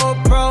go,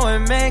 bro,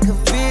 and make a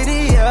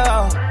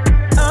video.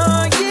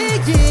 Oh, yeah,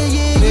 yeah,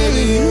 yeah,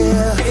 baby,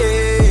 yeah, yeah.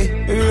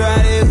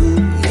 Ride it,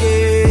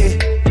 yeah.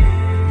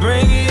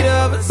 Bring it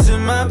over to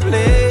my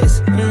place.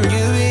 And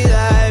you be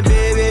like,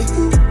 baby,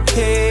 who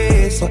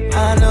cares? But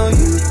I know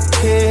you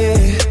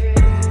care.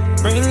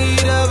 Bring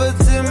it over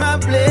to my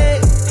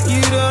place.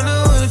 You don't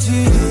know what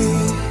you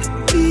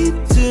did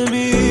to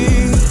me.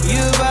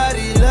 Your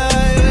body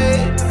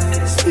like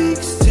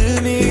speaks to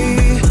me.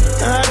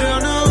 I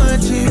don't know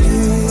what you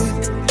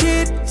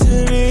did to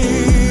me.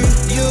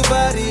 Your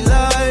body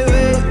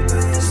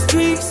like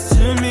speaks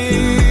to me.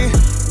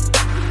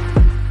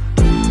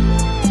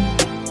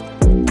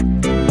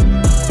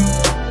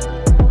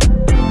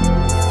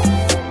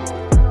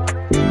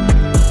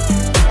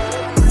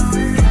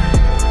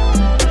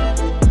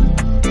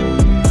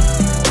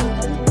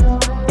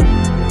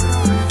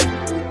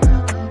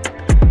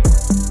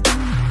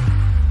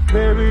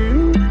 Baby,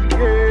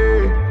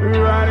 yeah,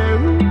 ride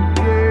it,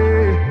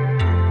 yeah.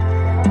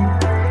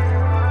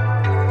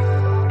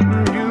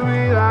 You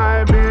be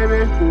like,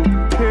 baby, who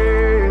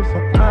cares? So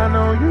I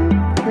know you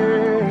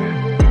care.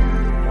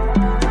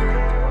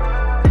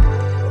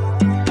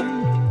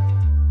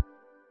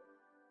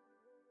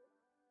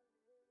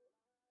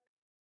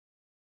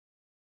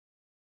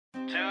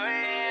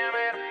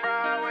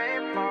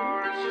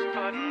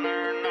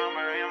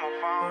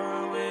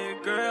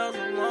 Girls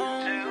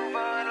alone. 2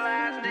 Bud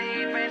Lights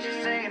deep and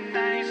she's saying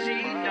things she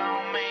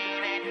don't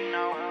mean it,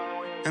 no.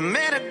 I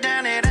met her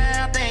down at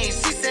Althing.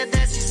 She said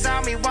that she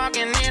saw me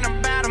walking in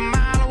about a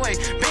mile away.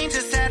 Bean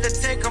just had to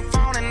take her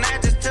phone and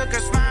that just took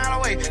her smile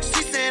away.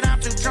 She said I'm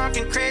too drunk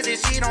and crazy,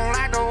 she don't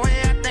like the way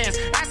I dance.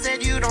 I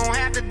said you don't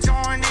have to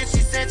join in,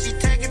 she said she'd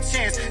take a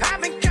chance. I've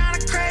been kinda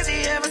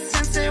crazy ever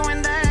since it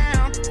went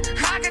down.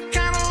 I got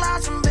kinda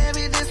lost and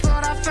baby, this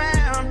what I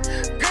found.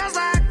 Girls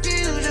like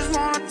you just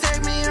wanna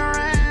take me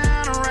around.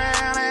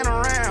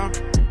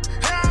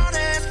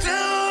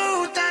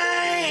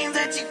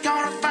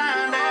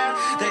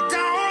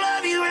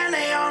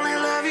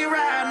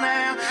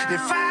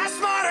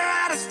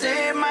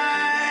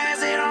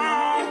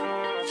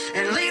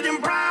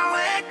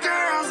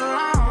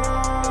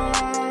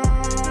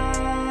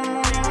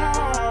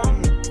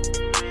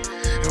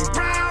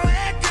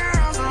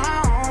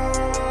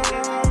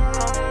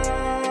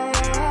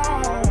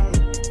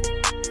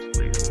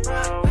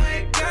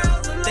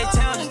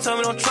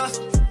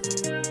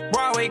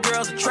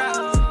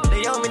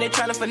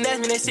 Tryna finesse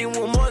me, they see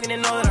Will Morgan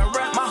and know that I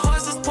rap. My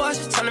horse is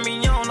Porsche, turning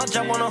me on. I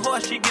jump on a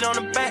horse, she get on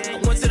the back. I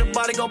went to the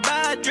bar to go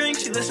buy a drink,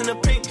 she listen to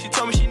Pink, she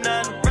told me she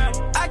not a rap.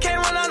 I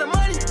can't run out of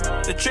money.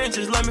 The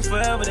trenches love me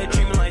forever, they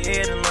treat me like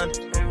Ed in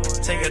London.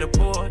 Take her to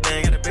poor, they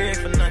ain't got a bag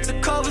for nothing.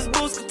 The covers,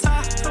 boots,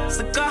 guitar,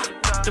 cigar,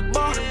 the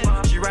bar.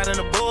 She riding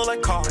a bull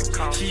like car.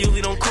 She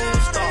usually don't cool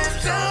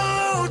stars. There's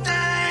 2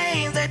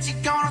 things that you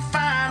gonna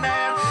find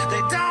out.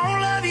 They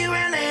don't love you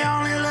and they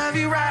only love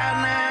you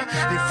right now.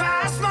 If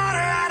I smarter,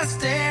 I'd have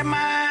stayed my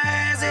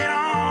eyes at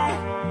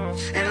home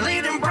and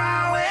leave them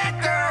Broadway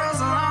girls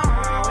alone.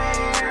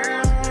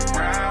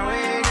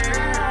 Broadway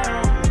girls,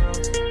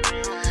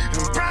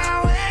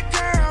 Broadway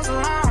girls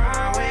alone.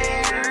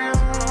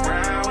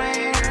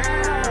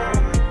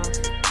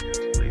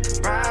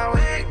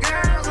 Broadway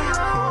girls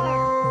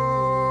alone.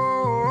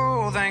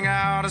 Think I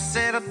ought to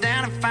settle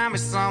down and find me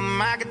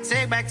something I could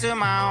take back to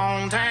my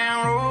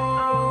hometown.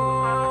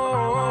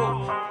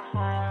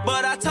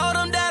 But I told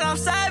them that I'm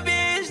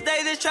savage.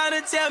 They just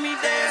tryna tell me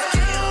there's 2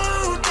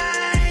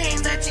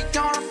 things that you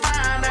gonna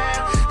find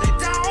out. They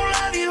don't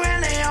love you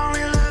and they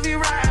only love you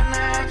right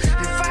now.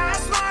 If I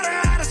was smarter,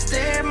 I'd have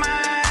stayed my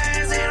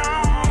eyes at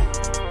home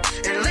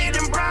and leave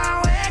them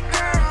Broadway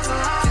girls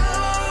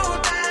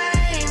alone. 2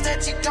 things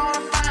that you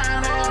gonna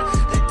find out.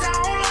 They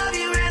don't love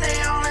you and they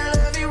only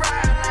love you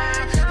right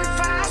now.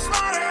 If I was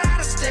smarter, I'd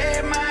have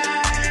stayed my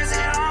eyes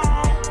at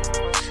home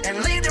and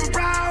leave them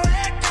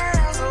Broadway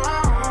girls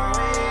alone.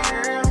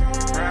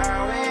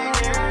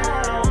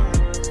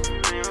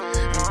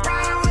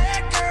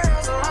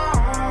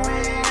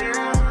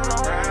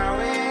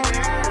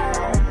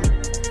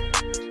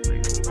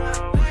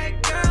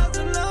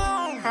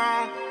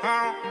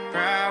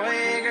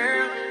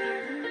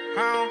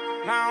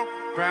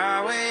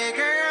 Broadway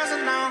girls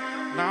alone,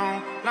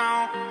 long,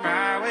 long,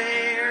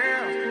 Broadway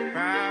girls,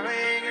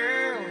 Broadway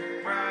girls,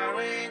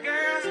 Broadway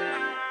girls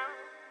alone.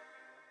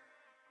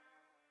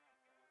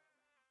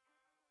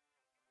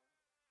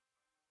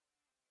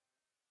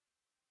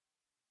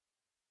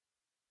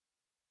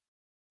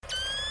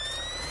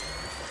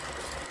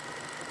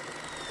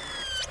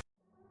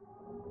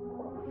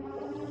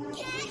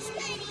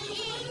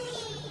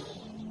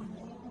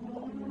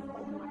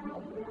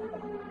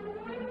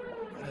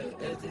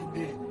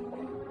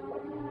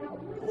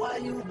 Why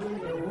you do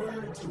your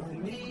word to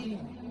me?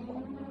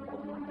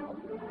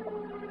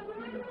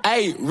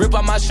 Ayy, rip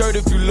out my shirt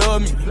if you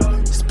love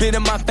me. Spit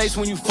in my face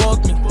when you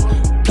fuck me.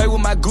 Play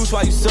with my goose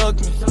while you suck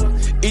me.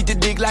 Eat the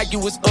dick like you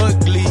was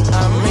ugly.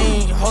 I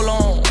mean, hold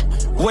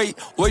on. Wait,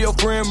 where your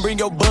friend bring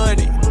your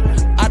buddy?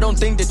 I don't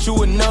think that you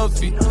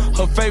enoughy.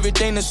 Her favorite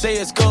thing to say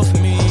is cuff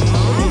me.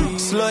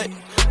 Slut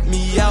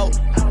me out.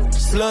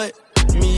 Slut